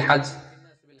ফিন্নাস বিল হজ,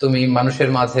 তুমি মানুষের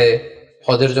মাঝে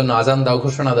হজের জন্য আজান দাও,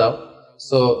 ঘোষণা দাও।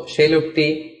 সো সেই লোকটি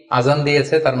আজান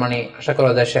দিয়েছে, তার মানে আশা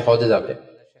করা যায় সে হজে যাবে।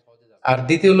 আর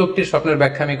দ্বিতীয় লোকটির স্বপ্নের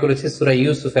ব্যাখ্যা আমি করেছি সূরা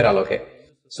ইউসুফের আলোকে।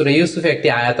 সূরা ইউসুফে একটি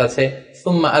আয়াত আছে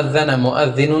সুম্মা আযানা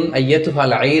মুআযযিনুন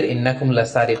আইয়াতুহাল আইর ইন্নাকুম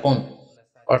লাসারিকুন,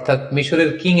 অর্থাৎ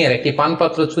মিশরের কিং এর একটি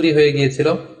পানপাত্র চুরি হয়ে গিয়েছিল।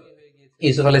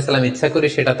 ইউসুফ আলাইহিস সালাম ইচ্ছা করে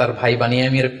সেটা তার ভাই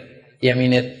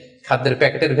ইয়ামিনের খাদ্যের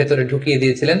প্যাকেটের ভেতরে ঢুকিয়ে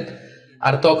দিয়েছিলেন।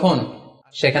 আর তখন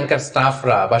সেখানকার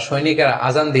স্টাফরা বা সৈনিকেরা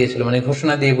আজান দিয়েছিল, মানে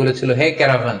ঘোষণা দিয়ে বলেছিল হে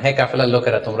ক্যারাভান, হে কাফেলার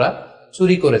লোকেরা, তোমরা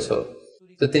চুরি করেছো।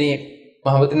 তো তিনি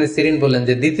মুহাম্মদ ইবনে সিরিন বললেন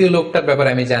যে দ্বিতীয় লোকটার ব্যাপারে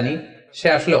আমি জানি, সে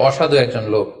আসলে অসাধু একজন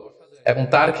লোক এবং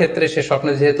তার ক্ষেত্রে সে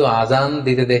স্বপ্নে যেহেতু আজান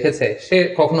দিতে দেখেছে, সে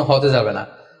কখনো হজে যাবে না,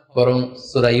 বরং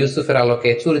সূরা ইউসুফের আলোকে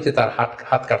চুরিতে তার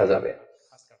হাত কাটা যাবে।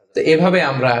 তো এভাবে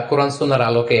আমরা কোরআন সুন্নাহর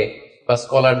আলোকে বা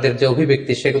স্কলারদের যে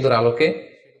অভিব্যক্তি সেগুলোর আলোকে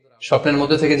স্বপ্নের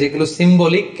মধ্যে থেকে যেগুলো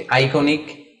সিম্বলিক, আইকনিক,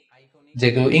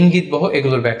 যেগুলো ইঙ্গিতবহ,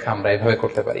 এগুলোর ব্যাখ্যা আমরা এভাবে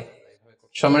করতে পারি।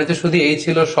 সম্মানিত শুধু এই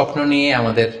ছিল স্বপ্ন নিয়ে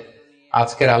আমাদের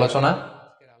আজকের আলোচনা।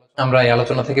 আমরা এই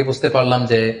আলোচনা থেকে বুঝতে পারলাম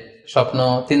যে স্বপ্ন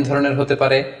তিন ধরনের হতে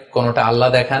পারে। কোনোটা আল্লাহ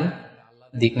দেখান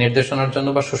দিক নির্দেশনার জন্য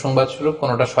বা সুসংবাদ স্বরূপ,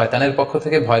 কোনোটা শয়তানের পক্ষ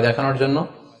থেকে ভয় দেখানোর জন্য,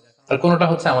 আর কোনোটা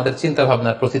হচ্ছে আমাদের চিন্তা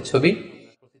ভাবনার প্রতিচ্ছবি।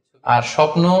 আর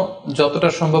স্বপ্ন যতটা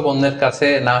সম্ভব অন্যের কাছে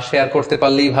না শেয়ার করতে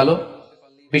পারলেই ভালো।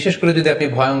 বিশেষ করে যদি আপনি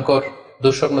ভয়ঙ্কর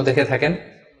দুঃস্বপ্ন দেখে থাকেন,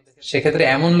 সেক্ষেত্রে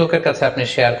এমন লোকের কাছে আপনি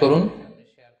শেয়ার করুন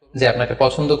যে আপনাকে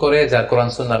পছন্দ করে, যার কোরআন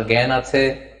সুন্নাহর জ্ঞান আছে,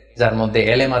 যার মধ্যে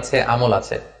এলেম আছে, আমল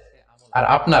আছে। আর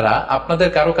আপনারা আপনাদের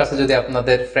কারো কাছে যদি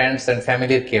আপনাদের ফ্রেন্ডস এন্ড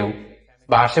ফ্যামিলির কেউ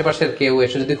বা আশেপাশের কেউ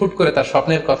এসে যদি হুট করে তার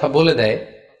স্বপ্নের কথা বলে দেয়,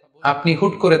 আপনি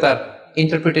হুট করে তার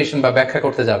ইন্টারপ্রিটেশন বা ব্যাখ্যা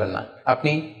করতে যাবেন না।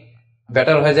 আপনি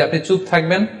বেটার হয় যে আপনি চুপ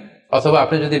থাকবেন, অথবা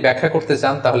আপনি যদি ব্যাখ্যা করতে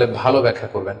চান তাহলে ভালো ব্যাখ্যা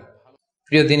করবেন।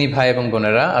 প্রিয় দিনী ভাই এবং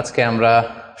বোনেরা, আজকে আমরা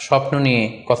স্বপ্ন নিয়ে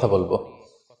কথা বলবো।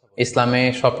 ইসলামে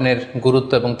স্বপ্নের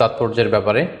গুরুত্ব এবং তাৎপর্যের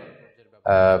ব্যাপারে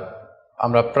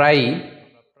আমরা প্রায়ই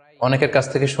অনেকের কাছ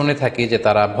থেকে শুনে থাকি যে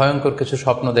তারা ভয়ঙ্কর কিছু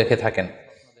স্বপ্ন দেখে থাকেন,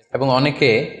 এবং অনেকে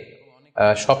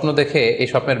স্বপ্ন দেখে এই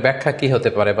স্বপ্নের ব্যাখ্যা কি হতে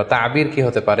পারে বা তাবির কি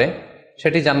হতে পারে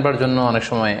সেটি জানবার জন্য অনেক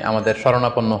সময় আমাদের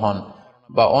শরণাপন্ন হন,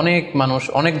 বা অনেক মানুষ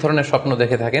অনেক ধরনের স্বপ্ন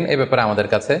দেখে থাকেন। এ ব্যাপারে আমাদের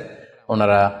কাছে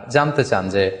ওনারা জানতে চান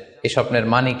যে এই স্বপ্নের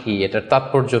মানে কি, এটার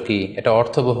তাৎপর্য কি, এটা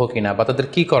অর্থবহ কিনা, বা তাদের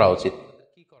কি করা উচিত।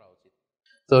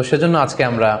 তো সেজন্য আজকে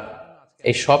আমরা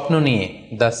এই স্বপ্ন নিয়ে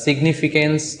the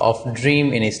significance of dream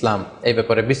in ইসলাম এই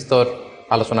ব্যাপারে বিস্তর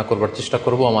আলোচনা করবার চেষ্টা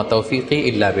করবো। আমা তাওফীকি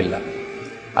ইল্লা বিল্লাহ।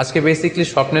 আজকে বেসিকলি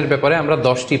স্বপ্নের ব্যাপারে আমরা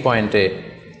 10টি পয়েন্টে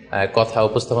কথা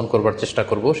উপস্থাপন করবার চেষ্টা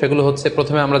করব। সেগুলো হচ্ছে,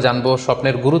 প্রথমে আমরা জানবো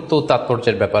স্বপ্নের গুরুত্ব ও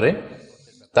তাৎপর্যের ব্যাপারে,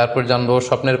 তারপর জানবো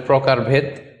স্বপ্নের প্রকারভেদ,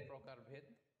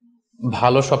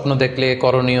 ভালো স্বপ্ন দেখলে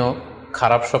করণীয়,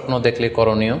 খারাপ স্বপ্ন দেখলে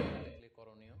করণীয়,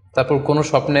 তারপর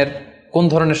কোন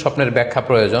ধরনের স্বপ্নের ব্যাখ্যা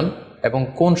প্রয়োজন এবং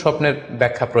কোন স্বপ্নের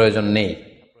ব্যাখ্যা প্রয়োজন নেই,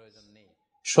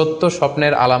 সত্য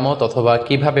স্বপ্নের আলামত অথবা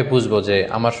কিভাবে বুঝবো যে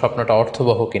আমার স্বপ্নটা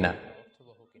অর্থবহ কিনা,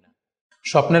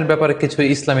 স্বপ্নের ব্যাপারে কিছু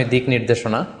ইসলামী দিক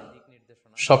নির্দেশনা,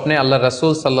 স্বপ্নে আল্লাহ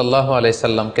রাসূল সাল্লাল্লাহু আলাইহি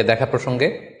সাল্লামকে দেখা প্রসঙ্গে,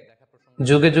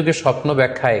 যুগে যুগে স্বপ্ন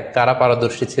ব্যাখ্যায় কারা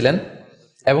পারদর্শী ছিলেন,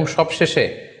 এবং সবশেষে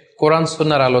কোরআন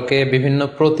সুন্নাহর আলোকে বিভিন্ন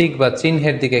প্রতীক বা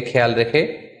চিহ্নের দিকে খেয়াল রেখে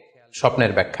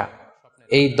স্বপ্নের ব্যাখ্যা।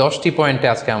 এই 10টি পয়েন্টে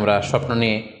আজকে আমরা স্বপ্ন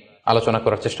নিয়ে আলোচনা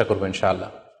করার চেষ্টা করবো ইনশাআল্লাহ।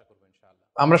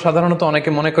 আমরা সাধারণত অনেকে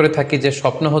মনে করে থাকি যে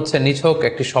স্বপ্ন হচ্ছে নিছক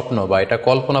একটি স্বপ্ন বা এটা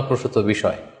কল্পনাপ্রসূত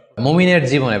বিষয়। মুমিনের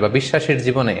জীবনে বা বিশ্বাসীর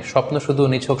জীবনে স্বপ্ন শুধু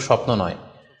নিছক স্বপ্ন নয়,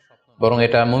 বরং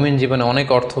এটা মুমিন জীবনে অনেক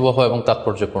অর্থবহ এবং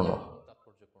তাৎপর্যপূর্ণ।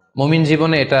 মুমিন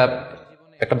জীবনে এটা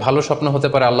একটা ভালো স্বপ্ন হতে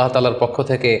পারে আল্লাহ তাআলার পক্ষ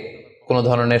থেকে কোনো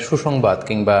ধরনের সুসংবাদ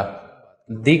কিংবা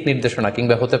দিক নির্দেশনা,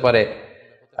 কিংবা হতে পারে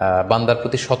বান্দার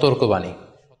প্রতি সতর্কবাণী।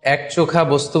 একচোখা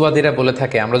বস্তুবাদীরা বলে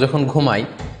থাকে আমরা যখন ঘুমাই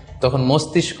তখন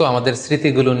মস্তিষ্ক আমাদের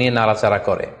স্মৃতিগুলো নিয়ে নাড়াচাড়া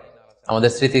করে,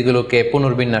 আমাদের স্মৃতিগুলোকে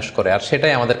পুনর্বিন্যাস করে, আর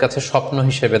সেটাই আমাদের কাছে স্বপ্ন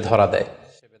হিসেবে ধরা দেয়।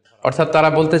 অর্থাৎ তারা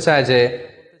বলতে চায় যে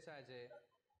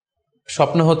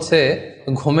স্বপ্ন হচ্ছে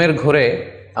ঘুমের ঘোরে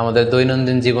আমাদের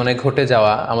দৈনন্দিন জীবনে ঘটে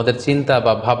যাওয়া আমাদের চিন্তা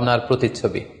বা ভাবনার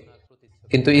প্রতিচ্ছবি।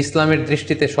 কিন্তু ইসলামের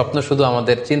দৃষ্টিতে স্বপ্ন শুধু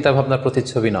আমাদের চিন্তা ভাবনার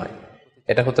প্রতিচ্ছবি নয়,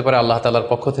 এটা হতে পারে আল্লাহ তাআলার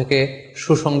পক্ষ থেকে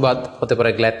সুসংবাদ, হতে পারে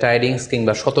গ্ল্যাড টাইডিংস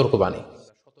কিংবা সতর্কবাণী।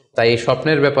 তাই এই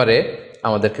স্বপ্নের ব্যাপারে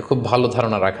আমাদেরকে খুব ভালো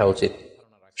ধারণা রাখা উচিত।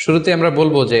 শুরুতে আমরা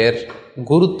বলবো যে এর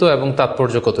গুরুত্ব এবং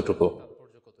তাৎপর্য কতটুকু।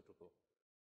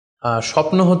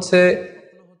 স্বপ্ন হচ্ছে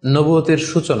নবুয়তের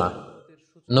সূচনা।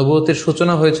 নবুয়তের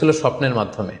সূচনা হয়েছিল স্বপ্নের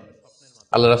মাধ্যমে।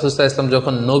 আল্লাহ রাসূল সাল্লাল্লাহু আলাইহি ওয়াসাল্লাম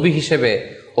যখন নবী হিসেবে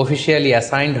অফিসিয়ালি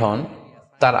অ্যাসাইন্ড হন,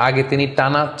 তার আগে তিনি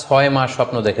টানা 6 মাস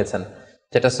স্বপ্ন দেখেছেন,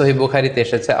 যেটা সহিহ বুখারীতে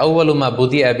এসেছে, আউয়ালু মা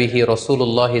বুদিআ বিহি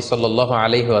রাসূলুল্লাহ সাল্লাল্লাহু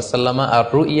আলাইহি ওয়াসাল্লাম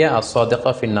আর-রুইয়া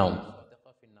আস-সাদিকা ফিন-নাওম।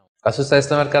 রাসূল সাল্লাল্লাহু আলাইহি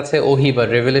ওয়াসাল্লামের কাছে ওহী বা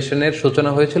রেভেলেশনের সূচনা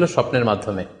হয়েছিল স্বপ্নের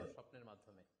মাধ্যমে।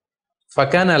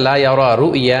 ফাকানা লা ইয়ারা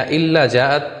রুইয়া ইল্লা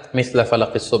জাআত মিসলা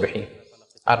ফালাকিস সুবহি।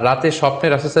 আর রাতে স্বপ্নে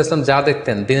রাসূল সাল্লাল্লাহু আলাইহি ওয়াসাল্লাম যা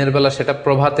দেখতেন, দিনের বেলা সেটা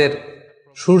প্রভাতের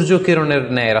সূর্য কিরণের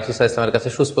ন্যায় রাসূল সাল্লাল্লাহু আলাইহি ওয়াসাল্লামের কাছে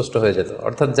সুস্পষ্ট হয়ে যেত।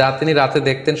 অর্থাৎ যা তিনি রাতে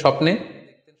দেখতেন স্বপ্নে,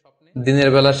 দিনের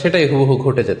বেলা সেটাই হুবহু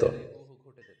ঘটে যেত।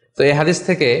 তো এই হাদিস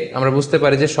থেকে আমরা বুঝতে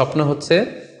পারি যে স্বপ্ন হচ্ছে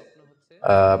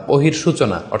ওহীর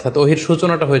সূচনা, অর্থাৎ ওহীর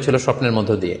সূচনাটা হয়েছিল স্বপ্নের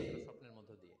মধ্য দিয়ে।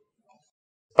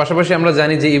 পাশাপাশি আমরা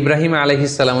জানি যে ইব্রাহিম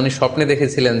আলাইহিস সালাম উনি স্বপ্নে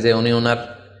দেখেছিলেন যে উনি ওনার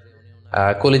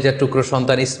কলিজার টুকরো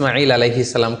সন্তান ইসমাঈল আলাইহিস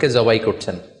সালামকে জবাই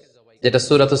করছেন, যেটা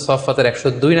সূরাতুস সাফফাতের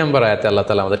 102 নম্বর আয়াতে আল্লাহ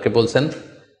তাআলা আমাদেরকে বলছেন।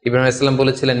 ইব্রাহিম আলাইহিস সালাম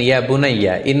বলেছিলেন, ইয়া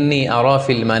বুনাইয়া ইন্নী আরা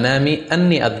ফিল মানামি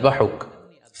আন্নী আযবাহুক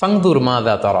ফানজুর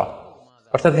মাযা তারা।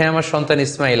 অর্থাৎ, হে আমার সন্তান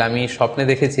ইসমাইল, আমি স্বপ্নে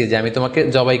দেখেছি যে আমি তোমাকে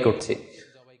জবাই করছি,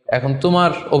 এখন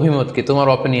তোমার অভিমত কি, তোমার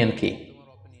অপিনিয়ন কি?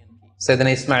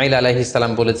 সাইয়েদনা ইসমাঈল আলাইহিস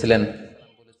সালাম বলেছিলেন,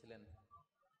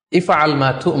 ইফআল মা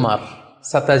তুমার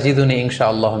সাতাজিদুনি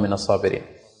ইনশাআল্লাহু মিনাস সাবিরিন।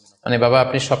 মানে বাবা,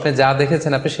 আপনি স্বপ্নে যা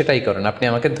দেখেছেন আপনি সেটাই করেন, আপনি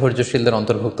আমাকে ধৈর্যশীলদের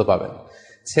অন্তর্ভুক্ত পাবেন।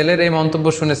 ছেলের এই মন্তব্য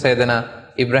শুনে সাইয়েদনা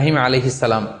ইব্রাহিম আলাইহিস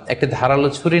সালাম একটি ধারালো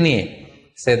ছুরি নিয়ে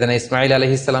সাইয়েদনা ইসমাঈল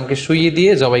আলাইহিস সালামকে শুইয়ে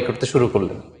দিয়ে জবাই করতে শুরু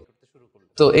করলেন।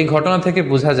 তো এই ঘটনা থেকে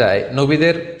বোঝা যায়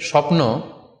নবীদের স্বপ্ন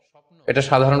এটা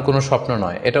সাধারণ কোনো স্বপ্ন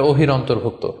নয়, এটা ওহীর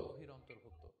অন্তর্ভুক্ত।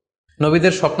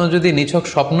 নবীদের স্বপ্ন যদি নিছক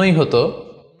স্বপ্নই হতো,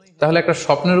 তাহলে একটা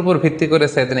স্বপ্নের উপর ভিত্তি করে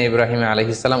সাইয়েদনা ইব্রাহিম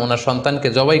আলাইহিস সালাম ওনার সন্তানকে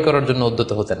জবাই করার জন্য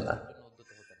উদ্যত হতেন না।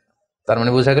 তার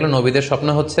মানে বোঝা গেল নবীদের স্বপ্ন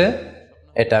হচ্ছে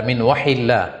এটা মিন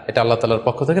ওয়াহিল্লাহ, এটা আল্লাহ তাআলার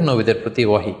পক্ষ থেকে নবীদের প্রতি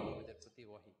ওয়াহি।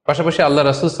 পাশাপাশি আল্লাহ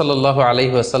রাসূল সাল্লাল্লাহু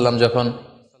আলাইহি ওয়াসাল্লাম যখন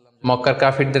মক্কার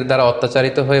কাফিরদের দ্বারা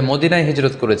অত্যাচারিত হয়ে মদিনায়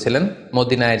হিজরত করেছিলেন,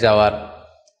 মদিনায় যাওয়ার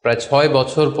প্রায় 6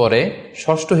 বছর পরে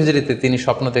 6ষ্ঠ হিজরিতে তিনি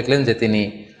স্বপ্ন দেখলেন যে তিনি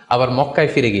আবার মক্কায়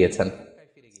ফিরে গিয়েছেন।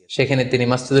 সেখানে তিনি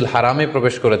মসজিদুল হারামে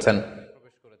প্রবেশ করেছেন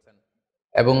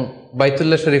এবং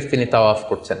বাইতুল্লাহ শরীফ তিনি তাওয়াফ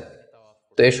করছেন।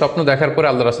 তো এই স্বপ্ন দেখার পরে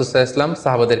আল্লাহ রাসূল সাল্লাল্লাহু আলাইহি ওয়াসাল্লাম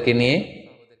সাহাবাদেরকে নিয়ে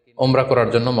উমরা করার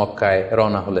জন্য মক্কায়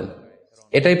রওনা হলেন।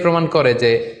 এটাই প্রমাণ করে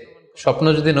যে স্বপ্ন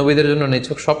যদি নবীদের জন্য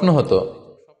নিছক স্বপ্ন হতো,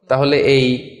 তাহলে এই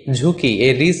ঝুঁকি,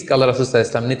 এই রিস্ক আল্লাহ রাসূল সাল্লাল্লাহু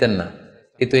আলাইহি ওয়াসাল্লাম নিতেন না।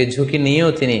 কিন্তু এই ঝুঁকি নিয়েও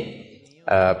তিনি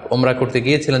উমরা করতে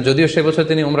গিয়েছিলেন, যদিও সে বছর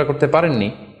তিনি উমরা করতে পারেননি,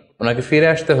 ওনাকে ফিরে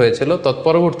আসতে হয়েছিল।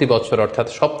 তৎপরবর্তী বছর অর্থাৎ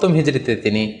 7ম হিজরিতে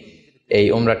তিনি এই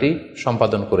উমরাটি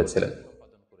সম্পাদন করেছিলেন।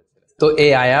 তো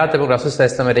এই আয়াত এবং রাসূল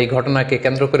সাল্লাল্লাহু আলাইহি ওয়াসাল্লামের এই ঘটনাকে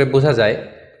কেন্দ্র করে বোঝা যায়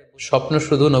স্বপ্ন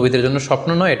শুধু নবীদের জন্য স্বপ্ন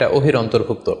নয়, এটা ওহীর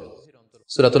অন্তর্ভুক্ত।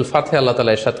 সূরাতুল ফাতিহা আল্লাহ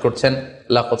তাআলা ইরশাদ করছেন,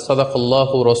 লাকাদ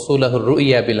সাদাকাল্লাহু রাসূলাহুর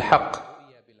রুইয়া বিল হক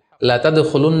লা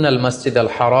তাদখুলুন্নাল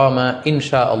মাসজিদাল হারামা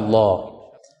ইনশাআল্লাহ।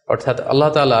 অর্থাৎ আল্লাহ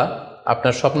তাআলা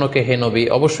আপনার স্বপ্নকে হে নবী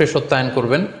অবশ্যই সত্যায়ন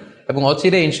করবেন এবং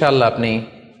অচিরে ইনশাআল্লাহ আপনি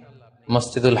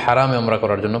মসজিদুল হারামে উমরা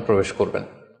করার জন্য প্রবেশ করবেন।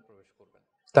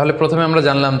 তাহলে প্রথমে আমরা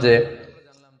জানলাম যে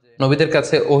নবীদের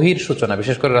কাছে ওহীর সূচনা,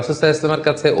 বিশেষ করে রাসূল সাল্লাল্লাহু আলাইহি ওয়াসাল্লামের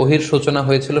কাছে ওহীর সূচনা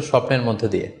হয়েছিল স্বপ্নের মধ্যে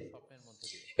দিয়ে।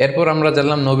 এরপর আমরা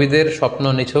জানলাম নবীদের স্বপ্ন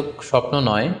নিছক স্বপ্ন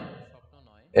নয়,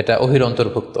 এটা ওহীর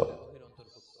অন্তর্ভুক্ত।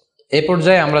 এই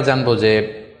পর্যায়ে আমরা জানবো যে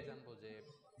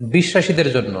বিশ্বাসীদের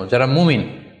জন্য, যারা মুমিন,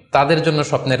 তাদের জন্য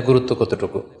স্বপ্নের গুরুত্ব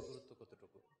কতটুকু।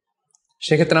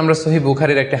 সেক্ষেত্রে আমরা সহিহ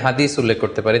বুখারীর একটা হাদিস উল্লেখ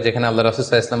করতে পারি, যেখানে আল্লাহ রাসূল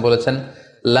সাল্লাল্লাহু আলাইহি ওয়াসাল্লাম বলেছেন,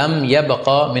 লাম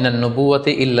ইয়াবকা মিনান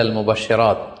নবুওয়াতি ইল্লাল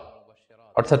মুবাশশিরাত।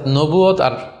 অর্থাৎ নবুয়ত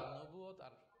আর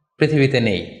পৃথিবীতে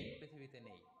নেই,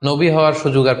 নবী হওয়ার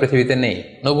সুযোগ আর পৃথিবীতে নেই,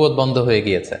 নবুয়ত বন্ধ হয়ে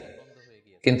গিয়েছে।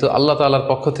 কিন্তু আল্লাহ তাআলার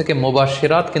পক্ষ থেকে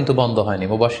মুবাশশিরাত কিন্তু বন্ধ হয়নি,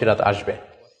 মুবাশশিরাত আসবে।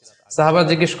 সাহাবা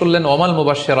জিজ্ঞেস করলেন, ওমাল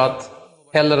মুবাশশিরাত,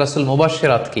 হে আল্লাহ রাসূল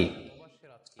মুবাশশিরাত কি?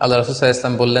 আল্লাহ রাসূল সাল্লাল্লাহু আলাইহি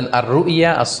ওয়াসাল্লাম বললেন, আর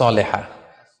রুইয়া আস-সালিহা।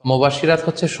 মুবাশশিরাত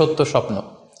হচ্ছে সত্য স্বপ্ন।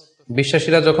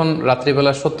 বিশ্বাসীরা যখন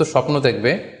রাত্রিবেলা সত্য স্বপ্ন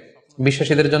দেখবে,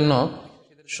 বিশ্বাসীদের জন্য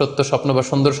সত্য স্বপ্ন বা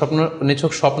সুন্দর স্বপ্ন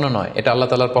নিছক স্বপ্ন নয়, এটা আল্লাহ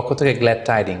তাআলার পক্ষ থেকে গ্ল্যাড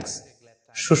টাইডিংস,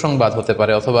 সুসংবাদ হতে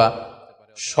পারে অথবা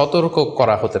সতর্ক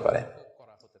করা হতে পারে।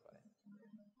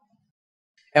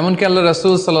 এমনকি আল্লাহ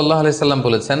রাসূল সাল্লাল্লাহু আলাইহি সাল্লাম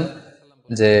বলেছেন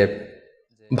যে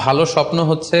ভালো স্বপ্ন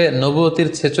হচ্ছে নবুয়তির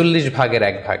 46 ভাগের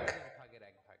 1 ভাগ।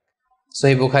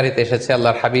 সহিহ বুখারীতে এসেছে,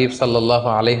 আল্লাহর হাবিব সাল্লাল্লাহু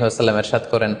আলাইহি ওয়াসাল্লাম ইরশাদ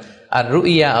করেন, আর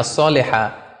রুইয়া আস-সালিহা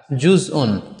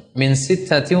জুজউন মিন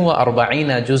সিত্তাতিন ওয়া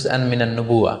আরবাঈনা জুজআন মিনান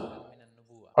নুবুওয়া,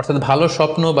 অর্থাৎ ভালো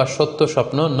স্বপ্ন বা সত্য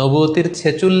স্বপ্ন নবুয়তির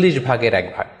 46 ভাগের এক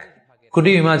ভাগ। Could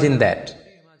you imagine that?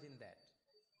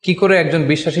 কি করে একজন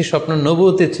বিশ্বাসী স্বপ্ন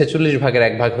নবুয়তির 46 ভাগের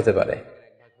এক ভাগ হতে পারে?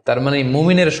 তার মানে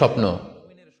মুমিনের স্বপ্ন,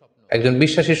 একজন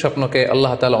বিশ্বাসীর স্বপ্নকে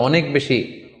আল্লাহ তাআলা অনেক বেশি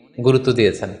গুরুত্ব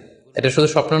দিয়েছেন। এটা শুধু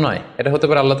স্বপ্ন নয়, এটা হতে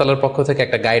পারে আল্লাহ তাআলার পক্ষ থেকে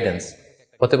একটা গাইডেন্স,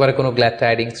 হতে পারে কোনো গ্ল্যাড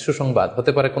টাইডিংস, সুসংবাদ,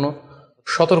 হতে পারে কোনো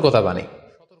সতর্কতা বাণী।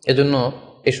 এজন্য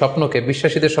এই স্বপ্নকে,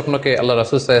 বিশ্বাসীদের স্বপ্নকে আল্লাহ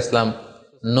রাসূল সাল্লাল্লাহু আলাইহি ওয়াসাল্লাম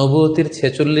নবুয়তির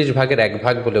 46 ভাগের এক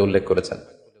ভাগ বলে উল্লেখ করেছেন।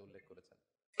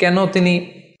 কেন তিনি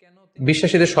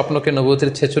বিশ্বাসীদের স্বপ্নকে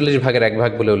নবুয়তির 46 ভাগের এক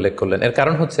ভাগ বলে উল্লেখ করলেন? এর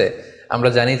কারণ হচ্ছে, আমরা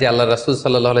জানি যে আল্লাহ রাসূল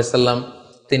সাল্লাল্লাহু আলাইহি সাল্লাম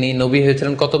তিনি নবী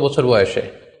হয়েছিলেন কত বছর বয়সে?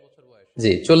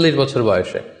 জি, 40 বছর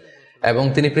বয়সে। এবং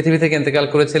তিনি পৃথিবী থেকে ইন্তেকাল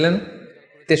করেছিলেন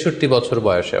 63 বছর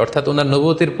বয়সে, অর্থাৎ ওনার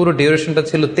নবুয়তির পুরো ডিউরেশনটা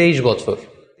ছিল 23 বছর।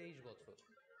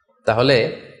 তাহলে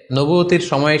নবুয়তির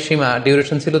সময়সীমা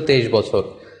ডিউরেশন ছিল 23 বছর।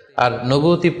 আর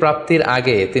নবুয়তি প্রাপ্তির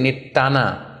আগে তিনি টানা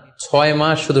 6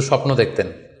 মাস শুধু স্বপ্ন দেখতেন।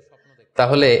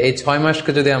 তাহলে এই 6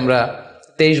 মাসকে যদি আমরা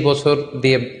 23 বছর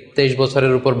দিয়ে 23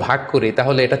 বছরের উপর ভাগ করি,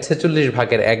 তাহলে এটা 46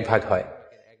 ভাগের এক ভাগ হয়।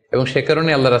 এবং সে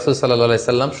কারণে আল্লাহ রাসূল সাল্লাল্লাহু আলাইহি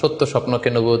সাল্লাম সত্য স্বপ্নকে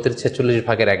নবুয়তির 46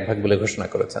 ভাগের এক ভাগ বলে ঘোষণা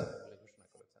করেছেন।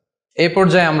 এই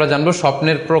পর্যায়ে আমরা জানবো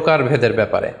স্বপ্নের প্রকার ভেদের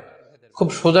ব্যাপারে। খুব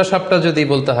সোজা সাপটা যদি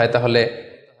বলতে হয়, তাহলে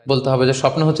বলতে হবে যে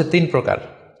স্বপ্ন হচ্ছে 3 প্রকার।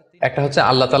 একটা হচ্ছে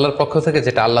আল্লাহ তাআলার পক্ষ থেকে,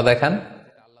 যেটা আল্লাহ দেখান।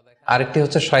 আরেকটি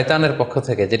হচ্ছে শয়তানের পক্ষ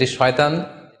থেকে, যেটি শয়তান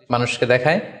মানুষকে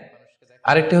দেখায়।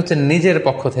 আরেকটি হচ্ছে নিজের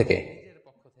পক্ষ থেকে,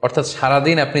 অর্থাৎ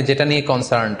সারাদিন আপনি যেটা নিয়ে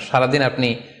কনসার্ন, সারাদিন আপনি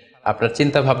আপনার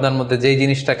চিন্তা ভাবনার মধ্যে যেই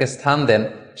জিনিসটাকে স্থান দেন,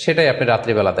 সেটাই আপনি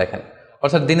রাত্রিবেলা দেখেন।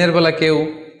 অর্থাৎ দিনের বেলা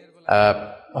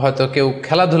হয়তো কেউ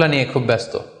খেলাধুলা নিয়ে খুব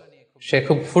ব্যস্ত, সে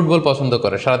খুব ফুটবল পছন্দ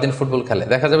করে, সারাদিন ফুটবল খেলে।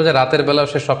 দেখা যাবে যে রাতের বেলাও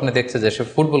সে স্বপ্নে দেখছে যে সে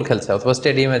ফুটবল খেলছে, অথবা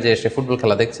স্টেডিয়ামে যে সে ফুটবল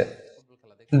খেলা দেখছে।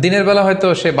 দিনের বেলা হয়তো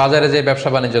সে বাজারে যে ব্যবসা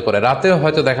বাণিজ্য করে, রাতেও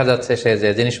হয়তো দেখা যাচ্ছে সে যে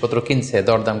জিনিসপত্র কিনছে,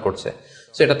 দরদাম করছে।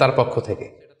 সেটা তার পক্ষ থেকে।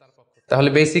 তাহলে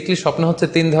বেসিকলি স্বপ্ন হচ্ছে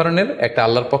 3 ধরনের। একটা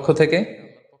আল্লাহর পক্ষ থেকে,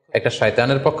 একটা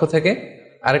শয়তানের পক্ষ থেকে,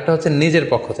 আরেকটা হচ্ছে নিজের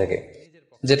পক্ষ থেকে,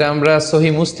 যেটা আমরা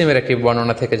সহিহ মুসলিমের একটি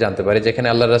বর্ণনা থেকে জানতে পারি, যেখানে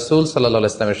আল্লাহ রাসূল সাল্লাল্লাহু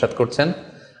আলাইহি ওয়াসাল্লাম ইরশাদ করছেন,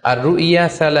 আর রুইয়া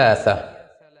সালাসা,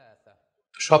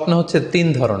 স্বপ্ন হচ্ছে 3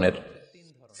 ধরনের।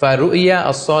 ফারুইয়া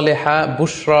আস-সালিহা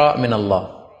বুশরা মিনাল্লাহ,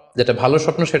 যেটা ভালো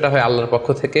স্বপ্ন সেটা হয় আল্লাহর পক্ষ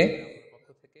থেকে।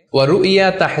 ওয়া রুইয়া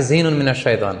তাহজিনুন মিনাশ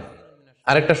শাইতান,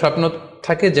 আরেকটা স্বপ্ন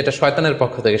থাকে যেটা শয়তানের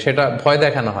পক্ষ থেকে, সেটা ভয়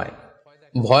দেখানো হয়।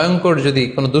 ভয়ঙ্কর যদি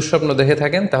কোনো দুঃস্বপ্ন দেখে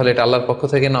থাকেন, তাহলে এটা আল্লাহর পক্ষ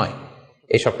থেকে নয়,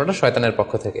 এই স্বপ্নটা শয়তানের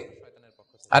পক্ষ থেকে।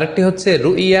 আরেকটি হচ্ছে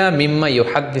রুইয়া মিম্মা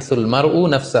ইউহাদ্দিসুল মারউ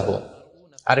নাফসাহু,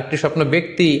 আরেকটি স্বপ্ন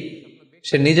ব্যক্তি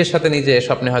সে নিজের সাথে নিজে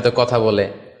স্বপ্নে হয়তো কথা বলে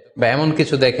বা এমন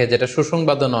কিছু দেখে যেটা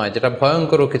সুসংবাদও নয়, যেটা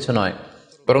ভয়ঙ্করও কিছু নয়,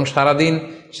 বরং সারাদিন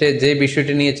সে যে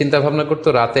বিষয়টি নিয়ে চিন্তা ভাবনা করতো,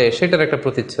 রাতে সেটার একটা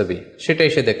প্রতিচ্ছবি, সেটাই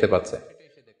সে দেখতে পাচ্ছে।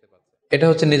 এটা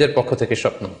হচ্ছে নিজের পক্ষ থেকে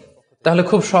স্বপ্ন। তাহলে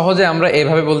খুব সহজে আমরা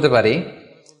এভাবে বলতে পারি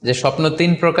যে স্বপ্ন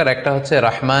 3 প্রকার। একটা হচ্ছে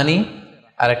রাহমানি,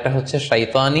 আর একটা হচ্ছে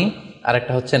শাইতানি, আর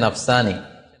একটা হচ্ছে নাফসানি।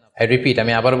 আই রিপিট,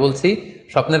 আমি আবার বলছি,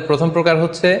 স্বপ্নের প্রথম প্রকার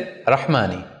হচ্ছে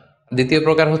রাহমানি, দ্বিতীয়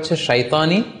প্রকার হচ্ছে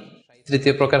শাইতানি,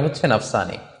 তৃতীয় প্রকার হচ্ছে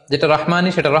নাফসানি। যেটা রাহমানি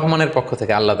সেটা রহমানের পক্ষ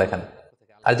থেকে, আল্লাহ দেখান।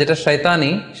 আর যেটা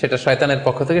শয়তানি সেটা শয়তানের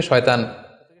পক্ষ থেকে, শয়তান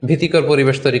ভীতিকর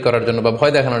পরিবেশ তৈরি করার জন্য বা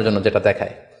ভয় দেখানোর জন্য যেটা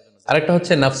দেখায়। আরেকটা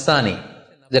হচ্ছে নাফসানি,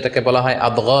 যেটাকে বলা হয়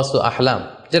আদগাস ও আহলাম,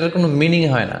 যেটার কোনো মিনিং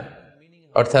হয় না,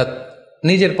 অর্থাৎ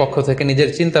নিজের পক্ষ থেকে নিজের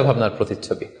চিন্তা ভাবনার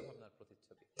প্রতিচ্ছবি।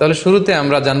 তাহলে শুরুতে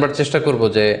আমরা জানবার চেষ্টা করব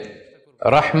যে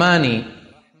রহমানি,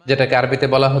 যেটাকে আরবিতে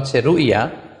বলা হচ্ছে রুইয়া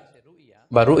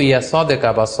বা রুইয়া সাদেকা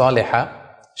বা সালেহা,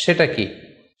 সেটা কি,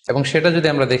 এবং সেটা যদি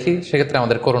আমরা দেখি সেক্ষেত্রে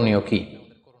আমাদের করণীয় কি।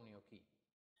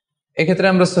 এক্ষেত্রে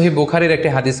আমরা সহিহ বুখারীর একটি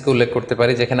হাদিসকে উল্লেখ করতে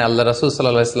পারি, যেখানে আল্লাহ রাসূল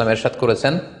সাল্লাল্লাহু আলাইহি ওয়াসাল্লাম ইরশাদ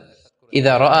করেছেন,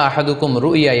 ইযা রাআ আহাদুকুম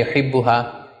রুইয়া ইউহিব্বুহা,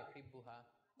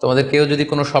 তোমাদের কেউ যদি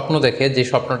কোনো স্বপ্ন দেখে যে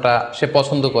স্বপ্নটা সে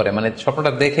পছন্দ করে, মানে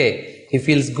স্বপ্নটা দেখে he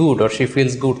feels good or she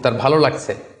feels good, তার ভালো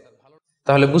লাগছে,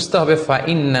 তাহলে বুঝতে হবে ফা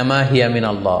ইন্নামা হিয়া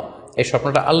মিনাল্লাহ, এই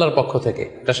স্বপ্নটা আল্লাহর পক্ষ থেকে,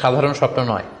 এটা সাধারণ স্বপ্ন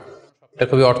নয়, এটা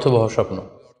খুবই অর্থবহ স্বপ্ন।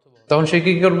 তখন সে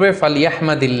কি করবে?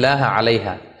 ফালিয়াহমাদিল্লাহ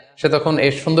আলাইহা, সে তখন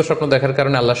এই সুন্দর স্বপ্ন দেখার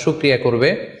কারণে আল্লাহ শুকরিয়া করবে।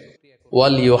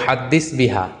 ওয়াল ইউহাদ্দিস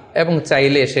বিহা, এবং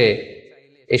চাইলে সে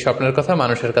এই স্বপ্নের কথা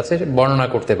মানুষের কাছে বর্ণনা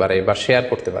করতে পারে বা শেয়ার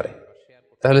করতে পারে।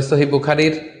 তাহলে সহিহ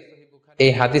বুখারীর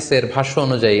এই হাদিসের ভাষ্য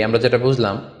অনুযায়ী আমরা যেটা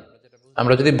বুঝলাম,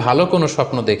 আমরা যদি ভালো কোনো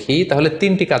স্বপ্ন দেখি তাহলে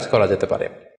 3টি কাজ করা যেতে পারে।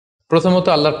 প্রথমত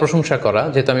আল্লাহর প্রশংসা করা,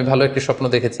 যেহেতু আমি ভালো একটি স্বপ্ন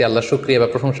দেখেছি, আল্লাহর শুকরিয়া বা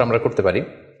প্রশংসা আমরা করতে পারি।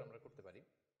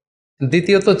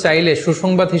 দ্বিতীয়ত চাইলে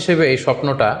সুসংবাদ হিসেবে এই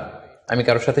স্বপ্নটা আমি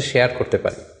কারোর সাথে শেয়ার করতে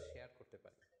পারি।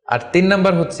 আর 3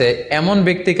 নাম্বার হচ্ছে এমন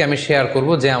ব্যক্তিকে আমি শেয়ার করব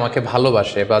যে আমাকে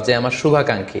ভালোবাসে বা যে আমার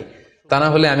শুভাকাঙ্ক্ষী, তা না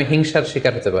হলে আমি হিংসার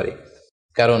শিকার হতে পারি।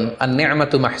 কারণ আর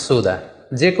নেয়ামাতু মাহসুদা,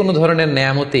 যে কোনো ধরনের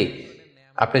নেয়ামতি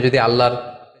আপনি যদি আল্লাহর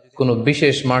কোনো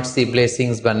বিশেষ মার্সি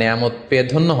ব্লেসিংস বা নেয়ামত পেয়ে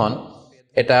ধন্য হন,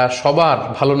 এটা সবার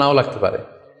ভালো নাও লাগতে পারে,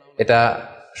 এটা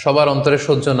সবার অন্তরে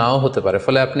সহ্য নাও হতে পারে,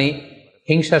 ফলে আপনি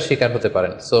হিংসার শিকার হতে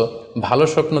পারেন। সো ভালো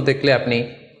স্বপ্ন দেখলে আপনি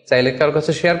চাইলে কারোর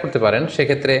কাছে শেয়ার করতে পারেন।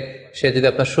 সেক্ষেত্রে সে যদি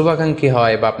আপনার শুভাকাঙ্ক্ষী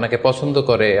হয় বা আপনাকে পছন্দ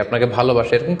করে, আপনাকে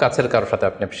ভালোবাসে, এরকম কাছের কারোর সাথে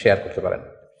আপনি শেয়ার করতে পারেন।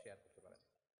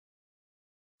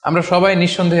 আমরা সবাই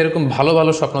নিঃসন্দেহে এরকম ভালো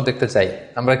ভালো স্বপ্ন দেখতে চাই,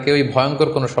 আমরা কেউই ভয়ঙ্কর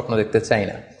কোনো স্বপ্ন দেখতে চাই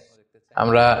না।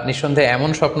 আমরা নিঃসন্দেহে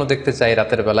এমন স্বপ্ন দেখতে চাই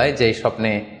রাতের বেলায় যেই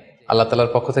স্বপ্নে আল্লাহ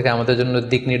তাআলার পক্ষ থেকে আমাদের জন্য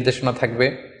দিক নির্দেশনা থাকবে,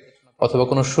 অথবা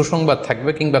কোনো সুসংবাদ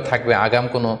থাকবে, কিংবা থাকবে আগাম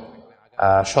কোনো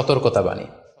সতর্কতা বাণী।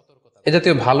 এ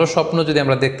জাতীয় ভালো স্বপ্ন যদি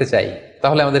আমরা দেখতে চাই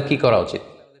তাহলে আমাদের কি করা উচিত?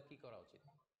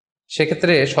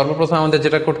 সেক্ষেত্রে সর্বপ্রথম আমাদের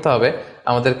যেটা করতে হবে,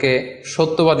 আমাদেরকে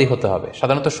সত্যবাদী হতে হবে।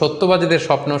 সাধারণত সত্যবাদীদের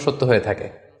স্বপ্ন সত্য হয়ে থাকে।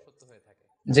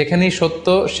 যেখানেই সত্য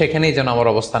সেখানেই যেন আমার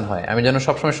অবস্থান হয়, আমি যেন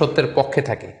সবসময় সত্যের পক্ষে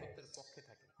থাকি।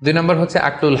 2 নম্বর হচ্ছে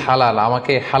আকলুল হালাল,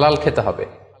 আমাকে হালাল খেতে হবে।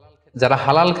 যারা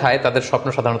হালাল খায় তাদের স্বপ্ন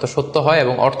সাধারণত সত্য হয়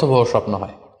এবং অর্থবহ স্বপ্ন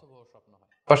হয়।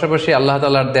 পাশাপাশি আল্লাহ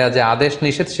তাআলার দেয়া যে আদেশ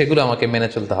নিষেধ সেগুলো আমাকে মেনে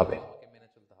চলতে হবে।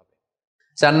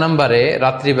 4 নম্বরে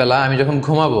রাত্রিবেলা আমি যখন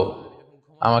ঘুমাবো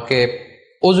আমাকে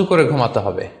অজু করে ঘুমাতে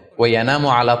হবে। ওয়ায়ানামু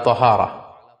আলা তাহারা,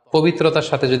 পবিত্রতার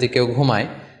সাথে যদি কেউ ঘুমায়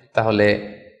তাহলে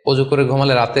অজু করে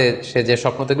ঘুমালে রাতে সে যে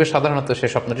স্বপ্ন দেখবে সাধারণত সে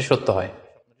স্বপ্নটি সত্য হয়।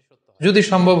 যদি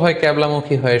সম্ভব হয়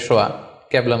ক্যাবলামুখী হয়ে শোয়া,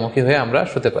 ক্যাবলামুখী হয়ে আমরা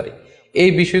শুতে পারি। এই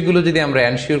বিষয়গুলো যদি আমরা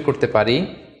এনশিওর করতে পারি,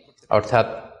 অর্থাৎ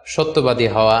সত্যবাদী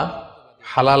হওয়া,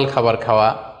 হালাল খাবার খাওয়া,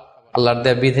 আল্লাহর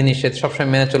দেয়া বিধিনিষেধ সবসময়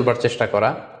মেনে চলবার চেষ্টা করা,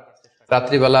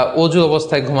 রাত্রিবেলা অজু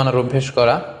অবস্থায় ঘুমানোর অভ্যেস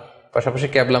করা, পাশাপাশি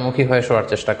ক্যাবলামুখী হয়ে শোয়ার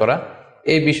চেষ্টা করা,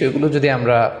 এই বিষয়গুলো যদি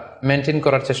আমরা মেনটেন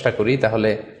করার চেষ্টা করি তাহলে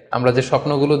আমরা যে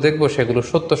স্বপ্নগুলো দেখব সেগুলো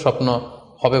সত্য স্বপ্ন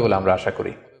হবে বলে আমরা আশা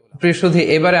করি। প্রিয় সুধী,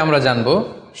 এবারে আমরা জানবো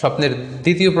স্বপ্নের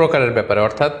দ্বিতীয় প্রকারের ব্যাপারে,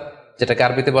 অর্থাৎ যেটাকে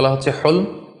আরবিতে বলা হচ্ছে হলম,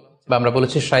 বা আমরা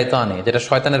বলেছি শয়তানি, যেটা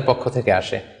শয়তানের পক্ষ থেকে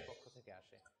আসে।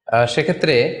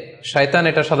 সেক্ষেত্রে শয়তান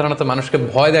এটা সাধারণত মানুষকে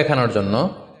ভয় দেখানোর জন্য,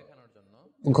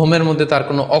 ঘুমের মধ্যে তার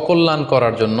কোনো অকল্যাণ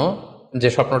করার জন্য যে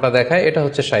স্বপ্নটা দেখায়, এটা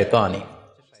হচ্ছে শয়তানি।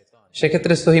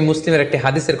 সেক্ষেত্রে সহিহ মুসলিমের একটি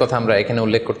হাদিসের কথা আমরা এখানে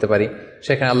উল্লেখ করতে পারি।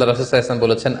 সেখানে আল্লাহ রাসূল সাল্লাল্লাহু আলাইহি ওয়াসাল্লাম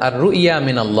বলেছেন, আর রুইয়া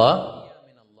মিনাল্লাহ,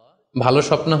 ভালো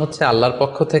স্বপ্ন হচ্ছে আল্লাহর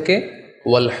পক্ষ থেকে,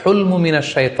 ওয়াল হুলমু মিনাশ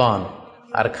শাইতান,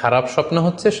 আর খারাপ স্বপ্ন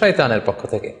হচ্ছে শয়তানের পক্ষ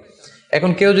থেকে।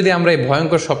 এখন কেউ যদি আমরা এই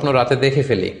ভয়ঙ্কর স্বপ্ন রাতে দেখে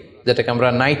ফেলি, যেটাকে আমরা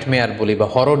নাইট মেয়ার বলি বা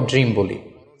হরর ড্রিম বলি,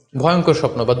 ভয়ঙ্কর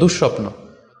স্বপ্ন বা দুঃস্বপ্ন,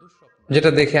 যেটা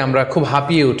দেখে আমরা খুব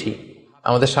হাঁপিয়ে উঠি,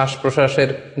 আমাদের শ্বাস প্রশ্বাসের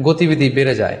গতিবিধি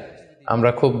বেড়ে যায়, আমরা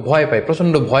খুব ভয় পাই,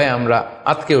 প্রচন্ড ভয়ে আমরা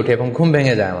আতকে উঠি এবং ঘুম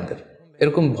ভেঙে যায় আমাদের,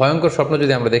 এরকম ভয়ঙ্কর স্বপ্ন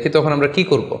যদি আমরা দেখি তখন আমরা কি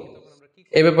করব?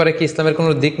 এ ব্যাপারে কি ইসলামের কোনো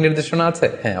দিক নির্দেশনা আছে?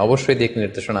 হ্যাঁ, অবশ্যই দিক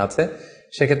নির্দেশনা আছে।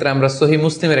 সেক্ষেত্রে আমরা সহিহ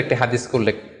মুসলিমের একটি হাদিস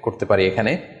উল্লেখ করতে পারি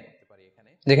এখানে,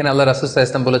 যেখানে আল্লাহ রাসূল সাল্লাল্লাহু আলাইহি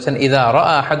ওয়াসাল্লাম বলেছেন, ইযা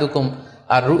রাআ আহাদুকুম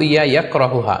আর-রুইয়া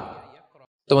ইয়াকরাহুহা,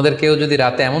 তোমাদের কেউ যদি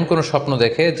রাতে এমন কোনো স্বপ্ন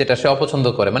দেখে যেটা সে অপছন্দ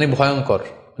করে, মানে ভয়ঙ্কর,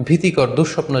 ভীতিকর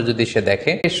দুঃস্বপ্ন যদি সে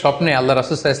দেখে, এই স্বপ্নে আল্লাহ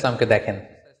রাসূল সাল্লাল্লাহু আলাইহি ওয়াসাল্লামকে দেখেন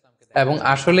এবং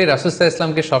আসলে রাসূল সাল্লাল্লাহু আলাইহি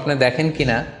ওয়াসাল্লামকে স্বপ্নে দেখেন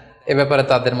কিনা এ ব্যাপারে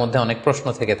তাদের মধ্যে অনেক প্রশ্ন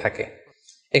থেকে থাকে।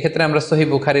 এক্ষেত্রে আমরা সহিহ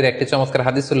বুখারীর একটি চমৎকার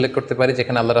হাদিস উল্লেখ করতে পারি,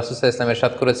 যেখানে আল্লাহ রাসূল সাল্লাল্লাহু আলাইহি ওয়াসাল্লাম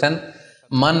ইরশাদ করেছেন,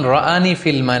 মান রাআনি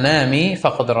ফিল মানামি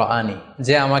ফাকাদ রাআনি,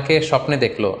 যে আমাকে স্বপ্নে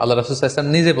দেখলো, আল্লাহ রাসূল সাল্লাল্লাহু আলাইহি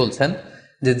ওয়াসাল্লাম নিজে বলছেন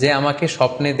যে আমাকে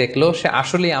স্বপ্নে দেখলো সে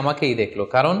আসলেই আমাকেই দেখলো,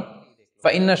 কারণ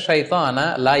ফাইন্না শাইতানা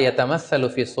লা ইয়াতামাসসালু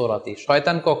ফি সূরাতি,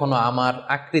 শয়তান কখনো আমার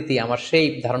আকৃতি, আমার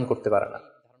শেপ ধারণ করতে পারে না।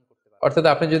 অর্থাৎ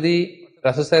আপনি যদি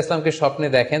রাসূল সাল্লাল্লাহু আলাইহি ওয়াসাল্লামকে স্বপ্নে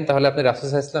দেখেন তাহলে আপনি রাসূল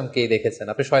সাল্লাল্লাহু আলাইহি ওয়াসাল্লামকেই দেখেছেন,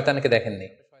 আপনি শয়তানকে দেখেননি,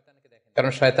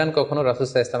 কারণ শয়তান কখনো রাসূল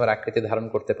সাল্লাল্লাহু আলাইহি ওয়াসাল্লামের আকৃতি ধারণ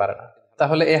করতে পারে না।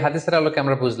 তাহলে এই হাদিসের আলোকে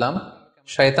আমরা বুঝলাম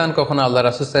শয়তান কখনো আল্লাহ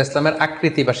রাসূল সাল্লাল্লাহু আলাইহি ওয়াসাল্লামের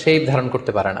আকৃতি বা শেপ ধারণ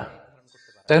করতে পারে না।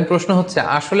 তখন প্রশ্ন হচ্ছে,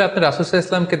 আসলে আপনি রাসূল সাল্লাল্লাহু আলাইহি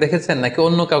ওয়াসাল্লামকে দেখেছেন নাকি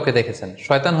অন্য কাউকে দেখেছেন?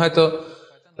 শয়তান হয়তো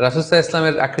রাসূল সাল্লাল্লাহু আলাইহি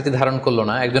ওয়াসাল্লামের আকৃতি ধারণ করলো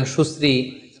না, একজন সুশ্রী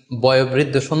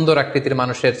বয়োবৃদ্ধ সুন্দর আকৃতির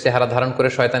মানুষের চেহারা ধারণ করে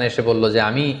শয়তান এসে বলল যে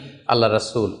আমি আল্লাহ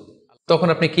রাসূল। তখন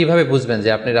আপনি কিভাবে বুঝবেন যে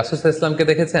আপনি রাসূল সাল্লাল্লাহু আলাইহি ওয়াসাল্লামকে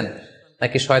দেখেছেন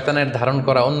নাকি শয়তানের ধারণ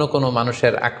করা অন্য কোনো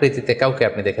মানুষের আকৃতিতে কাউকে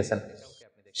আপনি দেখেছেন?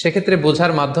 সেক্ষেত্রে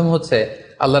বোঝার মাধ্যম হচ্ছে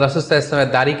আল্লাহ রাসূল সাল্লাল্লাহু আলাইহি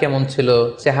ওয়াসাল্লামের দাড়ি কেমন ছিল,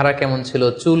 চেহারা কেমন ছিল,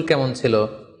 চুল কেমন ছিল,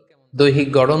 দৈহিক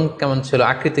গঠন কেমন ছিল,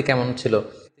 আকৃতি কেমন ছিল,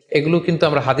 এগুলো কিন্তু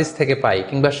আমরা হাদিস থেকে পাই,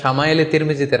 কিংবা শামায়েলে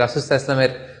তিরমিজিতে রাসূল সাল্লাল্লাহু আলাইহি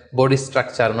ওয়াসাল্লামের বডি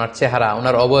স্ট্রাকচার, ওনার চেহারা,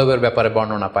 ওনার অবয়বের ব্যাপারে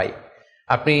বর্ণনা পাই।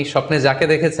 আপনি স্বপ্নে যাকে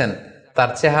দেখেছেন তার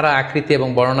চেহারা, আকৃতি এবং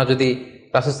বর্ণনা যদি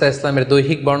রাসূল সাল্লাল্লাহু আলাইহি ওয়াসাল্লামের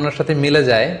দৈহিক বর্ণনার সাথে মিলে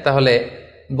যায় তাহলে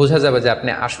বোঝা যাবে যে আপনি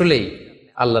আসলেই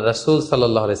আল্লাহ রাসূল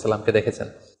সাল্লাল্লাহু আলাইহি ওয়াসাল্লামকে দেখেছেন।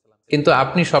 কিন্তু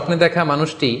আপনি স্বপ্নে দেখা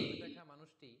মানুষটি,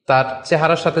 তার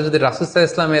চেহারার সাথে যদি রাসূল সাল্লাল্লাহু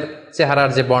আলাইহি ওয়াসাল্লামের চেহারার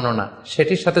যে বর্ণনা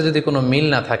সেটির সাথে যদি কোনো মিল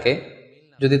না থাকে,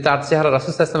 যদি তার চেহারা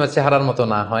রাসূল সাল্লাল্লাহু আলাইহি ওয়াসাল্লামের চেহারার মতো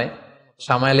না হয়,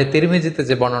 শামাইলে তিরমিজিতে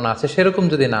যে বর্ণনা আছে সেরকম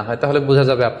যদি না হয়, তাহলে বোঝা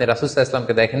যাবে আপনি রাসূল সাল্লাল্লাহু আলাইহি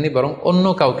ওয়াসাল্লামকে দেখেননি, বরং অন্য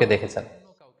কাউকে দেখেছেন।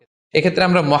 এক্ষেত্রে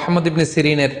আমরা মুহাম্মদ ইবনে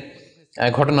সিরিনের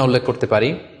ঘটনা উল্লেখ করতে পারি।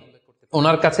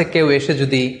 ওনার কাছে কেউ এসে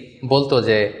যদি বলতো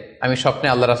যে আমি স্বপ্নে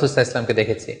আল্লাহ রাসূল সাল্লাল্লাহু আলাইহি ওয়াসাল্লামকে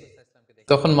দেখেছি,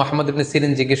 তখন মুহাম্মদ ইবনে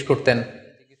সিরিন জিজ্ঞেস করতেন,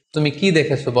 তুমি কি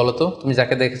দেখেছো বলো তো, তুমি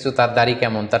যাকে দেখেছো তার দাড়ি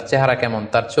কেমন, তার চেহারা কেমন,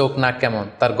 তার চোখ নাক কেমন,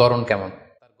 তার গড়ন কেমন।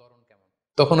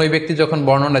 তখন ওই ব্যক্তি যখন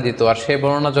বর্ণনা দিত, আর সেই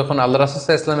বর্ণনা যখন আল্লাহ রাসূল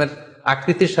সাল্লাল্লাহু আলাইহি ওয়াসাল্লামের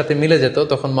আকৃতির সাথে মিলে যেত,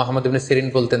 তখন মুহাম্মদ ইবনে সিরিন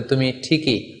বলতেন, তুমি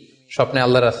ঠিকই স্বপ্নে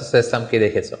আল্লাহ রাসূল সাল্লাল্লাহু আলাইহি ওয়াসাল্লামকে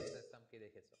দেখেছো।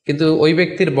 কিন্তু ওই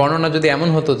ব্যক্তির বর্ণনা যদি এমন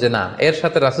হতো যে না, এর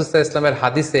সাথে রাসূল সাল্লাল্লাহু আলাইহি ওয়াসাল্লামের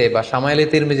হাদিসে বা শামাইলে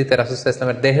তিরমিজিতে রাসূল সাল্লাল্লাহু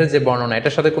আলাইহি ওয়াসাল্লামের দেহের যে বর্ণনা,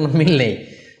 এটার সাথে কোনো মিল নেই,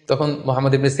 তখন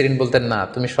মুহাম্মদ ইবনে সিরিন বলতেন, না,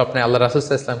 তুমি স্বপ্নে আল্লাহ রাসূল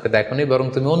সাল্লাল্লাহু আলাইহি ওয়াসাল্লামকে দেখোনি, বরং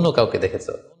তুমি অন্য কাউকে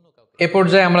দেখেছো। এ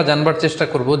পর্যায়ে আমরা জানবার চেষ্টা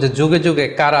করব যে যুগে যুগে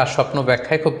কারা স্বপ্ন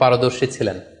ব্যাখ্যায় খুব পারদর্শী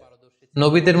ছিলেন।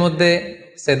 নবীদের মধ্যে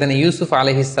সাইয়েদনা ইউসুফ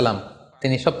আলাইহিস সালাম,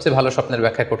 তিনি সবচেয়ে ভালো স্বপ্নের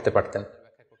ব্যাখ্যা করতে পারতেন।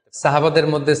 সাহাবাদের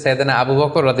মধ্যে সাইয়েদনা আবু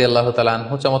বকর রাদিয়াল্লাহু তাআলা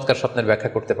আনহু চমৎকার স্বপ্নের ব্যাখ্যা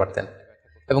করতে পারতেন,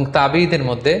 এবং তাবিঈদের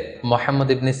মধ্যে মুহাম্মদ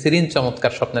ইবনে সিরিন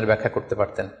চমৎকার স্বপ্নের ব্যাখ্যা করতে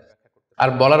পারতেন। আর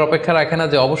বলার অপেক্ষা রাখে না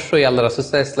যে অবশ্যই আল্লাহ রাসূল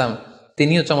সাল্লাল্লাহু আলাইহি ওয়াসাল্লাম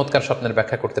তিনিও চমৎকার স্বপ্নের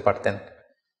ব্যাখ্যা করতে পারতেন।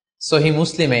 সহিহ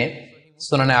মুসলিমে,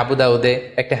 সুনানে আবু দাউদে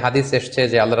একটা হাদিস এসছে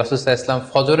যে আল্লাহ রাসূল সাল্লাল্লাহু আলাইহি ওয়াসাল্লাম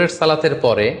ফজরের সালাতের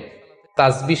পরে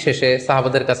তাসবিহ শেষে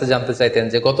সাহাবাদের কাছে জানতে চাইতেন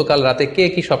যে গতকাল রাতে কে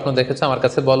কি স্বপ্ন দেখেছো আমার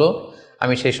কাছে বলো,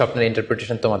 আমি সেই স্বপ্নের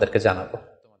ইন্টারপ্রিটেশন তোমাদেরকে জানাবো।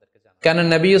 কানা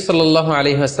নবী সাল্লাল্লাহু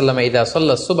আলাইহি ওয়াসাল্লাম ইযা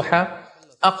সাল্লা সুবহা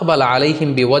আকবালা আলাইহিম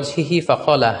বিওয়াজহিহি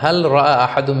ফাকালা হাল রাআ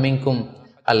আহাদুম মিনকুম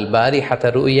আল বারিহাতা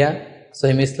রুইয়া।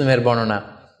 সহিহ মুসলিমের বর্ণনা,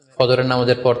 ফজরের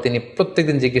নামাজের পর তিনি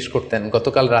প্রত্যেকদিন জিজ্ঞেস করতেন,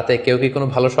 গতকাল রাতে কেউ কি কোনো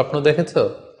ভালো স্বপ্ন দেখেছো,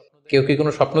 কেউ কি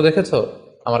কোনো স্বপ্ন দেখেছো,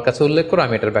 আমার কাছে উল্লেখ করো,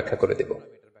 আমি এটার ব্যাখ্যা করে দিব।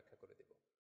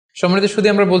 সম্মানিত শুধু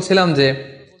আমরা বলছিলাম যে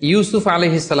ইউসুফ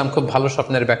আলাইহিস সালাম খুব ভালো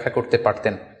স্বপ্নের ব্যাখ্যা করতে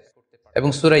পারতেন, এবং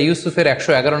সূরা ইউসুফের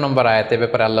 111 নম্বর আয়াতে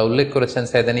ব্যাপারে আল্লাহ উল্লেখ করেছেন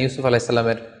সাইয়েদনা ইউসুফ আলাইহিস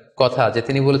সালামের কথা, যে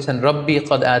তিনি বলেছেন, রব্বি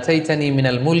কদ আতাইতানি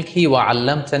মিনাল মুলকি ওয়া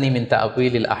আল্লামতানি মিন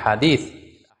তা'ওয়িলিল আহাদিস।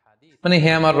 মানে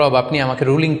হে আমার রব, আপনি আমাকে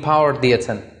রুলিং পাওয়ার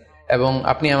দিয়েছেন, এবং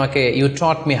আপনি আমাকে you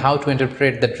taught me how to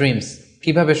interpret the dreams,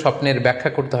 কিভাবে স্বপ্নের ব্যাখ্যা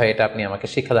করতে হয় এটা আপনি আমাকে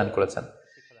শিক্ষাদান করেছেন।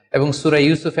 এবং সূরা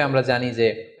ইউসুফে আমরা জানি যে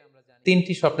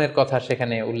 3টি স্বপ্নের কথা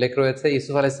সেখানে উল্লেখ রয়েছে।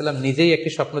 ইউসুফ আলাইহিস সালাম নিজেই একটি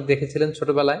স্বপ্ন দেখেছিলেন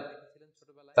ছোটবেলায়,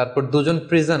 তারপর 2জন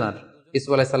প্রিজনার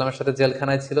ইউসুফ আলাইহিস সালামের সাথে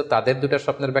জেলখানায় ছিল, তাদের 2টা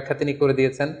স্বপ্নের ব্যাখ্যা তিনি করে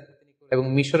দিয়েছেন, এবং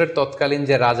মিশরের তৎকালীন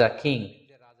যে রাজা কিং,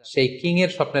 সেই কিং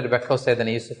এর স্বপ্নের ব্যাখ্যাও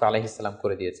সাইয়েদনা ইউসুফ আলাইহিস সালাম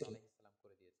করে দিয়েছিলেন।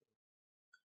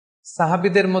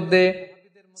 সাহাবীদের মধ্যে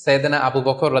সাইয়েদনা আবু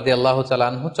বকর রাদিয়াল্লাহু তাআলা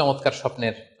আনহু চমৎকার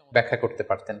স্বপ্নের ব্যাখ্যা করতে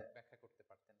পারতেন,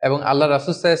 এবং আল্লাহ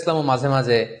রাসূল সাল্লাল্লাহু আলাইহি ওয়াসাল্লাম মাঝে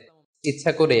মাঝে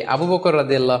ইচ্ছা করে আবু বকর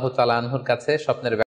রাদিয়াল্লাহু তাআলা আনহুর কাছে স্বপ্নের